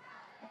receiver.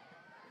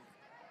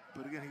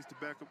 But again, he's the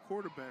backup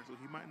quarterback, so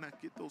he might not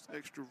get those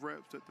extra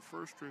reps that the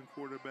first-string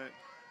quarterback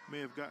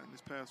may have gotten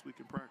this past week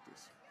in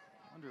practice.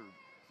 Under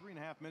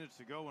 3.5 minutes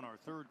to go in our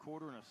third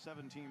quarter in a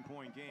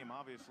 17-point game.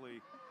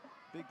 Obviously,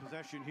 big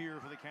possession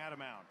here for the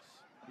Catamounts.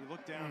 He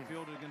looked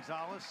downfield at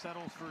Gonzalez,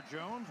 settles for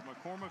Jones.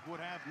 McCormick would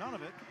have none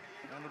of it,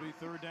 and it'll be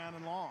third down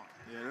and long.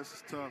 Yeah, this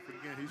is tough. And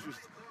again, he's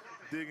just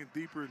digging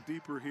deeper and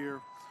deeper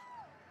here.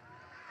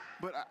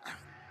 But,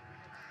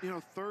 you know,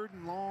 third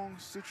and long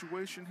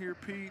situation here,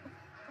 Pete.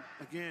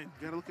 Again,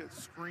 you got to look at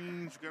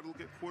screens. You got to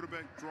look at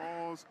quarterback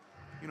draws.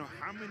 You know,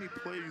 how many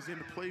plays in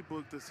the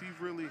playbook does he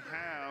really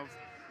have,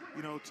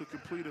 you know, to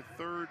complete a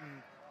third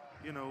and,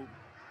 you know,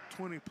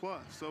 20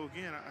 plus? So,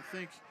 again, I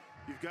think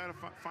you've got to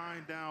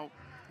find out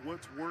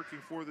what's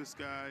working for this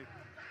guy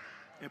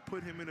and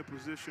put him in a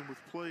position with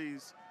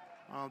plays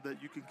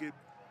that you can get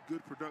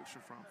good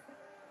production from.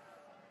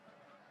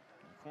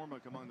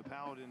 McCormick among the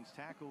Paladins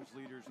tackles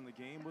leaders in the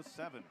game with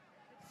 7.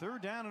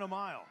 Third down and a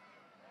mile.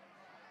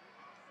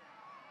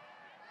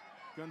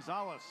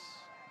 Gonzalez,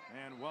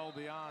 and well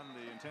beyond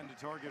the intended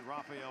target,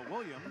 Raphael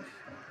Williams.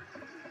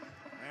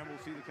 And we'll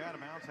see the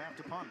Catamounts have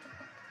to punt.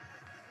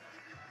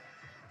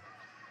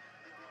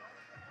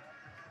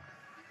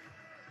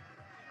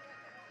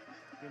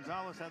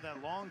 Gonzalez had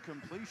that long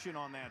completion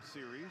on that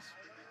series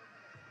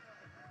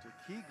to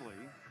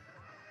Keegley.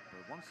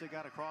 But once they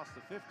got across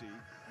the 50,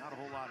 not a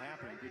whole lot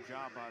happening. Good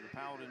job by the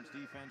Paladins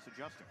defense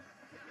adjusting.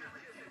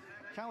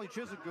 Callie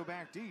Chiswick go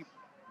back deep.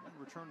 And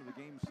return to the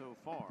game so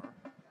far.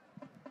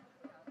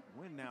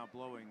 Wind now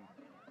blowing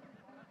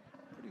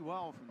pretty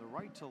well from the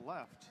right to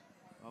left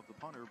of the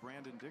punter,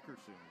 Brandon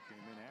Dickerson, who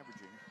came in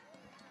averaging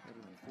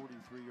better than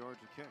 43 yards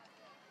a kick.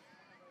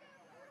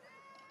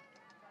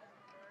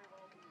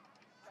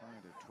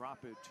 Trying to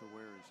drop it to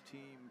where his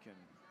team can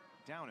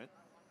down it.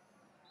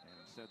 And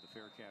instead the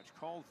fair catch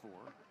called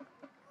for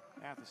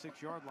at the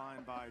 6-yard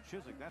line by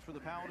Chiswick. That's where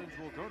the Paladins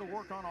will go to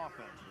work on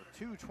offense. With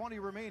 2:20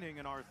 remaining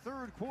in our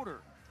third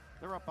quarter.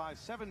 They're up by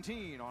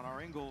 17 on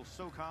our Ingles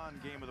SoCon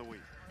Game of the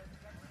Week.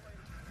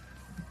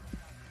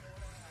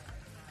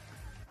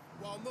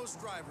 While most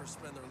drivers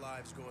spend their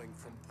lives going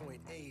from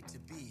point A to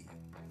B,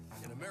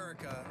 in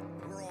America,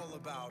 we're all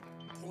about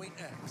point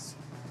X.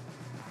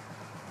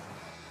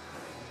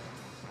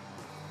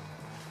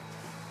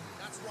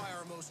 That's why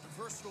our most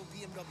versatile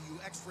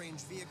BMW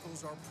X-Range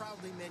vehicles are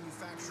proudly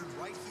manufactured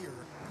right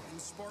here in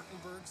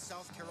Spartanburg,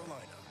 South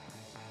Carolina.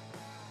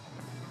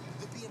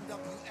 The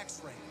BMW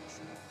X-Range,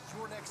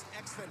 your next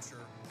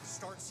X-Venture,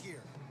 starts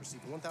here.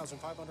 Receive a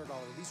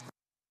 $1,500 lease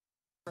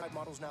credit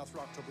models now through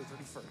October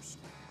 31st.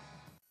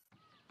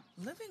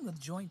 Living with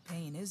joint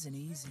pain isn't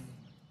easy,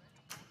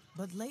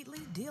 but lately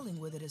dealing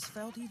with it has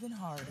felt even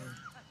harder.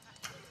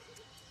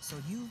 So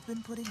you've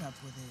been putting up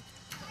with it.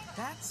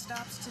 That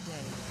stops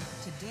today.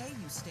 Today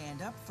you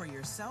stand up for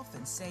yourself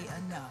and say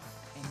enough,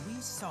 and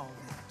we solve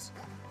it.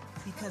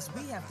 Because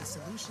we have the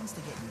solutions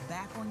to get you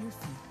back on your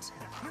feet.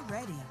 You're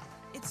ready.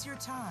 It's your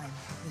time.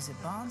 Visit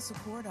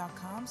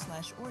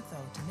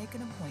bonsecours.com/ortho to make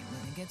an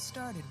appointment and get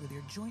started with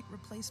your joint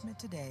replacement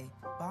today.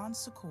 Bon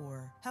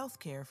Secours,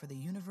 healthcare for the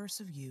universe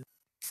of you.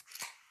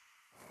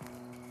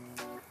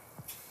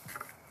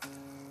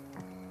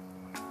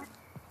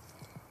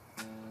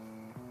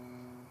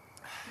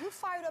 You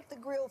fired up the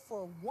grill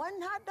for one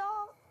hot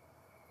dog?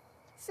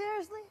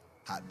 Seriously?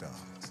 Hot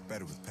dogs,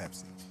 better with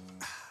Pepsi.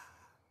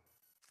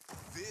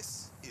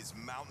 This is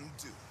Mountain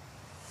Dew.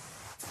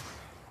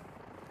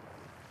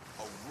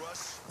 A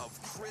rush of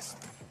crisp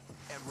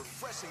and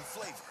refreshing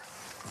flavor.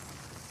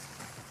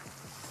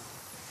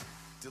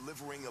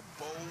 Delivering a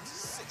bold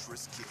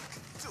citrus kick.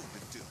 Do the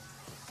Dew.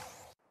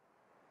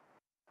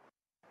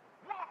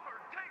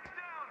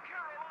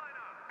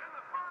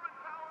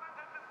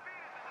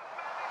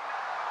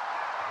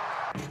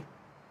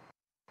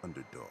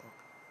 Underdog.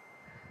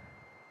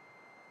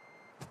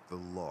 The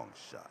long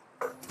shot.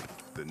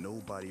 The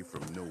nobody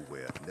from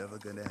nowhere, never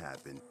gonna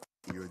happen.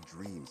 Your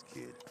dreams,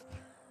 kid.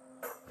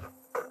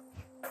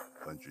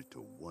 100 to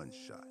 1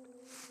 shot.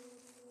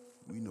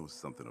 We know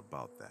something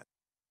about that.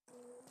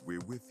 We're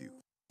with you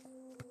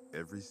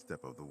every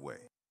step of the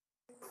way.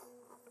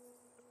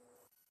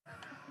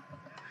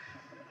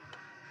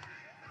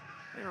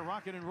 They are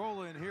rocking and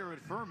rolling here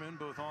at Furman,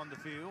 both on the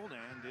field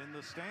and in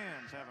the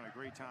stands, having a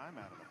great time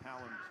out of the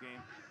Paladins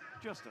game.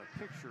 Just a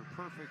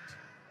picture-perfect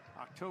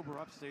October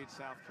upstate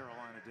South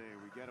Carolina day.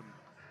 We get them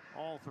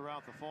all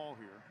throughout the fall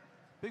here.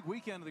 Big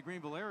weekend of the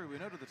Greenville area. We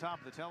know at the top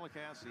of the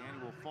telecast, the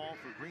annual Fall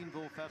for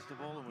Greenville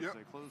Festival, in which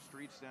they close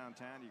streets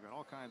downtown. You've got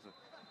all kinds of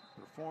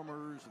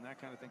performers and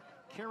that kind of thing.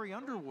 Carrie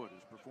Underwood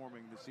is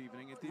performing this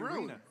evening at the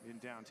arena in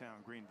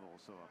downtown Greenville.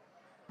 So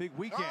a big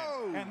weekend.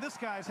 And this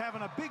guy's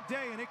having a big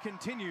day, and it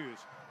continues.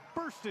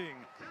 Bursting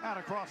out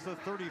across the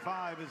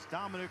 35 is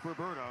Dominic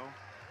Roberto.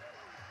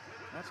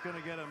 That's going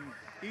to get him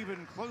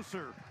even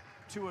closer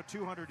to a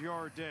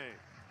 200-yard day.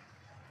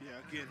 Yeah,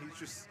 again,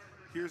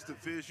 here's the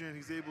vision.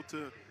 He's able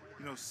to,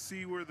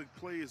 see where the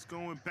play is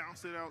going,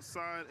 bounce it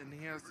outside, and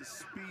he has the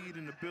speed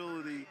and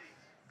ability,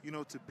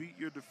 to beat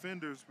your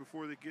defenders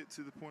before they get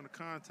to the point of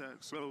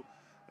contact. So,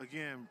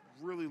 again,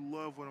 really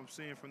love what I'm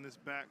seeing from this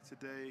back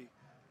today.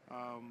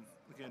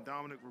 Again,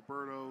 Dominic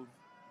Roberto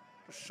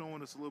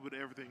showing us a little bit of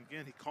everything.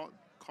 Again, he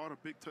caught a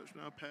big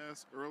touchdown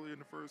pass earlier in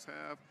the first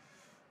half.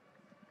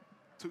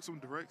 Took some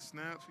direct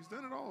snaps. He's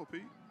done it all,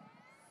 Pete.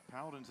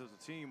 Paladins as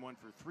a team went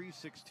for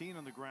 316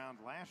 on the ground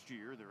last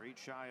year. They're 8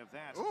 shy of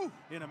that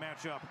in a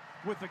matchup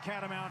with the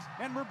Catamounts.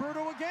 And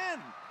Roberto again.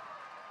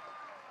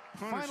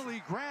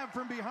 Finally grabbed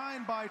from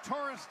behind by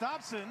Taurus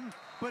Dobson,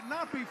 but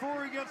not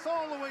before he gets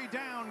all the way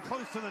down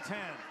close to the 10.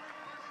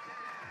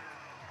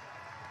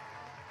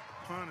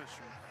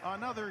 Punishment.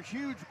 Another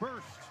huge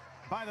burst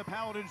by the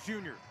Paladins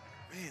junior.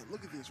 Man,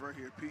 look at this right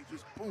here, Pete.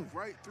 Just boom,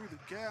 right through the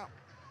gap.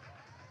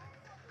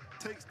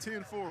 Takes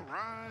 10 for a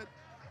ride.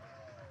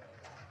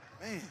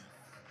 Man,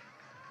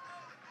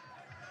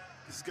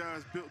 this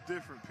guy's built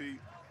different, Pete.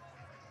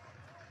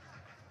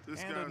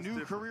 And a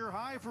new career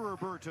high for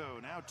Roberto.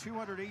 Now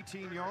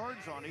 218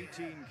 yards on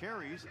 18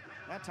 carries.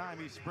 That time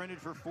he sprinted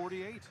for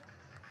 48.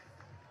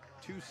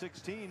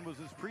 216 was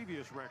his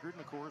previous record,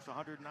 and of course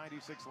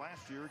 196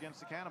 last year against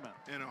the Catamount.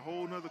 And a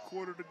whole nother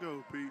quarter to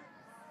go, Pete.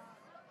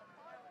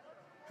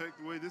 Heck,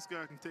 the way this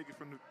guy can take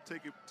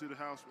it to the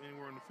house from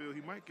anywhere in the field,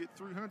 he might get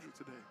 300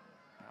 today.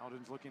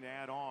 Paladins looking to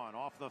add on.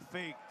 Off the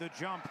fake, the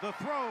jump, the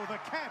throw, the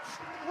catch.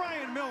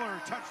 Ryan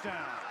Miller,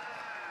 touchdown.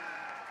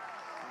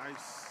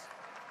 Nice.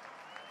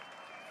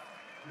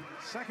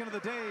 Second of the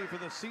day for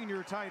the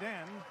senior tight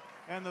end,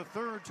 and the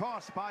third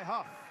toss by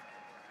Huff.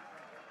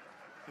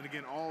 And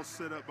again, all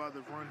set up by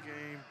the run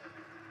game.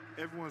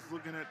 Everyone's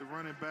looking at the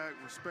running back,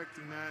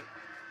 respecting that,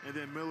 and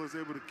then Miller's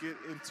able to get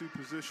into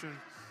position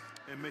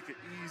and make an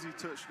easy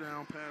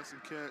touchdown pass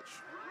and catch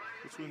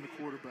between the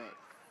quarterback.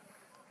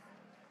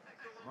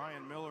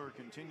 Ryan Miller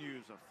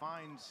continues a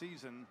fine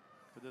season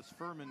for this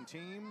Furman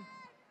team.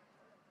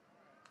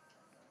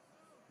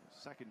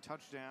 His second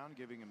touchdown,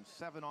 giving him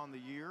 7 on the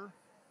year.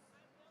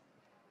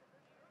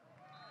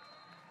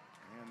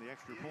 And the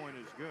extra point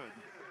is good.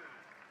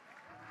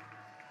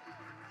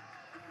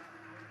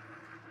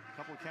 A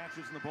couple of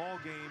catches in the ball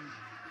game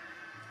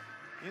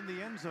in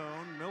the end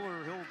zone.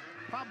 Miller, he'll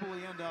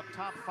probably end up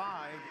top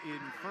 5 in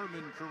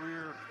Furman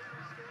career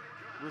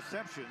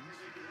receptions.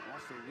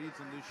 Also leads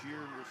them this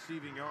year in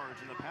receiving yards.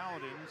 And the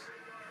Paladins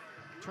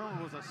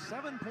turn was a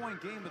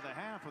 7-point game at the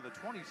half with a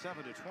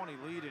 27-20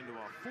 lead into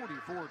a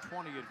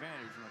 44-20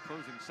 advantage in the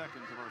closing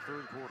seconds of our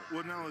third quarter.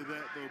 Well, not only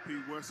that, though,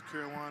 Pete, West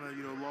Carolina,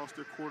 lost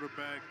their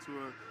quarterback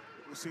to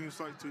what seems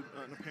like to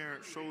an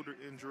apparent shoulder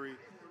injury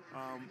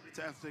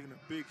after taking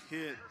a big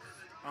hit.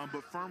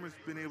 But Furman's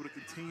been able to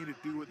continue to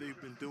do what they've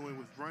been doing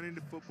with running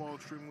the football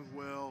extremely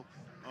well,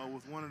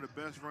 with one of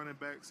the best running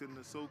backs in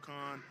the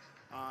SoCon.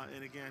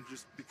 And again,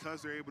 just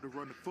because they're able to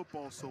run the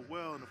football so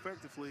well and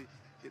effectively,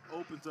 it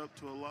opens up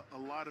to a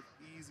lot of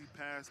easy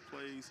pass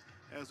plays,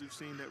 as we've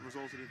seen that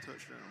resulted in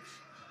touchdowns.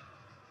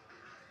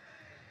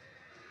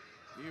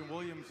 Ian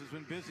Williams has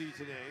been busy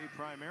today,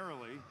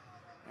 primarily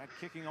at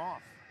kicking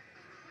off.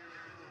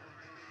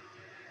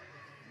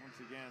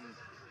 Once again,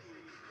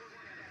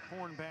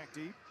 horn back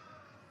deep.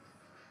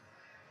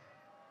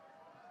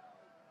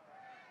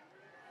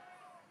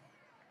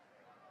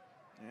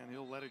 And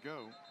he'll let it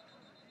go.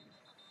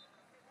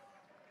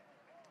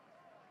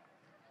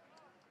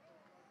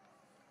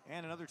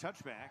 And another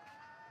touchback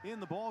in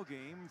the ball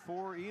game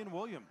for Ian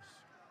Williams.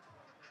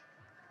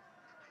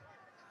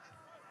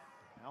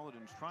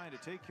 Paladins trying to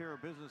take care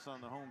of business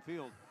on the home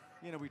field.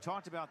 We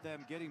talked about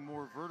them getting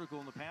more vertical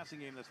in the passing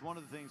game. That's one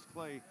of the things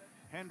Clay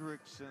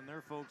Hendricks and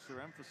their folks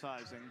are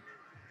emphasizing.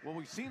 Well,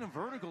 we've seen them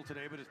vertical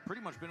today, but it's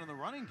pretty much been in the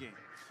running game.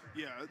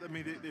 Yeah, I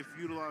mean, they've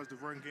utilized the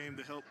run game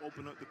to help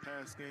open up the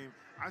pass game.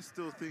 I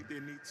still think they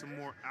need some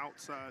more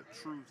outside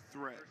true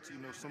threats.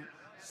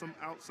 Some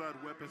outside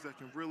weapons that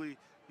can really,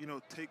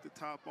 take the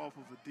top off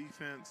of a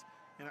defense.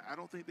 And I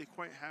don't think they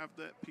quite have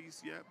that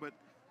piece yet. But,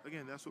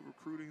 again, that's what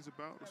recruiting is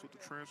about. That's what the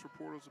transfer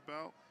portal is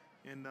about.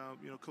 And,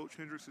 Coach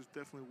Hendricks is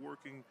definitely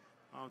working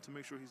to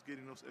make sure he's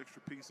getting those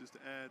extra pieces to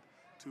add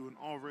to an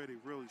already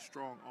really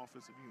strong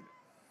offensive unit.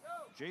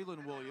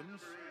 Jalen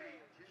Williams.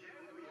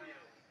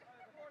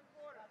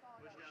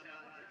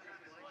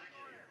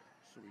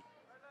 So we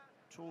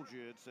told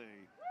you it's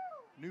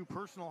a new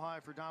personal high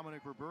for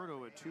Dominic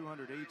Roberto at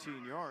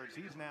 218 yards.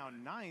 He's now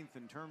 9th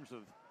in terms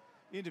of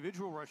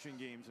individual rushing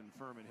games in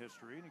Furman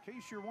history. And in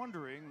case you're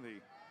wondering, the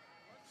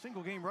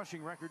single game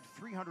rushing record,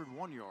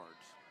 301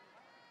 yards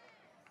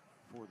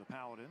for the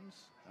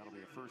Paladins. That'll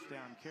be a first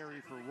down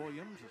carry for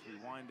Williams as we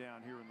wind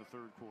down here in the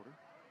third quarter.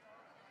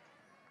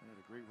 They had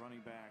a great running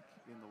back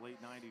in the late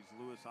 90s,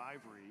 Lewis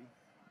Ivory.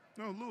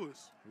 No,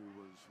 Lewis. Who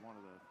was one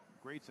of the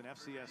greats in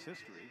FCS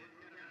history.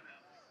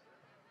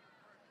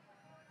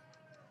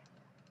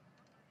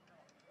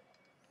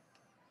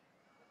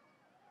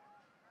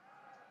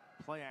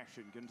 Play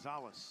action,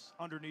 Gonzalez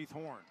underneath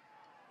Horn.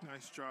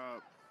 Nice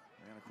job.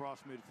 And across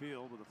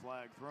midfield with a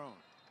flag thrown.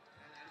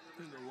 I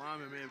think the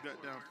lineman may have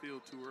got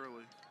downfield too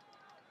early.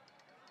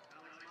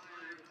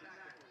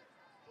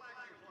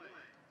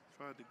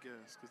 If I had to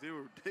guess, because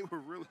they were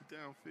really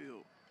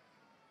downfield.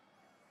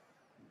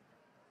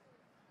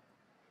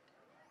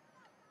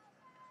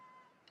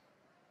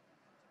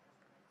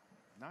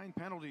 Nine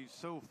penalties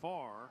so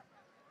far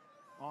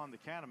on the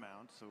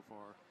Catamount. So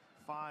far,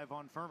 5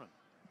 on Furman.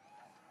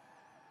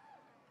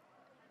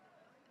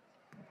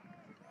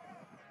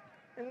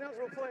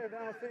 Natural player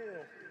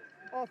downfield.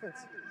 Offense,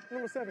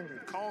 number 70.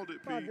 Called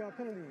it, Pete. 5-yard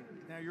penalty.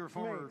 Now, you're a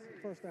former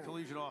first down.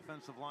 collegiate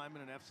offensive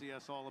lineman and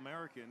FCS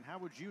All-American. How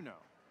would you know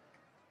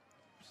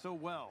so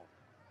well?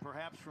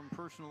 Perhaps from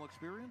personal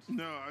experience?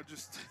 No, I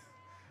just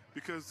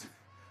because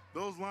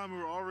those linemen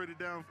were already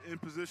down in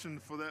position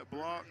for that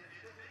block,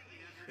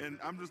 and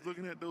I'm just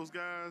looking at those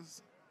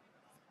guys,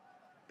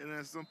 and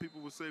as some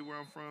people would say where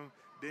I'm from,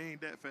 they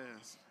ain't that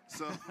fast.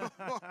 So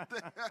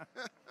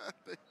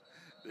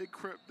they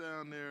crept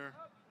down there.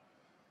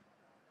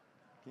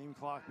 Game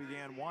clock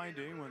began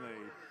winding when they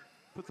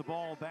put the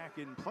ball back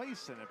in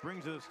place, and it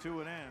brings us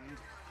to an end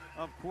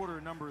of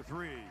quarter number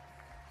 3.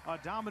 A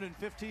dominant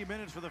 15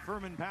 minutes for the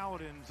Furman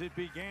Paladins. It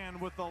began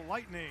with the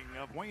lightning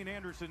of Wayne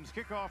Anderson's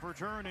kickoff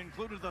return,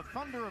 included the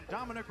thunder of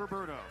Dominic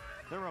Roberto.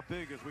 They're up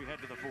big as we head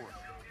to the 4th.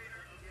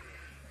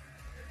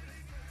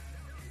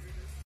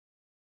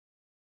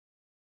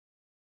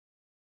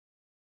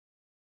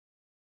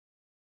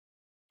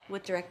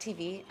 With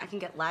DirecTV, I can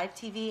get live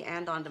TV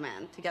and on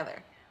demand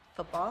together.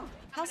 Football,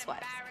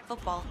 housewives.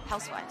 Football,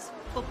 housewives.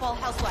 Football,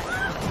 housewives.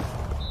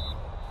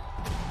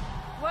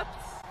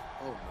 Whoops.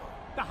 Oh, no.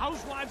 The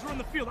housewives are on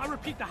the field. I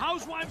repeat, the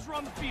housewives are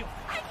on the field.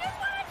 I just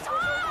want to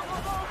talk!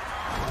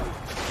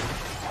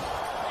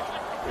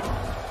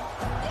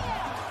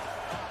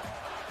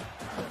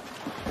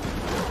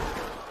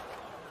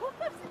 Who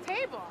flips the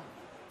table?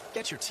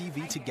 Get your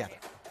TV together.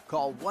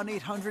 Call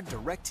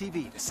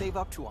 1-800-DIRECTV to save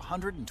up to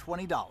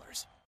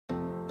 $120.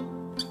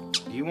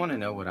 Do you want to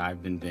know what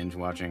I've been binge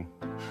watching?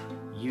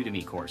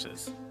 Udemy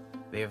courses.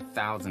 They have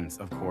thousands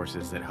of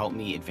courses that help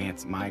me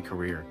advance my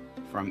career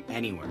from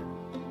anywhere,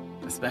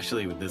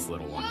 especially with this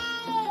little one.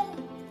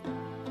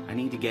 I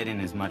need to get in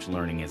as much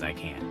learning as I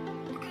can.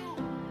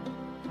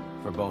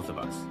 For both of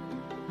us.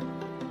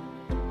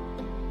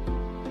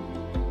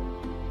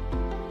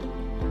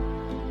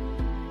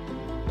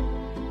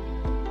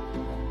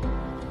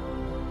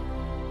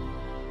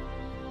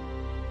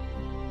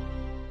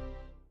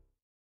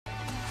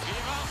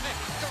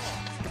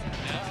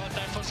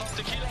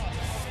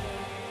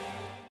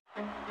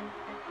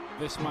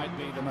 This might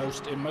be the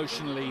most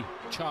emotionally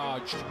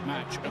charged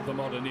match of the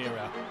modern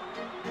era.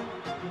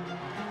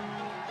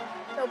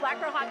 So Black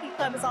Girl Hockey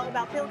Club is all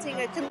about building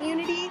a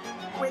community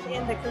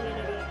within the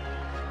community.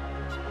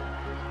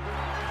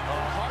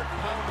 A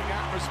heart-pounding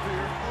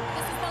atmosphere.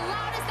 This is the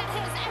loudest that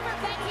has ever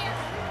been here.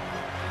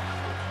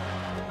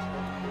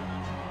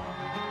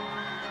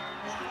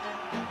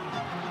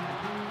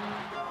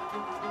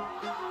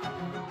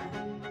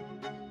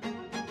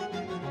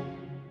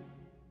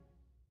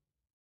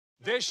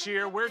 This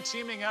year, we're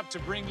teaming up to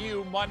bring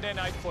you Monday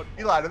Night Football.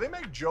 Eli, do they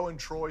make Joe and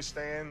Troy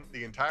stand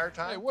the entire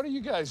time? Hey, what are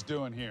you guys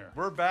doing here?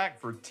 We're back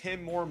for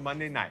 10 more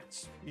Monday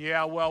nights.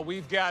 Yeah, well,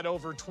 we've got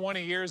over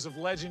 20 years of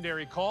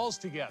legendary calls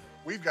together.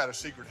 We've got a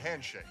secret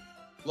handshake.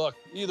 Look,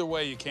 either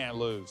way, you can't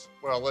lose.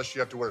 Well, unless you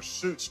have to wear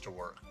suits to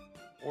work.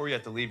 Or you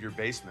have to leave your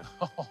basement.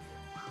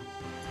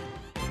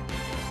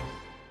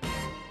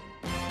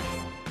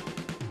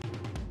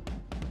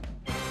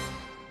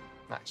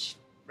 Nice.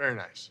 Very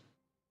nice.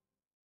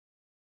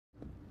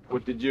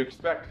 What did you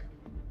expect?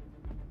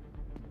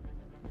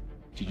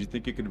 Did you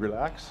think you could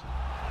relax?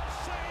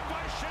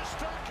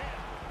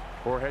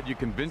 Or had you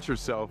convinced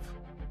yourself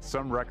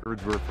some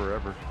records were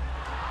forever?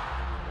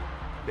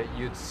 That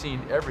you'd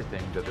seen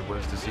everything that there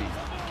was to see?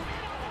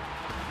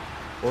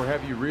 Or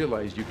have you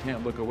realized you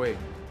can't look away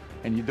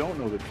and you don't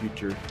know the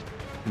future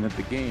and that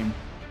the game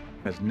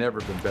has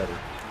never been better?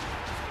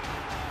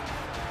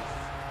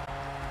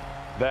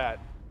 That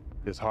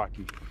is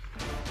hockey.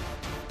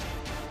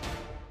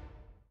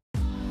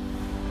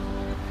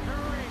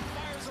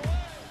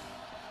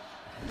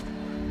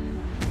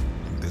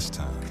 This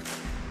time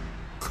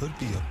could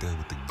be up there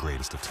with the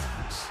greatest of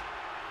times.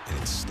 And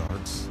it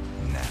starts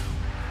now.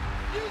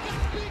 You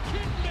gotta be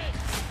kidding me!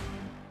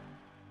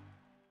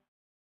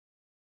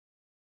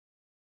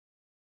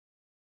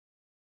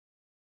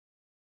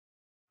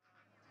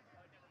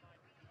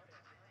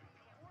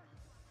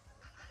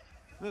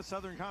 The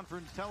Southern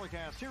Conference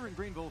telecast here in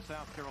Greenville,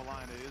 South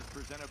Carolina is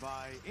presented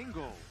by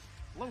Ingalls.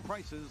 Low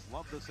prices,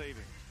 love the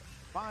savings.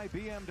 By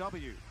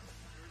BMW.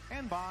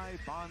 and by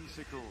Bon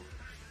Secours.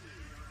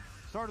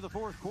 Start of the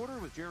fourth quarter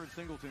with Jared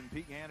Singleton,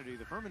 Pete Hannity.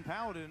 The Furman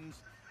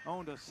Paladins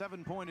owned a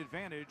 7-point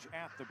advantage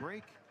at the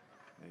break.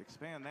 They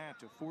expand that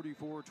to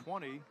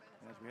 44-20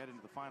 as we head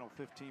into the final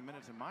 15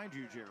 minutes. And mind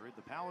you, Jared,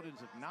 the Paladins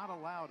have not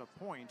allowed a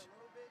point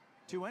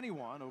to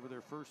anyone over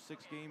their first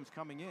 6 games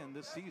coming in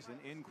this season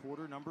in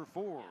quarter number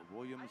 4.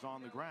 Williams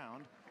on the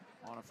ground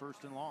on a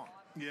 1st and long.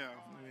 Yeah,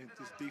 I mean,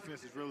 this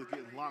defense is really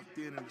getting locked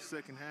in the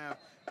second half.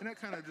 And that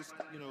kind of just,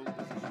 you know,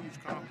 is a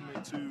huge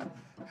compliment to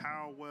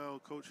how well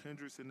Coach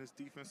Hendricks and his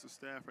defensive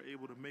staff are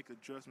able to make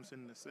adjustments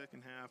in the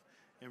second half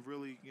and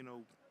really, you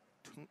know,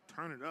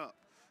 turn it up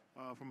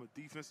from a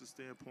defensive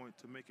standpoint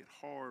to make it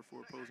hard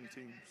for opposing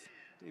teams.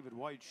 David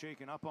White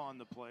shaken up on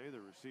the play.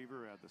 The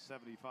receiver had the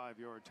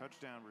 75-yard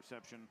touchdown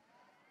reception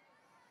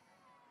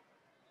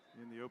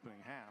in the opening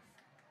half.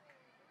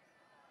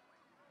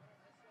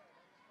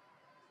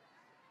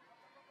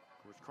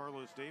 Of course,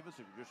 Carlos Davis,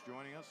 if you're just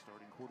joining us,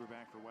 starting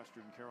quarterback for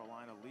Western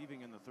Carolina,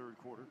 leaving in the third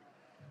quarter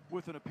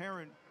with an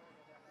apparent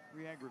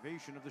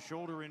re-aggravation of the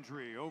shoulder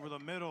injury. Over the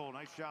middle,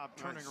 nice job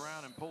turning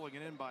around and pulling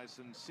it in by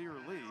Sincere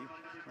Lee,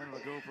 and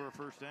it'll go for a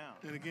first down.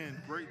 And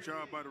again, great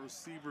job by the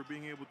receiver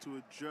being able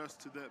to adjust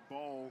to that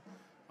ball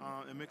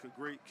and make a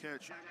great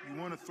catch.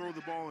 You want to throw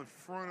the ball in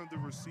front of the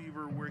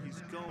receiver where he's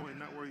going,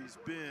 not where he's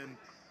been,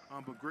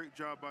 but great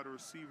job by the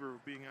receiver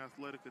of being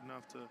athletic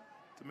enough to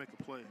make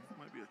a play.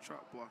 Might be a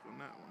chop block on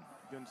that one.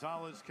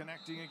 Gonzalez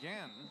connecting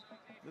again,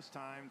 this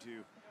time to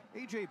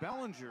A.J.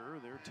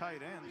 Bellinger, their tight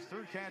ends.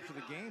 3rd catch of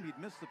the game. He'd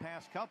missed the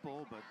past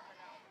couple, but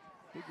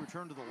big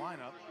return to the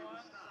lineup.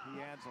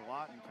 He adds a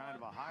lot in kind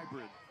of a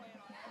hybrid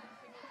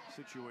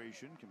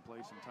situation. Can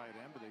play some tight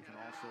end, but they can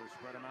also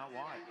spread him out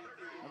wide.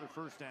 Another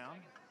first down.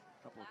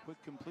 A couple of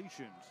quick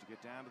completions to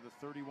get down to the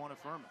 31 of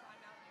Furman.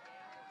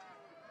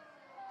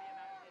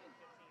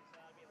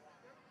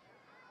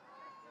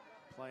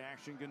 Play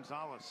action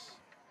Gonzalez.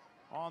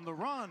 On the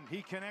run,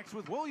 he connects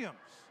with Williams.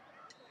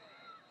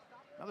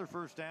 Another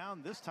first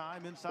down, this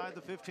time inside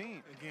the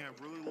 15. Again,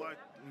 I really like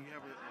when you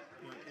have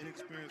an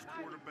inexperienced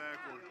quarterback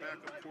or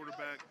backup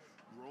quarterback,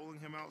 rolling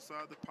him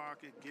outside the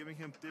pocket, giving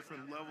him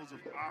different levels of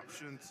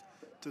options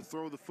to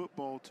throw the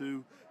football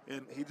to,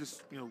 and he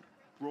just, you know,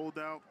 rolled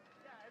out,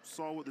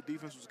 saw what the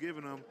defense was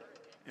giving him,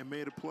 and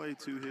made a play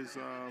to his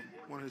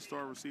one of his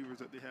star receivers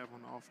that they have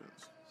on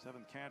offense.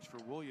 7th catch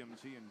for Williams.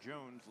 He and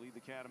Jones lead the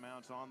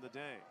Catamounts on the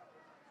day.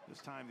 This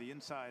time the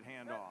inside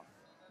handoff.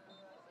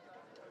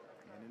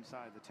 And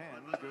inside the 10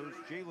 goes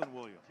Jalen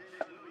Williams.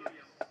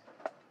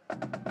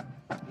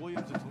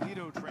 Williams, a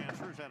Toledo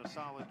transfer, has had a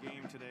solid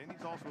game today, and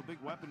he's also a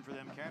big weapon for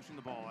them catching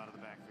the ball out of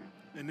the backfield.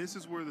 And this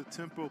is where the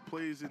tempo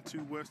plays into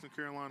Western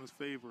Carolina's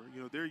favor.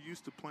 You know, they're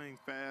used to playing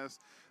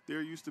fast.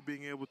 They're used to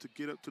being able to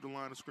get up to the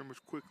line of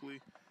scrimmage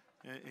quickly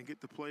and get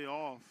the play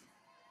off.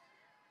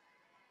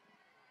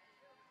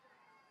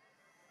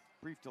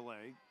 Brief delay.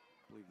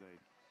 I believe they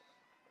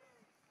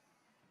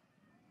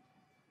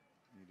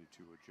needed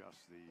to adjust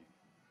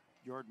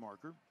the yard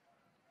marker.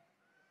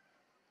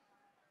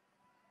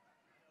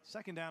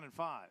 2nd down and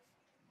 5.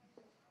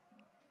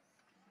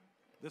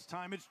 This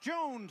time it's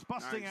Jones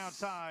busting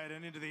outside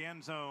and into the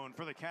end zone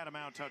for the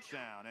Catamount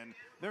touchdown. And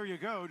there you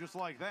go, just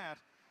like that.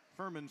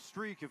 Furman's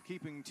streak of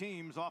keeping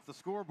teams off the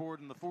scoreboard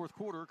in the fourth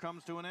quarter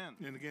comes to an end.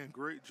 And again,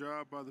 great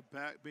job by the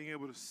back, being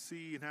able to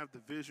see and have the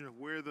vision of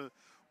where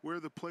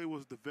the play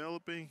was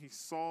developing. He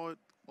saw it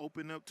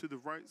open up to the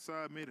right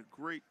side, made a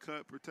great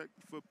cut, protect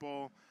the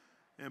football,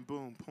 and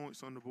boom,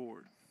 points on the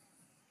board.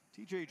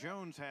 T.J.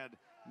 Jones had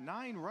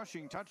 9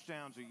 rushing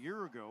touchdowns a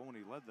year ago when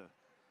he led the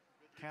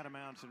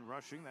Catamounts in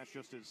rushing. That's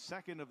just his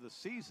 2nd of the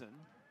season.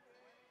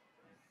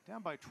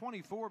 Down by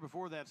 24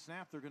 before that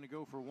snap, they're going to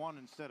go for 1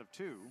 instead of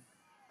 2.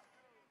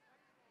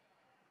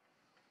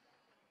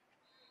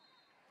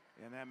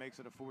 And that makes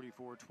it a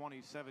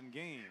 44-27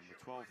 game with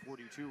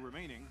 12:42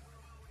 remaining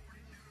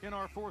in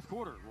our fourth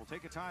quarter. We'll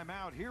take a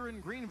timeout here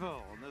in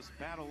Greenville in this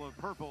Battle of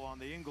Purple on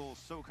the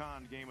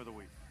Ingles-SoCon Game of the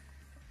Week.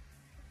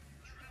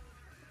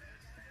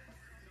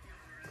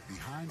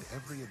 Behind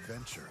every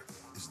adventure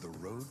is the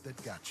road that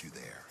got you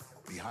there.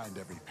 Behind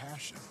every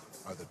passion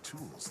are the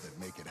tools that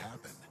make it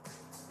happen.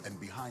 And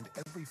behind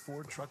every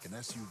Ford truck and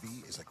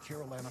SUV is a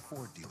Carolina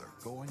Ford dealer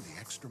going the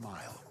extra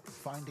mile,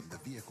 finding the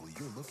vehicle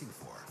you're looking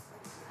for.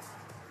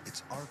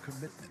 It's our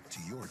commitment to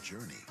your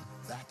journey.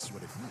 That's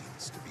what it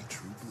means to be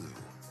True Blue.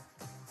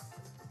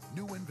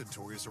 New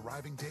inventory is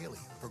arriving daily.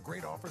 For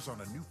great offers on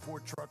a new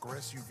Ford truck or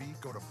SUV,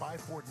 go to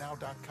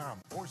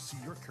buyfordnow.com or see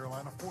your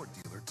Carolina Ford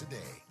dealer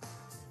today.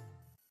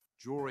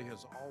 Jewelry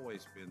has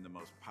always been the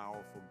most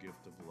powerful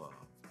gift of love,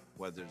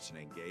 whether it's an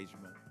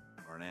engagement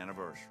or an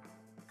anniversary.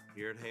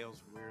 Here at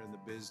Hales, we're in the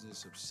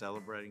business of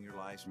celebrating your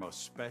life's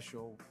most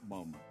special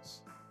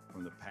moments,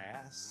 from the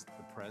past,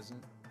 the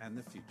present, and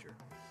the future.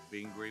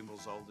 Being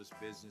Greenville's oldest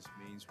business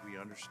means we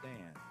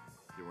understand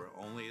that we're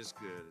only as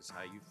good as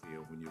how you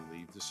feel when you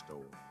leave the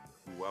store.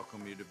 We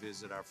welcome you to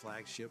visit our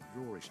flagship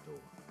jewelry store.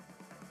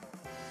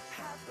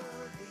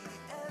 Happily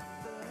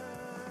ever,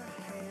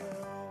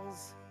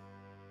 Hales.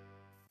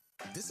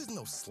 This is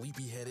no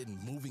sleepy-headed,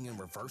 moving in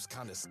reverse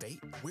kind of state.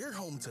 We're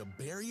home to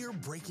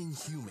barrier-breaking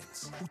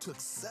humans who took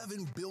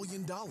 $7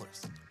 billion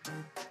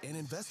and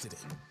invested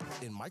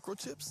it in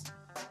microchips,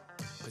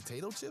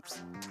 potato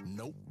chips,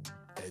 nope,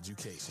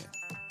 education.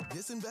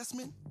 This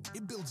investment,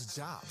 it builds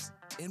jobs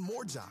and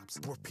more jobs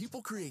where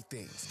people create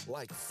things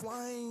like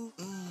flying,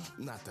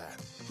 not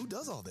that. Who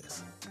does all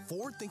this?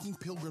 Forward-thinking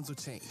pilgrims of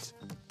change,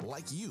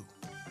 like you.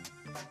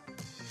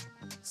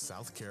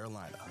 South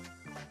Carolina.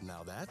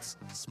 Now that's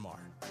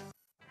smart.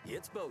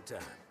 It's bow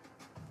time.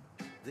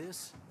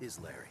 This is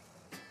Larry.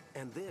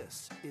 And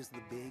this is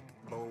the big,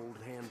 bold,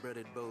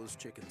 hand-breaded Bo's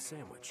chicken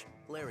sandwich.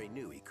 Larry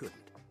knew he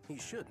couldn't. He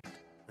shouldn't.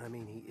 I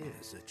mean, he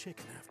is a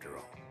chicken after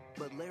all.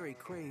 But Larry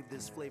craved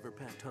this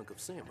flavor-packed hunk of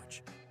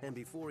sandwich. And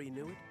before he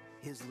knew it,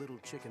 his little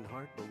chicken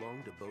heart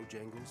belonged to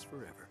Bojangles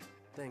forever.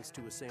 Thanks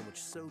to a sandwich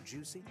so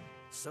juicy,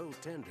 so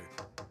tender,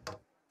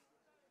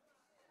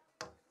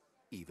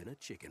 even a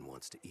chicken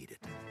wants to eat it.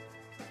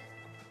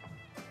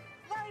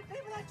 Larry,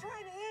 people are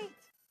trying to eat.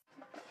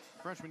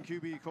 Freshman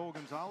QB Cole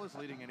Gonzalez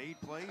leading an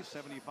 8-play,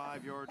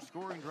 75-yard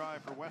scoring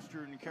drive for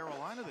Western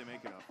Carolina. They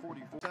make it a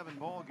 44-7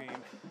 ball game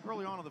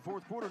early on in the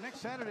fourth quarter. Next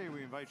Saturday,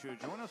 we invite you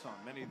to join us on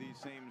many of these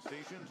same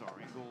stations.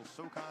 Our Ingalls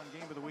SoCon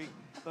game of the week,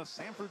 the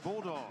Sanford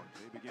Bulldogs.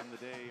 They begin the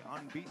day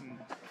unbeaten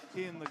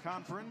in the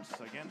conference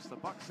against the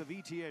Bucks of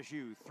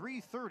ETSU.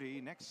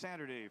 3:30 next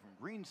Saturday from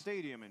Green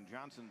Stadium in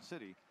Johnson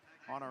City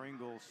on our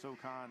Ingalls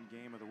SoCon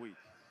game of the week.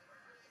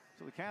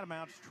 So the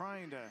Catamounts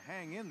trying to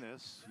hang in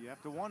this. You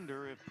have to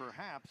wonder if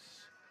perhaps,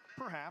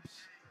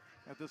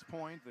 at this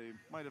point, they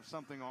might have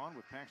something on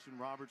with Paxton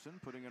Robertson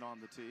putting it on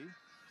the tee.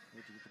 They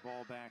have to get the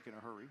ball back in a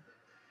hurry.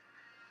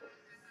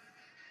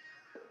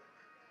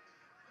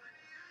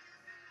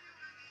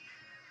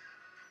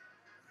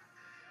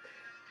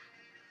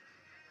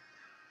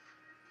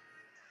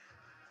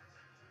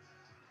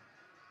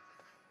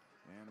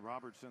 And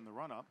Robertson, the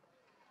run-up,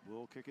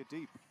 will kick it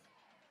deep.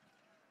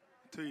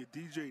 Tell you,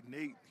 DJ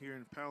Nate here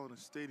in Paladin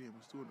Stadium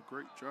is doing a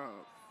great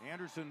job.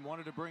 Anderson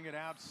wanted to bring it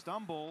out,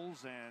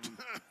 stumbles, and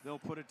they'll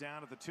put it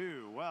down at the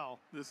 2. Well,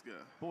 this guy.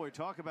 Boy,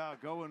 talk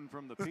about going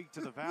from the peak to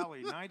the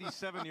valley.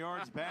 97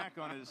 yards back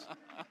on his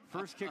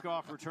first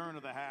kickoff return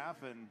of the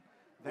half, and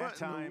that what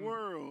time, in the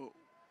world?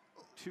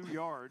 2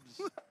 yards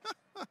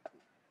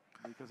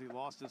because he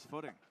lost his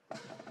footing.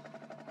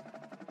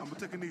 I'm going to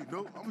take a knee.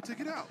 Nope, I'm going to take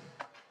it out.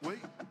 Wait.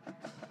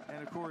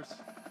 And, of course,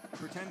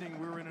 pretending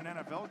we were in an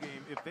NFL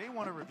game, if they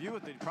want to review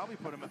it, they'd probably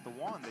put him at the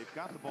 1. They've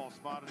got the ball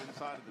spotted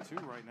inside of the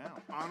 2 right now.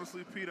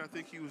 Honestly, Pete, I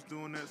think he was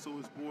doing that so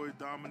his boy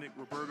Dominic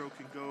Roberto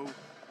can go,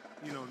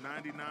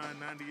 99,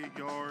 98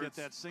 yards. Get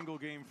that single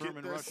game Furman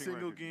rushing rushing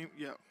single record. game,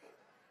 yeah.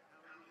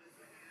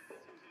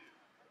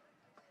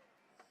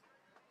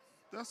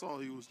 That's all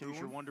he was doing. In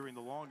case you're wondering,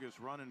 the longest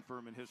run in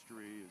Furman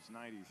history is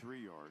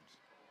 93 yards.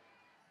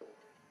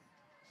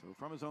 So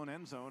from his own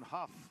end zone,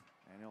 Huff,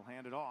 and he'll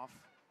hand it off.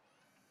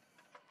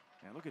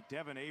 And look at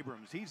Devin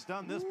Abrams. He's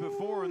done this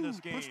before in this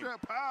game. Push that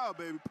pile,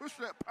 baby. Push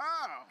that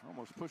pile.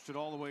 Almost pushed it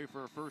all the way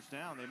for a first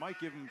down. They might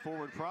give him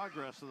forward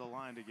progress to the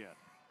line to get.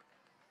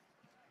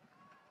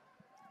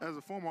 As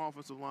a former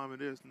offensive lineman,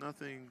 there's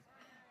nothing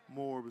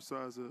more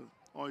besides a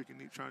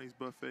all-you-can-eat Chinese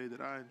buffet that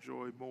I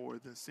enjoy more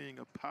than seeing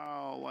a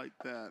pile like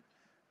that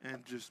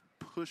and just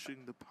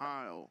pushing the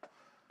pile.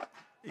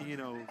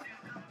 And,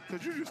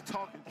 because you're just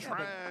talking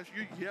trash.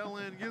 You're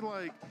yelling. You're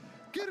like,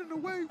 get in the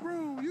weight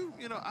room.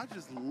 I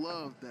just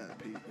love that,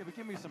 Pete. Yeah, but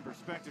give me some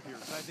perspective here,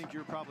 because I think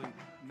you're probably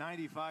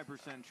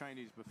 95%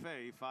 Chinese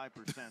buffet,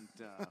 5%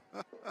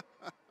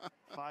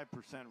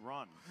 5%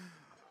 run.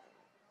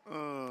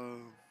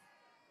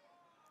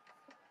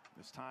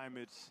 This time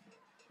it's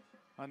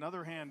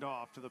another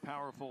handoff to the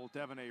powerful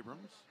Devin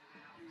Abrams.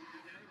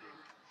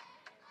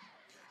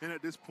 And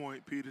at this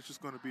point, Pete, it's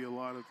just going to be a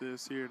lot of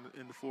this here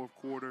in the fourth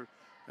quarter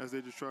as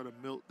they just try to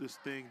melt this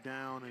thing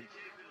down. And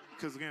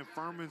because, again,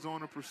 Furman's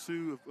on a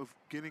pursuit of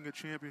getting a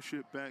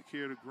championship back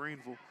here to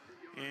Greenville.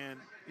 And,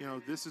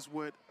 this is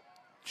what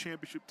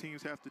championship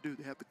teams have to do.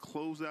 They have to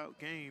close out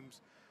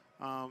games,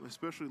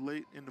 especially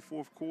late in the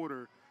fourth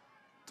quarter,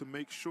 to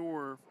make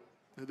sure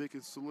that they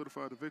can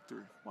solidify the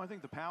victory. Well, I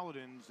think the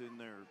Paladins in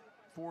their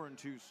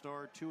 4-2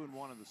 start,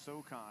 2-1 in the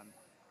SoCon.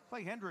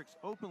 Clay Hendricks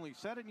openly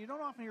said it, and you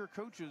don't often hear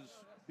coaches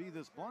be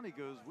this blunt. He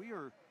goes, we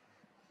are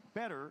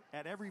better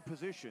at every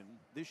position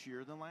this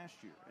year than last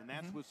year. And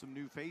that's with some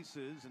new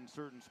faces in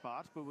certain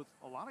spots, but with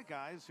a lot of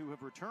guys who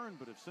have returned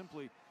but have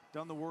simply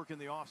done the work in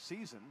the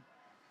offseason.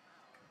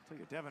 I'll tell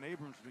you, Devin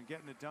Abrams has been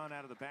getting it done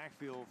out of the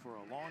backfield for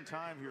a long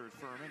time here at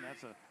Furman.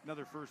 That's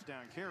another first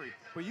down carry.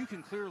 But you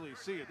can clearly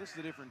see it. This is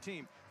a different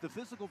team. The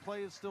physical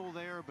play is still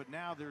there, but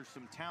now there's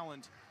some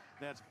talent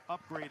that's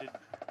upgraded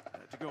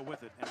to go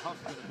with it. And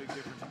Huff's been a big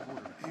difference at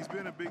quarterback. He's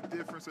been a big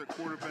difference at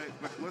quarterback,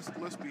 but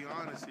let's be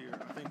honest here.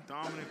 I think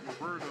Dominic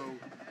Roberto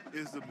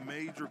is the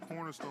major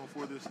cornerstone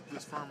for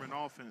this Furman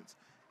offense.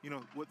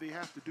 What they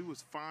have to do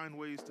is find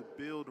ways to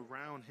build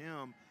around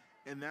him,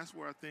 and that's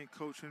where I think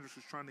Coach Hendricks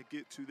is trying to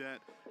get to that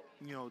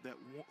you know,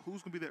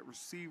 who's going to be that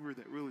receiver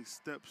that really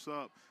steps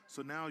up.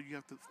 So now you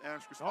have to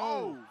ask yourself,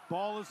 oh,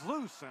 ball is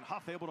loose, and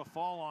Huff able to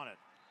fall on it.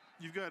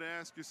 You've got to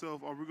ask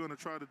yourself, are we going to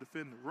try to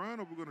defend the run,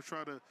 or are we going to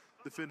try to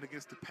defend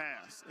against the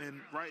pass? And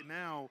right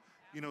now,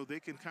 you know, they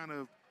can kind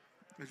of,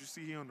 as you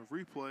see here on the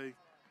replay.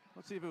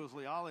 Let's see if it was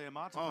Leale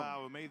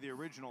Amatafau who made the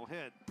original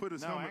hit.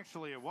 No,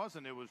 actually it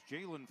wasn't. It was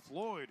Jalen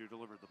Floyd who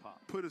delivered the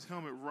pop. Put his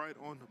helmet right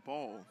on the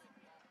ball.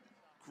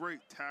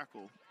 Great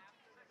tackle.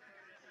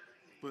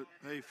 But,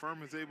 hey,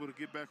 Furman's able to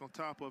get back on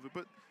top of it.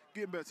 But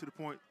getting back to the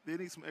point, they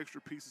need some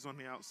extra pieces on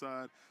the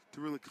outside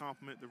to really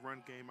complement the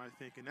run game, I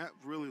think. And that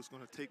really is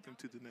going to take them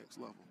to the next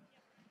level.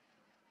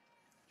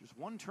 Just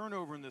one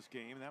turnover in this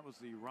game. That was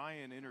the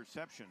Ryan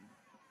interception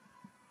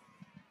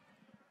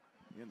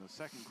in the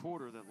second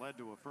quarter that led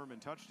to a Furman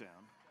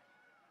touchdown.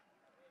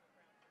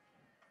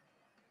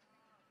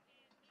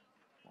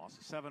 Loss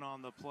of 7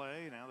 on the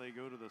play. Now they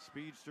go to the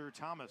speedster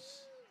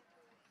Thomas.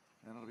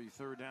 And it'll be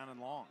 3rd down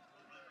and long.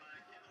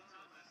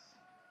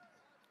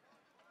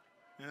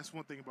 And that's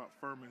one thing about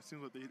Furman. It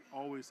seems like they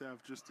always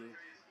have just a,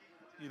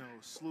 you know,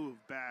 slew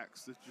of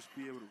backs that just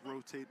be able to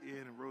rotate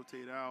in and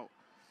rotate out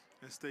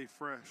and stay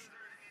fresh.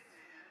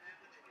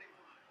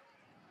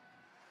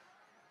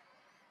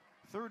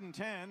 3rd and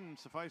 10.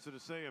 Suffice it to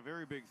say, a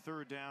very big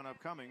 3rd down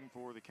upcoming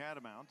for the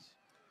Catamounts.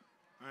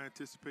 I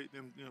anticipate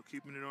them, you know,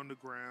 keeping it on the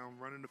ground,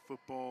 running the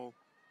football,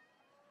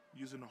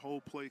 using the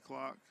whole play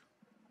clock.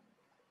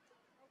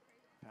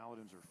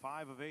 Paladins are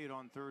 5 of 8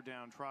 on 3rd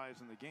down tries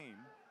in the game.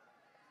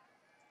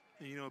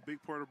 And, you know, a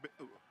big part of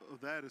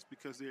that is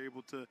because they're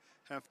able to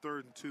have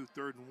 3rd and 2,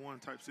 3rd and 1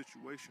 type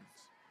situations.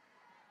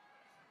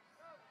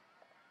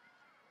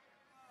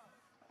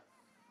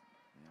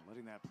 And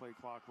letting that play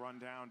clock run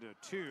down to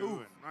 2. Ooh,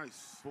 and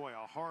nice. Boy,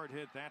 a hard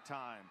hit that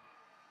time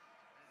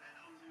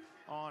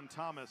on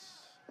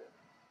Thomas.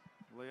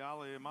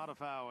 Leale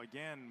Amatafau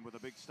again with a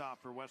big stop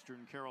for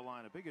Western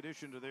Carolina. Big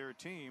addition to their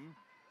team.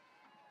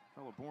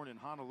 Fellow born in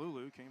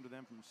Honolulu, came to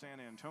them from San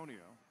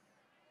Antonio.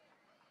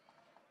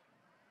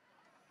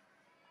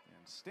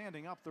 And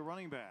standing up the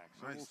running back.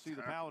 So nice we'll see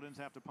the Paladins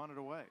have to punt it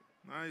away.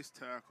 Nice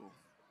tackle.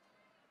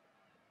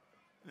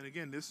 And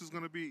again, this is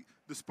going to be,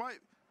 despite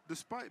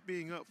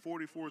being up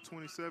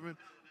 44-27,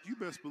 you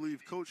best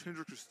believe Coach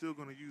Hendricks is still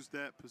going to use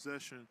that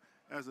possession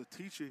as a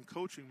teaching,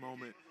 coaching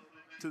moment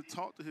to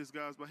talk to his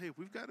guys about, hey,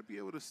 we've got to be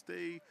able to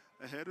stay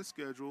ahead of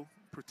schedule,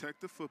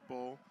 protect the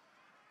football.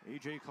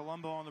 A.J.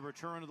 Colombo on the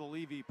return of the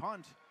Levy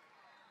punt.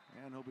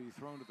 And he'll be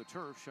thrown to the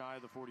turf shy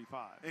of the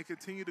 45. And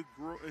continue to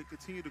grow and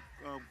continue to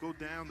go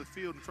down the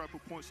field and try to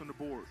put points on the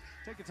board.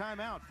 Take a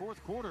timeout,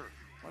 4th quarter.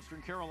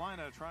 Western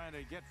Carolina trying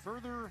to get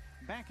further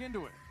back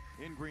into it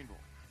in Greenville.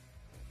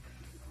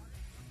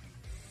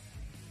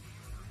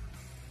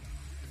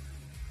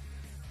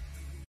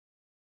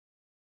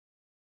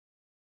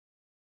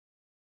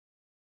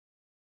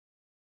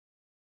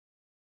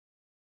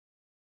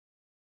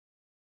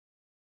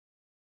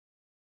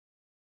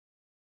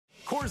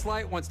 Coors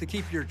Light wants to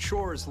keep your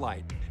chores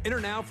light.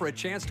 Enter now for a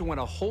chance to win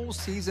a whole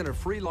season of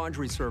free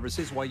laundry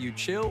services while you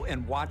chill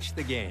and watch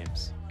the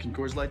games. Can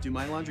Coors Light do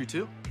my laundry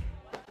too?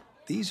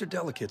 These are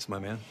delicates, my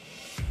man.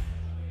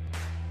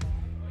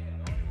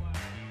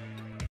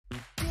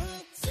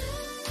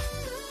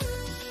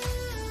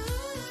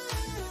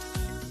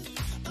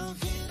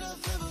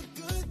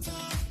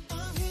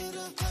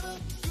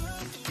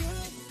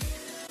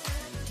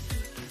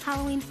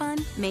 Halloween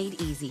fun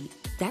made easy.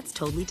 That's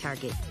totally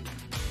Target.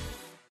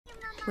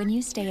 When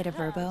you stay at a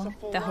Vrbo,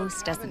 the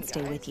host doesn't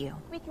stay with you.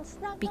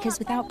 Because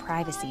without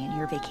privacy in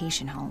your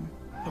vacation home,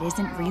 it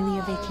isn't really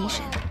a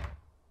vacation,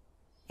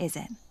 is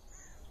it?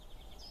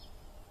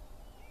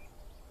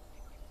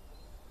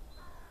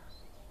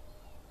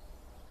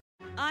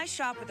 I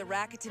shop with the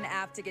Rakuten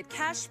app to get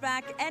cash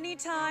back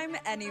anytime,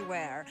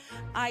 anywhere.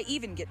 I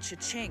even get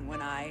cha-ching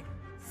when I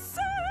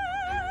sing.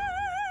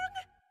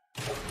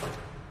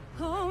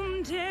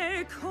 Home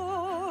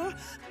decor,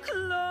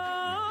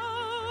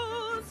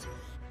 clothes,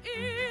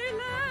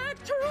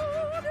 electronics,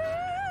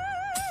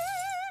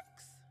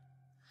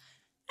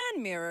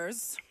 and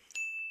mirrors.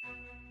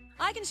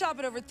 I can shop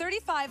at over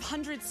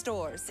 3,500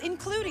 stores,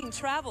 including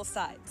travel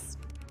sites.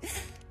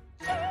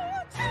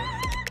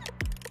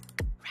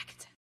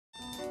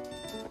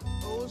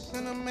 Oh,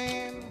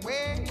 Cinnamon,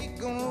 where you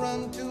gonna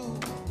run to?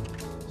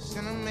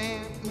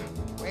 Cinnamon,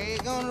 where you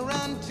gonna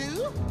run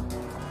to?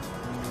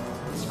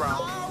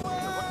 Sprout.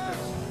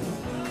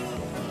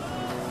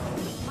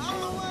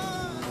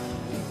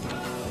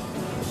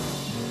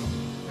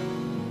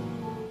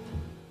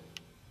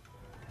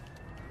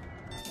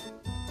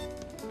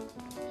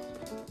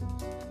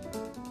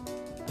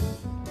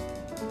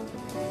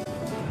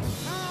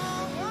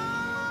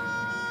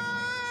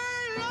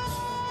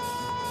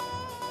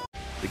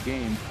 The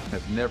game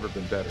has never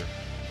been better.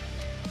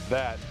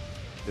 That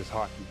is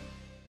hockey.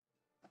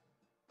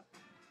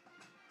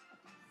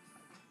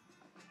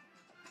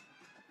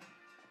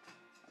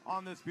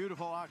 On this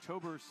beautiful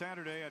October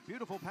Saturday at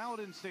beautiful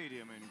Paladin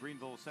Stadium in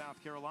Greenville,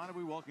 South Carolina,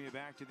 we welcome you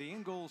back to the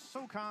Ingles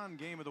SoCon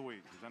Game of the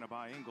Week, presented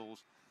by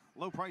Ingles.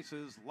 Low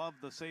prices, love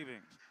the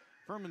savings.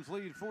 Furman's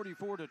lead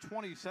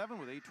 44-27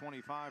 with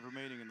 8:25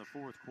 remaining in the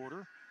fourth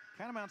quarter.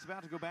 Catamounts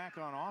about to go back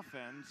on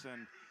offense,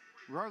 and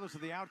regardless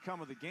of the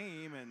outcome of the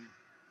game, and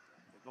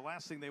the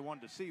last thing they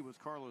wanted to see was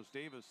Carlos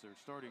Davis, their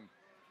starting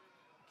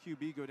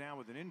QB, go down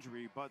with an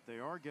injury, but they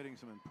are getting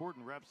some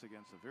important reps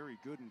against a very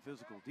good and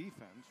physical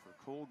defense for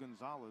Cole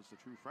Gonzalez, the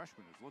true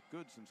freshman, who's looked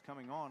good since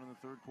coming on in the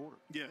third quarter.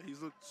 Yeah,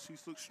 he's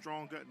looked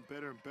strong, gotten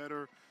better and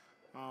better.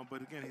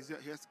 But again,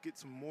 he has to get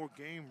some more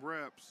game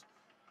reps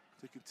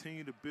to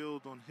continue to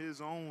build on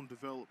his own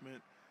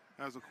development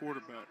as a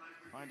quarterback.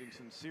 Finding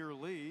Sincere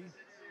Lee,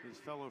 his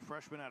fellow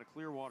freshman out of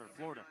Clearwater,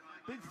 Florida.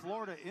 Big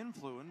Florida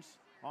influence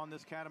on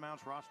this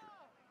Catamounts roster.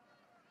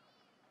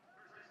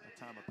 That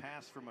time a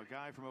pass from a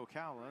guy from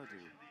Ocala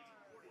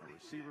to a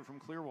receiver from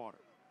Clearwater.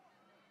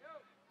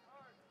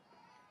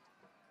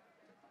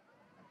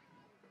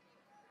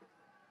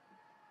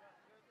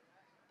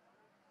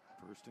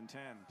 First and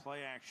 10,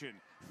 play action,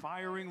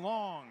 firing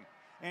long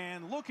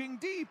and looking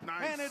deep,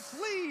 and it's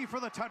Lee for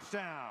the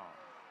touchdown.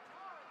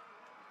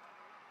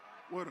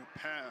 What a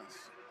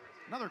pass.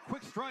 Another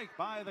quick strike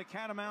by the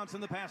Catamounts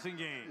in the passing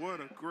game. What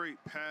a great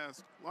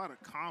pass. A lot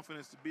of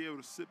confidence to be able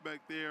to sit back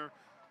there.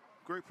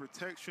 Great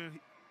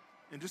protection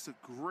and just a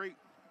great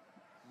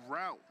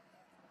route.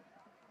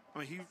 I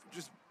mean, he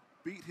just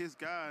beat his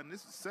guy, and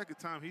this is the second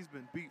time he's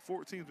been beat.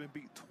 14's been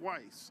beat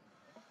twice.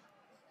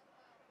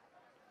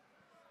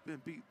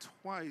 Been beat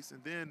twice,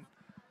 and then,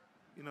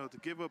 you know, to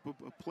give up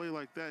a play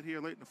like that here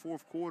late in the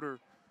fourth quarter,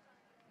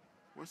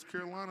 West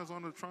Carolina's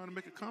trying to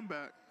make a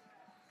comeback.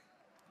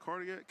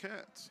 Cardiac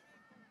Cats.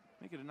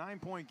 Make it a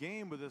 9-point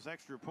game with this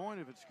extra point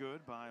if it's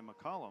good by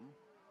McCollum.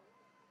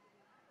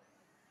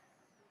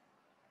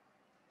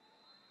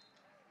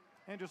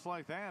 And just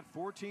like that,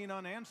 14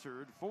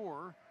 unanswered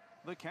for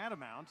the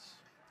Catamounts.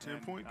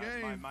 10-point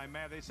game. My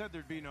math, they said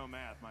there'd be no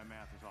math. My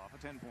math is off.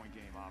 A 10-point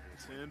game,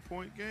 obviously.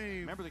 10-point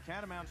game. Remember, the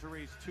Catamounts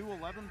erased two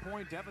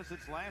 11-point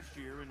deficits last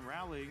year in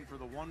rallying for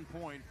the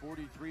 1-point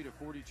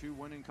 43-42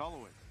 win in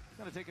Cullowhee.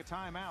 Got to take a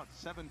timeout.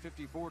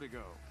 7:54 to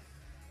go.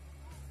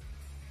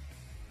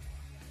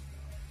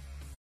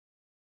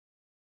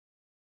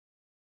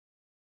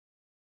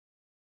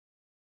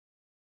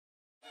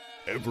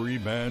 Every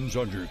man's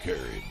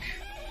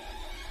undercarriage.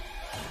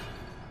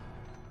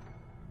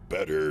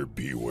 Better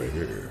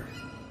beware.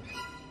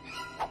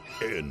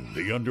 In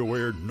the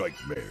underwear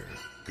nightmare,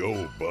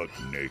 go buck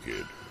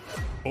naked.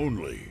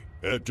 Only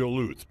at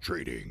Duluth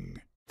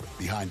Trading.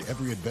 Behind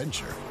every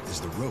adventure is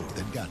the road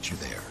that got you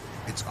there.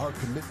 It's our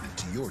commitment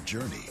to your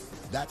journey.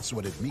 That's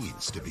what it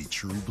means to be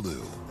true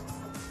blue.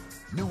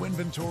 New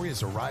inventory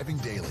is arriving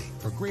daily.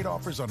 For great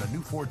offers on a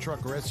new Ford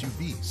truck or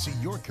SUV, see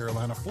your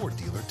Carolina Ford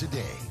dealer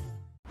today.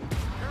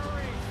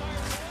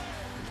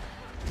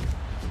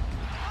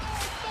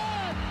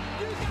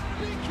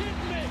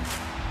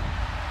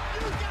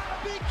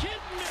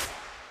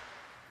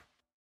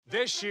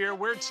 This year,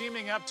 we're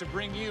teaming up to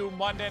bring you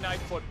Monday Night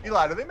Football.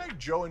 Eli, do they make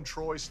Joe and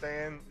Troy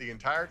stand the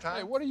entire time?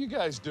 Hey, what are you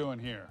guys doing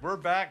here? We're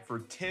back for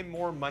 10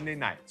 more Monday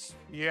nights.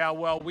 Yeah,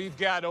 well, we've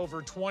got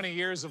over 20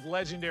 years of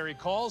legendary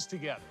calls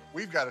together.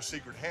 We've got a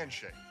secret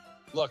handshake.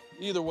 Look,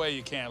 either way,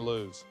 you can't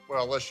lose.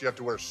 Well, unless you have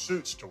to wear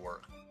suits to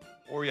work.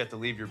 Or you have to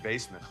leave your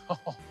basement.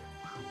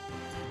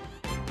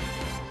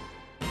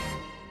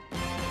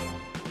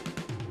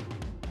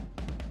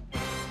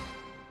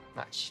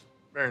 Nice.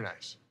 Very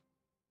nice.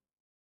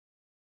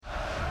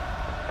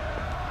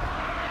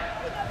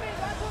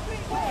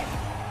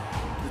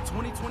 The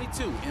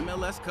 2022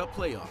 MLS Cup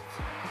Playoffs.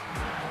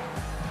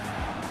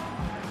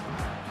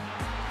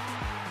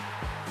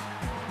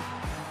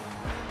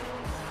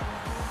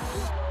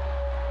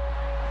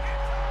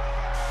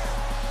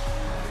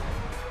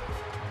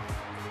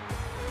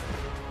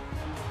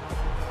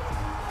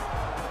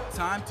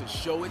 Time to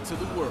show it to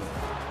the world.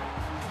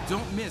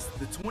 Don't miss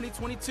the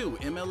 2022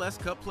 MLS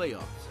Cup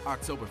Playoffs,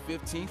 October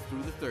 15th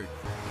through the 30th.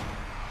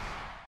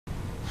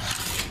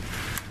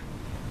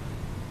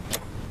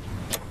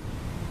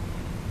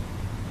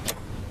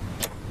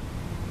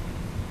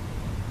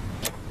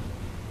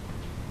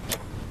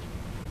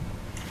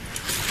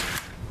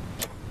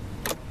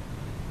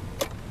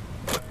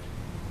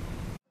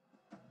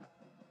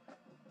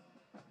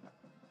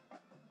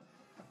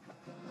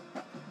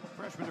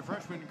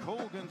 Freshman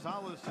Cole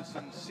Gonzalez to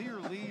Sincere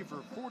Lee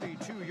for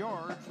 42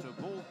 yards to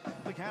pull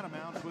the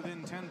Catamounts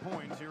within 10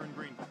 points here in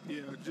Greenville.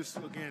 Yeah, just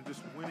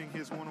winning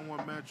his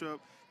one-on-one matchup.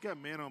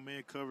 Got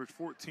man-on-man coverage.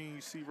 14,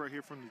 you see right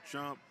here from the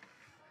jump.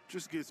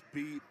 Just gets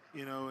beat,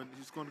 you know, and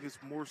he's going to get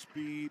more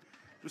speed.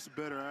 Just a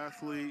better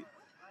athlete.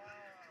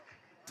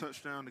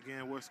 Touchdown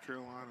again, West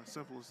Carolina.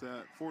 Simple as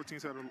that.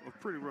 14's had a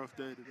pretty rough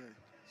day today.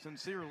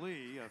 Sincere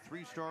Lee, a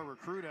 3-star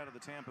recruit out of the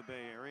Tampa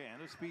Bay area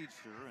and a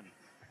speedster, and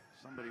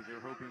somebody they're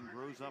hoping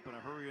grows up in a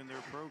hurry in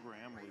their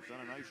program. Well, he's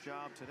done a nice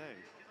job today.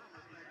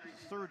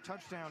 His third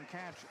touchdown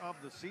catch of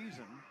the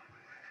season.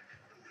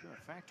 Going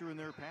to factor in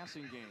their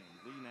passing game.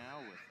 Lee now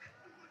with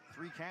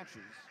 3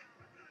 catches,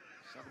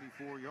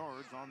 74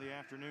 yards on the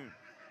afternoon.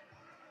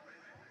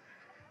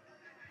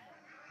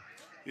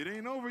 It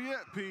ain't over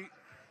yet, Pete.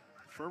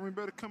 Furman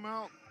better come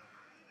out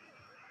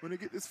when they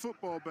get this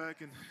football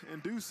back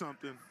and do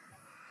something.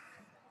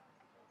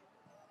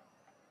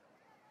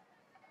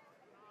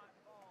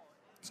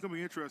 It's going to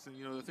be interesting.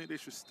 You know, I think they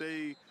should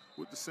stay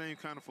with the same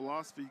kind of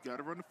philosophy. You got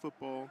to run the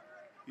football.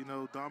 You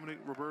know, Dominic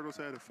Roberto's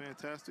had a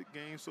fantastic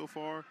game so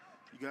far.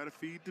 You got to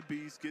feed the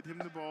beast, get him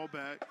the ball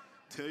back.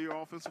 Tell your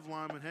offensive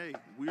lineman, hey,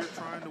 we're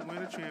trying to win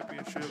a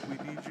championship. We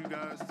need you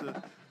guys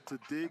to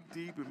dig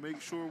deep and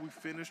make sure we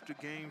finish the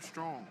game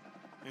strong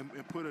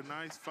and put a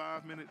nice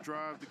 5-minute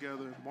drive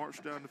together and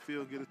march down the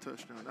field, get a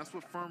touchdown. That's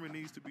what Furman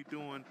needs to be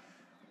doing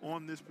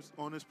on this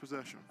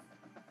possession.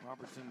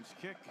 Robertson's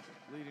kick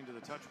leading to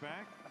the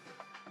touchback.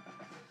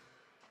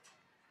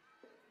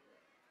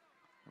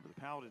 Remember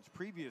the Paladins'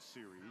 previous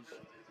series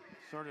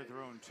started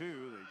their own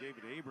 2. They gave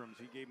it to Abrams.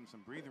 He gave him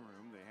some breathing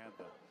room. They had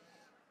the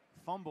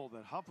fumble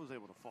that Huff was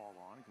able to fall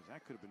on because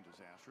that could have been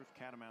disastrous.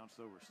 Catamounts,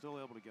 though, were still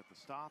able to get the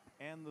stop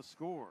and the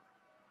score.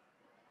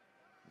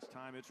 This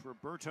time it's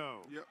Roberto.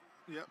 Yep.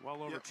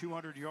 Well over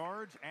 200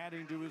 yards,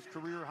 adding to his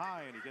career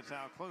high, and he gets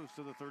out close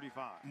to the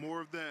 35. More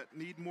of that.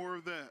 Need more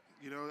of that.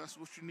 You know, that's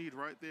what you need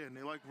right there. And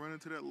they like running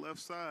to that left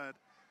side.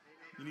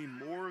 You need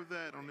more of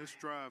that on this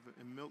drive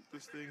and milk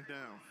this thing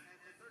down.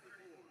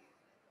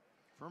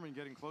 Furman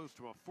getting close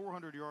to a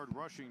 400-yard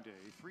rushing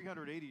day,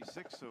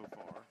 386 so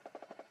far.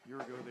 A year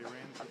ago, they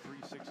ran for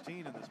 316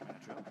 in this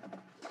matchup.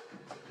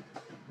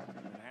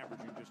 And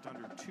averaging just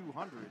under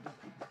 200.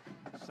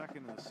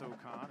 Second in the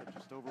SoCon at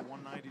just over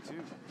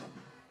 192.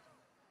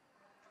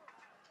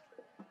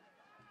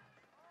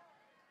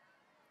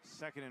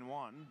 Second and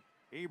 1,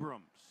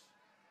 Abrams.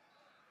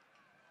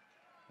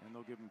 And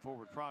they'll give him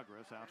forward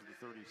progress out to the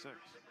 36.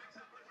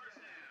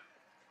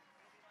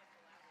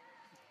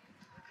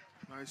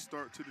 Nice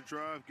start to the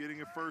drive,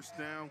 getting a first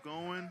down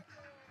going.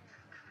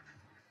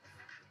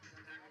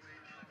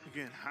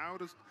 Again, how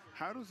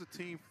does a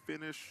team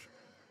finish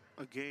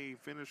a game,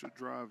 finish a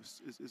drive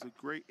is a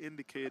great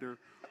indicator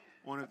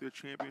on if they're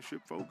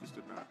championship focused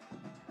or not.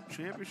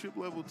 Championship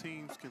level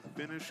teams can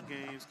finish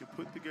games, can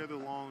put together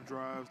long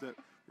drives that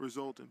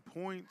result in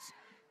points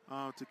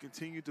to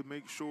continue to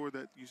make sure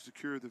that you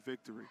secure the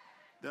victory.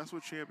 That's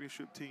what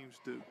championship teams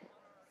do.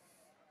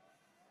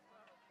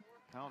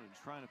 Paladins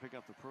trying to pick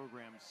up the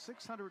program's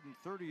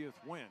 630th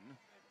win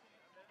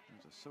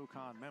as a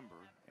SoCon member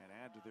and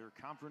add to their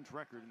conference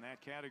record in that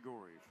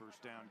category.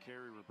 First down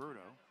carry,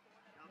 Roberto.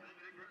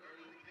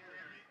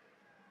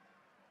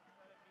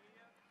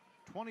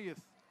 20th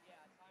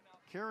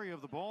carry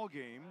of the ball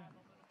game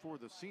for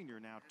the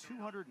senior, now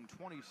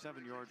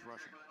 227 yards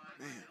rushing.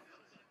 Man.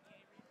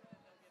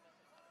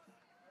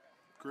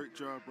 Great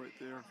job right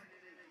there.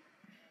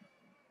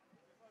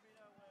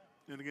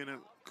 And again,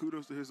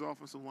 kudos to his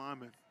offensive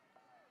lineman.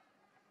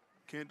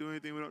 Can't do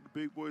anything without the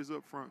big boys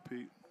up front,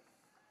 Pete.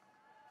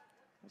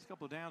 This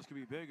couple of downs can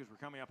be big as we're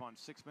coming up on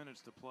 6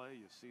 minutes to play.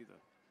 You see the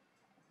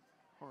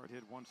hard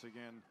hit once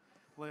again.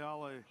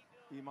 Leale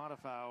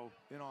Imatafau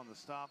in on the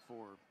stop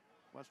for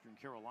Western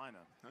Carolina.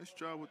 Nice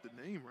job with the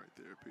name right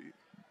there, Pete.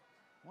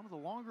 One of the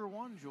longer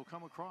ones you'll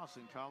come across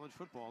in college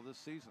football this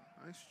season.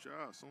 Nice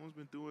job. Someone's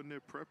been doing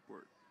their prep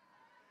work.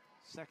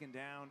 Second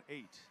down,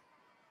 8.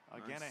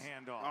 Again, nice.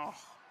 A handoff. Oh.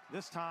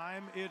 This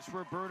time it's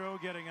Roberto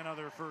getting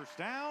another first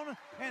down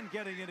and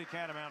getting into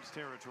Catamounts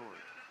territory.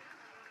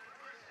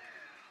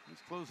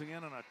 He's closing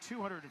in on a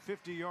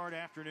 250-yard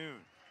afternoon.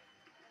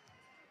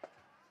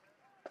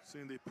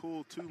 Seeing they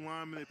pulled 2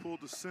 linemen. They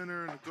pulled the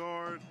center and the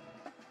guard.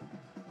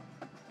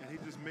 And he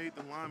just made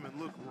the lineman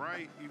look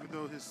right, even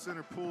though his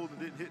center pulled and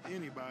didn't hit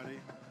anybody.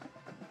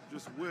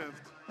 Just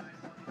whiffed.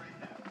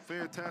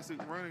 Fantastic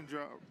running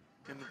job.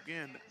 And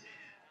again,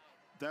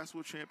 that's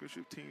what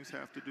championship teams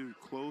have to do.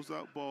 Close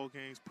out ball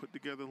games, put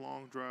together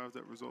long drives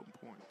that result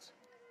in points.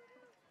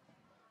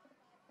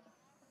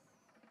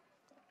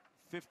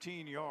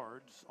 15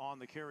 yards on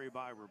the carry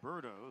by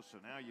Roberto. So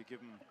now you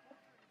give him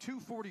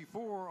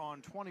 244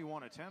 on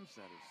 21 attempts.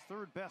 That is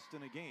third best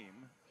in a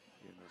game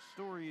in the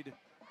storied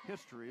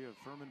history of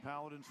Furman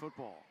Paladins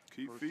football.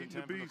 Keep First feeding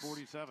the beast.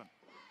 47.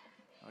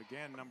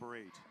 Again, number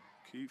 8.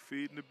 Keep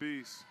feeding the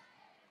beast.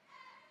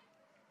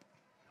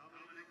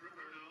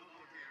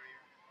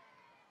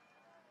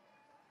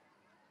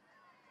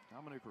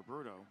 Dominic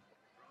Roberto,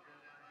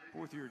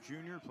 fourth-year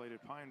junior, played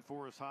at Pine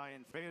Forest High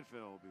in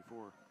Fayetteville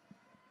before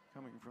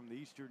coming from the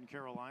Eastern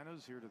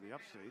Carolinas here to the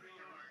upstate.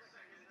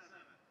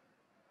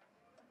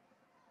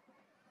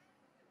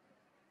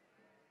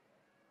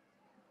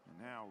 And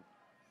now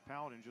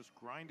Paladin just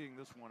grinding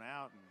this one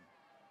out,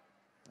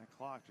 and that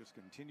clock just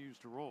continues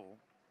to roll.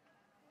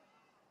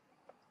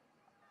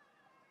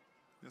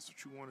 That's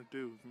what you want to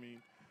do. I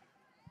mean,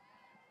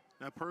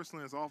 now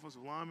personally as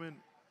offensive lineman,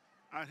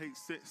 I'd hate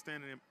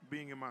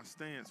being in my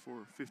stance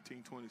for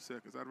 15, 20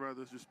 seconds. I'd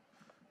rather just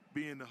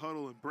be in the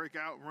huddle and break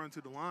out and run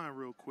to the line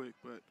real quick.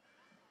 But,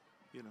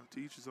 you know, to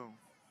each his own.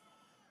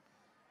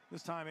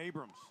 This time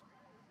Abrams.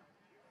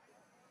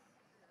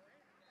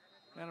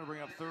 That'll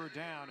bring up third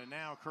down, and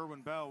now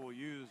Kerwin Bell will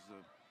use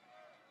the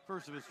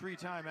first of his 3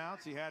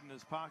 timeouts he had in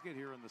his pocket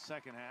here in the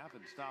second half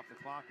and stop the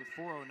clock with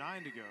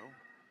 4:09 to go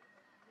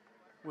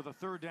with a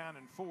 3rd down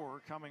and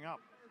 4 coming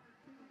up.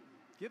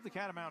 give the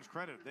Catamounts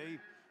credit. They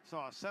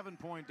saw a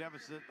 7-point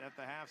deficit at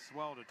the half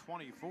swell to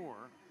 24.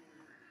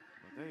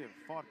 But they have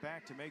fought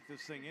back to make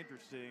this thing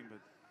interesting, but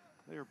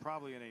they are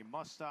probably in a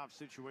must-stop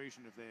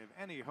situation if they have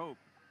any hope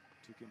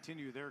to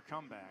continue their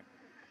comeback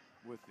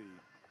with the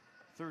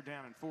 3rd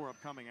down and 4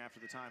 upcoming after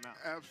the timeout.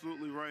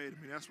 Absolutely right.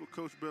 I mean, that's what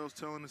Coach Bell's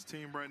telling his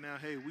team right now.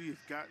 Hey, we have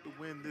got to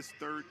win this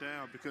 3rd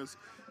down, because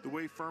the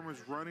way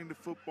Furman's running the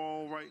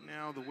football right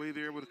now, the way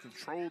they're able to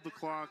control the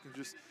clock and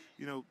just,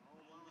 you know,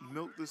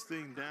 milk this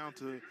thing down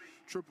to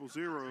triple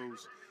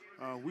zeros,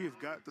 we have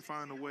got to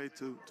find a way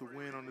to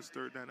win on this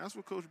 3rd down. That's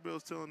what Coach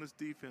Bell's telling this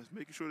defense,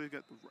 making sure they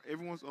got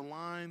everyone's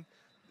aligned.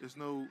 There's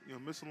no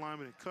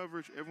misalignment in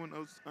coverage. Everyone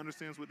else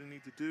understands what they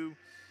need to do,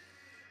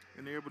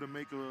 and they're able to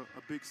make a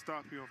big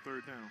stop here on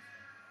 3rd down.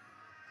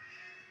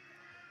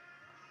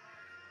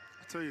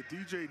 I tell you,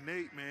 DJ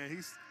Nate, man,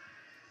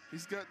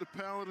 he's got the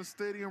Paladin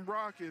Stadium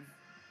rocking.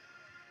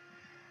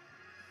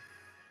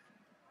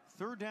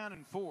 3rd down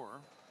and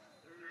 4.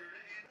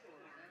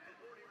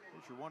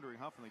 If you're wondering,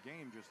 Huff in the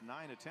game, just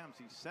 9 attempts.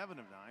 He's 7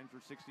 of 9 for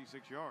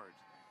 66 yards.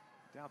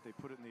 Doubt they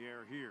put it in the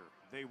air here.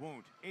 They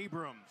won't.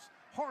 Abrams,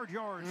 hard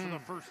yards for the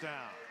 1st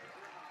down.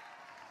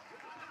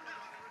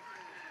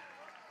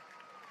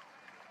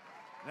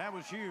 That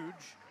was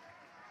huge.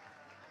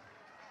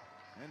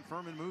 And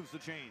Furman moves the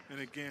chain. And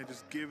again,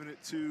 just giving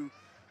it to,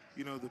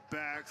 you know, the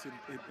backs and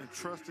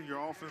trusting your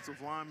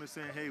offensive linemen,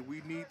 saying, hey,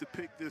 we need to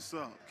pick this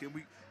up. Can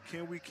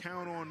we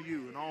count on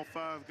you? And all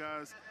 5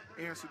 guys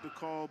answered the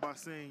call by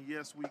saying,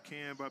 yes, we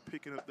can, by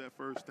picking up that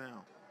 1st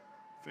down.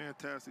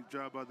 Fantastic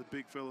job by the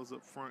big fellas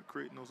up front,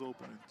 creating those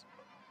openings.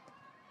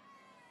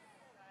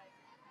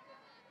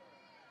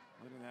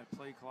 Letting that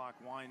play clock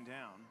wind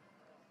down.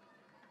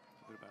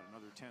 About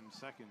another 10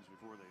 seconds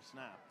before they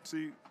snap.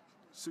 See,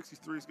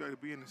 63's got to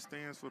be in the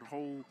stands for the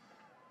whole,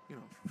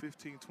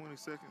 15, 20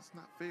 seconds.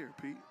 Not fair,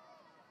 Pete.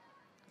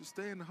 Just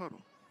stay in the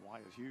huddle.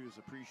 Wyatt Hughes,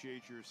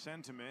 appreciate your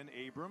sentiment.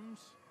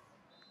 Abrams.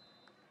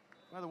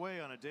 By the way,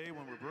 on a day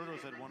when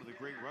Roberto's had one of the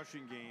great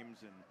rushing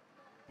games in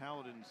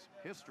Paladin's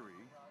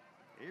history,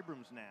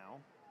 Abrams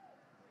now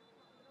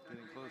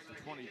getting close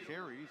to 20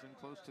 carries and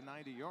close to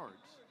 90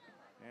 yards.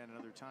 And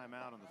another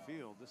timeout on the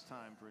field, this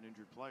time for an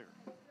injured player.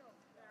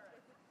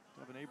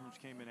 Devin Abrams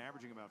came in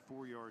averaging about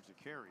 4 yards a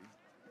carry. And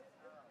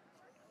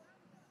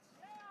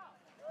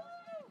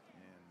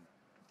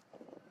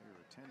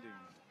they're attending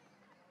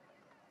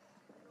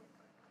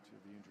to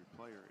the injured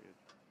player.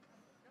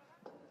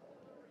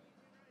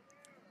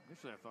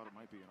 Initially, I thought it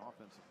might be an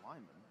offensive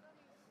lineman.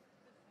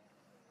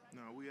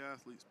 No, we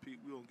athletes, Pete,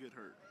 we don't get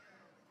hurt.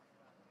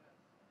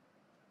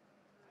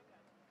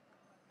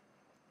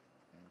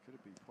 And could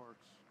it be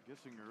Parks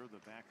Gissinger, the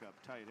backup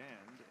tight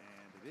end?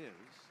 And it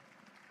is.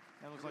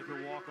 That looks like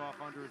he'll walk off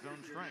under his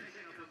own strength.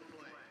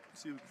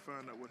 See if we can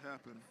find out what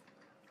happened.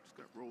 Just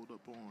got rolled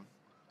up on.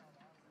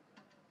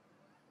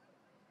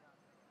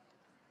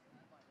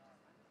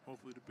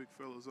 Hopefully the big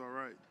fella's all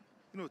right.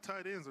 You know,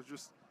 tight ends are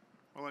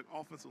like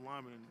offensive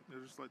linemen.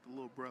 They're just like the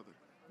little brother.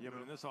 Yeah,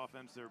 but in this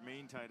offense, their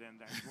main tight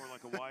end acts more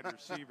like a wide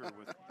receiver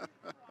with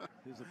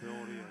his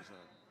ability as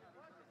a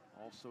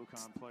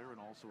all-SoCon player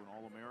and also an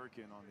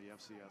All-American on the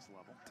FCS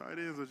level. Tight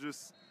ends are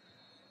just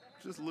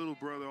little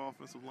brother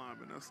offensive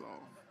linemen, that's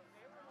all.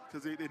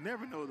 Because they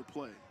never know the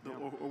play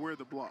or where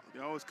the block. They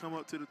always come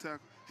up to the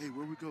tackle. Hey,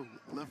 where we go?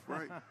 Left,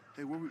 right.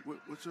 Hey,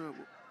 what's up?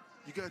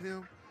 You got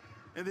him?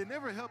 And they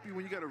never help you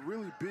when you got a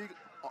really big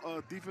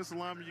defensive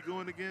lineman you're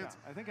going against.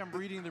 Yeah, I think I'm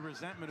reading the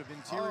resentment of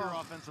interior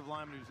offensive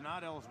lineman who's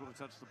not eligible to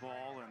touch the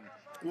ball and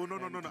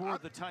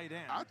toward the tight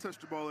end. I touch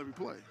the ball every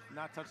play.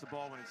 Not touch the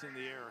ball when it's in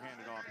the air or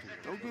hand it off to you.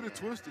 Don't get it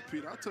twisted,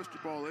 Pete. I touch the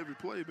ball every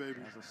play,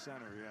 baby. As a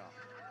center, yeah.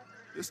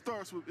 It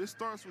starts with the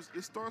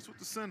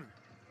center.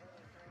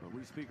 But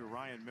we speak of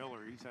Ryan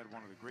Miller. He's had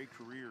one of the great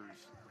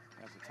careers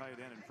as a tight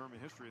end in Furman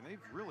history, and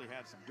they've really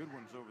had some good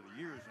ones over the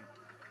years. And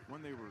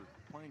when they were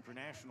playing for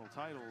national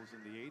titles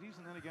in the 80s,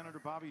 and then again under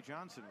Bobby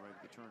Johnson right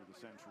at the turn of the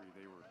century,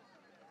 they were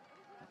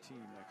a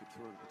team that could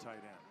throw to the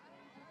tight end.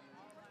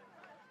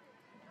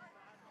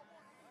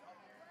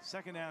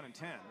 2nd down and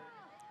 10.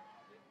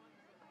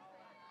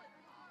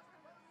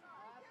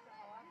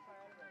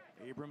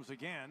 Abrams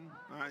again.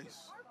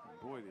 Nice. And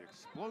boy, the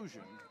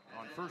explosion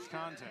on first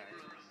contact.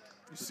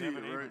 You see it,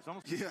 right?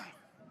 Yeah.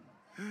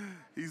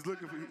 He's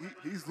looking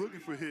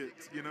for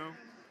hits, you know.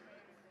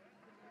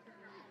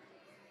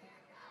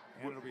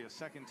 And it'll be a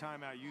second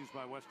timeout used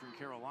by Western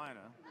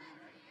Carolina.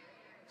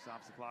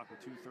 Stops the clock with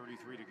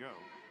 2:33 to go.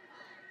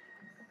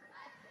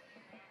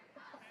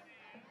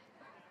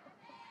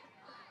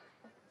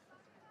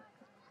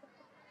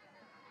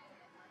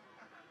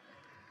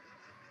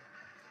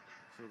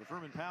 So the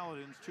Furman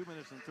Paladins 2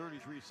 minutes and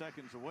 33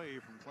 seconds away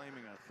from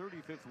claiming a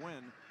 35th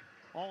win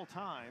all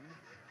time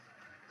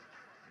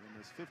in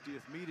this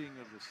 50th meeting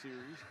of the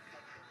series.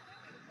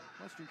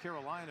 Western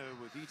Carolina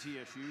with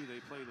ETSU,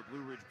 they play the Blue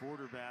Ridge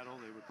border battle.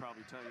 They would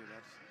probably tell you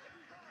that's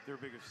their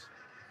biggest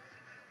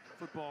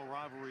football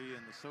rivalry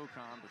in the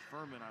SoCon, but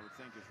Furman, I would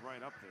think, is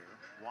right up there.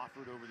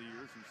 Wofford over the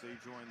years, since they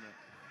joined the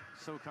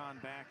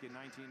SoCon back in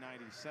 1997,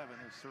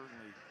 has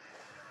certainly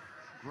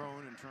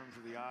grown in terms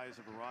of the eyes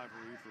of a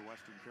rivalry for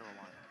Western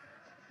Carolina.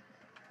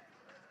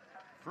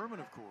 Furman,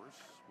 of course,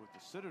 with the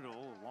Citadel,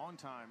 a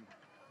longtime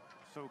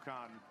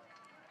SoCon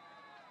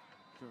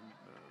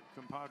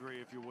compadre,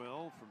 if you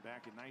will, from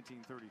back in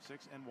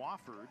 1936, and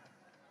Wofford,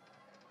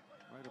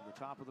 right at the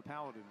top of the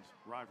Paladins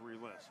rivalry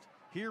list.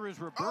 Here is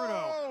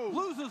Roberto,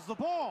 loses the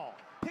ball,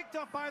 picked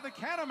up by the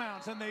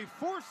Catamounts, and they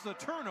force the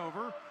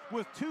turnover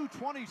with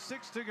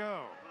 2:26 to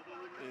go.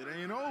 It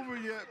ain't over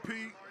yet,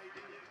 Pete.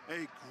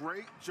 A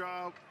great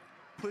job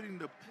putting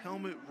the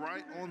helmet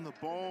right on the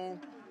ball,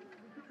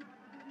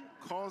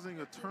 causing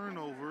a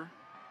turnover.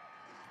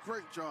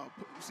 Great job.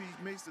 See,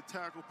 he makes the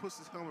tackle, puts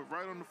his helmet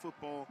right on the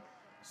football,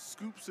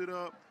 scoops it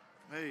up.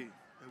 Hey,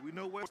 and we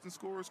know Western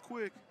scores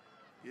quick.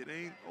 It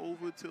ain't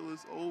over till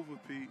it's over,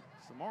 Pete.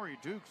 Samori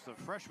Dukes, the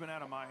freshman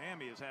out of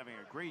Miami, is having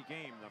a great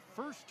game. The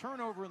first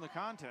turnover in the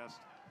contest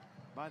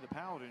by the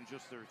Paladins,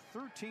 just their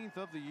 13th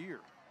of the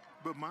year.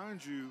 But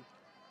mind you,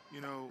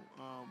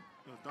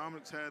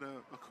 Dominic's had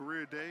a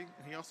career day,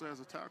 and he also has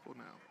a tackle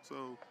now.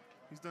 So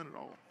he's done it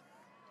all.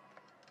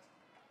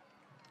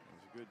 It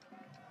was a good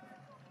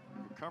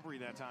recovery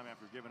that time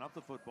after giving up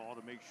the football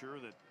to make sure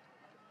that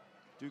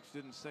Dukes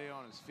didn't stay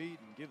on his feet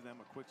and give them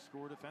a quick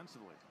score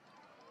defensively.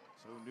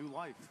 So new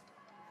life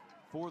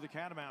for the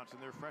Catamounts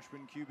and their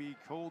freshman QB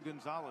Cole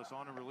Gonzalez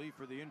on a relief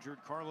for the injured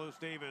Carlos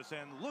Davis,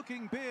 and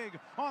looking big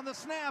on the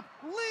snap.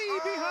 Lee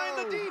behind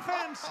the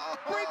defense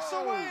breaks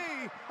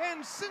away,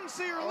 and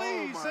Sincere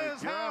Lee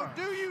says, "How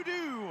do you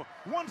do?"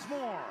 once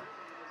more.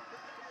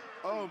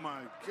 Oh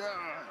my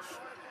gosh.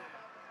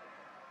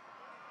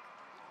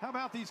 How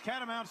about these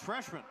Catamounts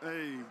freshmen?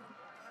 Hey,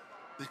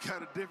 they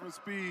got a different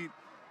speed.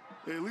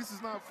 At least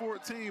it's not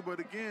 14, but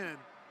again,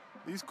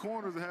 these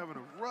corners are having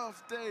a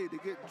rough day. They're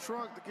getting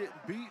trucked, they're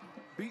getting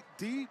beat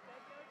deep,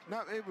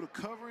 not able to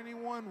cover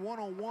anyone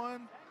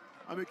one-on-one.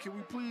 I mean, can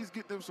we please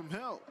get them some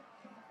help?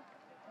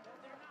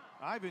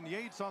 Ivan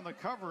Yates on the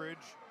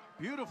coverage.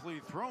 Beautifully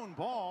thrown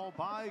ball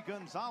by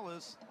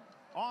Gonzalez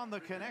on the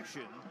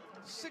connection.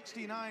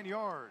 69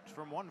 yards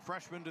from one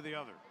freshman to the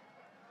other.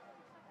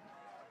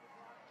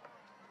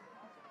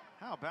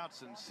 How about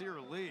Sincere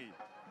Lee?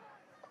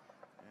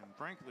 And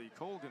frankly,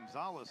 Cole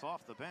Gonzalez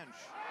off the bench.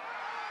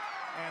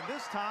 And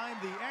this time,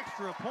 the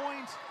extra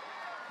point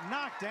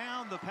knocked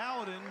down the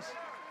Paladins.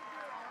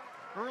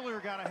 Earlier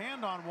got a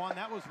hand on one.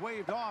 That was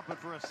waved off, but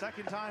for a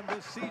second time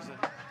this season,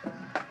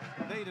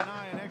 they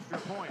deny an extra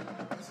point.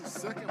 That's his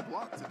second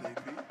block today,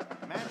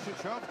 Pete. Matt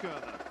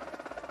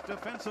Shachovka, the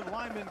defensive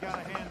lineman, got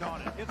a hand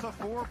on it. It's a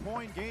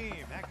 4-point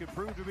game. That could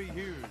prove to be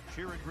huge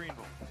here in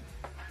Greenville.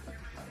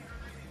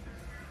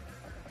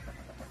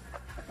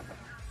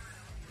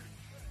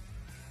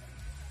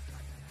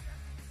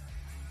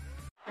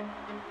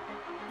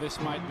 This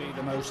might be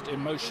the most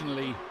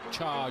emotionally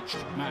charged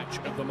match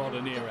of the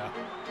modern era.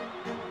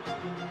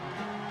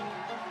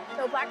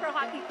 So Black Girl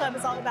Hockey Club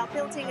is all about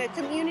building a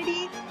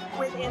community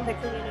within the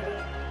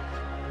community.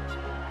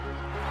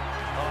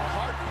 A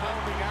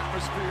heart-pounding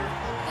atmosphere.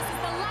 This is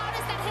the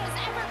loudest that has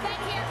ever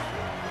been here.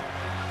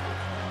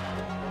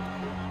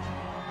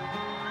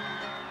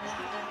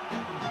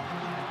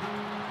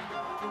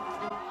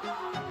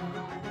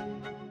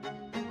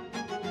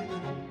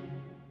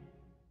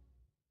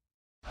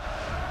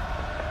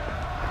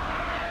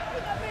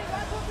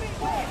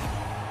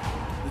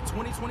 The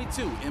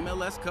 2022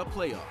 MLS Cup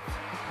Playoffs.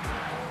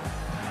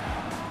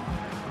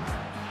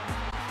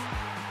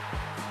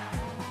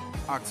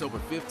 October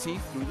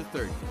 15th through the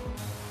 30th.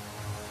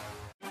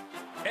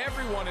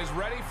 Everyone is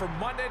ready for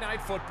Monday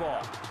Night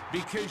Football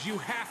because you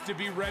have to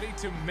be ready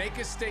to make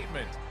a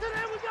statement.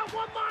 Today we got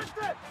one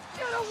mindset,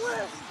 get a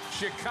win.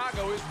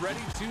 Chicago is ready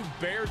to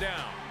bear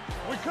down.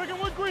 We're cooking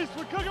with grease,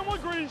 we're cooking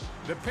with grease.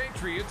 The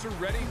Patriots are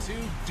ready to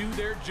do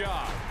their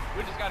job.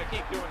 We just got to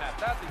keep doing that.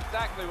 That's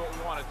exactly what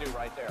we want to do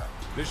right there.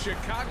 The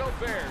Chicago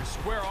Bears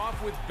square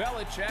off with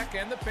Belichick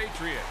and the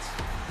Patriots.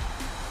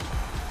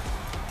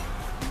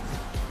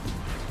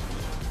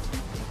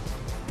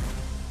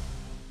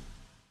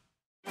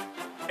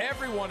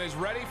 Everyone is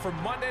ready for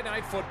Monday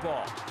Night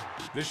Football.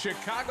 The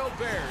Chicago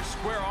Bears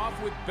square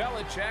off with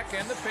Belichick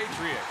and the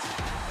Patriots.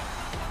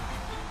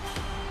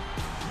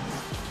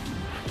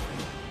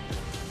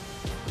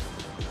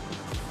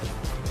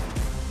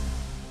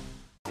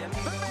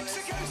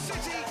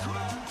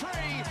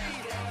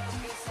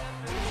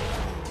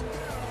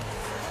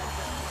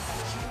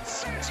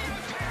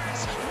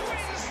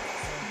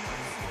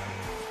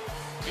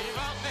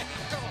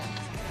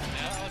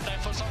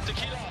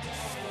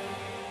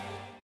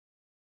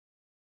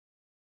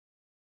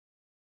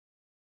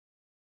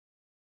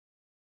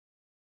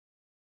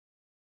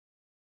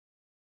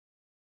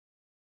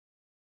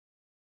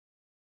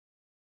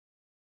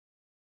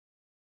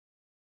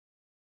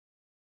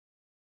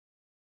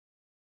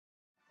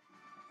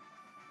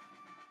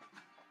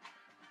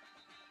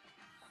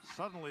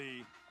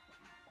 Suddenly,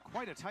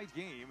 quite a tight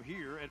game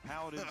here at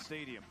Paladin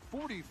Stadium.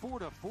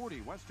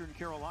 44-40, Western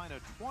Carolina,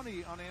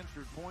 20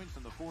 unanswered points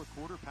in the fourth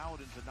quarter.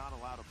 Paladins had not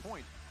allowed a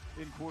point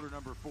in quarter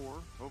number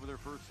 4 over their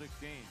first 6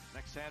 games.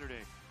 Next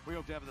Saturday, We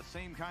hope to have the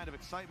same kind of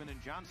excitement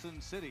in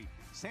Johnson City,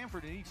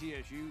 Sanford, and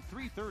ETSU,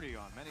 3:30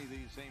 on many of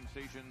these same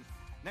stations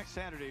next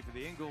Saturday for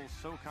the Ingles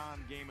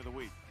SoCon Game of the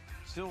Week.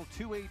 Still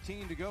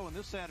 2:18 to go in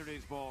this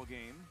Saturday's ball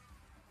game.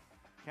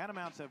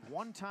 Catamounts have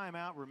one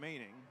timeout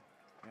remaining,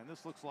 and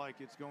this looks like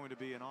it's going to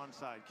be an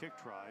onside kick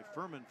try.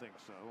 Furman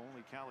thinks so.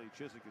 Only Callie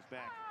Chiswick is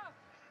back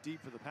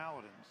deep for the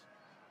Paladins.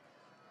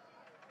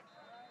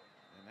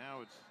 And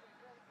now it's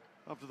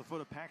up to the foot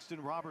of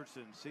Paxton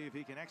Robertson. See if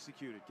he can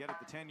execute it. Get it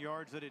the 10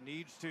 yards that it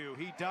needs to.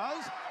 He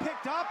does.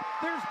 Picked up.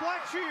 There's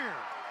Blackshear.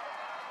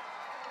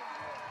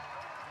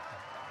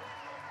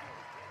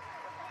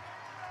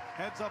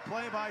 Heads up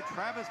play by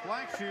Travis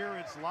Blackshear.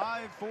 It's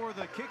live for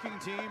the kicking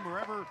team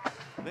wherever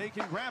they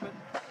can grab it.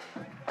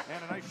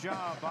 And a nice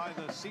job by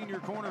the senior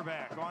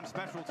cornerback on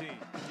special teams.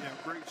 Yeah,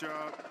 great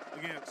job.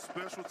 Again,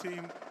 special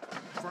team.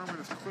 Furman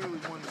has clearly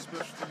won the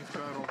special teams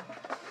battle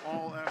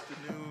all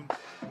afternoon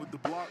with the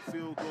block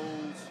field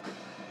goals.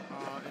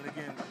 And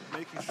again,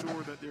 making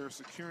sure that they're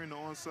securing the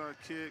onside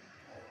kick.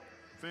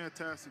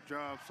 Fantastic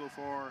job so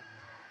far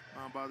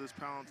by this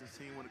Paladins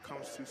team when it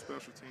comes to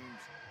special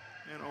teams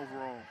and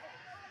overall.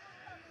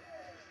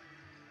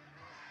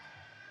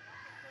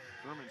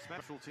 Furman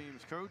special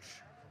teams coach,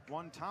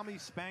 one Tommy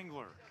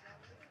Spangler.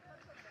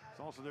 He's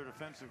also their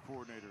defensive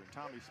coordinator. And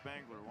Tommy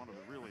Spangler, one of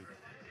the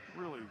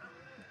really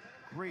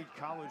great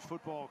college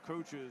football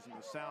coaches in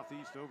the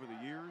Southeast over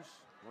the years.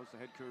 Was the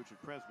head coach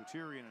at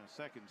Presbyterian in a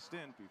second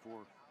stint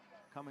before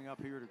coming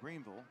up here to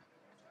Greenville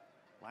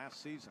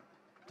last season.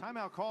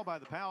 Timeout call by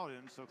the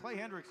Paladins. So Clay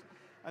Hendricks,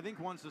 I think,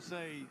 wants to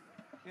say,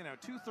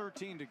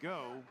 2:13 to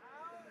go.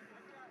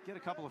 Get a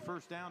couple of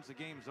first downs, the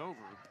game's over.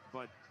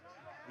 But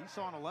he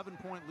saw an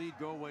 11-point lead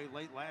go away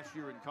late last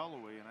year in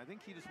Cullowhee, and I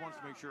think he just wants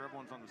to make sure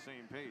everyone's on the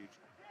same page.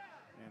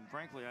 And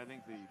frankly, I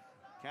think the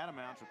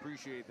Catamounts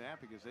appreciate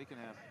that because they can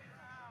have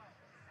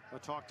a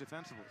talk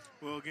defensively.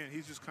 Well, again,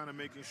 he's just kind of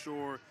making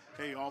sure,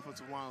 hey,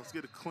 offensive line, let's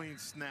get a clean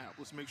snap.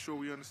 Let's make sure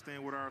we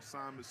understand what our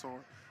assignments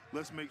are.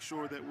 Let's make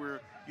sure that we're,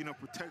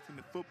 protecting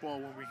the football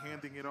when we're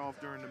handing it off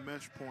during the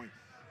mesh point.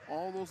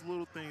 All those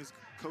little things,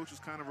 coaches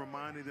kind of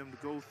reminding them to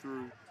go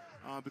through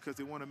because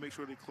they want to make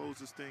sure they close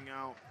this thing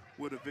out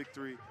with a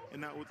victory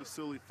and not with a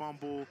silly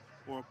fumble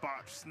or a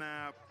botched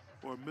snap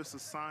or a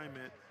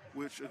misassignment,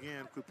 which,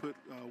 again, could put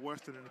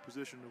Western in a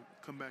position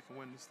to come back and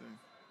win this thing.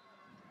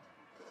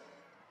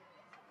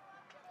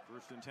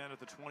 1st and 10 at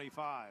the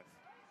 25.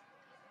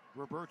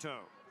 Roberto.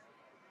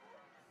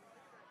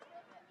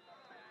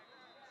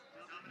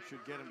 He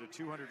should get him to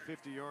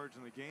 250 yards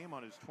in the game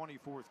on his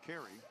 24th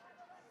carry.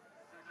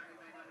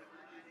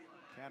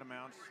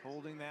 Catamounts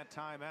holding that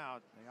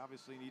timeout. They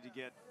obviously need to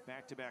get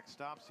back-to-back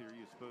stops here.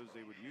 You suppose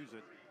they would use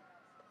it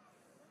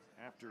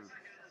after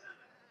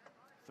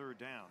 3rd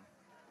down.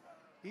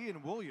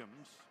 Ian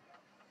Williams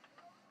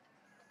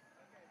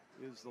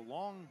is the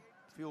long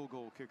field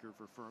goal kicker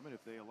for Furman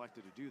if they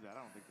elected to do that.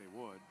 I don't think they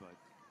would, but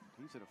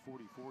he's at a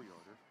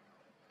 44-yarder.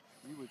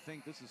 You would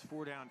think this is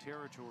 4-down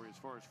territory as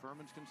far as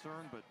Furman's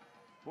concerned, but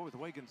boy, with the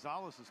way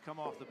Gonzalez has come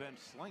off the bench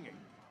slinging,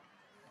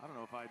 I don't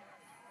know if I'd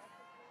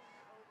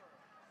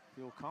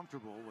feel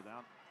comfortable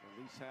without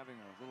at least having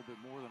a little bit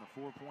more than a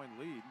 4-point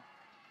lead.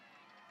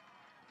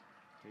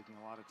 Taking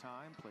a lot of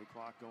time. Play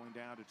clock going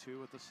down to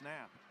 2 at the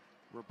snap.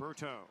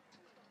 Roberto.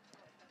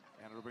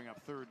 And it'll bring up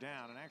 3rd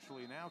down. And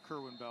actually now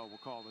Kerwin Bell will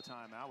call the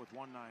timeout with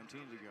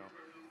 1:19 to go.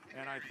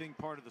 And I think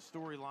part of the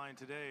storyline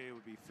today, it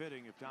would be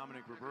fitting if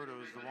Dominic Roberto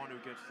is the one who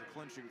gets the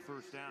clinching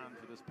 1st down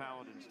for this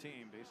Paladins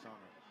team based on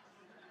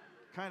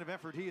the kind of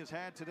effort he has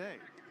had today.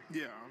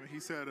 Yeah, I mean,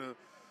 he's had a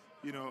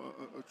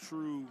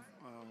true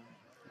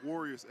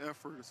Warriors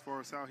effort as far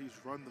as how he's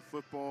run the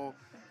football,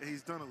 and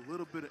he's done a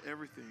little bit of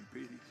everything,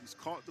 Pete. He's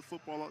caught the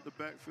football out the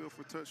backfield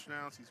for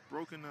touchdowns. He's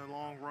broken a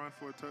long run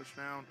for a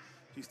touchdown.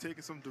 He's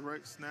taken some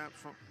direct snaps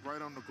from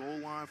right on the goal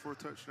line for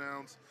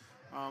touchdowns,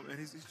 and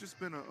he's just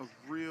been a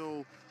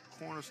real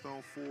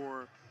cornerstone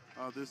for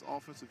this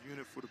offensive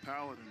unit for the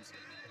Paladins.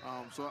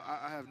 So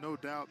I have no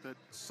doubt that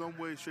some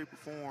way, shape, or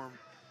form,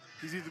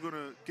 he's either going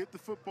to get the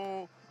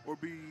football or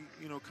be,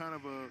 kind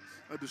of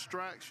a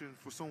distraction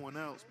for someone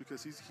else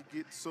because he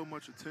gets so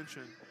much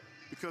attention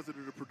because of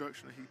the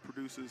production that he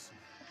produces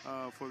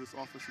for this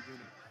offensive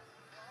unit.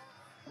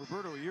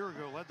 Roberto a year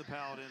ago led the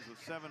Paladins with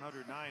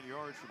 709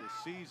 yards for the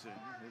season.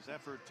 His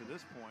effort to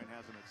this point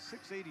has him at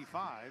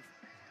 685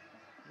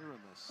 here in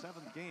the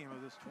 7th game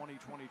of this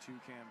 2022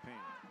 campaign.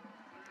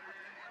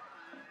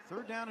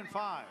 3rd down and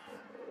 5.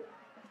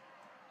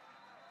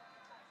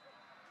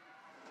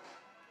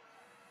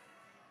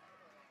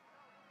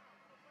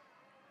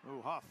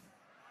 Oh, Huff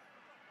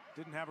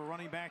didn't have a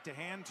running back to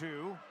hand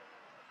to.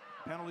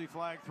 Penalty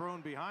flag thrown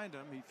behind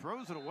him. He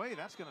throws it away.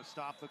 That's going to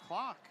stop the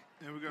clock.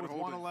 And we got with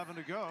 1:11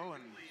 to go,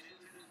 and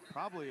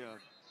probably a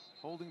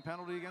holding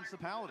penalty against the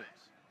Paladins.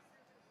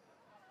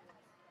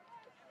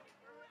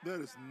 That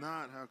is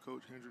not how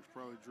Coach Hendricks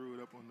probably drew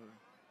it up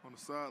on the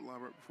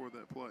sideline right before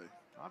that play.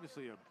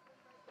 Obviously a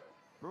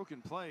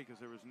broken play because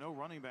there was no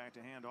running back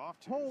to hand off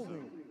to.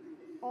 Holding,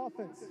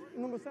 offense,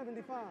 number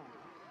 75.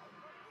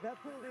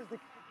 That penalty is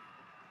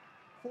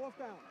 4th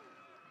down.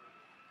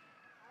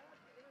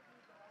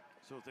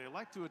 So if they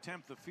elect to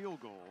attempt the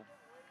field goal,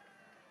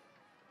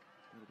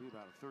 it'll be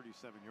about a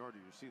 37-yarder.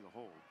 You see the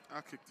hold.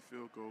 I'll kick the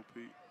field goal,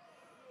 Pete.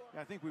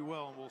 Yeah, I think we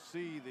will, and we'll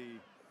see the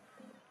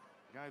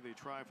guy they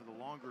try for the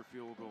longer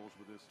field goals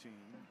with this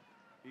team,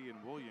 Ian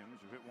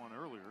Williams, who hit one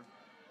earlier.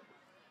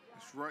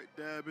 It's right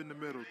dab in the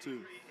middle,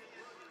 too.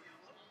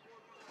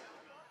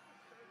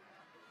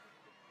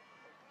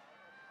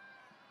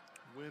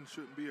 Wind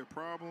shouldn't be a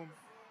problem.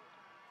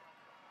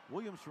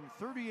 Williams from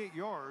 38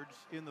 yards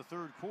in the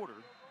 3rd quarter.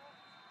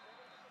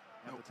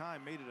 At the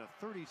time, made it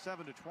a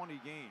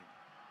 37-20 game.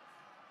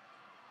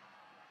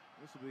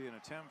 This will be an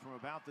attempt from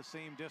about the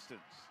same distance.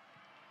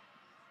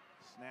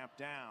 Snap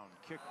down,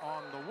 kick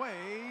on the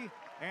way,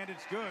 and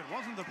it's good.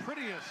 Wasn't the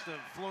prettiest of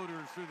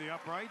floaters through the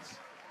uprights,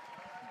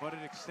 but it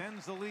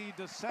extends the lead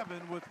to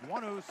 7 with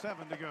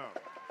 1:07 to go.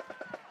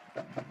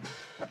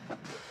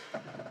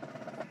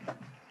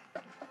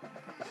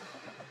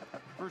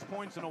 First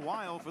points in a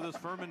while for this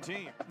Furman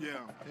team. Yeah,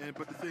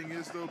 but the thing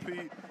is, though,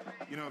 Pete,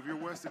 you know, if you're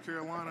Western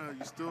Carolina,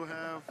 you still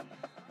have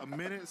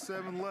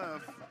 1:07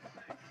 left,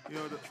 you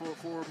know,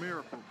 for a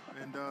miracle.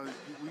 And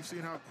we've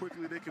seen how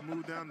quickly they can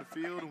move down the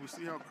field, and we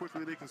see how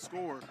quickly they can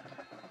score.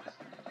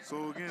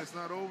 So, again, it's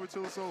not over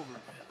till it's over.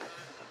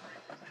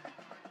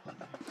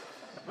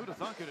 Who'd have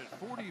thunk it at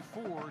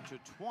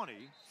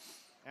 44-20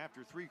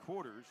 after 3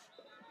 quarters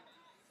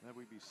that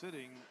we'd be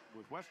sitting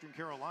with Western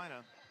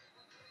Carolina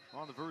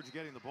on the verge of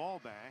getting the ball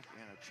back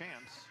and a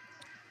chance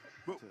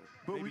to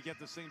maybe get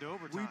this thing to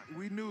overtime.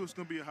 We knew it was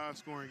going to be a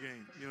high-scoring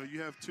game. You know,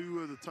 you have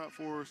 2 of the top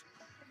 4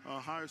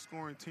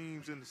 highest-scoring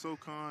teams in the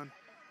SoCon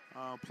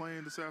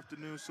playing this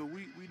afternoon, so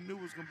we knew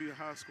it was going to be a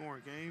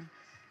high-scoring game,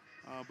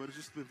 but it's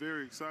just been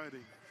very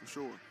exciting for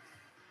sure.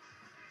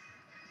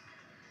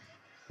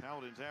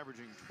 Paladins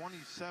averaging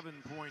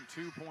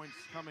 27.2 points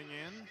coming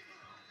in.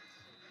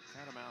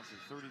 Catamounts is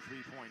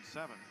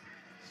 33.7,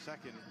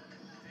 second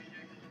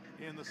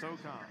in the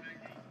SoCon.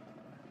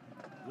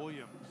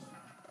 Williams,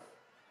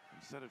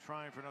 instead of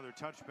trying for another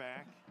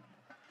touchback,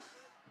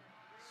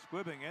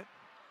 squibbing it.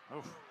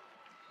 Oh,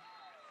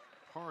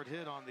 hard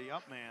hit on the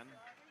up man.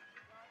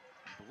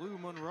 Blue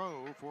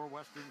Monroe for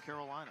Western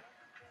Carolina.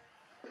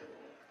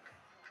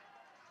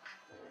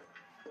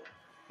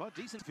 But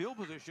decent field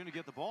position to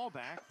get the ball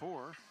back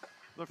for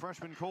the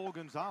freshman Cole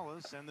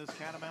Gonzalez and this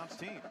Catamounts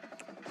team.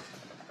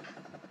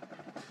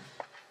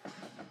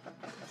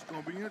 It's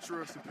going to be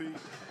interesting, Pete.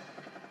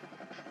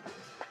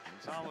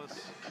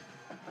 Gonzalez,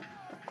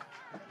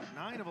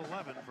 9 of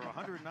 11 for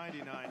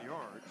 199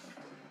 yards.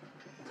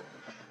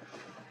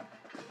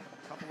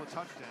 Couple of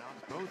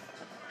touchdowns, both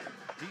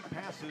deep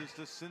passes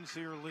to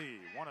Sincere Lee.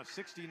 One a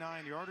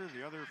 69-yarder,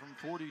 the other from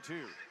 42.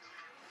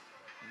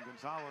 And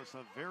Gonzalez,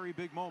 a very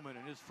big moment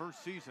in his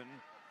first season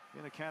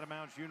in a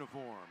Catamounts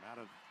uniform out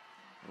of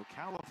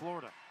Ocala,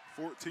 Florida.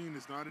 14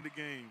 is not in the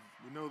game.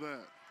 We know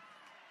that.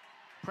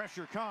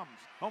 Pressure comes.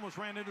 Almost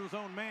ran into his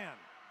own man.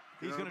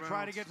 He's going to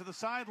try to get to the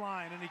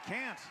sideline, and he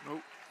can't.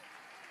 Nope.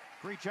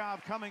 Great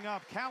job coming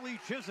up. Callie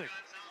Chiswick,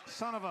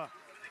 son of a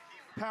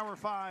Power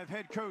 5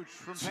 head coach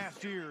from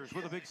past years,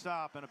 with a big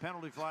stop, and a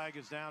penalty flag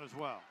is down as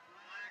well.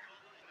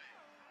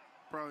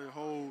 Probably a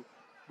hold,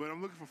 but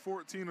I'm looking for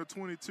 14 or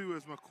 22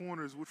 as my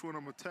corners. Which one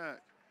I'm going to attack?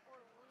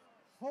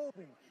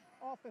 Holding.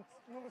 Offense,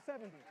 number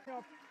 70.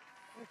 Up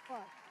in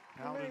spot.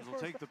 Paladins will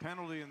take the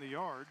penalty in the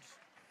yards,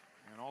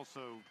 and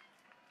also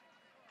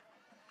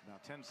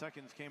about 10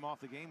 seconds came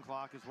off the game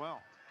clock as well.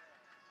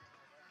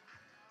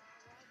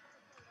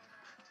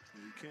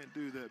 Yeah, you can't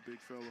do that, big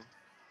fella.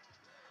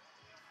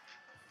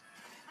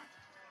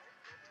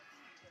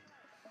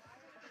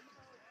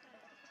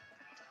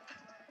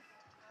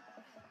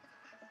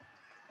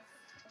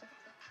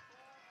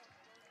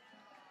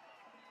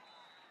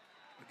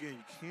 Again,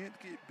 you can't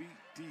get beat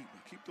deep.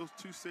 Keep those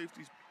 2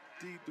 safeties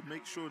deep to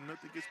make sure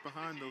nothing gets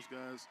behind those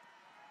guys.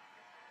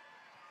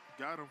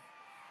 Got him.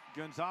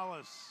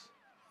 Gonzalez.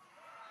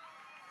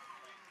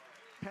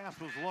 Pass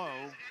was low.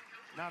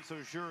 Not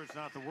so sure it's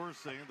not the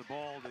worst thing. The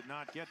ball did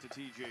not get to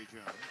T.J.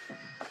 Jones.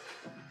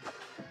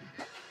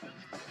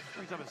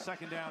 Brings up a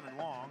 2nd down and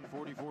long.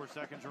 44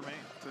 seconds remain.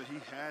 So he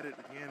had it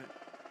again.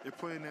 They're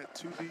playing that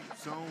 2-deep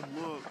zone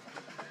look.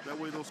 That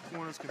way those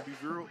corners can be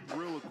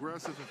real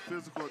aggressive and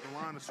physical at the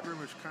line of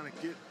scrimmage, kind of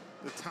get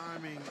the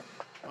timing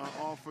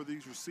off for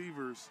these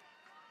receivers.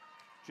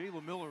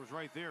 Jalen Miller was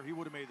right there. He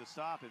would have made the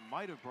stop and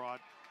might have brought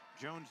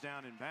Jones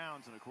down in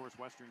bounds. And, of course,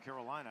 Western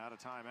Carolina out of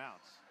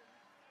timeouts.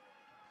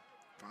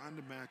 Find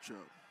the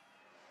matchup.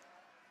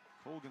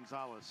 Cole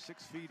Gonzalez,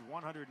 6 feet,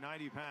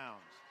 190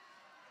 pounds.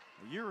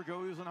 A year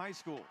ago, he was in high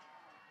school.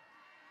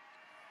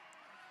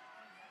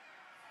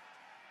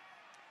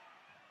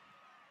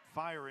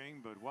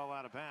 Firing, but well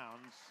out of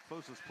bounds.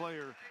 Closest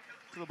player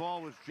to the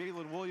ball was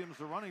Jalen Williams,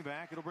 the running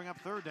back. It'll bring up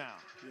 3rd down.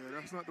 Yeah,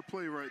 that's not the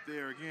play right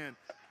there. Again,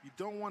 you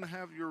don't want to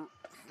have your,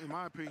 in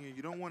my opinion,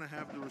 you don't want to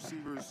have the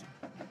receivers,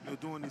 you know,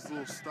 doing these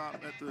little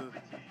stop at the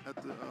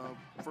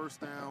 1st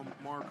down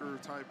marker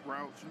type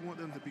routes. You want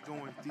them to be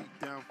going deep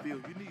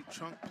downfield. You need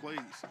chunk plays,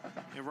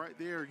 and right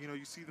there, you know,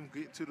 you see them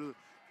get to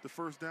the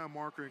first down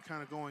marker and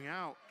kind of going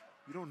out,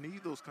 you don't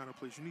need those kind of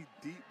plays. You need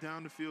deep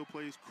down the field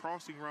plays,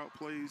 crossing route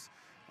plays,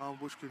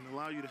 which can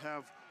allow you to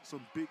have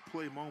some big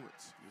play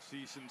moments. You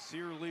see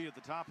Sincere Lee at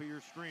the top of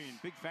your screen.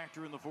 Big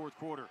factor in the fourth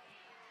quarter.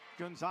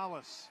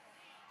 Gonzalez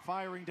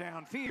firing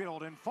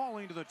downfield and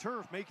falling to the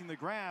turf, making the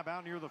grab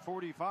out near the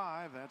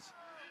 45. That's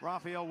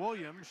Raphael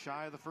Williams,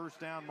 shy of the first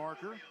down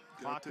marker.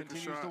 Clock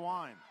continues to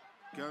wind.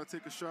 Got to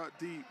take a shot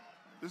deep.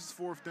 This is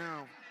fourth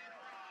down.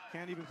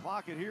 Can't even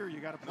clock it here. You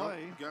got to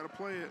play. Nope, got to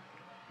play it.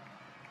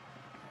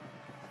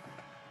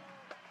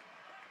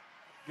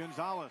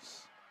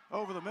 Gonzalez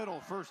over the middle,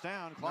 first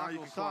down. Clock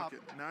will stop.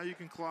 Now you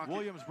can clock it.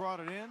 Williams brought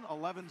it in.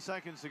 11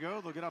 seconds to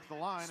go. They'll get up the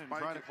line and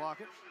try to clock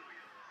it.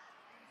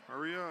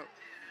 Hurry up.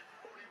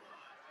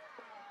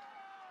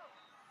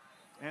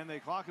 And they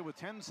clock it with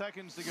 10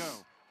 seconds to go.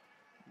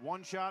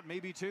 One shot,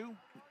 maybe two?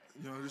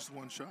 You know, just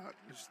one shot.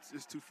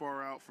 It's too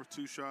far out for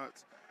two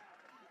shots.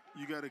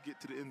 You got to get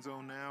to the end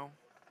zone now.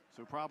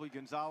 So probably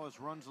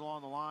Gonzalez runs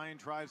along the line,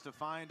 tries to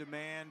find a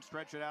man,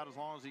 stretch it out as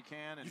long as he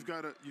can. And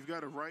you've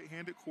got a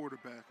right-handed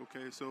quarterback,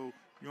 okay? So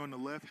you're on the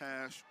left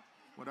hash.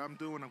 What I'm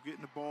doing, I'm getting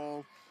the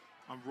ball,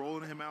 I'm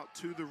rolling him out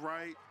to the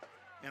right,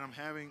 and I'm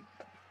having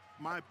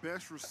my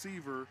best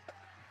receiver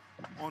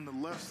on the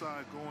left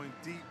side going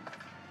deep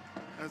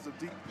as a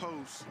deep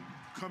post,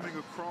 coming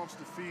across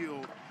the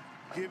field,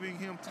 giving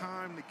him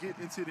time to get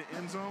into the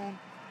end zone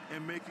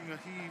and making a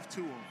heave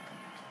to him.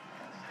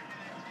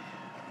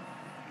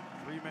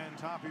 Three men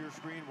top of your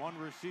screen, one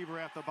receiver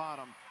at the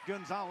bottom.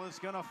 Gonzalez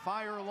gonna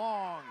fire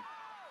long.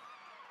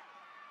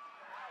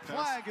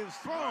 Flag is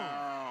thrown.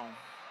 Wow.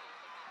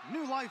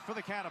 New life for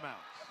the Catamounts.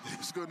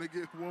 He's gonna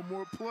get one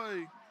more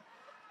play.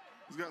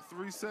 He's got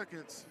 3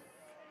 seconds.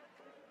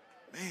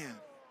 Man.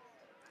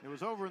 It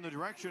was over in the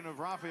direction of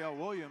Raphael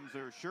Williams,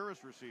 their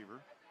surest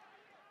receiver.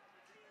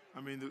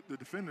 I mean, the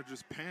defender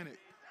just panicked.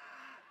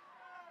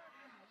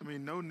 I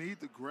mean, no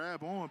need to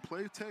grab on,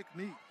 play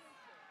technique.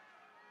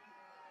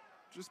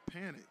 Just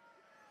panic.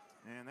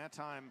 And that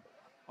time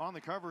on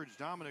the coverage,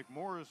 Dominic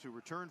Morris, who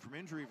returned from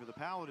injury for the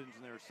Paladins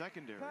in their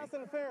secondary. Pass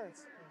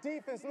interference,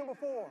 defense number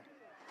 4.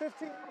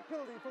 15-yard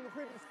penalty from the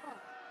previous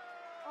spot.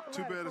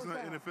 Too bad it's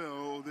not NFL.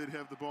 Oh, they'd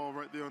have the ball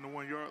right there on the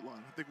 1-yard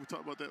line. I think we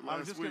talked about that last week. I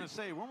was just going to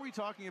say, weren't we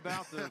talking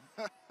about the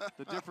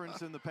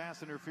difference in the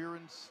pass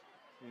interference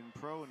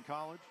in pro and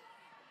college?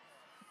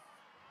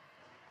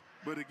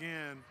 But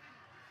again,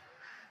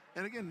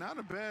 not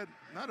a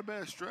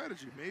bad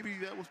strategy. Maybe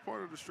that was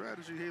part of the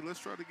strategy. Hey, let's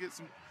try to get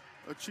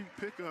a cheap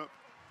pickup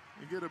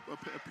and get a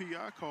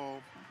PI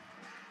call.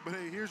 But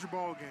hey, here's your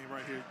ball game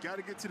right here. Got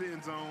to get to the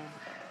end zone.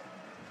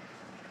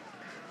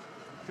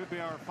 Could be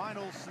our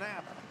final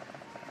snap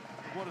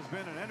of what has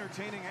been an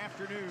entertaining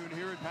afternoon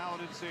here at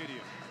Paladin Stadium.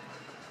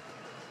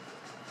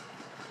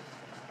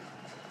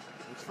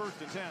 It's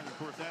 1st and 10. Of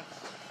course,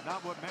 that's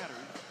not what matters.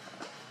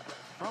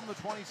 From the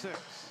 26.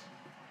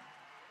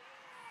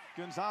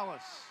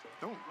 Gonzalez.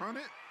 Don't run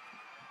it.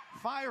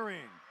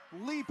 Firing.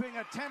 Leaping,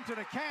 attempted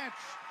a catch.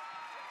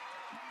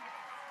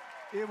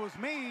 It was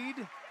made,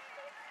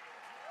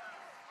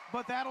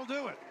 but that'll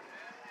do it.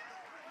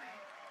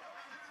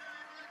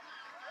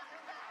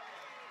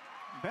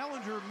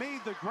 Bellinger made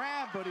the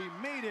grab, but he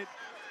made it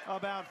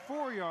about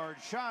 4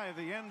 yards shy of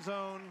the end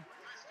zone.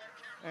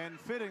 And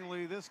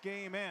fittingly, this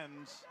game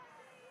ends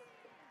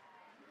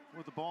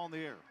with the ball in the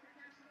air.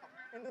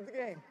 End of the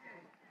game.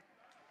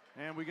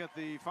 And we get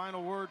the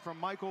final word from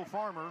Michael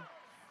Farmer.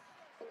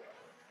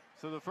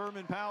 So the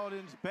Furman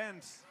Paladins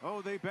bent.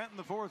 Oh, they bent in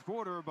the fourth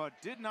quarter, but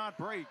did not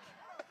break.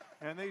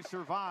 And they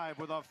survive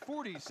with a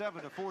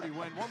 47-40 win.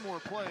 One more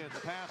play at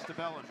the pass to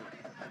Bellinger.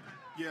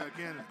 Yeah,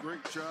 again,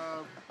 great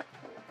job.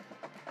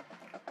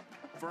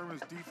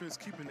 Furman's defense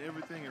keeping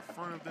everything in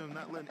front of them,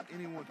 not letting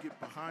anyone get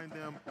behind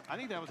them. I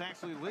think that was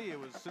actually Lee. It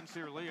was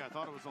Sincere Lee. I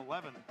thought it was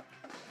 11,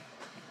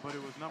 but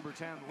it was number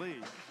 10, Lee.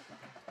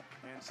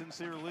 And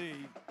Sincere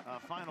Lee,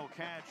 final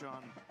catch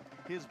on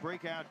his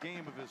breakout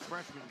game of his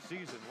freshman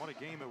season. What a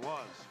game it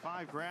was.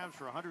 5 grabs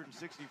for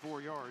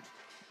 164 yards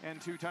and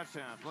 2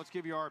 touchdowns. Let's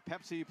give you our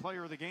Pepsi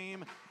player of the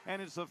game.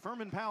 And it's the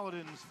Furman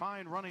Paladins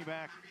fine running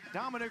back,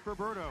 Dominic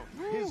Roberto.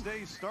 Woo. His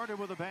day started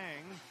with a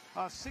bang.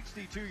 A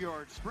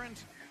 62-yard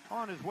sprint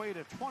on his way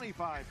to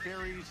 25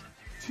 carries,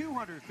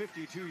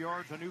 252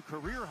 yards, a new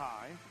career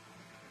high,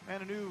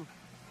 and a new,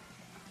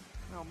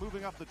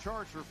 moving up the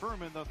charts for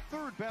Furman, the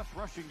 3rd best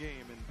rushing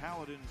game in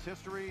Paladins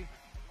history.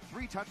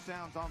 3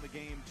 touchdowns on the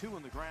game, 2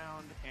 on the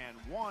ground, and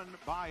 1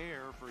 by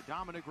air for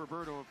Dominic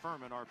Roberto of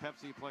Furman, our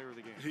Pepsi player of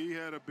the game. He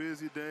had a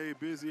busy day,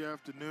 busy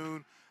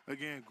afternoon.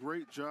 Again,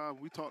 great job.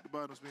 We talked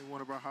about him as being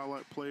one of our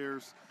highlight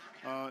players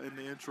in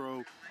the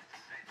intro.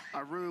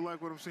 I really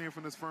like what I'm seeing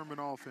from this Furman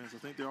offense. I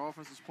think their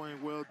offense is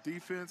playing well.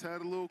 Defense had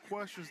a little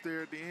questions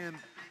there at the end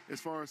as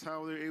far as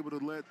how they're able to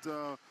let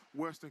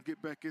Western get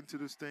back into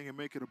this thing and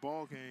make it a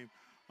ball game.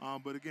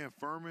 But again,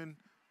 Furman,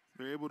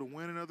 they're able to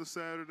win another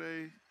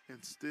Saturday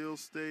and still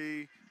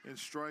stay in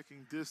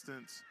striking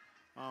distance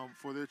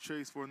for their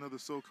chase for another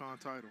SoCon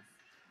title.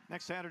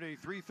 Next Saturday,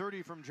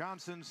 3:30 from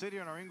Johnson City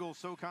on our Ingalls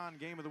SoCon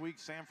Game of the Week,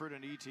 Sanford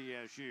and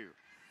ETSU.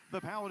 The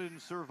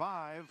Paladins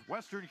survive.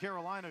 Western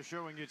Carolina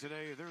showing you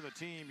today they're the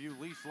team you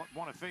least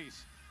want to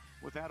face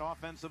with that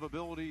offensive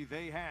ability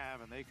they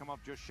have, and they come up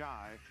just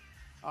shy.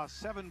 A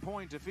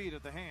 7-point defeat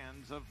at the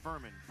hands of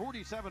Furman.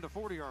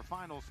 47-40 our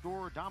final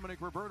score. Dominic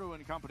Roberto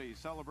and company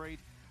celebrate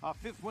a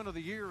 5th win of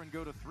the year and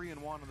go to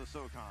 3-1 in the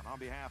SoCon. On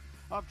behalf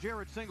of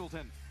Jarrett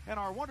Singleton and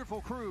our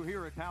wonderful crew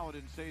here at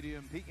Paladin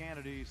Stadium, Pete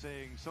Kennedy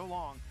saying so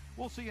long.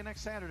 We'll see you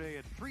next Saturday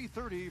at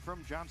 3:30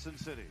 from Johnson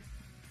City.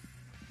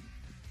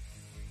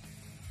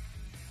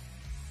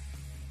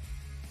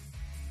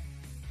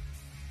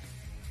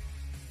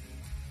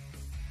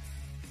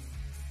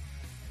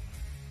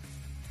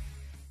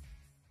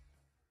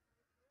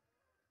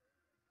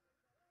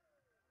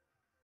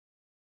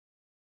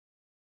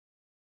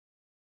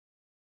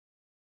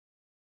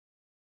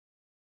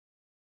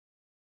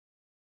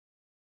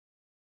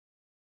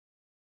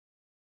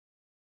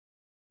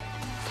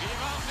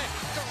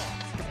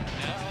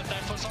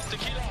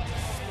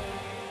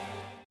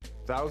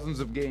 Thousands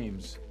of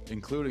games,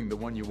 including the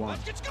one you won.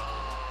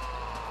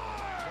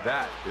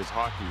 That is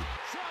hockey.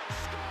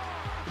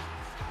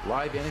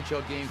 Live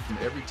NHL games from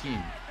every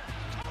team.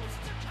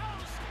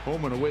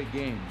 Home and away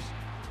games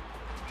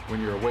when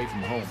you're away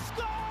from home.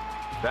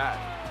 That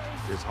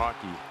is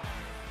hockey.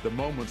 The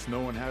moments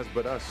no one has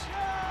but us.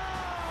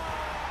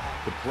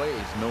 The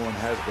plays no one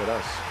has but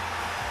us.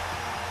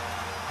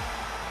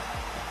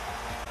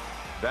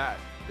 That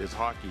is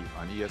hockey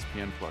on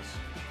ESPN+.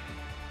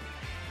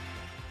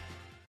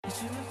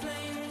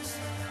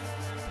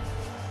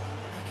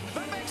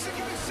 The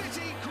Mexico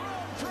City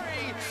Grand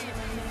Prix.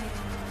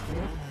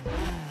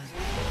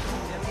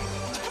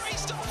 Great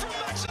stop from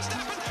Max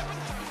Verstappen.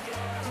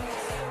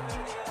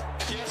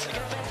 Yes, I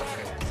got that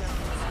back.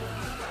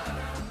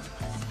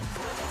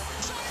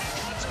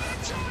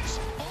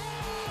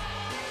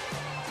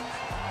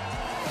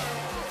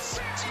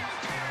 Sergio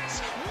Perez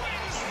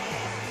wins.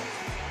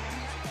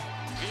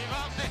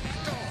 Viva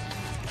Mexico.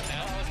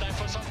 Now it's time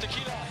for some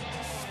tequila.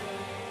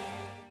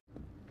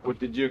 What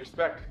did you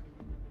expect?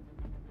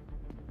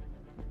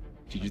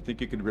 Did you think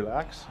you could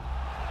relax?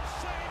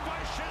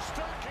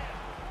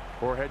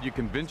 Or had you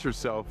convinced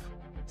yourself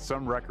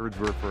some records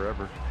were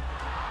forever?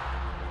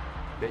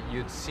 That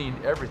you'd seen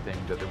everything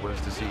that there was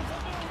to see?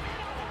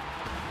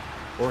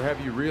 Or have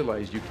you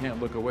realized you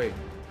can't look away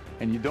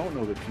and you don't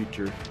know the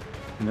future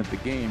and that the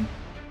game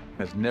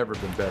has never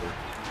been better?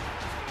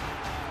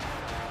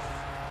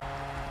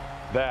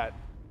 That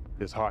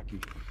is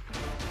hockey.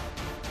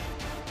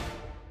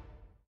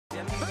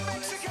 The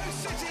Mexico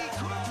City